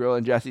 next. Gorilla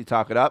and Jesse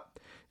talk it up,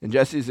 and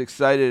Jesse's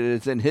excited.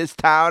 It's in his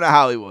town of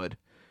Hollywood,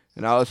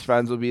 and all his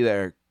friends will be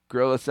there.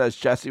 Gorilla says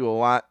Jesse will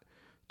want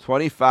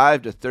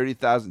 25 to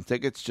 30,000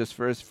 tickets just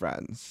for his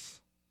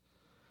friends.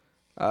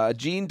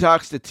 Gene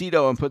talks to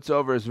Tito and puts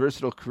over his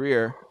versatile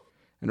career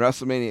and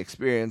WrestleMania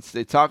experience.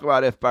 They talk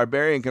about if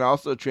Barbarian can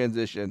also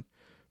transition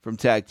from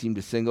tag team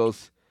to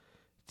singles.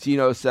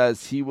 Tito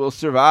says he will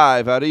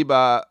survive.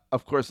 Arriba,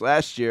 of course,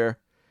 last year,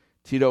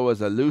 Tito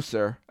was a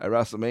loser at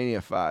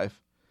WrestleMania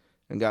 5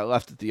 and got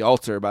left at the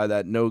altar by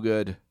that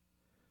no-good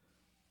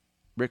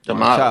Rick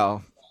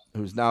Martel,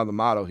 who's now the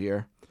model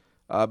here.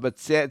 But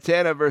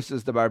Santana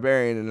versus the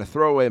Barbarian in a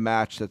throwaway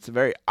match that's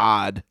very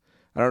odd.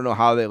 I don't know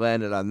how they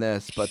landed on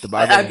this, but the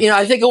Barbarian...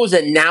 I think it was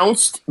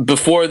announced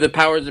before the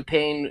Powers of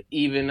Pain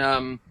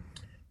even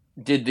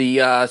did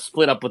the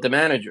split up with the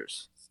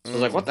managers. So I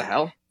was like, what the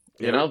hell?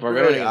 Barbarian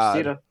really against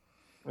Tito.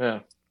 Yeah.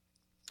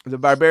 The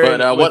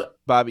Barbarian with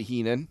Bobby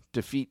Heenan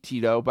defeat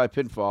Tito by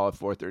pinfall at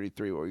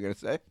 4:33. What were you going to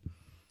say?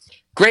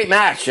 Great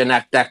match, and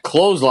that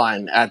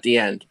clothesline at the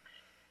end.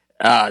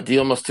 He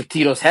almost took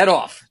Tito's head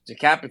off,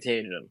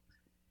 decapitated him.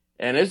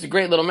 And it was a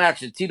great little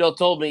match. And Tito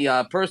told me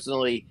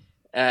personally,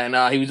 and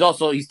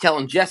he's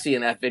telling Jesse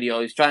in that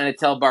video, he's trying to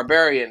tell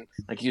Barbarian,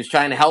 like he was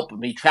trying to help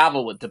him. He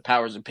traveled with the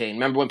Powers of Pain.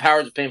 Remember when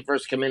Powers of Pain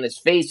first came in, his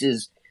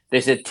faces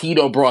they said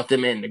Tito brought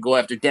them in to go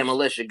after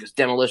Demolition because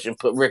Demolition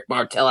put Rick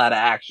Martel out of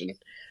action.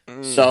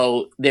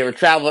 So they were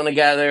traveling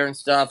together and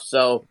stuff.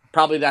 So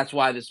probably that's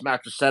why this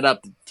match was set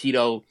up.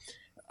 Tito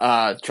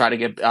try to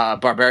get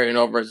Barbarian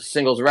over as a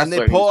singles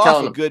wrestler. And they pull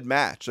off a good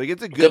match. Like,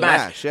 it's a good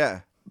match,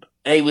 yeah.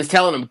 And he was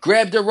telling him,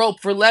 grab the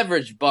rope for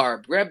leverage,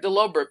 Barb. Grab the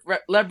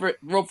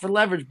rope for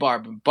leverage,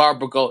 Barb. And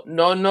Barb would go,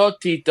 no,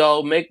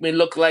 Tito, make me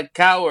look like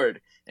coward.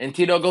 And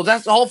Tito goes,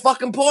 that's the whole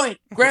fucking point.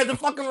 Grab the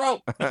fucking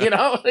rope.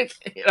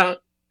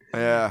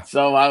 Yeah.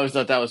 So I always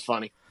thought that was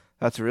funny.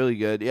 That's really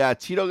good. Yeah,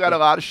 Tito got a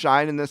lot of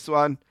shine in this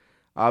one,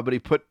 but he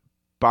put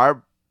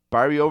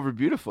Barbie over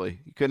beautifully.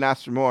 You couldn't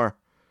ask for more.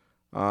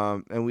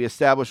 And we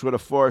established what a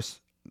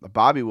force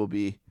Bobby will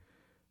be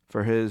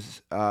for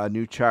his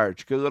new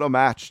charge. Good little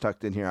match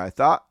tucked in here, I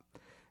thought.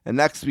 And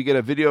next we get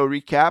a video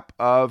recap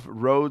of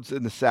Rhodes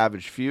and the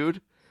Savage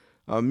feud.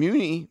 Sean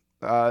Mooney's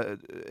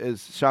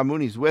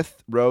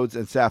with Rhodes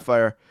and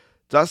Sapphire.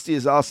 Dusty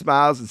is all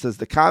smiles and says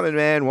the common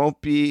man won't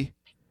be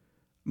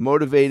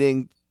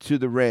motivating to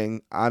the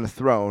ring on a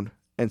throne,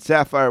 and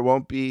Sapphire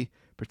won't be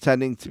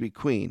pretending to be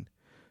queen.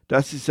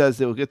 Dusty says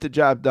they will get the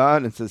job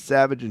done and says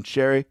Savage and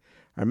Sherry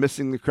are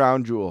missing the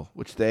crown jewel,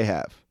 which they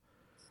have.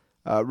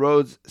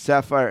 Rhodes,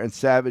 Sapphire, and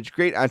Savage.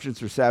 Great entrance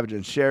for Savage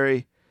and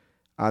Sherry.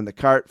 On the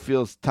cart,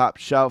 feels top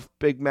shelf.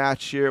 Big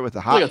match here with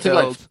a hot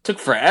build. Took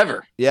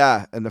forever.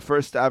 Yeah, and the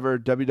first ever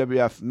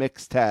WWF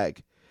mixed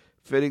tag.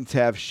 Fitting to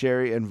have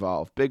Sherry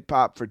involved. Big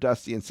pop for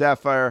Dusty and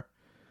Sapphire.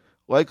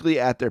 Likely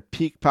at their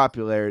peak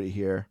popularity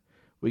here.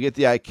 We get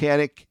the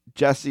iconic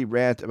Jesse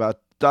rant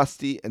about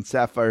Dusty and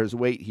Sapphire's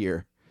weight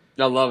here.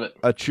 I love it.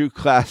 A true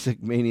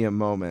classic Mania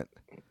moment.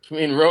 I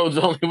mean, Rhodes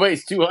only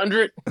weighs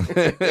 200?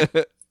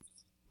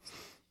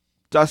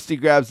 Dusty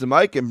grabs the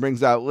mic and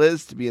brings out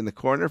Liz to be in the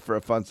corner for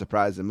a fun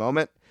surprise and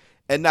moment.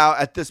 And now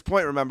at this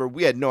point, remember,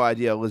 we had no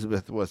idea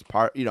Elizabeth was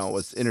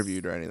was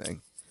interviewed or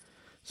anything.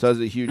 So it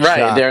was a huge shock.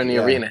 Right, there in the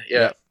arena,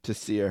 yeah. To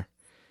see her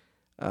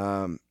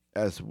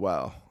as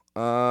well.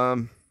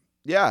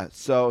 Yeah,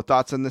 so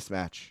thoughts on this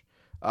match?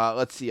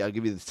 Let's see, I'll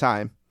give you the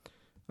time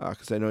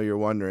because I know you're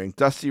wondering.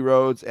 Dusty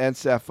Rhodes and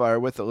Sapphire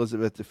with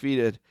Elizabeth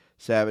defeated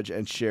Savage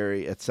and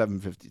Sherry at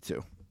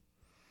 7:52.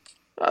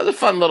 It was a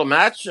fun little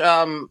match.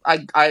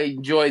 I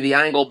enjoy the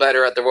angle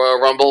better at the Royal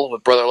Rumble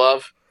with Brother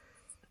Love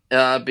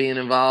being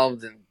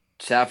involved and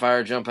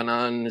Sapphire jumping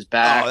on his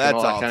back. Oh, that's and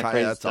all that all kind time. of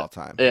crazy That's stuff.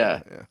 all time.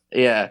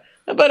 Yeah.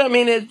 But I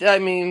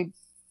mean,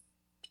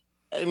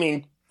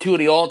 two of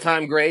the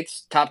all-time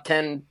greats, top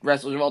 10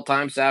 wrestlers of all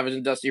time, Savage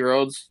and Dusty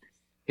Rhodes,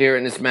 here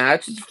in this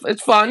match.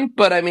 It's fun,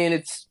 but I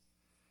mean,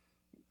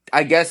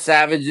 I guess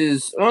Savage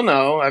is,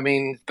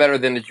 it's better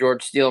than the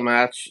George Steele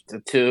match, the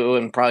 2,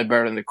 and probably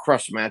better than the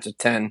Crush match at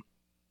 10.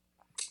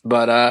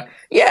 But,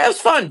 it was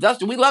fun.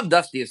 Dusty, we loved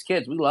Dusty as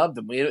kids. We loved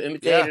him. We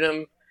imitated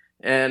him.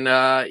 And,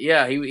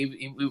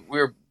 we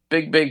were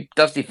big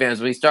Dusty fans.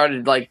 We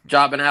started,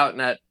 jobbing out in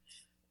that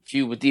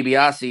feud with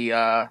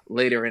DiBiase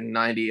later in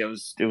 90. It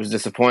was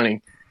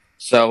disappointing.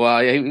 So,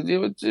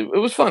 it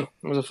was fun.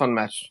 It was a fun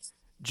match.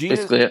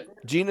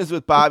 Gina's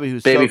with Bobby,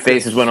 who's baby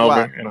faces went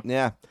over. You know?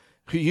 Yeah.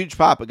 Huge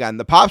pop again.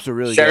 The pops are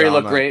really Sherry good.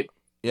 looked great.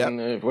 Yeah.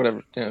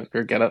 Whatever. Yeah,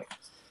 her get up.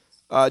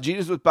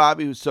 Gina's with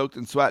Bobby, who's soaked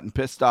in sweat and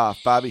pissed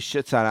off. Bobby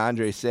shits on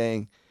Andre,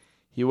 saying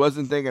he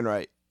wasn't thinking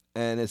right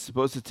and is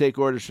supposed to take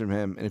orders from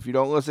him. And if you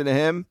don't listen to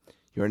him,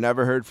 you're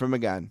never heard from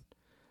again.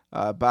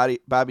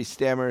 Bobby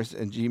stammers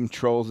and Gene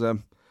trolls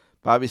him.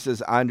 Bobby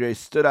says Andre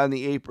stood on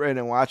the apron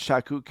and watched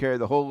Haku carry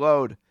the whole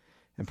load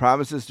and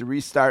promises to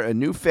restart a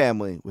new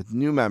family with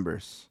new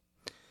members.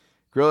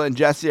 Gorilla and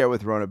Jesse are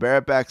with Rona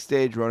Barrett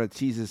backstage. Rona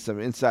teases some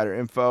insider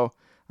info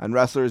on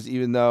wrestlers,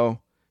 even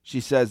though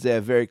she says they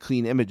have very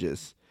clean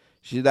images.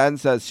 She then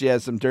says she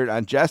has some dirt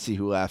on Jesse,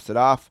 who laughs it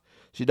off.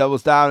 She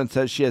doubles down and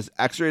says she has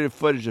X-rated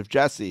footage of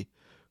Jesse,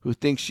 who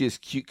thinks she is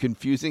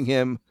confusing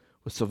him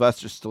with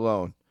Sylvester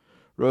Stallone.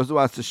 Rosa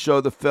wants to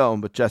show the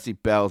film, but Jesse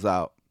bails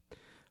out.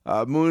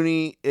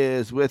 Mooney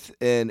is with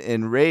an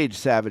enraged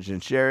Savage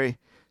and Sherry.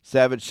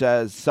 Savage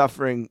says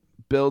suffering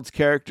builds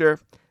character,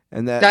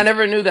 and that I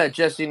never knew that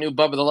Jesse knew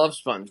Bubba the Love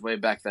Sponge way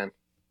back then.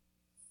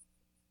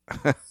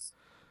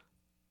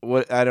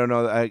 What? I don't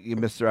know. You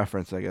missed the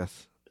reference, I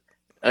guess.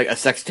 Like a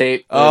sex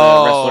tape.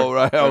 Oh,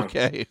 right.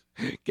 Okay.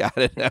 Got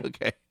it.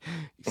 Okay.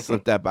 You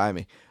slipped that by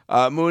me.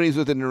 Mooney's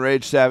with an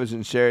enraged Savage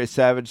and Sherry.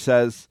 Savage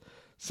says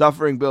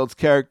suffering builds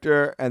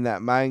character and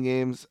that mind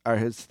games are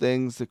his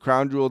things. The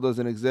crown jewel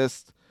doesn't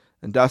exist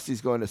and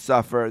Dusty's going to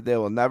suffer. They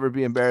will never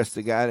be embarrassed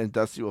again and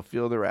Dusty will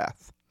feel the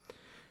wrath.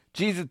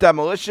 G's with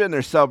Demolition.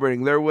 They're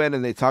celebrating their win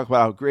and they talk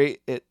about how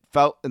great it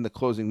felt in the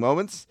closing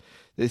moments.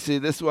 They say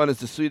this one is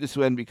the sweetest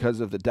win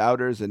because of the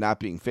doubters and not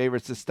being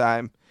favorites this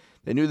time.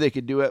 They knew they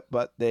could do it,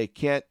 but they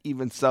can't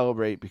even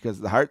celebrate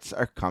because the hearts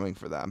are coming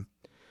for them.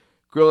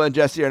 Gorilla and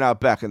Jesse are now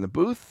back in the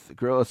booth.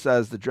 Gorilla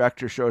says the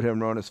director showed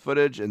him Rona's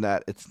footage and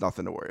that it's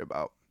nothing to worry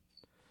about.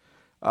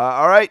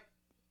 All right,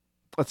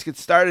 let's get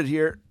started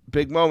here.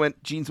 Big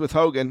moment. Gene's with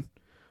Hogan,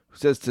 who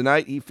says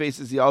tonight he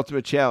faces the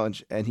ultimate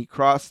challenge, and he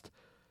crossed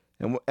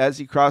And as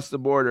he crossed the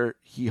border,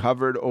 he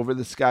hovered over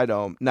the Sky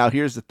Dome. Now,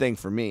 here's the thing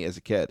for me as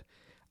a kid.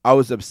 I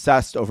was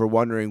obsessed over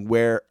wondering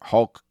where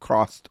Hulk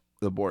crossed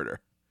the border.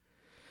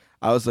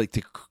 I was like,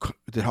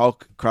 did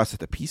Hulk cross at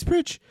the Peace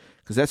Bridge?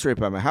 Because that's right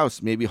by my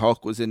house. Maybe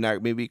Hulk was in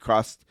Niagara. Maybe he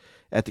crossed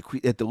at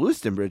the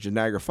Lewiston Bridge in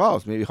Niagara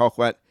Falls. Maybe Hulk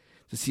went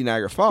to see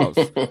Niagara Falls.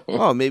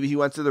 Oh, maybe he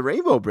went to the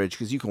Rainbow Bridge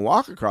because you can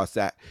walk across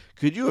that.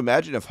 Could you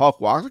imagine if Hulk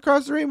walked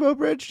across the Rainbow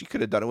Bridge? He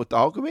could have done it with the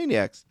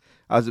Hulkamaniacs.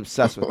 I was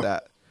obsessed with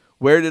that.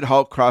 Where did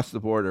Hulk cross the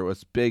border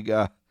was big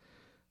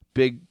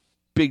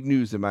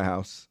news in my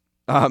house.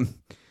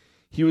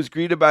 He was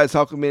greeted by his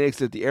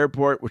Hulkamaniacs at the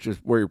airport, which is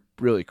where he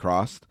really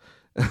crossed.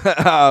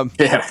 And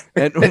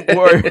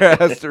Warrior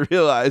has to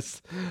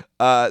realize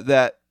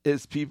that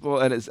his people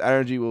and his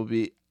energy will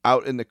be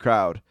out in the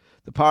crowd.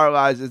 The power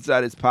lies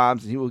inside his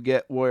palms, and he will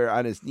get Warrior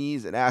on his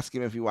knees and ask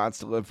him if he wants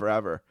to live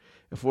forever.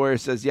 If Warrior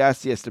says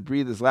yes, he has to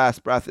breathe his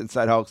last breath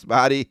inside Hulk's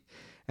body,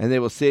 and they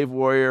will save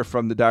Warrior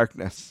from the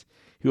darkness.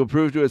 He will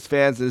prove to his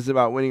fans that it isn't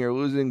about winning or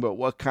losing, but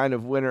what kind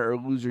of winner or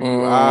loser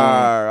you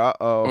are.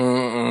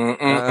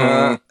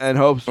 And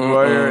hopes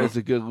Warrior is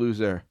a good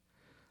loser.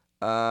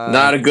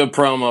 Not a good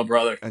promo,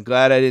 brother. I'm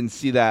glad I didn't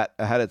see that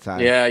ahead of time.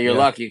 Yeah, you're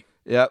lucky.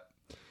 Yep.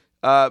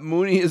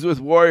 Mooney is with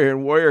Warrior,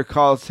 and Warrior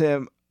calls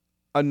him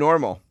a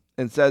normal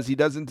and says he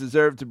doesn't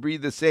deserve to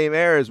breathe the same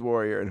air as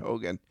Warrior and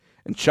Hogan,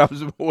 and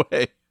shoves him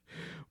away.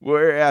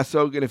 Warrior asks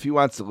Hogan if he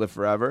wants to live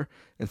forever,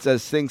 and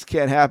says things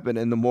can't happen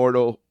in the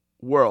mortal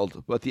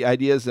world, but the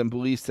ideas and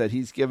beliefs that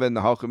he's given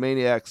the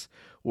Hulkamaniacs,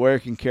 Warrior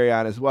can carry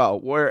on as well.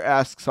 Warrior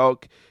asks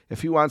Hulk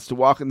if he wants to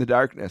walk in the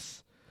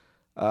darkness,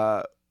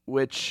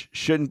 which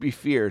shouldn't be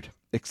feared,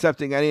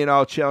 accepting any and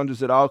all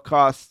challenges at all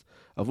costs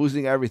of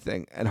losing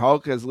everything. And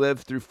Hulk has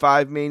lived through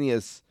 5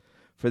 manias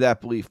for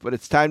that belief, but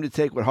it's time to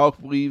take what Hulk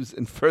believes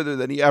in further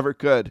than he ever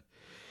could.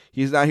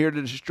 He's not here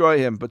to destroy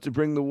him, but to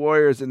bring the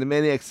Warriors and the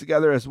Maniacs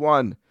together as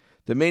one.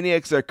 The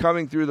Maniacs are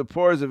coming through the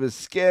pores of his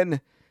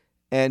skin,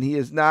 and he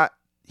is not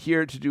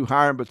here to do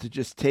harm, but to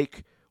just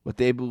take what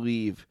they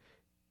believe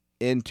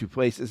into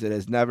places it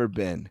has never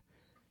been.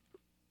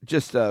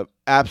 Just a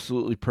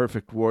absolutely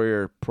perfect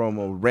Warrior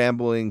promo,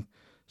 rambling,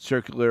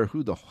 circular.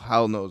 Who the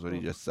hell knows what he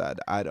just said?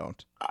 I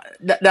don't.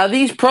 Now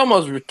these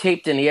promos were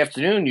taped in the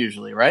afternoon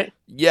usually, right?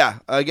 Yeah.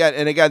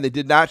 Again, they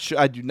did not.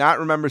 I do not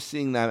remember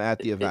seeing them at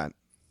the event.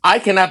 I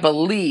cannot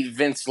believe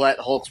Vince let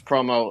Hulk's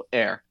promo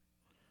air.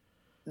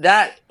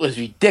 That was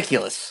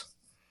ridiculous.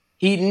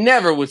 He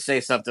never would say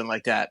something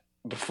like that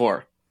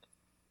before.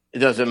 It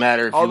doesn't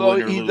matter if although you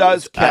win or he lose.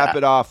 does cap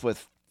it off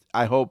with,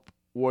 "I hope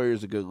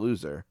Warrior's a good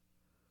loser."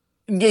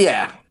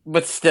 Yeah,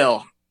 but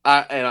still,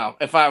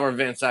 if I were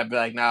Vince, I'd be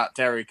like, "Nah,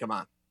 Terry, come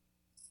on,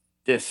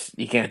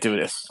 you can't do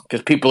this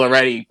because people are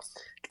ready.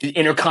 The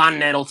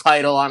Intercontinental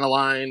title on the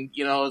line.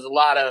 There's a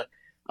lot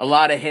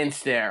of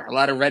hints there. A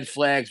lot of red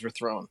flags were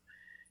thrown.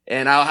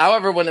 And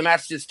however, when the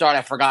match did start,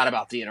 I forgot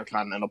about the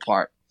Intercontinental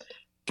part.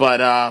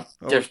 But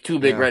there's two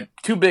big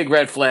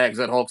red flags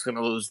that Hulk's going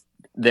to lose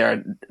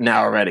there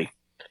now already.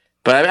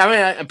 But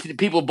I mean,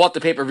 people bought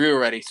the pay-per-view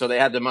already, so they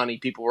had the money.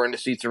 People were in the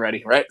seats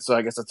already, right? So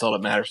I guess that's all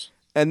that matters.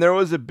 And there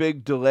was a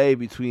big delay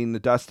between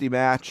the Dusty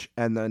match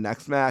and the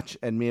next match,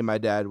 and me and my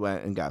dad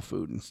went and got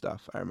food and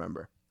stuff. I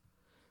remember.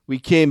 We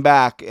came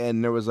back,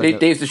 and there was like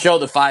they used to show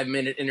the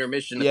 5-minute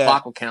intermission, the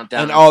clock will count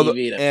down and on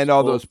TV.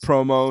 All those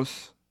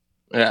promos.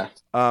 Yeah.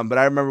 But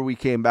I remember we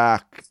came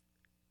back.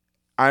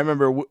 I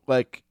remember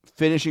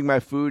finishing my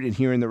food and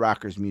hearing the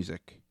Rockers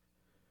music.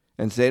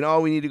 And saying, "Oh,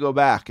 we need to go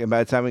back." And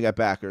by the time we got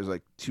back, there was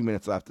like 2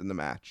 minutes left in the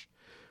match,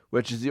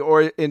 which is the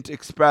Orient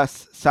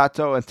Express.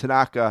 Sato and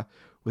Tanaka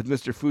with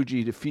Mr.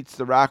 Fuji defeats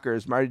the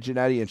Rockers, Marty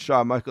Jannetty and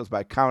Shawn Michaels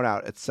by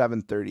countout at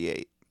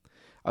 7:38.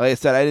 Like I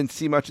said, I didn't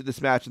see much of this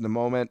match in the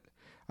moment.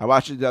 I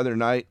watched it the other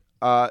night.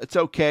 It's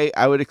okay.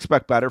 I would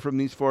expect better from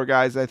these 4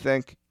 guys, I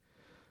think.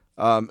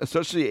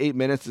 Especially 8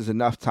 minutes is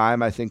enough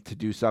time, I think, to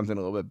do something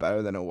a little bit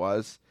better than it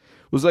was.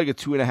 It was like a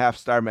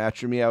 2.5-star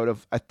match for me.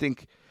 I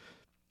think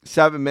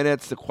 7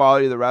 minutes, the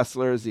quality of the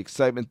wrestlers, the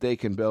excitement they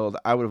can build.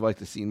 I would have liked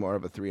to see more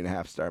of a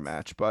 3.5-star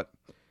match, but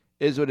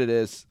is what it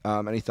is.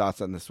 Any thoughts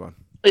on this one?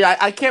 Yeah,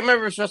 I can't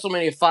remember if it's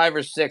WrestleMania 5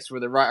 or 6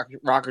 where the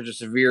Rockers are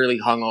severely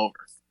hungover.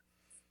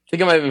 I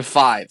think it might have been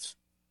 5.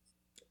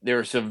 They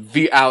were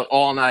out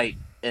all night,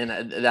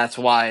 and that's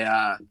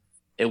why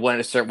it went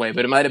a certain way.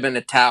 But it might have been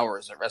the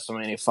Towers at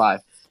WrestleMania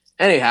 5.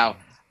 Anyhow,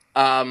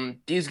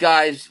 these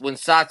guys, when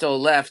Sato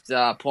left,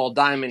 Paul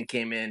Diamond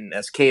came in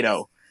as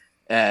Kato.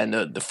 And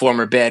the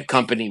former Bad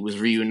Company was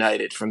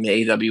reunited from the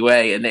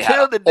AWA, and they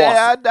till the day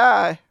I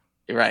die.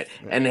 Right,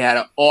 and they had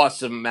an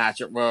awesome match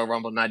at Royal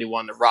Rumble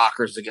 '91. The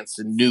Rockers against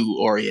the new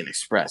Orient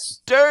Express,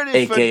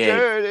 dirty,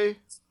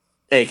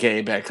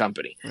 aka Bad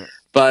Company. Yeah.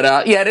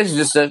 But this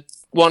is just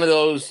one of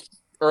those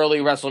early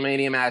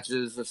WrestleMania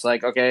matches. It's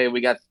like, okay, we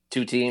got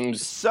 2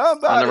 teams on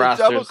the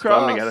roster, double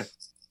cross together.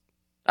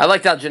 I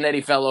liked how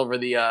Jannetty fell over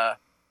the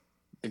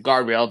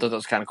guardrail. I thought that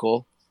was kind of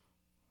cool.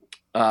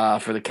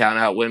 For the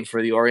count-out win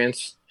for the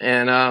Orients.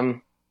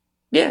 And,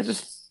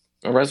 just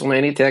a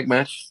WrestleMania tag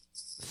match.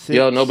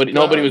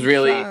 Nobody was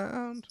really...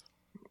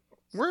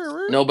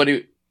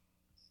 Nobody.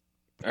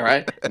 All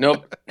right.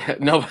 Nope.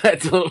 No,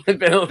 that's a little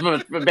bit of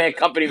a bad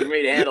company for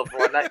me to handle for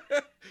one night.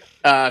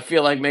 I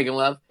feel like making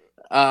love.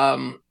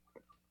 What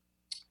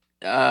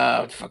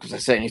the fuck was I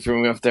saying? You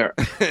threw me off there.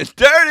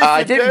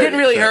 Didn't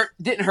really hurt.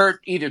 Didn't hurt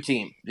either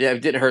team. Yeah,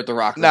 it didn't hurt the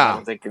Rockers. I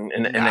don't think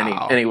in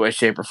any way,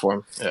 shape, or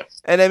form. Yeah.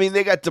 And I mean,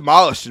 they got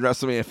demolished in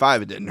WrestleMania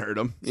 5. It didn't hurt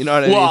them. You know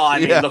what I mean? Well, I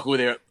mean, look who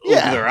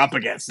they're up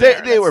against.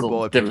 They were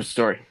bulletproof. Different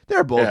story.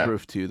 They're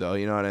bulletproof too, though.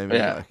 You know what I mean?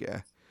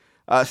 Yeah.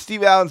 Like,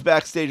 Steve Allen's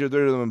backstage with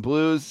Rhythm and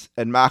Blues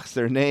and mocks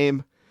their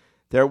name.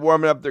 They're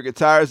warming up their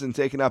guitars and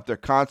taking up their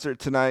concert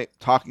tonight.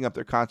 Talking up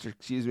their concert,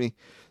 excuse me.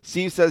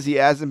 Steve says he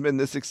hasn't been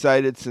this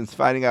excited since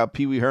finding out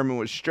Pee Wee Herman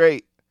was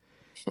straight.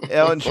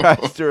 Allen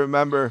tries to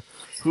remember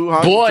who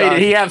Honky Boy, Tonk...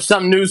 did he have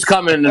some news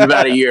coming in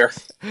about a year.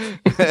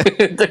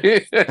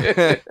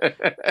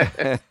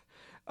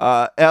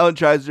 Allen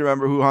tries to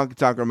remember who Honky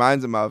Tonk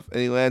reminds him of,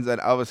 and he lands on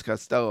Elvis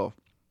Costello.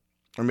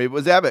 Or maybe it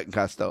was Abbott and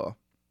Costello.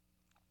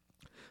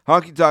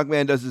 Honky Tonk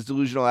Man does his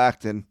delusional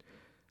act and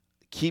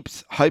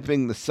keeps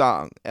hyping the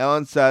song.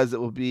 Allen says it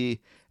will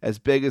be as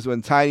big as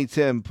when Tiny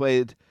Tim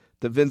played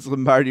the Vince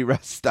Lombardi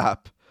rest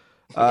stop.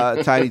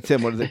 Tiny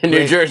Tim, one of the in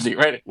New Jersey,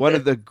 right? One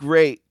of the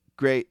great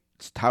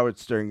Howard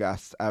Stern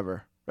guests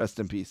ever. Rest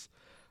in peace.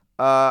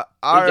 He's a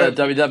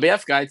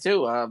WWF guy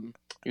too.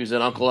 He was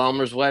at Uncle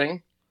Elmer's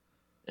wedding,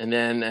 and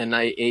then in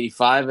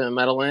 '85 in the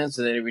Meadowlands,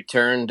 and then he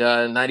returned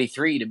in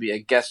 '93 to be a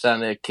guest on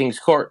the King's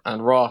Court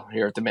on Raw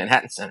here at the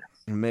Manhattan Center.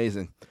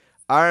 Amazing.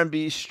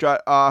 R&B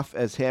strut off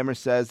as Hammer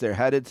says they're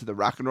headed to the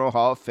Rock and Roll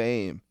Hall of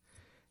Fame,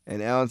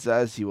 and Allen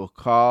says he will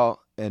call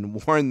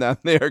and warn them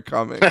they are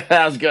coming.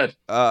 That was good.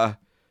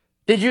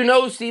 Did you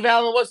know who Steve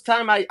Allen was?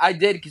 Time I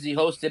did, because he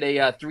hosted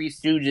a Three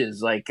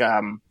Stooges, like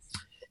a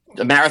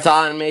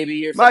marathon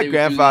maybe. Or my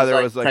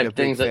grandfather was like a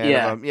big fan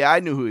of him. Yeah, I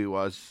knew who he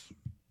was.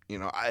 You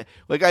know, I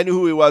knew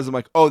who he was. I'm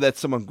like, oh, that's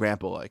someone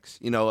Grandpa likes.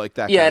 You know, like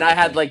that. Yeah, and I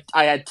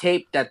had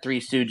taped that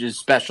Three Stooges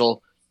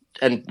special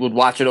and would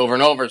watch it over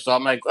and over. So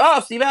I'm like, oh,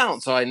 Steve Allen.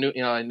 So I knew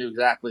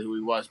exactly who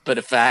he was. But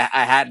if I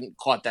hadn't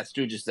caught that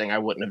Stooges thing, I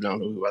wouldn't have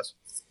known who he was.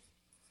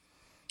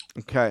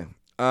 Okay.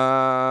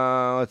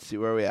 Let's see,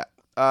 where are we at?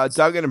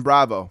 Duggan and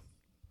Bravo,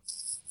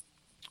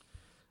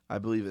 I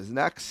believe, is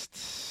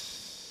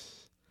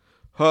next.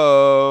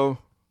 Ho,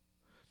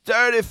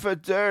 dirty for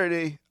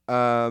dirty.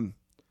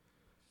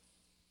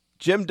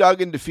 Jim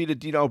Duggan defeated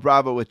Dino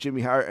Bravo with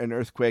Jimmy Hart and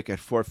Earthquake at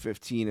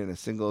 4:15 in a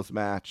singles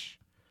match.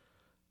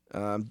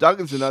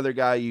 Duggan's another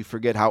guy you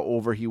forget how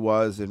over he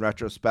was in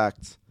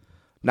retrospect.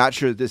 Not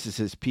sure this is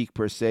his peak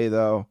per se,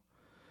 though.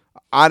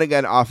 On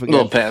again, off again. A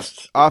little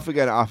past. Off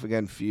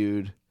again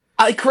feud.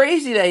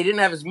 Crazy that he didn't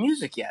have his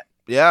music yet.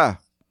 Yeah.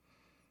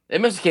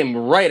 It must have came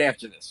right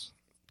after this.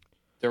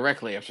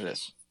 Directly after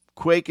this.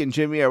 Quake and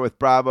Jimmy are with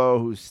Bravo,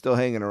 who's still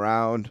hanging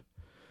around.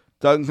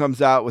 Duggan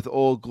comes out with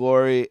Old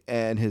Glory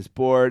and his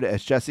board,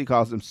 as Jesse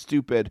calls him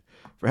stupid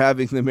for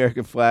having the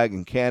American flag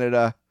in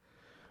Canada.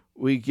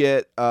 We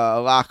get a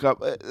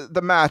lockup.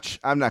 The match,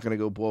 I'm not going to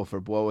go blow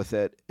for blow with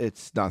it.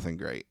 It's nothing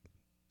great.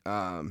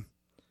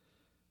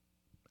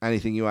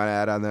 Anything you want to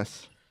add on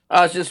this?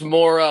 It's just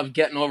more of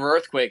getting over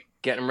Earthquake,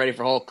 getting ready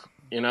for Hulk.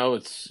 You know,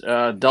 it's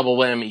double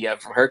whammy. You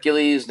get from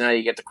Hercules, now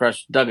you get to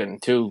crush Duggan,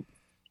 two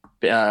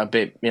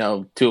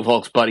of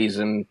Hulk's buddies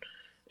in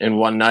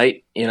one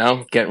night. You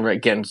know,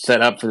 getting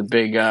set up for the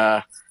big,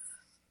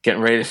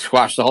 getting ready to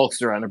squash the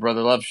Hulkster on the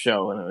Brother Love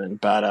show in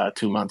about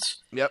 2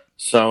 months. Yep.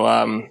 So,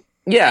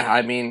 yeah,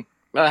 I mean,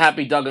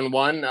 happy Duggan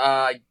won.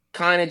 I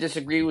kind of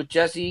disagree with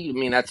Jesse. I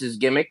mean, that's his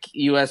gimmick,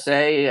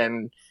 USA,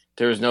 and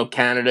there was no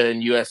Canada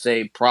and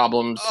USA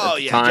problems at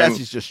the time.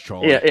 Jesse's just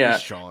trolling. Yeah.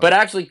 He's trolling. But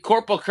actually,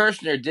 Corporal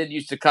Kirshner did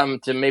used to come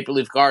to Maple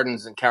Leaf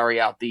Gardens and carry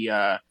out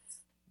the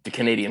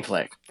Canadian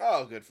flag.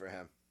 Oh, good for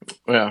him.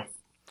 Yeah.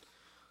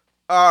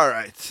 All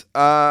right.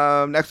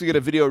 Next, we get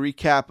a video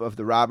recap of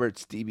the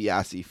Roberts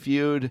DiBiase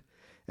feud.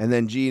 And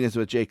then Gene is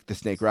with Jake the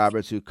Snake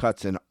Roberts, who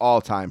cuts an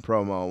all-time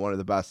promo, one of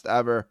the best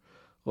ever.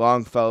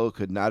 Longfellow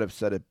could not have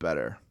said it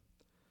better.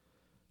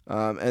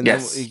 And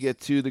then we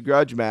get to the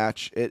grudge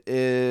match. It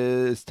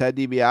is Ted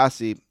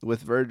DiBiase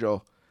with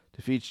Virgil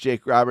defeats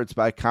Jake Roberts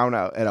by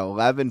countout at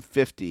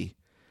 11:50,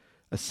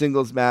 a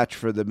singles match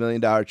for the $1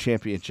 Million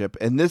Championship.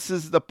 And this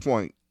is the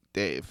point,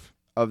 Dave,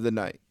 of the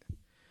night,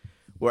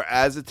 where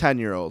as a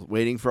 10-year-old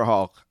waiting for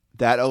Hulk,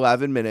 that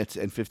 11 minutes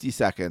and 50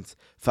 seconds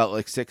felt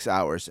like 6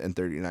 hours and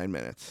 39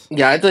 minutes.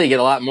 Yeah, I thought you get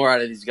a lot more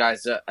out of these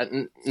guys.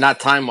 Not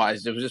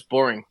time-wise. It was just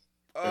boring.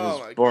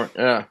 Boring.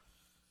 Yeah.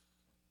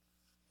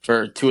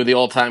 For two of the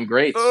all-time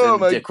greats. Oh,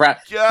 and my the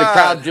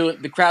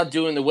crowd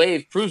doing the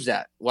wave proves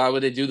that. Why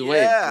would they do the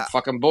wave? They're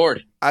fucking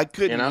bored. I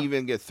couldn't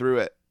even get through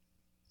it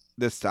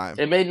this time.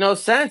 It made no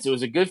sense. It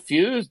was a good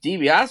fuse.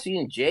 DiBiase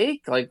and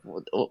Jake. Like,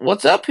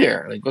 what's up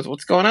here? Like,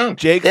 what's going on?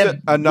 Jake's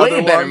another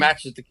way better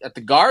matches at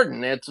the Garden.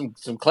 They had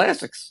some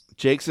classics.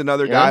 Jake's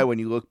another guy. When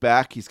you look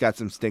back, he's got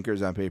some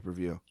stinkers on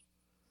pay-per-view.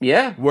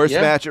 Yeah. Worst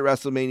match at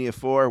WrestleMania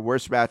 4.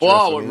 Worst match at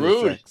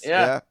WrestleMania 6.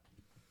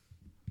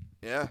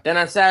 Yeah. Then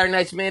on Saturday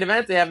night's main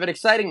event, they have an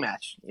exciting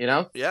match, you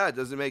know? Yeah, it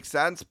doesn't make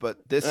sense, but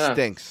this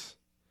stinks.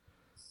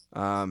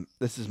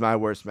 This is my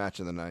worst match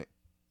of the night.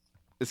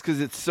 It's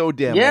because it's so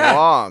damn Yeah.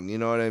 long. You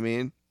know what I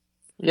mean?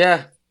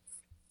 Yeah.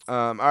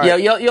 All right.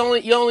 Yeah, you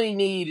only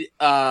need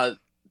the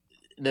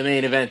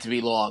main event to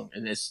be long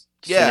in this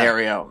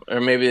scenario,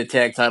 or maybe the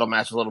tag title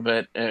match a little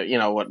bit. You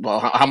know what? Well,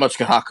 how much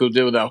can Haku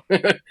do though?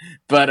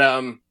 But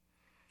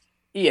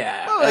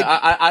yeah, Well,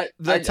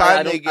 like,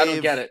 I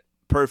don't get it.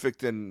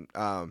 Perfect and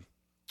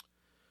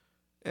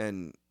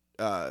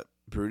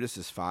Brutus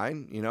is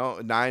fine.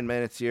 9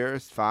 minutes here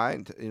is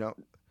fine.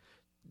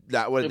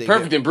 Not what they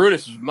Perfect get. and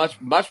Brutus is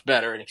much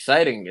better and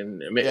exciting,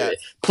 and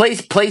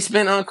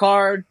placement on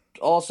card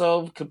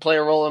also could play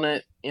a role in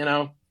it.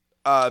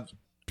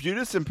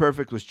 Brutus and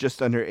Perfect was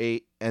just under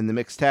 8, and the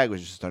mixed tag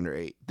was just under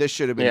 8. This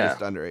should have been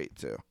just under 8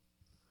 too.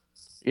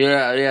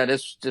 Yeah.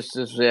 This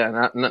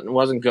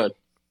wasn't good.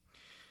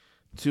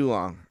 Too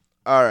long.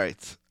 All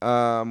right.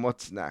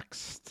 What's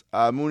next?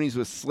 Mooney's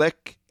with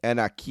Slick and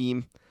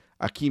Akeem.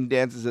 Akeem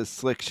dances as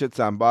Slick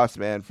shits on Boss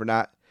Man for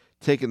not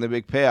taking the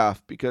big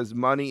payoff because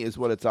money is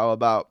what it's all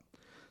about.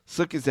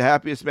 Slick is the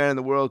happiest man in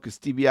the world because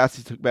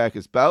DiBiase took back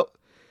his belt,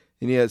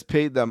 and he has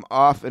paid them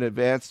off in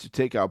advance to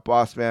take out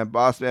Boss Man.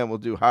 Boss Man will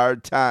do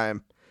hard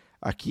time.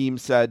 Akeem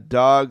said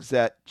dogs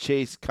that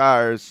chase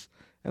cars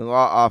and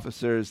law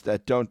officers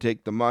that don't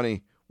take the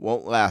money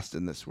won't last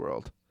in this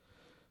world.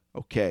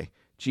 Okay.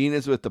 Gene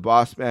is with the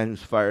Boss Man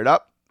who's fired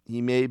up.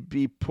 He may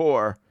be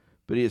poor,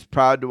 but he is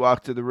proud to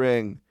walk to the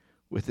ring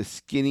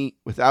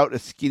without a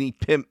skinny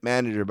pimp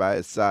manager by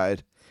his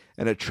side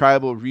and a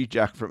tribal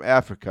reject from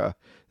Africa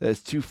that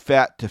is too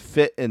fat to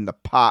fit in the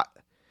pot.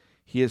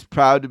 He is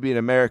proud to be an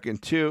American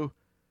too.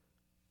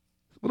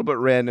 A little bit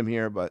random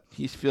here, but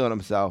he's feeling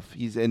himself.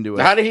 He's into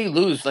it. How did he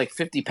lose like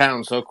 50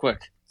 pounds so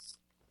quick?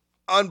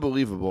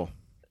 Unbelievable.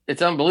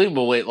 It's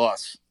unbelievable weight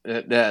loss.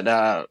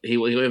 That he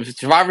was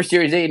Survivor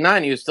Series 8 and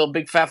 9. He was still a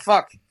big fat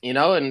fuck,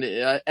 and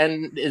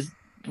his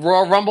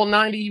Royal Rumble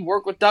 90 he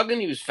worked with Duggan.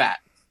 He was fat.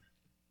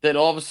 That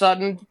all of a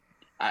sudden,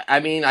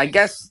 I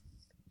guess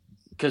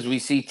because we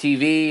see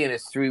TV and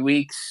it's 3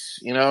 weeks,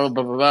 blah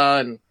blah blah,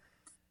 and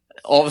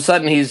all of a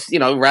sudden he's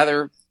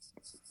rather,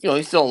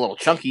 he's still a little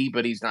chunky,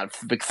 but he's not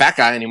a big fat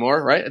guy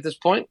anymore, right? At this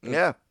point,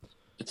 yeah,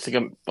 it's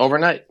like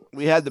overnight.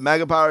 We had the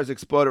Mega Powers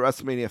explode at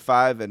WrestleMania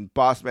 5, and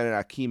Boss Man and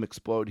Akeem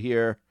explode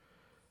here.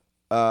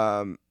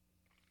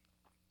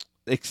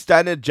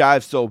 Extended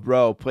Jive Soul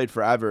Bro played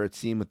forever, it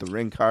seemed, with the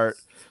ring cart.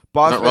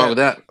 Not wrong with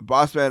that.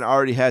 Boss Man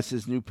already has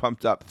his new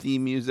pumped up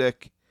theme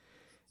music,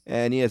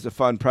 and he has a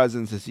fun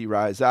presence as he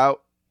rides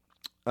out.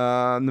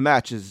 The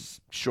match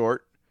is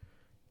short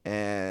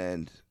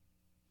and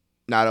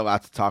not a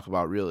lot to talk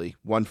about, really.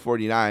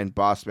 149,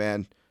 Boss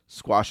Man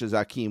squashes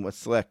Akeem with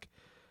Slick.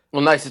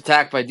 Well, nice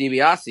attack by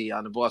DiBiase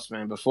on the Boss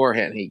Man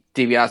beforehand.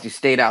 DiBiase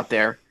stayed out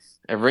there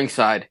at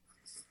ringside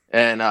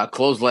and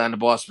clotheslined the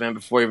Boss Man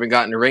before he even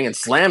got in the ring and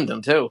slammed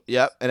him, too.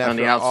 Yep, and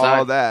after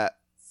all that,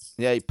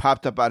 he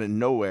popped up out of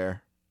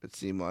nowhere, it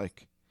seemed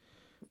like.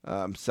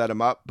 Set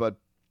him up, but,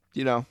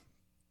 you're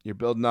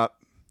building up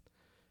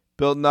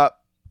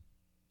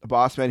a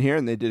Boss Man here,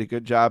 and they did a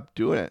good job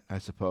doing it, I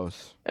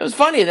suppose. It was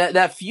funny,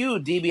 that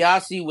feud,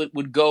 DiBiase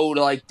would go to,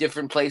 like,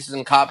 different places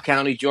in Cobb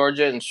County,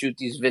 Georgia, and shoot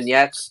these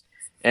vignettes,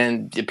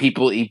 and he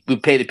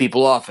would pay the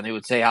people off, and they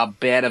would say how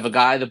bad of a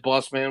guy the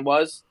Boss Man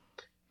was.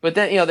 But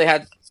then,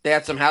 they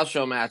had some house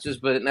show matches,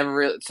 but it never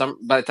really.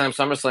 By the time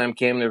SummerSlam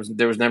came,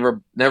 there was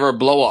never a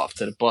blow off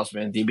to the Boss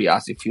Man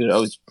DiBiase feud. I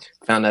always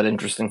found that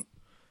interesting.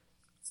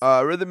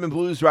 Rhythm and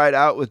Blues ride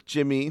out with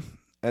Jimmy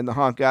and the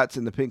Honkots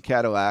in the pink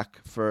Cadillac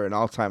for an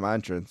all-time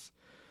entrance.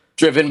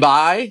 Driven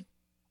by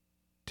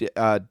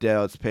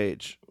Dallas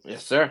Page.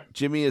 Yes, sir.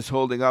 Jimmy is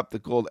holding up the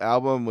gold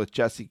album with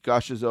Jesse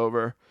Gushes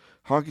over.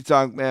 Honky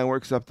Tonk Man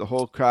works up the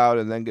whole crowd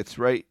and then gets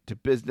right to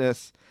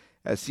business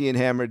as he and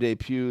Hammer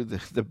debut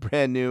the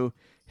brand new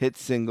hit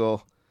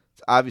single.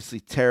 It's obviously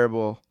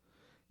terrible.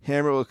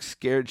 Hammer looks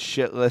scared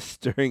shitless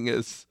during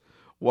his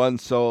one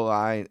solo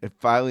line. It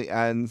finally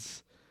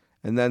ends,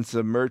 and then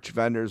some merch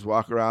vendors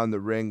walk around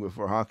the ring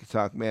before Honky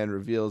Tonk Man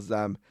reveals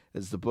them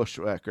as the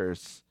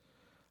Bushwhackers.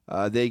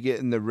 They get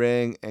in the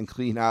ring and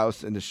clean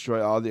house and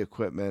destroy all the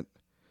equipment.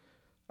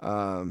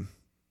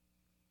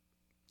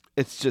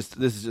 This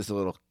is just a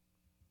little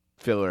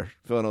filler,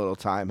 filling a little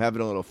time,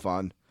 having a little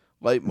fun.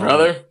 Light moment.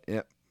 Brother.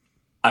 Yep.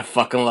 I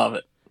fucking love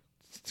it.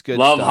 It's good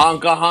love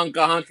stuff.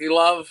 honky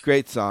love.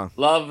 Great song.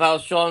 Love how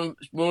Sean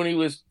Mooney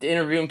was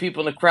interviewing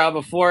people in the crowd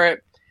before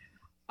it.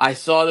 I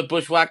saw the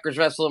Bushwhackers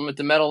wrestle him at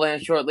the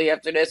Meadowlands shortly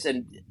after this,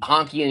 and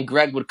Honky and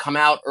Greg would come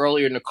out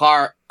earlier in the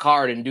card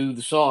and do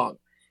the song.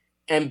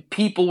 And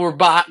people were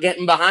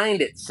getting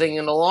behind it,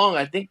 singing along.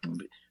 I think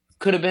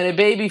could have been a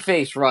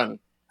babyface run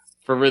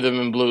for Rhythm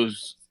and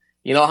Blues.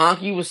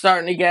 Honky was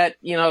starting to get,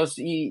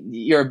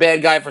 you're a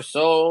bad guy for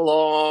so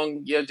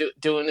long,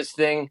 doing this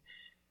thing.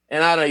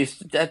 And I don't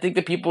know, I think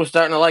the people were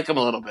starting to like him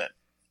a little bit.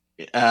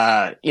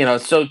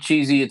 It's so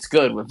cheesy, it's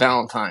good with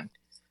Valentine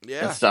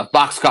and stuff.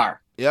 Boxcar,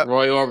 yep.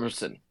 Roy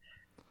Orbison.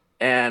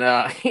 And,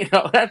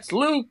 that's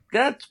Luke,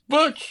 that's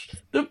Butch,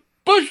 the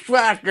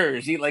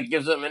Bushwhackers. He like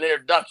gives them an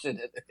introduction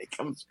and he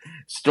comes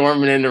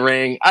storming in the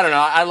ring. I don't know.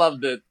 I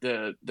love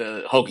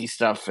the hokey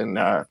stuff and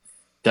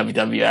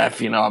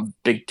WWF. I'm a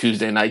big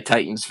Tuesday Night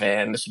Titans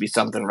fan. This would be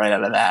something right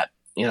out of that.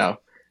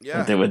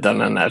 That they would have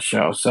done on that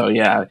show. So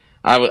yeah,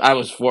 I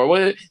was for.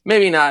 Well,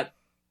 maybe not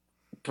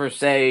per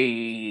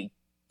se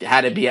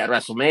had to be at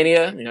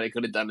WrestleMania. They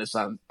could have done this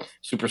on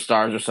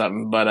Superstars or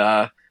something.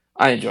 But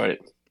I enjoyed it.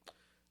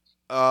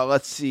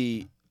 Let's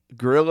see.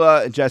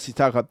 Gorilla and Jesse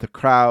talk about the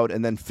crowd,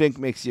 and then Fink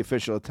makes the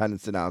official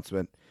attendance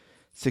announcement.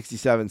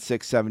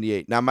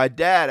 67,678. Now, my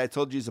dad, I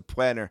told you he's a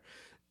planner.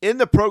 In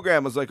the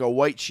program was like a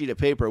white sheet of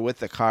paper with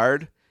the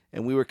card,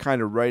 and we were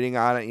kind of writing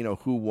on it,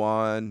 who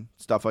won,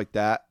 stuff like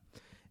that.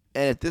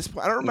 And at this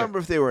point, I don't remember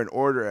if they were in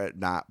order or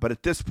not, but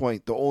at this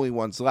point, the only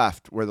ones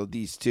left were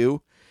these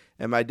two.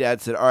 And my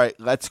dad said, all right,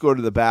 let's go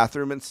to the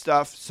bathroom and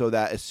stuff so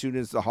that as soon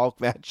as the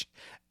Hulk match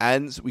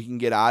ends, we can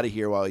get out of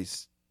here while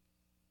he's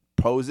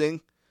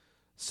posing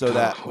so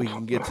that we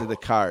can get to the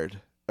car.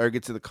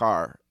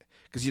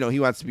 Because, he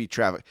wants to beat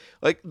traffic.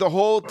 Like, the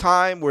whole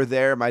time we're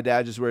there, my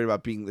dad just worried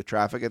about beating the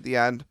traffic at the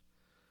end.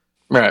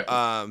 Right.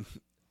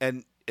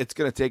 And it's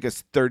going to take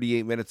us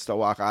 38 minutes to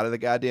walk out of the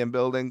goddamn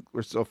building.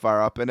 We're so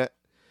far up in it.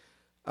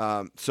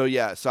 So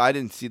I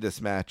didn't see this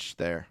match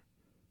there.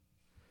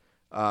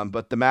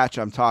 But the match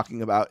I'm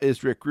talking about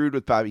is Rick Rude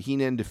with Bobby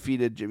Heenan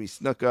defeated Jimmy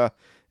Snuka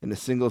in a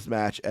singles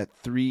match at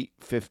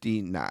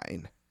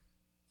 3:59.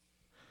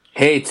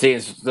 Hate seeing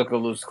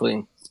Snuka lose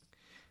clean.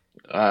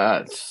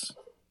 What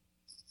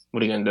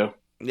are you gonna do?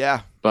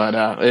 Yeah,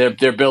 but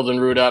they're building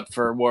Rude up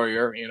for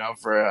Warrior.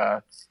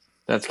 For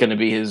that's gonna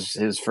be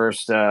his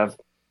first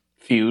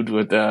feud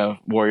with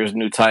Warrior's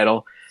new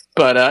title.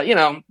 But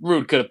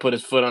Rude could have put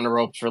his foot on the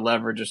ropes for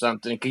leverage or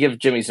something. Could give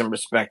Jimmy some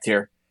respect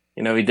here.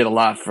 He did a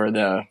lot for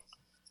the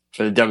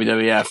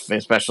WWF,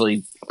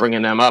 especially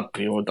bringing them up.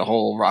 With the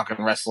whole rock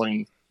and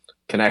wrestling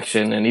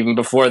connection, and even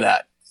before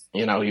that,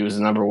 he was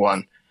the number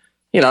one.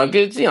 I'm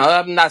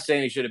not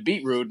saying he should have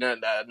beat Rude,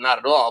 not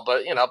at all.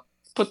 But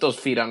put those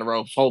feet on the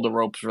ropes, hold the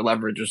ropes for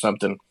leverage or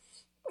something.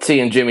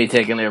 Seeing Jimmy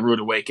taking a rude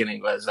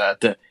awakening was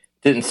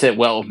didn't sit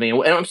well with me.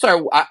 And I'm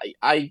sorry,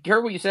 I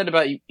heard what you said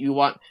about you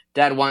want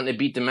Dad wanting to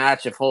beat the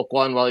match if Hulk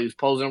won while he was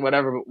posing or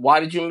whatever. But why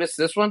did you miss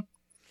this one?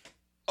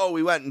 Oh,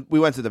 we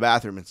went to the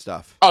bathroom and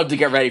stuff. Oh, to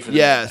get ready for the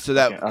match. So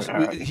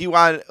that he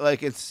wanted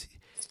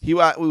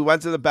we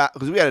went to the bath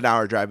because we had an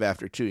hour drive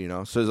after too.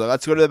 So he's like,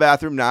 let's go to the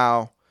bathroom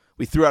now.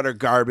 We threw out our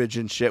garbage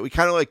and shit. We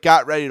kind of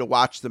got ready to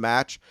watch the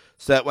match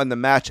so that when the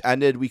match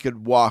ended, we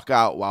could walk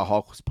out while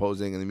Hulk was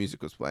posing and the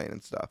music was playing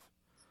and stuff.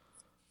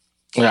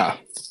 Yeah.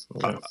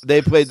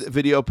 They played the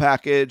video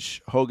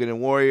package, Hogan and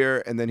Warrior,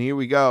 and then here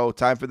we go.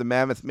 Time for the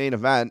Mammoth main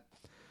event.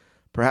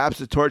 Perhaps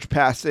a torch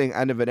passing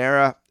end of an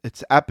era.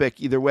 It's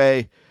epic either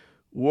way.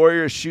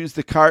 Warrior shoes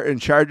the cart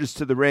and charges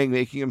to the ring,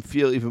 making him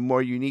feel even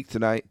more unique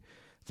tonight.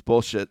 It's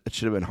bullshit. It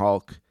should have been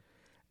Hulk.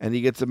 And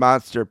he gets a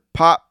monster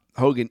pop.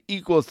 Hogan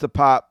equals the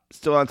pop,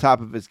 still on top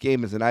of his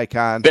game as an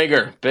icon.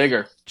 Bigger.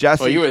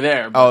 Jesse, well, you were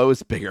there. But... Oh, it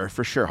was bigger.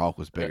 For sure, Hulk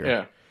was bigger.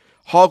 Yeah.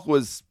 Hulk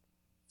was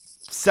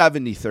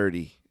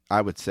 70-30,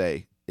 I would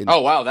say.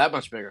 Oh, wow, that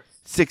much bigger.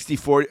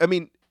 60-40. I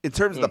mean, in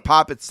terms of the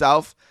pop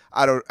itself,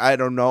 I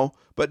don't know.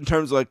 But in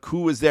terms of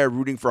who was there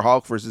rooting for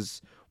Hulk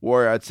versus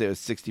Warrior, I'd say it was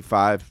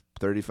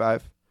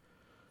 65-35.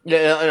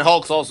 Yeah, and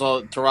Hulk's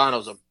also,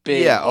 Toronto's a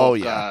big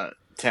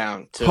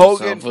town, too. Hogan,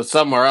 so if it was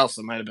somewhere else,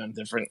 it might have been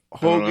different.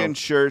 Hogan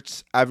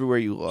shirts everywhere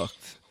you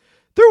looked.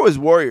 There was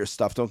Warrior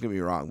stuff, don't get me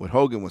wrong, but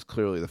Hogan was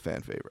clearly the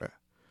fan favorite.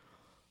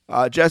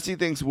 Jesse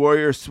thinks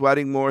Warrior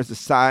sweating more is a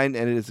sign,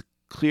 and it is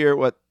clear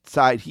what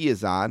side he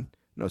is on.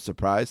 No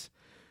surprise.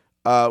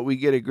 We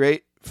get a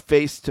great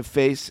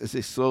face-to-face as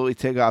they slowly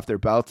take off their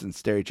belts and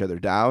stare each other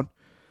down.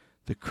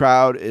 The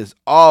crowd is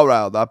all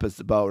riled up as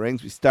the bell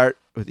rings. We start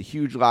with a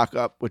huge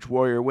lockup, which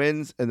Warrior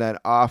wins, and then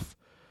off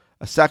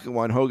a second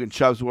one, Hogan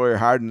shoves Warrior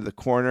hard into the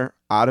corner,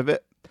 out of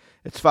it.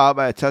 It's followed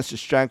by a test of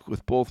strength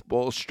with both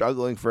bulls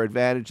struggling for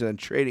advantage and then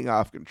trading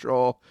off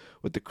control,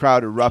 with the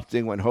crowd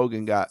erupting when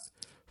Hogan got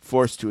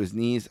forced to his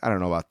knees. I don't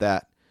know about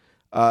that.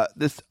 I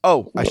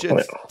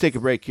should take a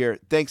break here.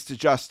 Thanks to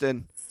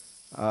Justin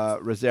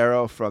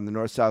Rosero from the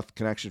North-South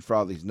Connection for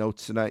all these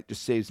notes tonight.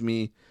 Just saves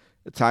me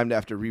the time to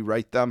have to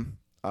rewrite them.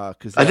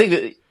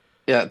 Thank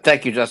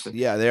you, Justin.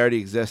 Yeah, they already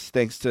exist.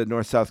 Thanks to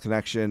North-South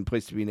Connection,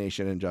 Place to Be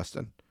Nation, and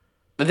Justin.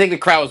 I think the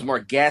crowd was more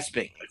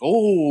gasping.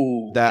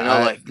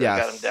 Got him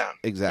down.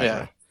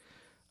 Exactly.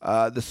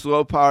 Yeah. The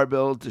slow power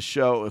build to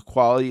show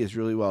equality is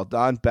really well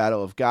done.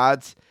 Battle of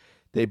Gods.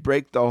 They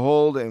break the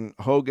hold, and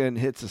Hogan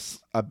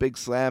hits a big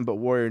slam, but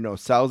Warrior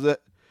no-sells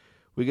it.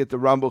 We get the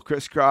Rumble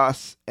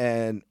crisscross,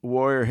 and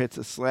Warrior hits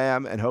a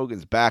slam, and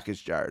Hogan's back is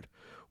jarred.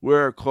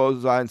 Warrior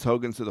clotheslines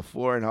Hogan to the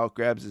floor, and Hulk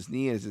grabs his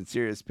knee and is in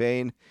serious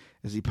pain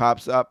as he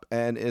pops up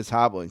and is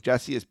hobbling.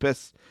 Jesse is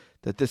pissed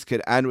that this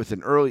could end with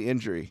an early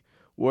injury.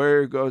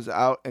 Warrior goes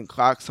out and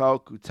clocks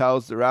Hulk, who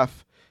tells the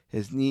ref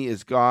his knee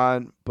is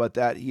gone, but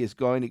that he is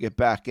going to get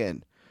back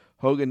in.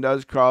 Hogan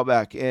does crawl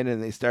back in,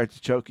 and they start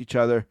to choke each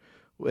other,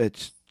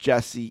 which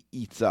Jesse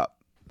eats up.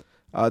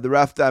 The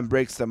ref then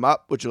breaks them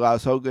up, which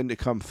allows Hogan to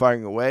come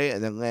firing away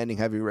and then landing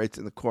heavy rights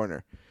in the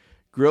corner.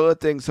 Gorilla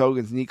thinks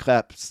Hogan's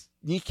kneecap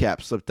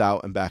slipped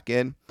out and back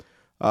in.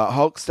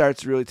 Hulk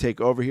starts to really take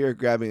over here,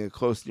 grabbing a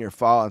close near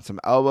fall on some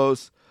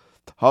elbows.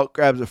 Hulk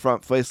grabs a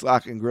front face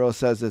lock, and Gorilla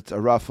says it's a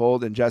rough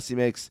hold, and Jesse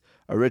makes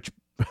a Richard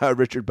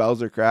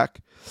Belzer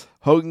crack.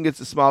 Hogan gets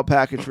a small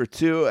package for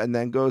 2 and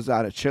then goes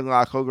on a chin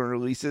lock. Hogan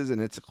releases,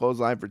 and it's a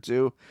clothesline for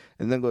 2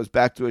 and then goes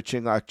back to a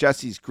chin lock.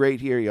 Jesse's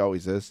great here. He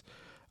always is.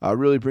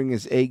 Really bringing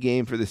his A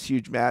game for this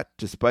huge match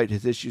despite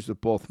his issues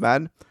with both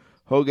men.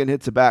 Hogan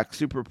hits a back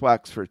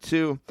superplex for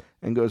 2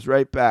 and goes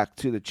right back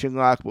to the chin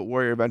lock, but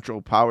Warrior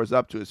eventually powers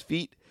up to his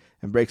feet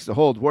and breaks the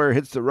hold. Warrior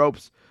hits the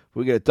ropes.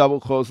 We get a double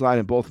clothesline,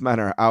 and both men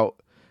are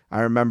out.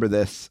 I remember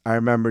this. I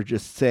remember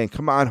just saying,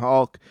 come on,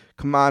 Hulk.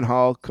 Come on,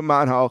 Hulk. Come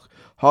on, Hulk.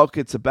 Hulk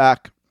hits a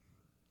back.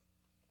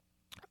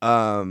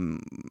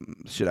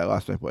 Shit, I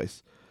lost my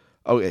place.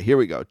 Okay, here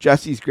we go.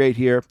 Jesse's great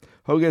here.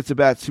 Hogan gets a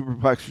bat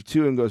superplex for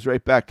 2 and goes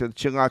right back to the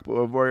chin lock,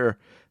 but Warrior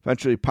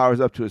eventually powers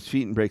up to his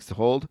feet and breaks the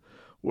hold.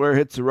 Warrior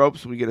hits the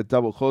ropes. We get a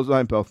double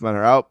clothesline. Both men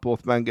are out.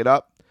 Both men get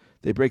up.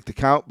 They break the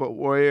count, but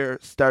Warrior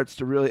starts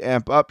to really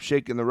amp up,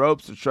 shaking the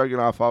ropes and shrugging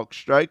off Hulk's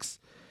strikes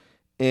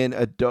in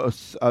a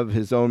dose of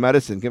his own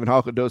medicine, giving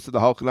Hulk a dose of the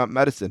Hulk Nut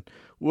medicine.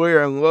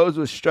 Warrior unloads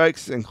with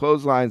strikes and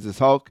clotheslines as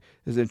Hulk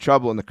is in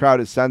trouble, and the crowd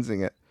is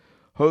sensing it.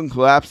 Hogan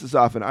collapses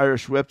off an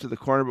Irish whip to the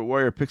corner, but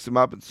Warrior picks him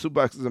up and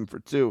suplexes him for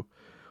 2.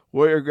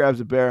 Warrior grabs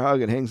a bear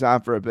hug and hangs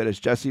on for a bit as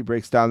Jesse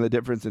breaks down the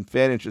difference in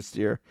fan interest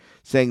here,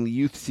 saying the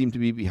youth seem to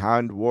be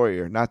behind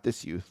Warrior, not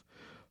this youth.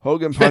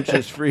 Hogan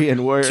punches free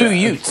and Warrior... 2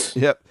 youths.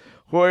 Yep.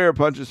 Warrior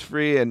punches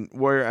free and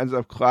Warrior ends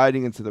up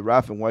colliding into the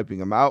ref and wiping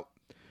him out.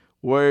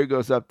 Warrior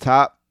goes up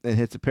top and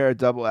hits a pair of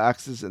double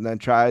axes and then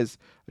tries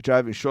a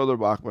driving shoulder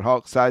block, but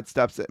Hulk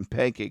sidesteps it and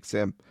pancakes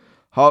him.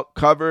 Hulk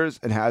covers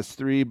and has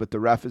 3, but the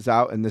ref is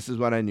out, and this is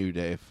when I knew,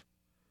 Dave.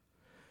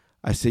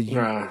 I said,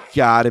 you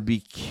gotta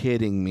be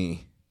kidding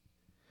me.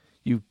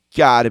 You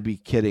gotta be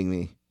kidding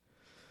me.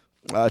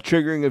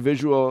 Triggering a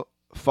visual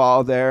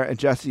fall there, and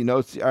Jesse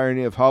notes the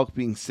irony of Hulk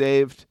being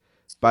saved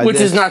by which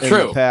this is not in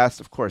true. The past.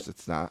 Of course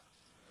it's not.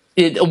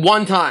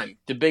 One time,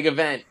 the big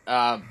event,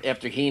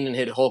 after Heenan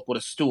hit Hulk with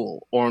a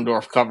stool,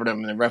 Orndorff covered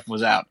him and the ref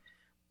was out.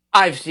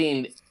 I've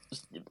seen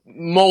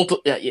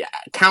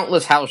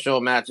countless house show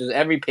matches,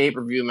 every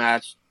pay-per-view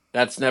match.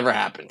 That's never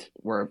happened,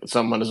 where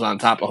someone is on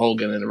top of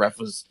Hogan and the ref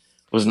was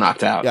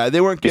knocked out. Yeah,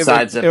 they weren't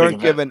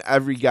giving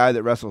every guy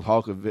that wrestled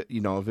Hulk a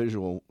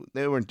visual.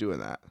 They weren't doing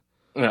that.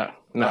 Yeah,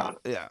 no.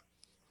 Yeah.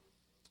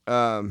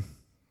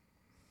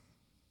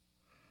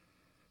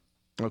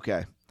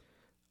 Okay.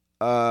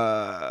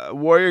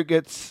 Warrior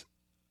gets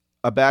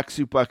a back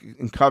suplex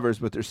and covers,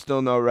 but there's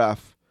still no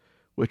ref,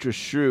 which was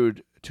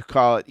shrewd to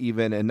call it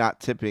even and not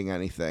tipping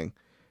anything,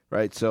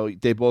 right? So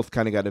they both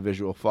kind of got a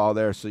visual fall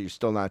there, so you're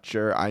still not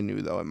sure. I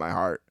knew, though, in my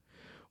heart.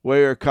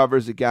 Warrior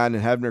covers again,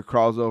 and Hebner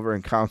crawls over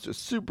and counts a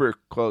super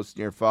close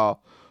near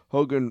fall.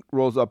 Hogan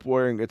rolls up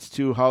Warrior and gets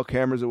 2. Hulk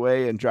hammers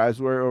away and drives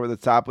Warrior over the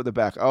top with a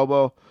back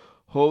elbow.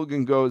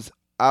 Hogan goes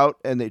out,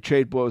 and they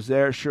trade blows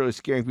there, surely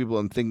scaring people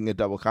and thinking a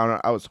double counter.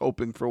 I was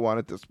hoping for one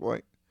at this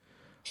point.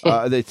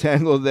 They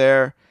tangle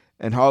there,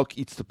 and Hulk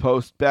eats the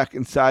post. Back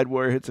inside,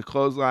 Warrior hits a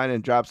clothesline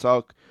and drops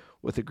Hulk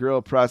with a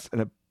gorilla press and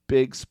a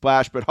big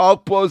splash, but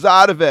Hulk blows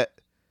out of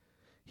it.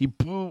 He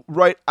blew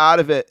right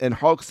out of it, and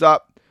Hulk's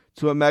up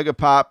to a mega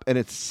pop, and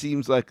it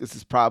seems like this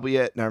is probably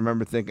it. And I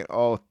remember thinking,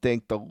 oh,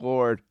 thank the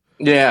Lord.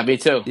 Yeah, me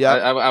too.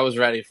 Yep. I was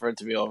ready for it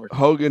to be over.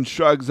 Hogan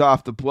shrugs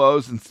off the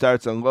blows and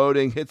starts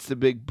unloading, hits the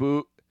big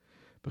boot,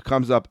 but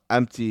comes up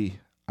empty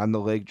on the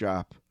leg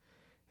drop.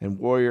 And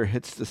Warrior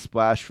hits the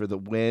splash for the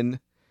win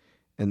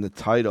and the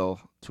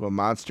title to a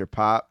monster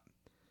pop.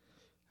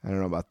 I don't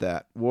know about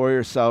that.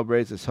 Warrior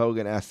celebrates as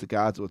Hogan asks the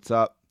gods what's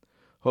up.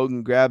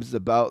 Hogan grabs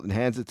the belt and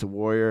hands it to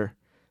Warrior.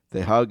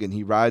 They hug and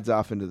he rides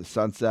off into the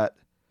sunset.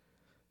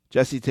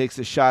 Jesse takes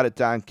a shot at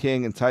Don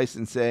King and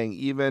Tyson, saying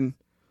even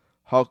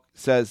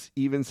says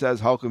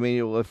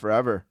Hulkamania will live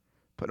forever.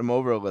 Put him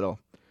over a little.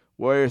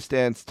 Warrior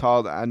stands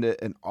tall to end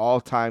it, an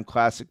all-time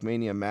classic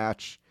Mania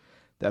match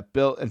that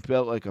built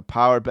like a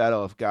power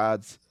battle of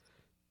gods.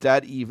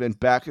 Dead even,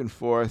 back and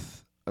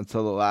forth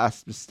until the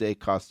last mistake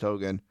cost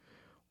Hogan.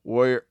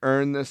 Warrior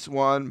earned this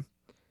one,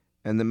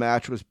 and the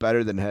match was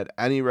better than it had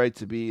any right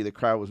to be. The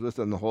crowd was with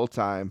them the whole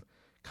time.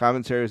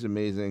 Commentary is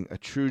amazing, a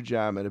true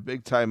gem, and a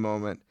big-time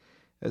moment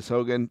as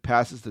Hogan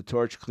passes the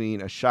torch clean,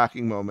 a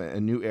shocking moment,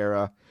 a new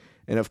era.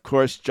 And, of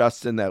course,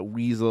 Justin, that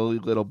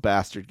weaselly little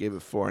bastard, gave it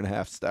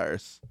 4.5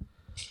 stars.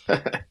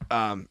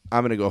 I'm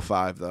going to go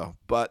 5, though.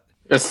 But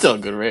it's still a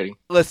good rating.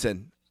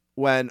 Listen,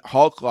 when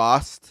Hulk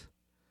lost,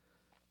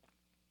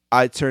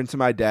 I turned to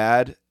my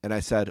dad, and I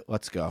said,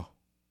 let's go.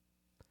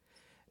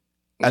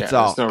 That's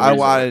all. I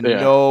wanted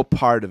no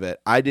part of it.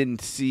 I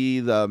didn't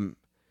see them.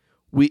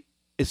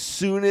 As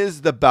soon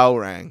as the bell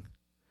rang.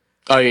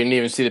 Oh, you didn't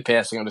even see the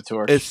passing of the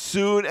torch? As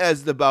soon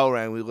as the bell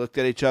rang, we looked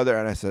at each other,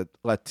 and I said,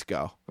 let's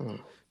go.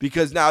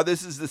 Because now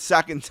this is the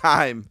second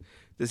time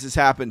this has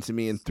happened to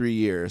me in 3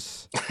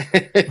 years,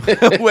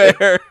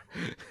 where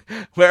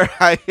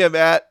I am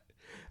at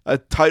a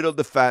title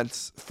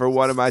defense for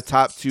one of my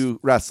top 2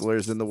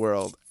 wrestlers in the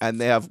world, and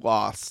they have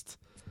lost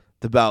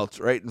the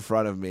belt right in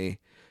front of me.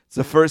 It's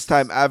the first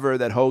time ever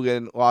that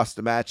Hogan lost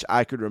a match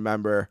I could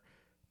remember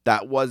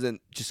that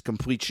wasn't just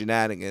complete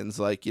shenanigans,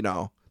 like,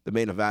 the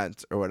main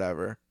event or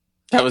whatever.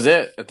 That was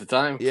it at the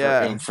time.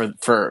 Yeah.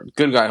 For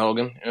good guy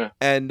Hogan. Yeah.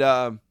 And,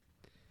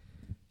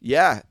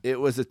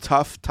 it was a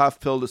tough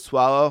pill to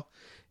swallow.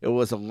 It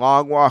was a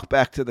long walk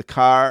back to the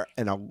car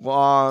and a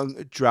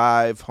long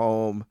drive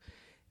home.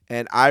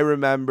 And I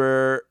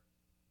remember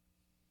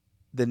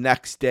the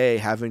next day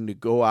having to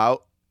go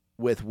out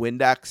with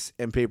Windex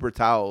and paper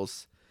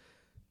towels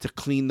to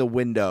clean the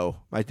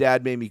window. My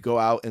dad made me go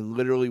out and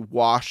literally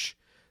wash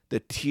the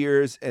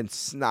tears and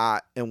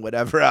snot and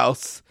whatever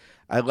else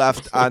I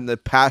left on the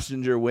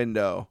passenger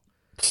window.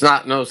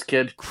 Snot-nosed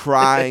kid.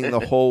 Crying the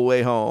whole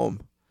way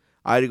home.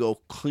 I had to go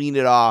clean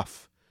it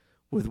off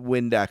with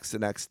Windex the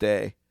next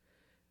day.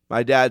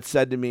 My dad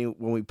said to me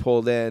when we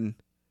pulled in,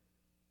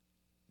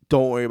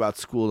 "Don't worry about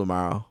school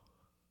tomorrow.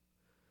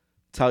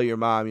 Tell your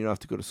mom you don't have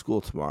to go to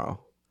school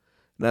tomorrow."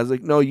 And I was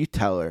like, "No, you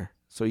tell her."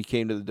 So he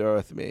came to the door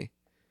with me,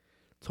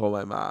 told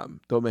my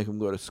mom, "Don't make him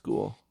go to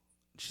school."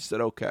 She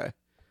said, "Okay."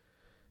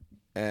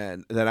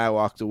 And then I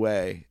walked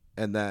away,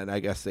 and then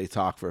I guess they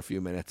talked for a few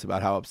minutes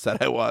about how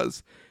upset I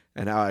was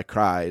and how I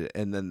cried.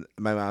 And then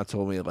my mom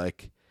told me,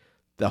 like,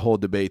 the whole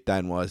debate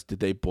then was, did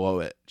they blow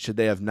it? Should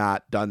they have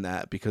not done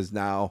that? Because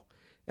now,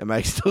 am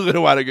I still going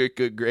to want to get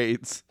good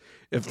grades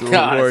if the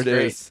reward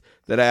is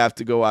that I have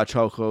to go watch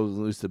Hulk Hogan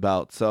lose the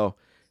belt? So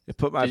it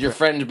put my... Did your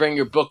friends bring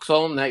your books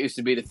home? That used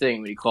to be the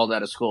thing when you called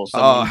out of school.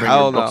 Oh,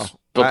 hell no.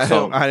 Books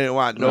home. I didn't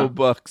want no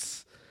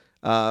books.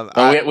 We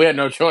had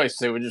no choice.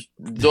 They would just...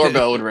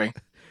 doorbell would ring.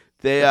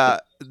 I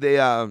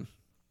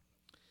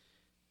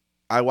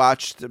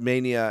watched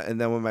Mania,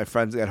 and then when my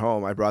friends got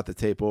home, I brought the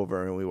tape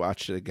over, and we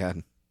watched it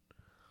again.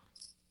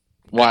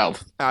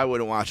 Wild. I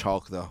wouldn't watch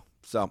Hulk, though.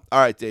 So, all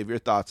right, Dave, your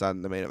thoughts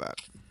on the main event?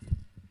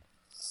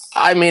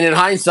 I mean, in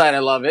hindsight, I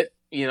love it.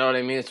 You know what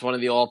I mean? It's one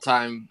of the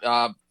all-time,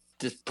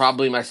 just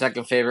probably my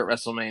second favorite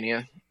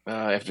WrestleMania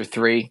after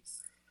 3.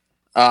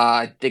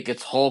 I think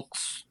it's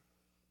Hulk's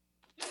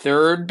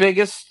third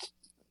biggest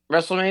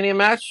WrestleMania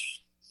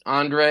match.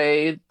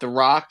 Andre, The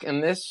Rock,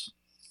 and this.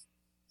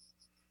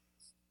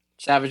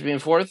 Savage being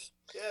 4th.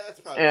 Yeah, that's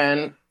probably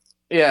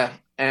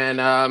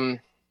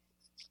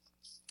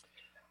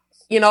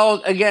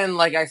again,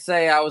 like I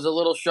say, I was a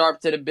little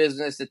sharp to the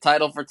business. The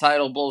title for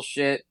title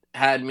bullshit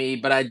had me,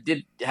 but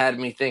had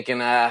me thinking,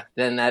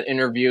 then that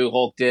interview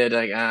Hulk did,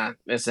 like,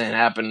 this ain't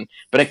happening.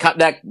 But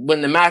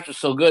when the match was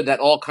so good, that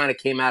all kind of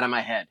came out of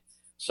my head.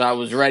 So I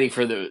was ready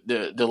for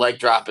the leg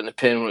drop and the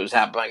pin when it was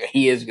happening. Like,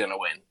 he is going to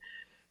win.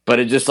 But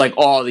it just, like,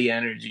 all the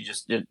energy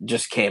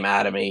just came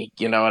out of me.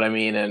 You know what I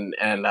mean?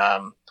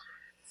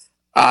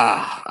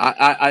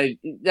 I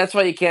that's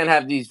why you can't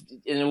have these.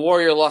 And the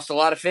Warrior lost a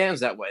lot of fans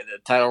that way. The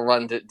title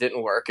run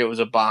didn't work. It was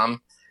a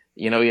bomb.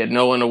 He had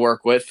no one to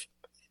work with,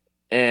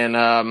 and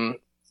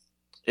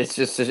it's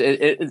just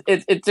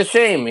it's a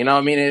shame.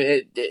 I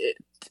mean,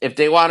 if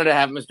they wanted to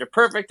have Mr.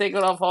 Perfect take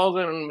it off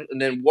Hogan and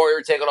then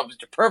Warrior take it off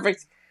Mr.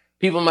 Perfect,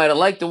 people might have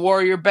liked the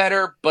Warrior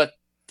better, but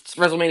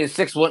WrestleMania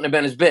 6 wouldn't have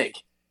been as big.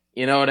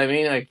 You know what I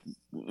mean? Like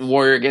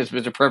Warrior against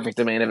Mr. Perfect,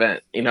 the main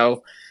event.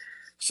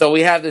 So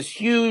we have this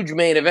huge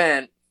main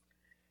event,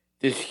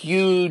 this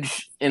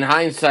huge, in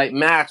hindsight,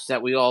 match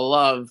that we all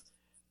love,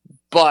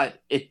 but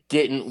it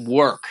didn't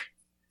work.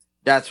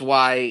 That's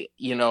why,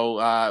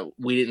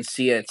 we didn't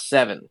see it at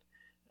 7,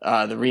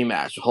 the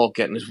rematch, Hulk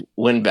getting his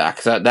win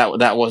back. So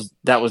that was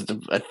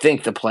I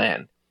think the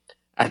plan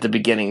at the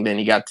beginning. Then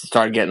you got to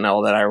start getting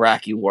all that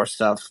Iraqi war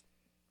stuff.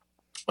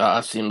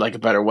 Seemed like a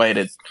better way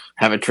to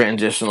have a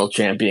transitional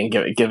champion,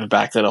 give it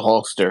back to the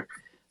Hulkster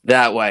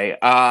that way.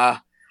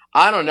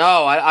 I don't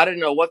know. I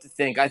didn't know what to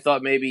think. I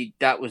thought maybe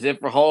that was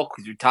it for Hulk.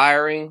 He's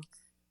retiring,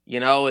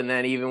 and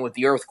then even with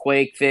the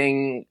earthquake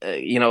thing,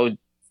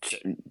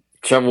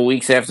 several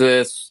weeks after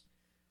this,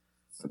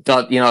 I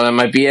thought, that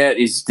might be it.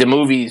 It's the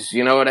movies,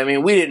 you know what I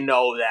mean? We didn't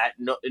know that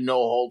No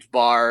Holds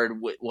Barred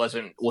was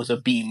a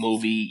B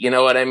movie, you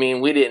know what I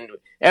mean? We didn't.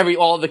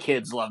 All the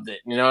kids loved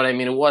it, you know what I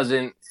mean? It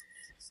wasn't.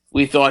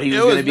 We thought he was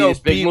going to be this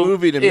big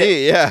movie to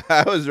me. Yeah,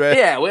 I was ready.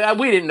 Yeah,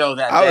 we didn't know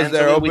that. I was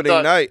there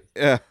opening night.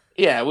 Yeah.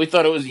 Yeah, we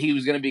thought he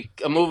was going to be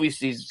a movie.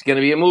 He's going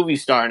to be a movie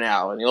star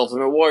now, and the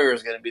Ultimate Warrior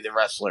is going to be the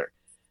wrestler.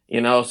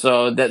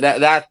 So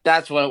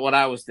that's what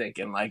I was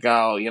thinking. Like,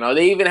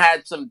 they even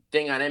had some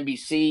thing on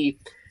NBC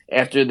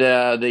after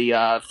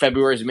the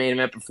February's main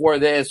event before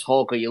this.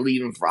 Hulk, are you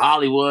leaving for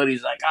Hollywood?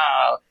 He's like,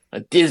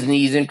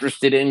 Disney's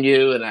interested in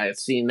you, and I had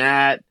seen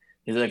that.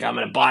 He's like, I'm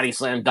going to body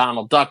slam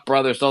Donald Duck,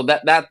 brother. So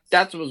that's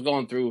what was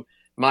going through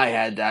my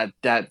head.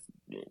 That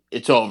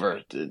it's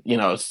over.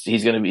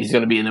 He's going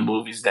to be in the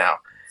movies now.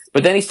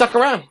 But then he stuck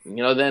around.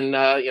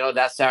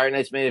 That Saturday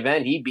night's main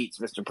event, he beats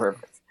Mr.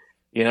 Perfect.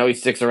 He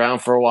sticks around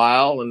for a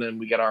while, and then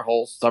we get our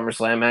whole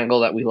SummerSlam angle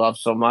that we love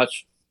so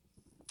much.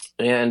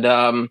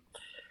 And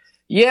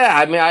Yeah,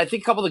 I mean, I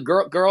think a couple of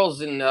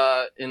girls in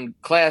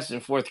class in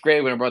fourth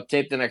grade when I brought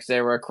tape the next day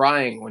were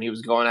crying when he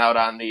was going out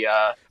on the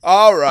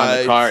All on the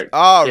right. cart.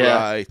 All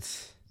Yeah.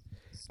 right.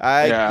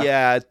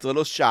 Yeah. It's a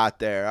little shot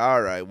there.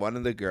 All right, one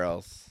of the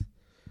girls.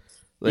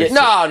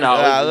 Yeah,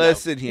 no.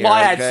 Listen here. Well,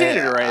 I had okay? seen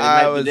it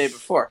already the day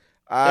before.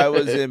 I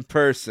was in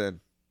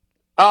person.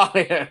 Oh,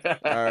 yeah.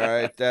 All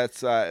right,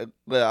 that's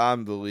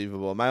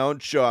unbelievable. My own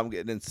show, I'm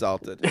getting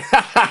insulted.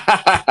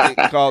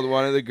 Called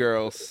one of the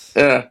girls.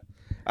 Yeah.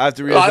 I have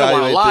to reevaluate Well, I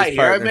don't want to lie this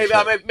here.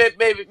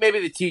 partnership. Maybe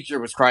the teacher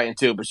was crying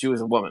too, but she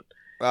was a woman.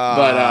 Ah,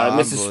 But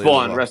Mrs.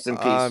 Spawn, rest in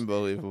peace.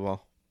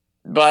 Unbelievable.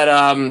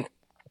 But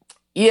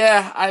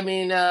yeah, I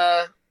mean,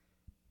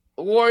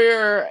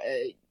 Warrior.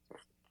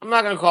 I'm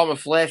not gonna call him a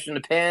flash in the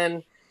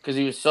pan because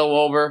he was so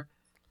over,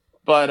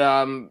 but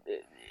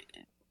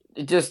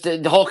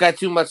the Hulk had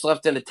too much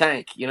left in the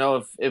tank. You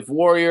know, if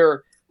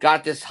Warrior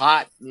got this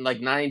hot in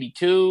like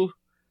 92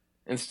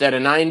 instead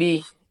of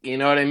 90, you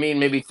know what I mean?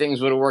 Maybe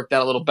things would have worked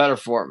out a little better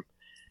for him.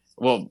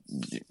 Well,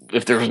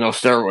 if there was no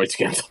steroid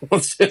scandal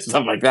and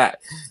stuff like that.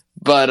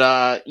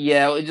 But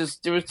yeah,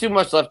 there was too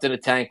much left in the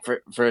tank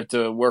for it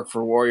to work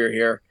for Warrior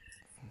here.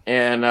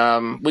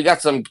 And we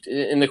got some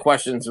in the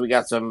questions. We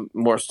got some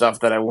more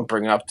stuff that I won't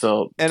bring up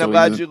till we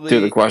do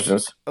the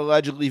questions.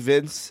 Allegedly,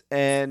 Vince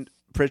and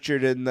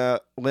Pritchard in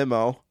the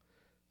limo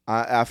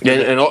after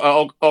and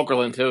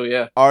Okerlund too.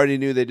 Yeah, already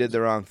knew they did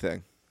the wrong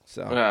thing.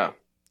 So yeah,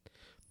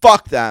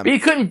 fuck them. But he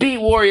couldn't beat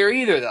Warrior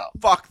either, though.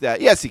 Fuck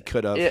that. Yes, he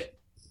could have.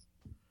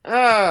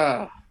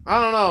 I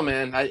don't know,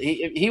 man.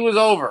 He was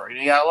over.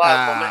 He got a lot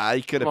of momentum.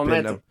 He could have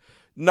pinned him.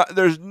 No,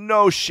 there's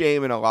no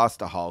shame in a loss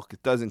to Hulk.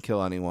 It doesn't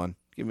kill anyone.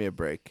 Give me a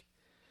break.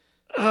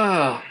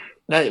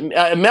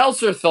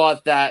 Meltzer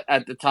thought that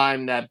at the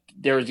time that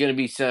there was going to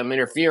be some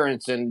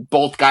interference and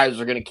both guys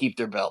were going to keep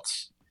their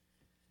belts.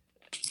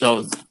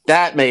 So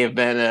that may have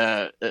been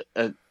a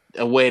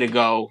way to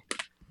go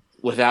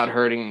without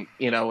hurting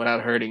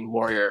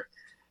Warrior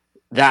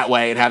that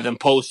way and have them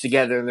pose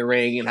together in the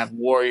ring and have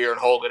Warrior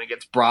and Hogan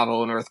against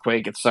Bravo and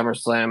Earthquake at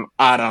SummerSlam.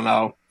 I don't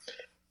know.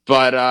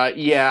 But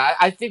yeah,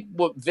 I think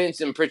what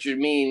Vince and Pritchard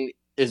mean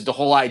is the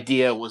whole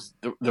idea was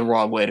the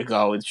wrong way to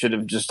go. It should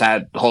have just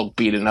had Hulk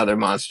beat another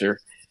monster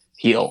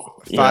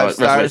heel. 5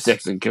 stars?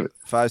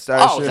 5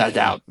 stars? Oh, without a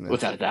doubt. Yeah.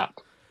 Without a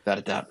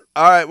doubt.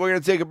 All right, we're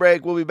going to take a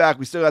break. We'll be back.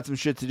 We still got some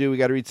shit to do. We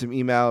got to read some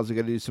emails. We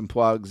got to do some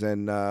plugs,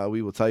 and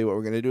we will tell you what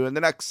we're going to do in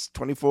the next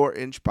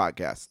 24-inch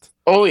podcast.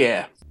 Oh,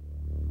 yeah.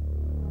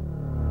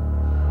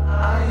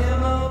 I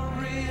am a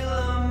real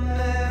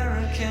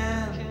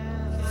American.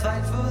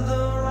 Fight for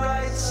the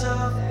rights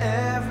of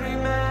every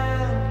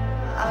man.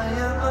 I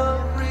am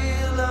a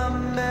real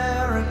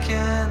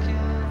American.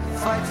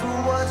 Fight for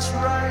what's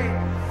right.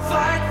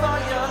 Fight for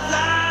your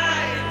life.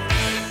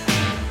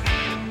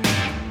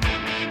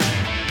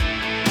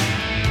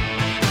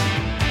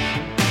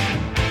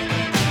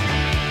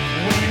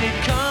 When it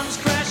comes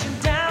crashing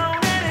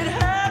down and it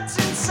hurts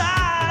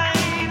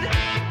inside,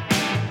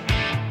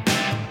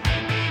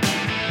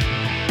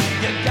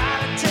 you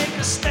gotta take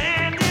a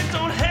stand, it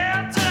don't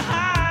have to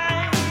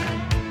hide.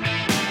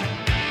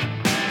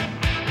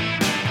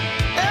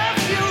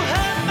 If you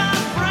hurt my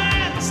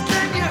friends,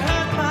 then you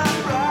hurt my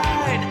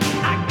pride.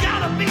 I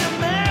gotta be a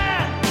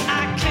man,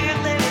 I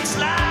can't let it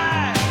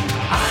slide.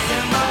 I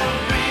am a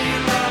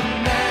real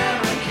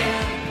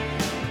American.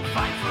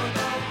 Fight for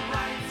the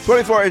rights.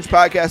 24-inch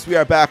podcast. We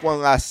are back.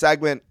 One last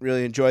segment.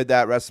 Really enjoyed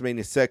that.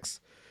 WrestleMania 6.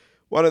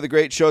 One of the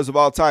great shows of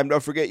all time.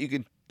 Don't forget, you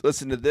can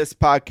listen to this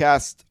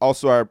podcast.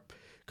 Also, our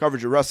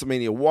coverage of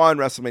WrestleMania 1,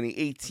 WrestleMania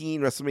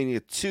 18,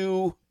 WrestleMania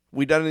 2.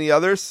 We done any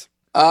others?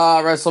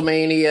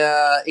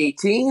 WrestleMania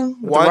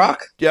 18 with The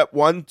Rock? Yep,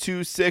 1,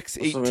 2, 6,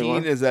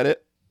 18. Is that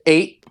it?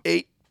 8.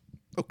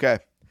 Okay.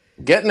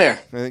 Getting there.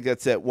 I think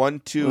that's it.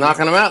 1, 2.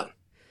 Knocking them out.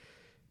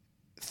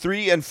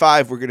 3 and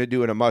 5 we're going to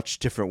do in a much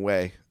different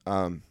way.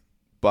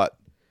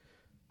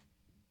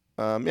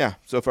 Yeah,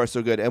 so far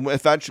so good. And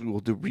eventually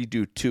we'll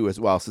redo 2 as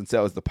well, since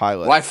that was the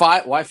pilot. Why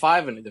 5? Why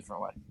 5 in a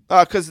different way?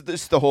 Because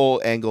this is the whole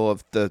angle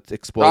of the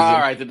explosion. All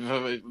right,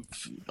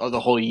 the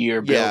whole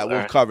year build. Yeah,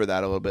 we'll cover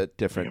that a little bit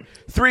different.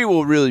 3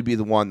 will really be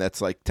the one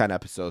that's like 10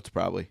 episodes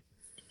probably.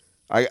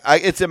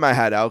 It's in my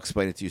head. I'll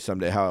explain it to you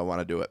someday how I want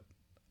to do it.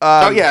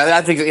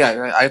 I think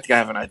I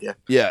have an idea.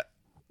 Yeah.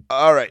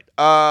 All right.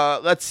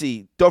 Let's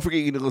see. Don't forget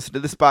you can listen to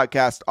this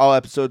podcast, all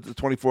episodes of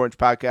the 24-inch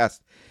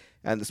podcast,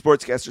 and the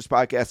Sportscasters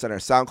podcast on our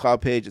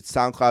SoundCloud page at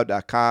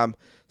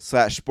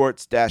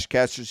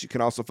soundcloud.com/sports-casters. You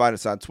can also find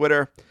us on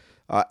Twitter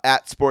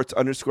at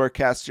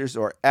sports_casters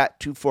or at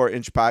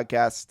 24-inch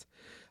podcast.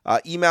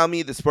 Email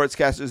me, the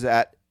sportscasters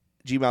at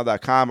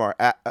gmail.com or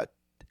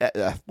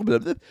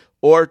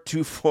or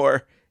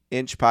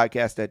 24-inch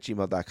podcast at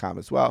gmail.com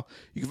as well.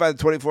 You can find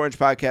the 24-inch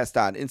podcast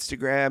on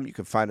Instagram. You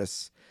can find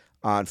us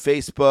on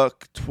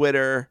Facebook,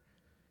 Twitter,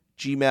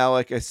 Gmail.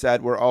 Like I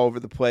said, we're all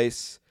over the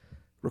place.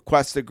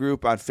 Request a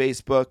group on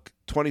Facebook,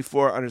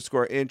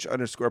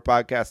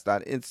 24_inch_podcast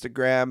on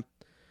Instagram.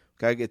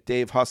 Gotta get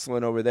Dave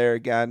hustling over there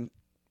again.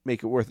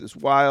 Make it worth his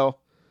while.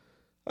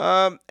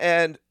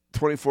 And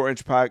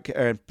 24-inch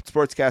podcast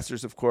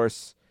sportscasters, of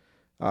course.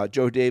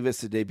 Joe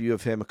Davis, the debut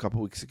of him a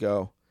couple weeks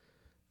ago.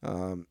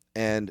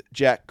 And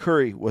Jack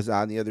Curry was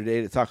on the other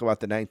day to talk about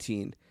the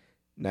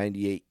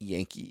 1998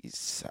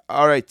 Yankees.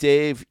 All right,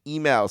 Dave,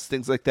 emails,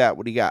 things like that.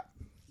 What do you got?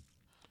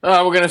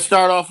 We're going to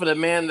start off with a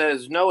man that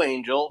is no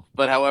angel,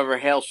 but however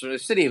hails from the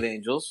city of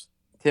angels,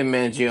 Tim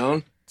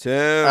Mangione.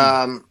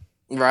 Tim.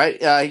 Right.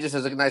 He just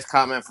has a nice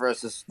comment for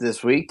us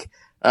this week.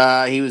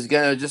 He was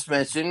going to just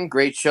mention,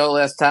 great show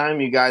last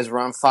time. You guys were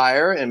on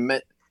fire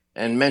and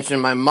mention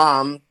my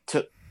mom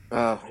took,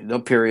 no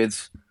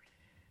periods.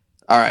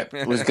 All right.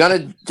 Was going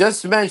to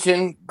just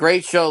mention,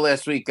 great show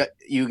last week,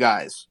 you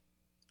guys.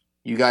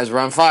 You guys were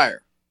on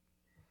fire.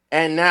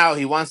 And now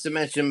he wants to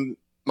mention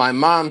my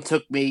mom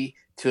took me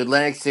to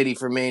Atlantic City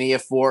for Mania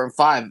 4 and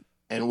 5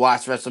 and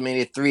watched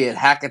WrestleMania 3 at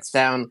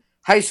Hackettstown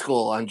High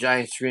School on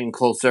giant screen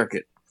closed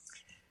circuit.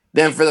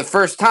 Then for the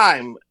first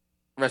time,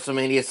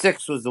 WrestleMania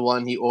 6 was the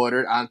one he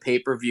ordered on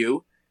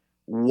pay-per-view.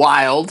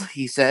 Wild,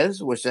 he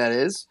says, which that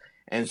is.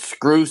 And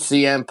screw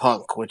CM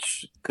Punk,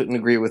 which couldn't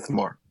agree with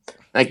more.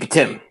 Thank you,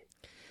 Tim.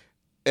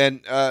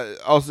 And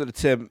also to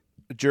Tim,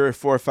 Juror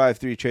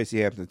 453,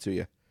 Tracy Hampton to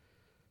you.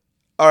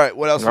 All right,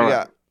 what else we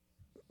got?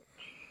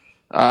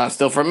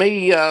 Still for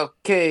me,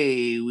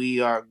 okay, we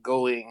are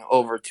going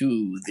over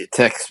to the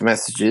text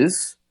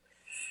messages.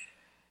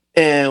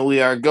 And we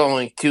are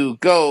going to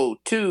go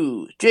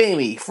to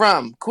Jamie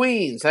from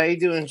Queens. How you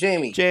doing,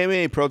 Jamie?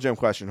 Jamie, Pearl Jam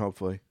question,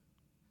 hopefully.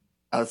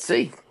 Let's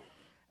see.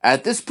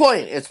 At this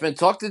point, it's been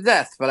talked to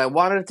death, but I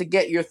wanted to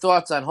get your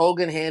thoughts on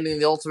Hogan handing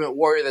the Ultimate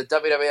Warrior the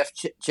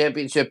WWF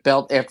Championship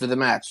belt after the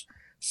match.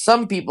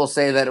 Some people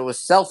say that it was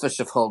selfish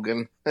of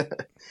Hogan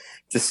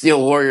to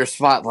steal Warrior's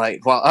spotlight,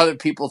 while other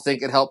people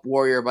think it helped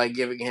Warrior by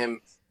giving him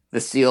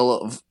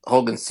the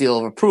Hogan's seal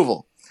of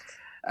approval.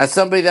 As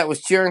somebody that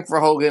was cheering for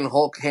Hogan,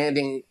 Hulk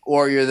handing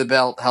Warrior the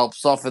belt helped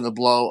soften the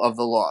blow of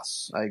the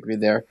loss. I agree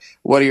there.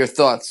 What are your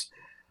thoughts?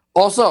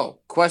 Also,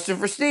 question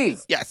for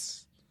Steve.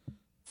 Yes.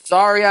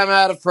 Sorry I'm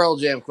out of Pearl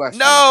Jam questions.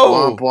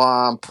 No! Womp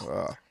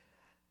womp.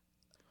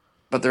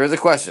 But there is a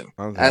question.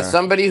 Okay. As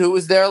somebody who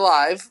was there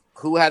live,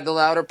 who had the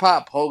louder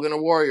pop, Hogan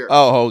or Warrior?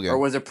 Oh, Hogan. Or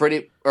was it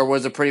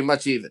pretty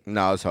much even?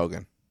 No, it's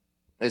Hogan.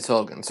 It's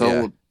Hogan. So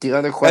yeah. The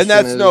other question is...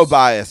 And that's no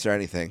bias or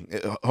anything.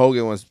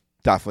 Hogan was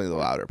definitely the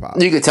louder pop.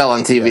 You could tell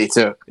on TV,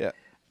 too. Yeah.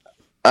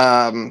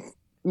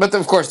 But,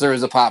 of course, there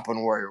is a pop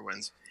when Warrior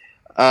wins.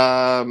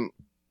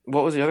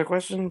 What was the other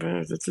question?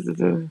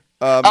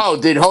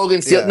 Did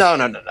Hogan steal? Yeah. No.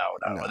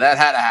 That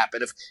had to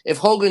happen. If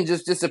Hogan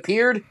just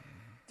disappeared,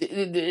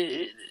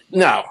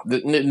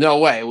 no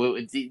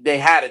way. They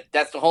had it.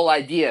 That's the whole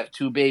idea of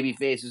two baby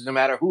faces, no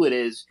matter who it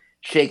is,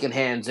 shaking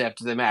hands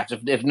after the match.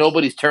 If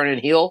nobody's turning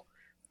heel,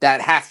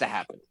 that has to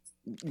happen.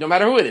 No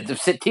matter who it is.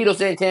 If Tito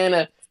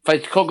Santana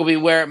fights Coco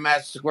Beware at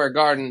Madison Square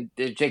Garden,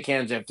 they shake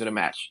hands after the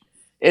match.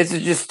 It's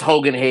just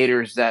Hogan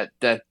haters that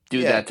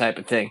do that type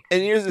of thing.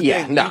 And here's the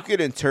thing. You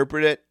could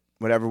interpret it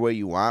whatever way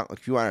you want. Like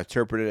if you want to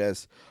interpret it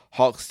as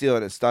Hulk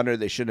stealing his thunder,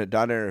 they shouldn't have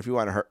done it. Or if you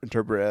want to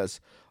interpret it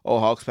as,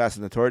 Hulk's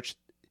passing the torch,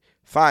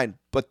 fine.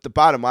 But the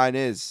bottom line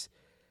is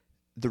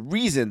the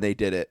reason they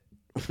did it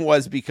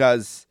was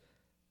because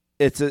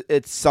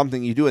it's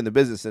something you do in the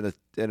business in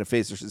a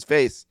face versus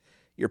face.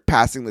 You're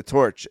passing the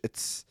torch.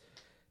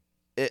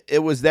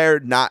 It was there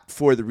not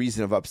for the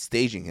reason of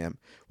upstaging him.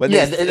 But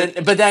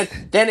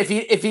then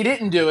if he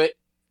didn't do it,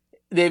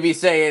 they'd be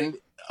saying,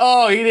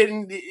 "Oh, he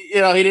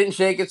didn't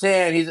shake his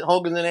hand.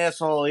 Hogan's an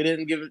asshole.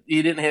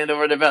 He didn't hand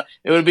over the belt."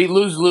 It would be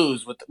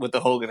lose with the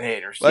Hogan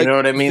haters. You know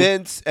what I mean?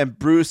 Vince and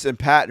Bruce and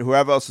Pat and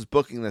whoever else was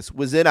booking this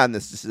was in on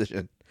this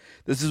decision.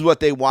 This is what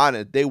they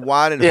wanted. They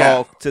wanted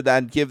Hulk to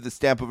then give the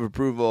stamp of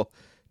approval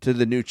to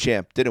the new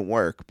champ. Didn't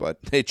work,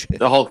 but the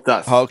Hulk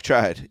dust. Hulk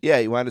tried.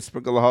 Yeah, he wanted to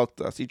sprinkle the Hulk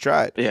dust. He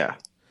tried. Yeah.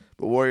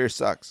 But Warrior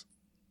sucks.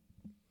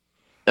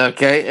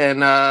 Okay,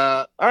 and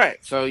all right,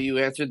 so you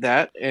answered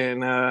that,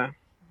 and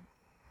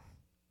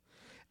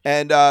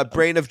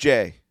Brain of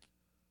Jay.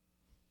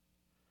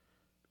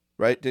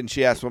 Right? Didn't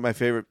she ask what my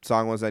favorite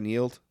song was on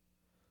Yield?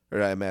 Or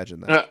did I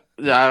imagine that?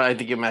 I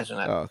think you imagined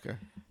that. Oh, okay.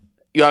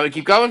 You want me to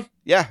keep going?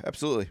 Yeah,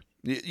 absolutely.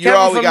 You're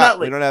all we got.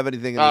 Nutley. We don't have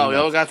anything in the we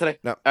all got today?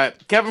 No. All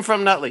right, Kevin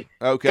from Nutley.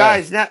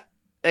 Okay.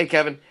 Hey,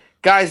 Kevin.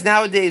 Guys,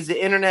 nowadays, the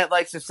internet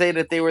likes to say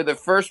that they were the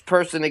first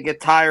person to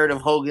get tired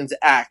of Hogan's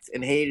act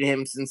and hated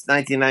him since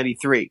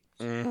 1993.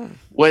 Mm.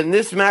 When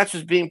this match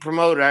was being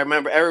promoted, I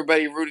remember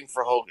everybody rooting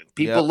for Hogan.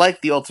 People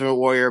liked the Ultimate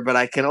Warrior, but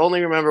I can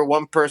only remember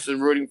one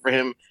person rooting for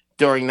him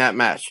during that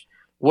match.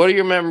 What are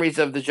your memories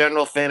of the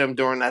general fandom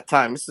during that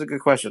time? This is a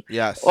good question.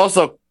 Yes.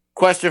 Also,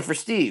 question for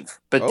Steve,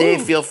 but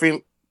Dave, feel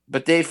free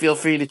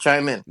to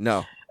chime in.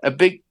 No. A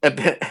big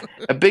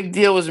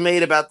deal was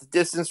made about the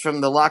distance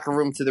from the locker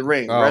room to the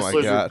ring. Oh,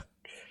 Wrestlers my God.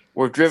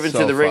 were driven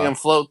to the ring and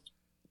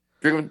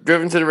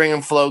driven to the ring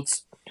and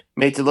floats,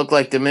 made to look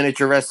like the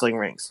miniature wrestling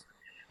rings.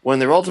 When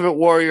the Ultimate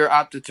Warrior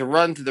opted to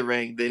run to the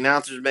ring, the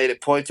announcers made a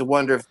point to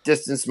wonder if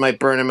distance might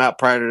burn him out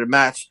prior to the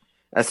match.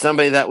 As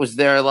somebody that was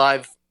there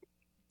live,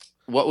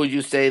 what would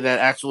you say that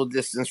actual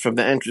distance from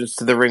the entrance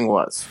to the ring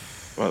was?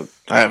 Well,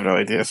 I have no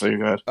idea, so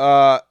you're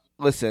good.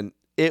 Listen,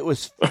 it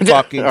was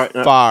fucking All right,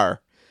 no.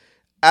 far.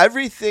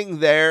 Everything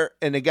there,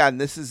 and again,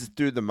 this is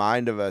through the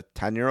mind of a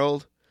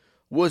 10-year-old,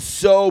 was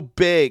so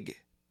big.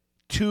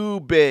 Too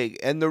big.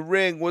 And the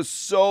ring was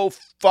so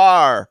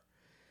far.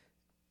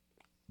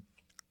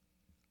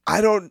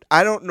 I don't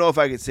know if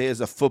I could say it's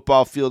a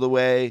football field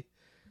away.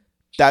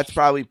 That's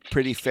probably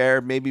pretty fair,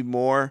 maybe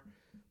more.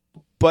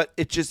 But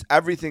it just,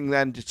 everything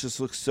then just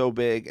looks so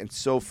big and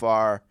so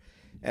far.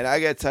 And I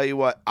got to tell you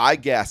what, I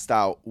gassed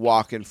out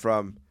walking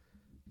from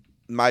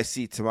my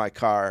seat to my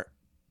car,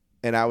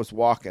 and I was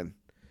walking.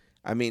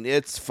 I mean,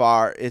 it's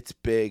far, it's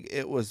big.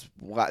 It was,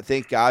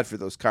 thank God for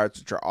those carts,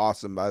 which are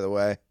awesome, by the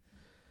way.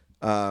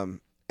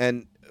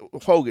 And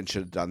Hogan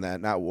should have done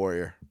that, not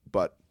Warrior,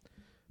 but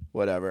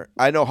whatever.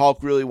 I know Hulk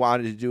really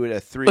wanted to do it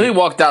at 3. Well, he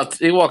walked out.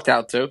 He walked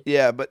out too.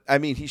 Yeah, but I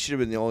mean, he should have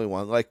been the only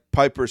one. Like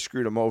Piper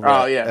screwed him over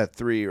at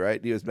 3,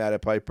 right? He was mad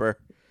at Piper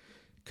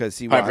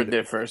because Piper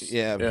did first.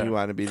 Yeah, he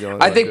wanted to be the only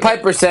I one. think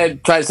Piper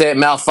tried to say it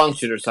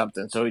malfunctioned or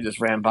something, so he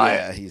just ran by it.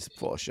 Yeah, he's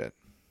full of shit.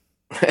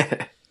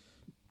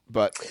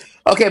 But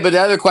okay, but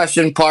the other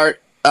question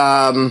part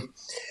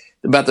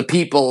about the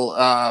people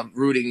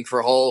rooting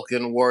for Hulk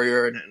and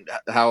Warrior and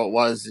how it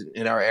was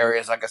in our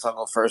areas, I guess I'll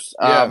go first.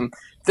 Yeah.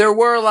 There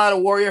were a lot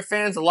of Warrior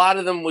fans. A lot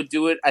of them would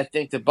do it, I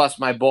think, to bust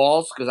my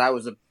balls because I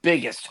was the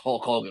biggest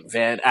Hulk Hogan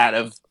fan out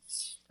of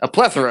a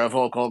plethora of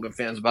Hulk Hogan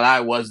fans, but I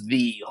was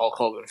the Hulk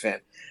Hogan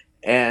fan.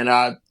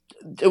 And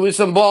there was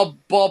some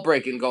ball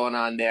breaking going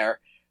on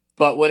there.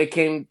 But when it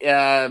came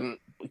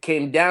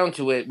down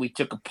to it, we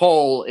took a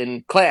poll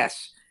in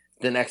class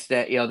the next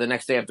day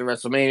after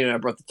WrestleMania, and I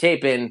brought the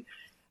tape in.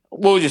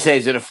 What would you say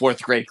is it a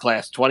 4th grade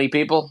class? 20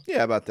 people?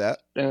 Yeah, about that.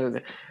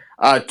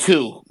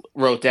 2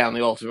 wrote down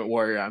the Ultimate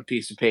Warrior on a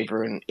piece of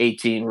paper, and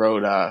 18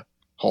 wrote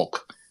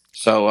Hulk.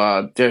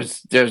 So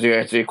there's the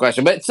answer to your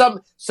question. But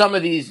some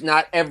of these,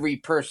 not every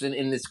person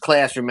in this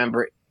class,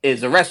 remember,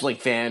 is a wrestling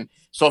fan.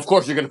 So of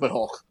course you're going to put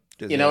Hulk.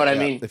 You know what I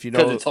mean? If you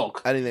know it's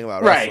Hulk. anything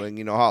about wrestling,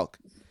 you know Hulk.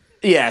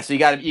 Yeah, so you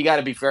got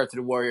to be fair to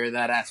the Warrior in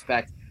that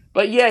aspect.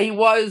 But yeah, he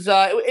was.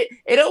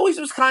 It always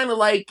was kind of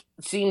like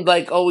seemed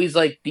like always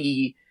like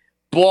the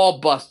ball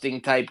busting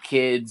type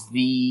kids,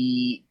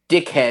 the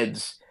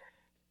dickheads,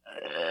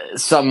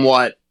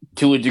 somewhat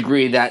to a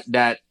degree that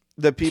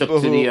the people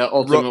took to who the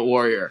Ultimate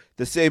Warrior,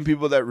 the same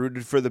people that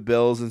rooted for the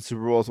Bills in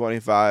Super Bowl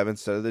 25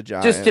 instead of the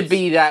Giants, just to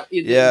be that,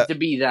 to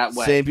be that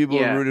way. Same people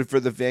who rooted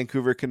for the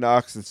Vancouver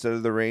Canucks instead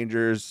of the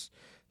Rangers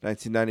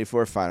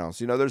 1994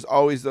 finals. You know, there's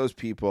always those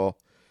people.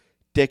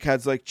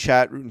 Dickheads like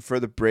Chat rooting for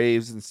the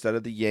Braves instead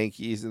of the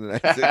Yankees in the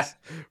 96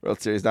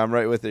 World Series. Now, I'm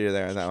right with you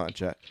there on that one,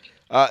 Chat.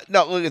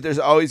 No, look, there's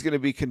always going to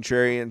be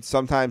contrarians.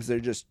 Sometimes they're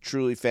just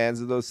truly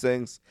fans of those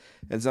things,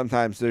 and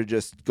sometimes they're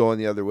just going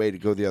the other way to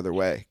go the other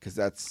way because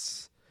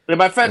that's. Yeah,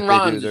 my friend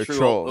Ron was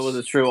trolls.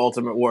 a true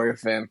Ultimate Warrior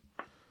fan,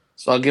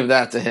 so I'll give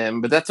that to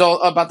him. But that's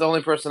all about the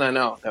only person I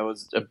know that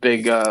was a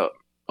big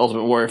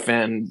Ultimate Warrior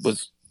fan.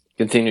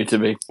 Continued to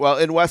be. Well,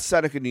 in West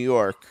Seneca, New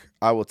York,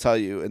 I will tell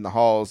you, in the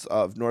halls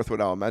of Northwood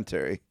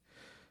Elementary,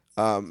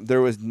 there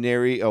was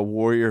nary a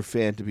Warrior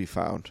fan to be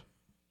found.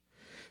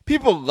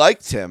 People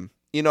liked him,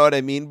 you know what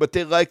I mean? But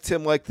they liked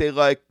him like they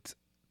liked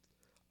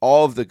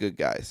all of the good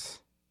guys.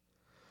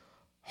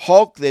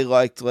 Hulk, they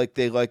liked like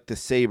they liked the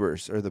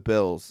Sabres or the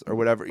Bills or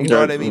whatever. You know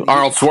what I mean?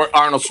 Arnold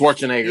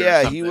Schwarzenegger.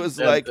 Yeah, he was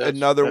like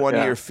another one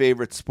of your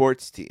favorite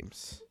sports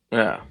teams.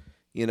 Yeah.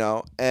 You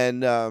know,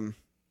 and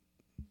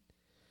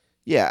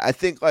yeah, I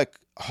think like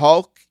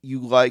Hulk, you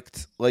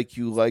liked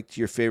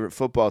your favorite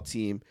football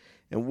team,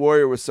 and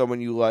Warrior was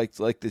someone you liked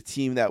like the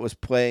team that was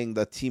playing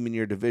the team in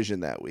your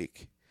division that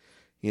week.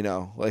 You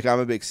know, like I'm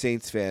a big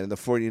Saints fan, and the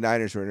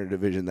 49ers were in a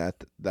division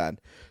then.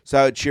 So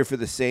I would cheer for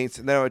the Saints,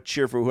 and then I would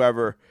cheer for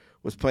whoever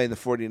was playing the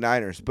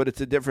 49ers. But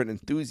it's a different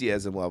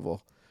enthusiasm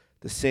level,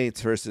 the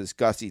Saints versus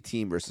Gussie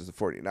team versus the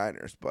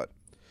 49ers. But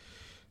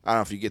I don't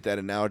know if you get that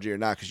analogy or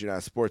not because you're not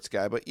a sports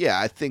guy. But yeah,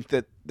 I think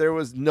that there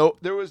was no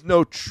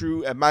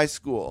true, at my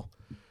school,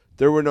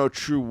 there were no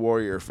true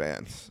Warrior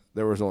fans.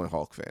 There was only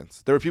Hulk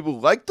fans. There were people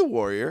who liked the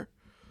Warrior,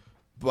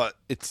 but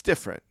it's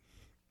different.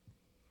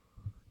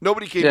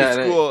 Nobody came to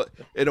school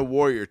in a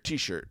Warrior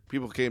T-shirt.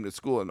 People came to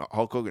school in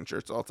Hulk Hogan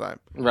shirts all the time.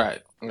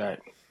 Right.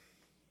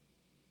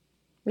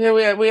 Yeah,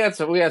 we had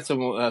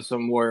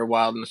some Warrior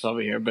wildness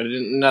over here, but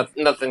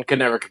nothing could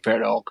never compare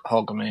to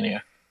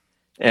Hulkamania.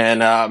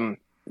 And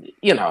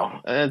you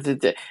know,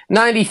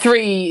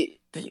 93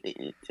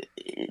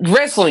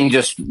 wrestling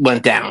just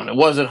went down. It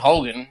wasn't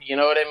Hogan. You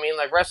know what I mean?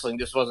 Like wrestling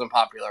just wasn't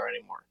popular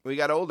anymore. We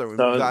got older. We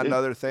moved on to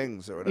other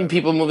things or whatever.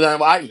 People moved on.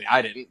 Well,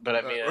 I didn't, but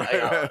I mean,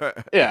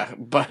 yeah.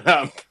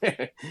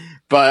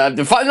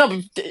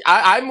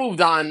 I moved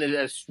on at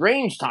a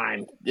strange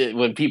time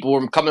when people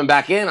were coming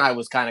back in. I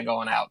was kind of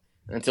going out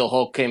until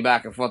Hulk came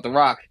back and fought The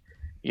Rock.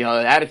 You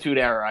know, the Attitude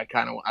Era. I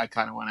kind of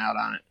went out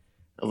on it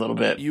a little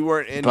bit. You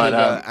weren't into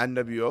the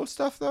NWO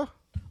stuff though.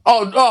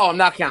 Oh, I'm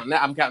not counting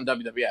that. I'm counting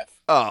WWF.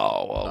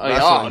 Oh,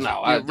 well.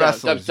 No.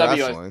 Wrestling.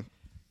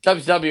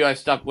 WCW I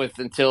stuck with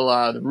until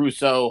the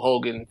Russo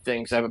Hogan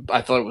things.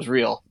 I thought it was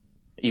real.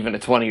 even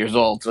at 20 years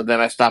old. So then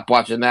I stopped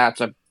watching that.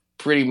 So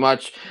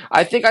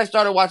I think I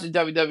started watching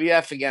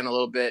WWF again a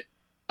little bit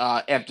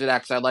after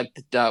that because I liked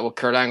what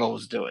Kurt Angle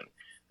was doing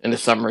in the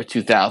summer of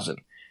 2000.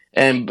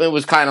 And it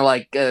was kind of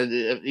like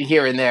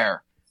here and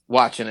there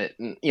watching it,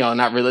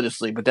 not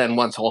religiously. But then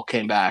once Hulk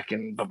came back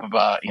and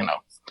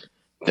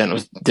then it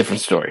was a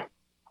different story.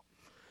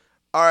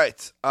 All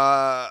right.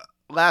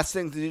 Last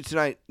thing to do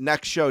tonight.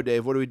 Next show,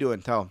 Dave. What are we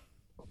doing? Tell them.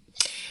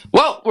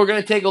 Well, we're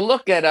going to take a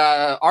look at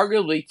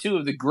arguably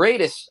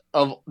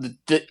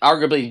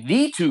arguably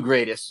the two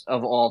greatest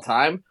of all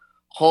time,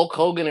 Hulk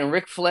Hogan and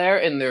Ric Flair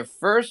in their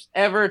first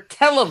ever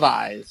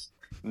televised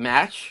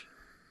match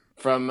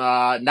from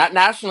not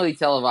nationally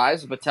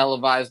televised, but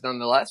televised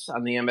nonetheless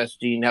on the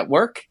MSG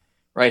network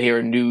right here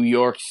in New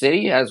York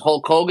City as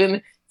Hulk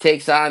Hogan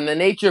takes on the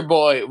Nature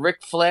Boy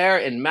Ric Flair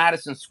in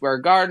Madison Square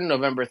Garden,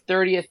 November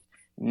 30th,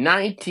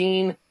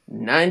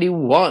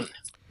 1991.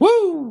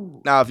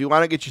 Woo! Now, if you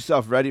want to get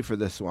yourself ready for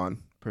this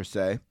one, per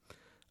se,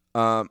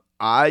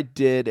 I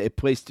did a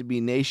Place to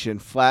Be Nation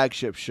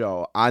flagship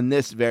show on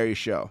this very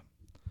show.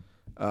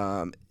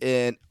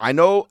 And I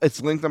know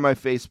it's linked on my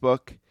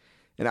Facebook,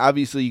 and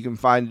obviously you can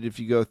find it if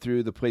you go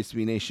through the Place to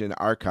Be Nation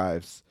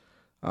archives.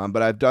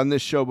 But I've done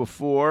this show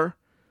before,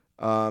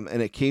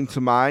 and it came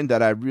to mind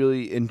that I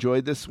really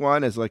enjoyed this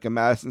one as like a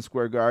Madison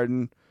Square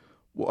Garden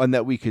one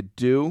that we could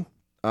do.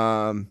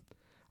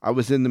 I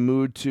was in the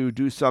mood to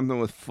do something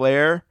with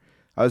Flair.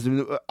 I was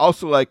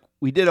also like,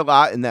 we did a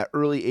lot in that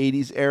early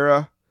 80s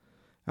era.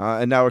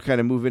 And now we're kind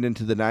of moving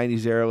into the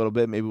 90s era a little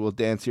bit. Maybe we'll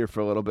dance here for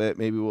a little bit.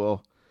 Maybe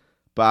we'll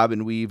bob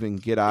and weave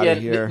and get out of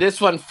here. This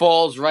one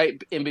falls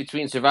right in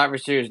between Survivor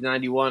Series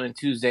 91 and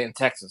Tuesday in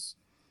Texas.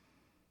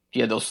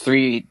 You had those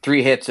three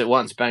hits at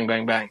once. Bang,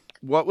 bang, bang.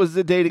 What was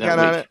the date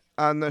again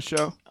on the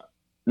show?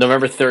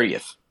 November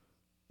 30th.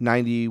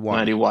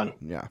 91.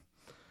 Yeah.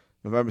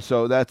 November.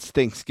 So that's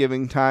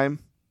Thanksgiving time.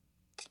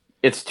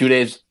 It's 2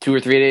 days, 2 or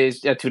 3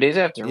 days. Yeah, 2 days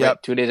after. Yep. Right?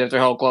 2 days after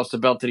Hulk lost the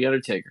belt to The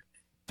Undertaker.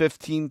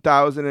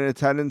 15,000 in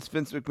attendance.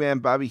 Vince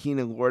McMahon, Bobby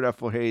Heenan, Lord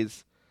Ethel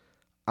Hayes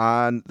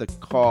on the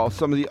call.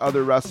 Some of the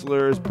other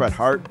wrestlers, Bret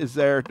Hart is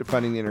there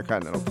defending the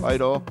Intercontinental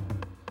title.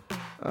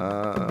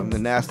 The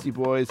Nasty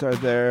Boys are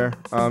there.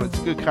 It's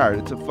a good card.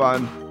 It's a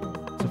fun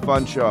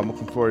show. I'm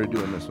looking forward to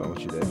doing this one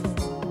with you, Dave.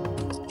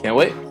 Can't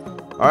wait.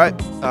 All right.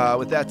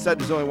 With that said,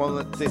 there's only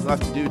one thing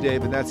left to do,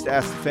 Dave, and that's to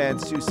ask the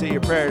fans to say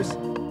your prayers,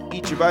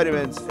 eat your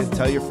vitamins, and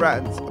tell your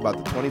friends about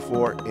the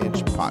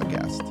 24-inch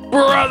podcast.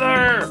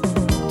 Brother!